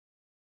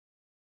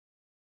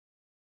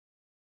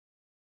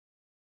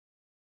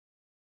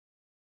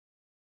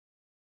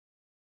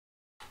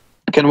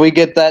 Can we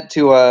get that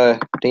to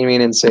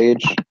Damien and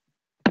Sage?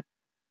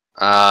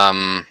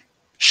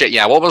 Shit,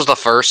 yeah, what was the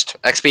first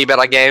XP bet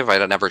I gave?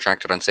 I never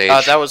tracked it on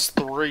Sage. That was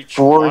 320?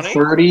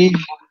 430, Wait,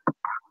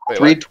 what?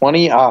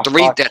 320. Ah, fuck.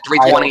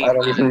 320. I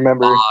don't even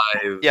remember.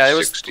 Yeah, it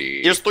was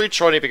 60. It was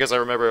 320 because I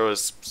remember it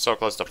was so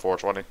close to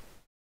 420.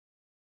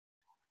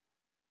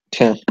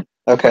 Where the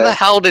Okay.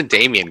 hell did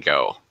Damien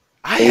go?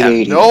 I have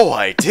 880. no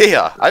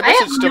idea. I I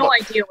have messaged him. no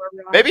idea where we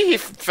are. Maybe he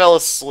fell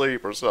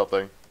asleep or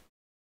something.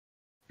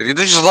 Did he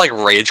just like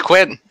rage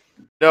quit?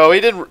 No,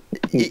 he didn't.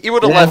 He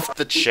would have Yeah. left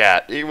the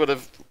chat. He would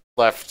have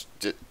left.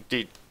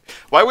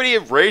 Why would he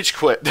rage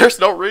quit? There's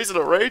no reason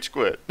to rage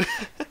quit.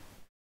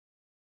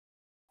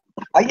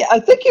 I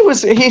think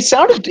he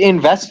sounded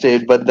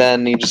invested, but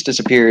then he just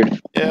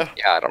disappeared. Yeah.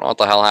 Yeah, I don't know what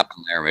the hell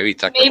happened there. Maybe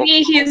technical.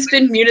 Maybe he's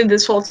been muted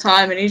this whole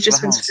time and he's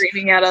just been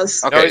screaming at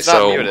us. Okay, No, he's not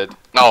so muted.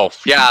 no,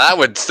 yeah, that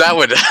would.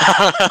 So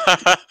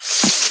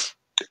it's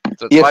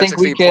You think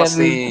we 560 plus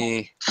can-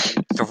 the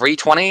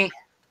 320,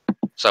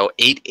 so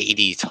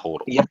 880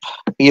 total. Yep.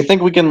 You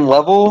think we can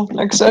level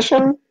next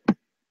session?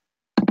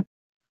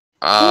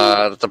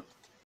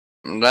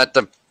 That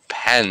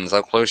depends.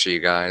 How close are you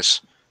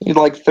guys? You'd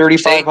like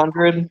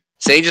 3,500?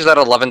 Sage is at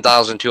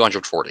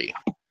 11,240.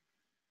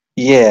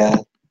 Yeah,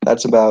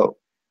 that's about.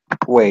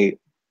 Wait,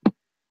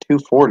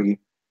 240.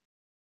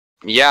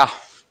 Yeah.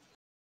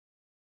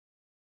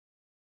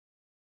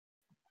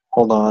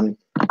 Hold on.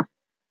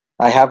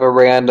 I have a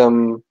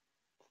random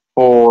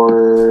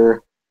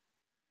for.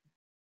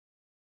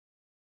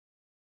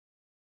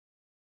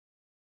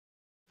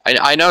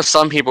 I know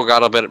some people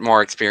got a bit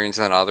more experience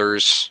than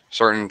others.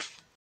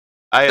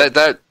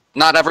 That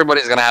not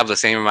everybody's gonna have the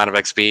same amount of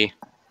XP.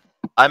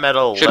 I'm at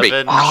Should be.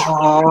 11.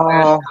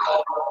 Ah,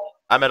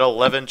 I'm at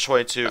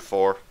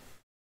 11.22.4.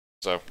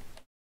 So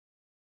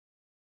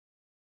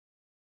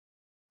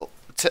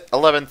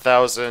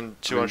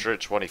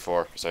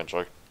 11,224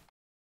 essentially.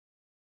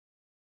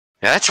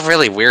 Yeah, that's a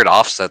really weird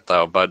offset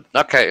though. But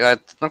okay,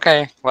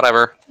 okay,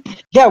 whatever.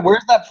 yeah,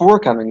 where's that 4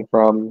 coming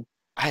from?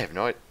 I have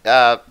no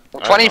idea.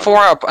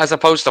 24 as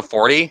opposed to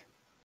 40.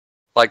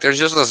 Like, there's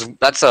just this.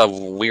 That's a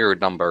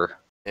weird number.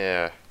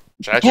 Yeah.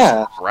 Should I just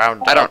Yeah.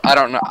 round I up?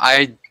 don't know.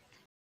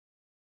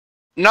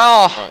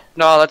 No,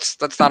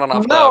 that's not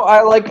enough. No,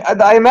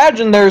 I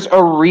imagine there's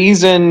a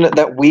reason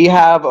that we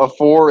have a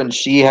 4 and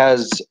she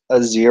has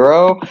a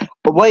 0.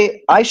 But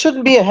wait, I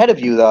shouldn't be ahead of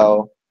you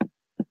though.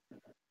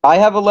 I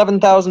have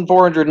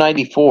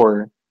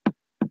 11,494.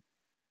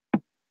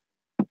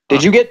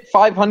 Did you get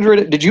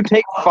 500? Did you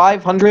take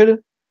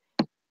 500?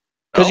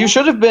 Because you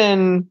should have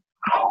been.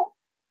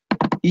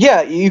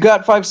 Yeah, you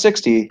got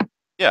 560.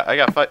 Yeah, I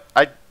got 5.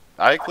 I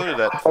included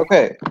that.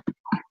 Okay.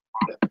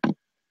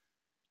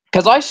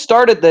 Because I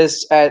started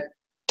this at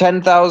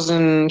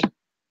 10,000.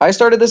 I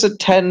started this at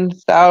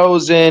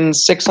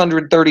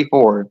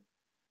 10,634.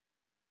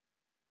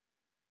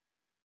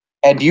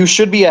 And you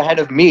should be ahead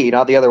of me,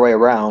 not the other way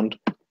around.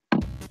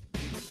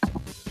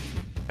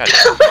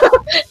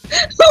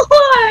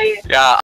 Why? Yeah,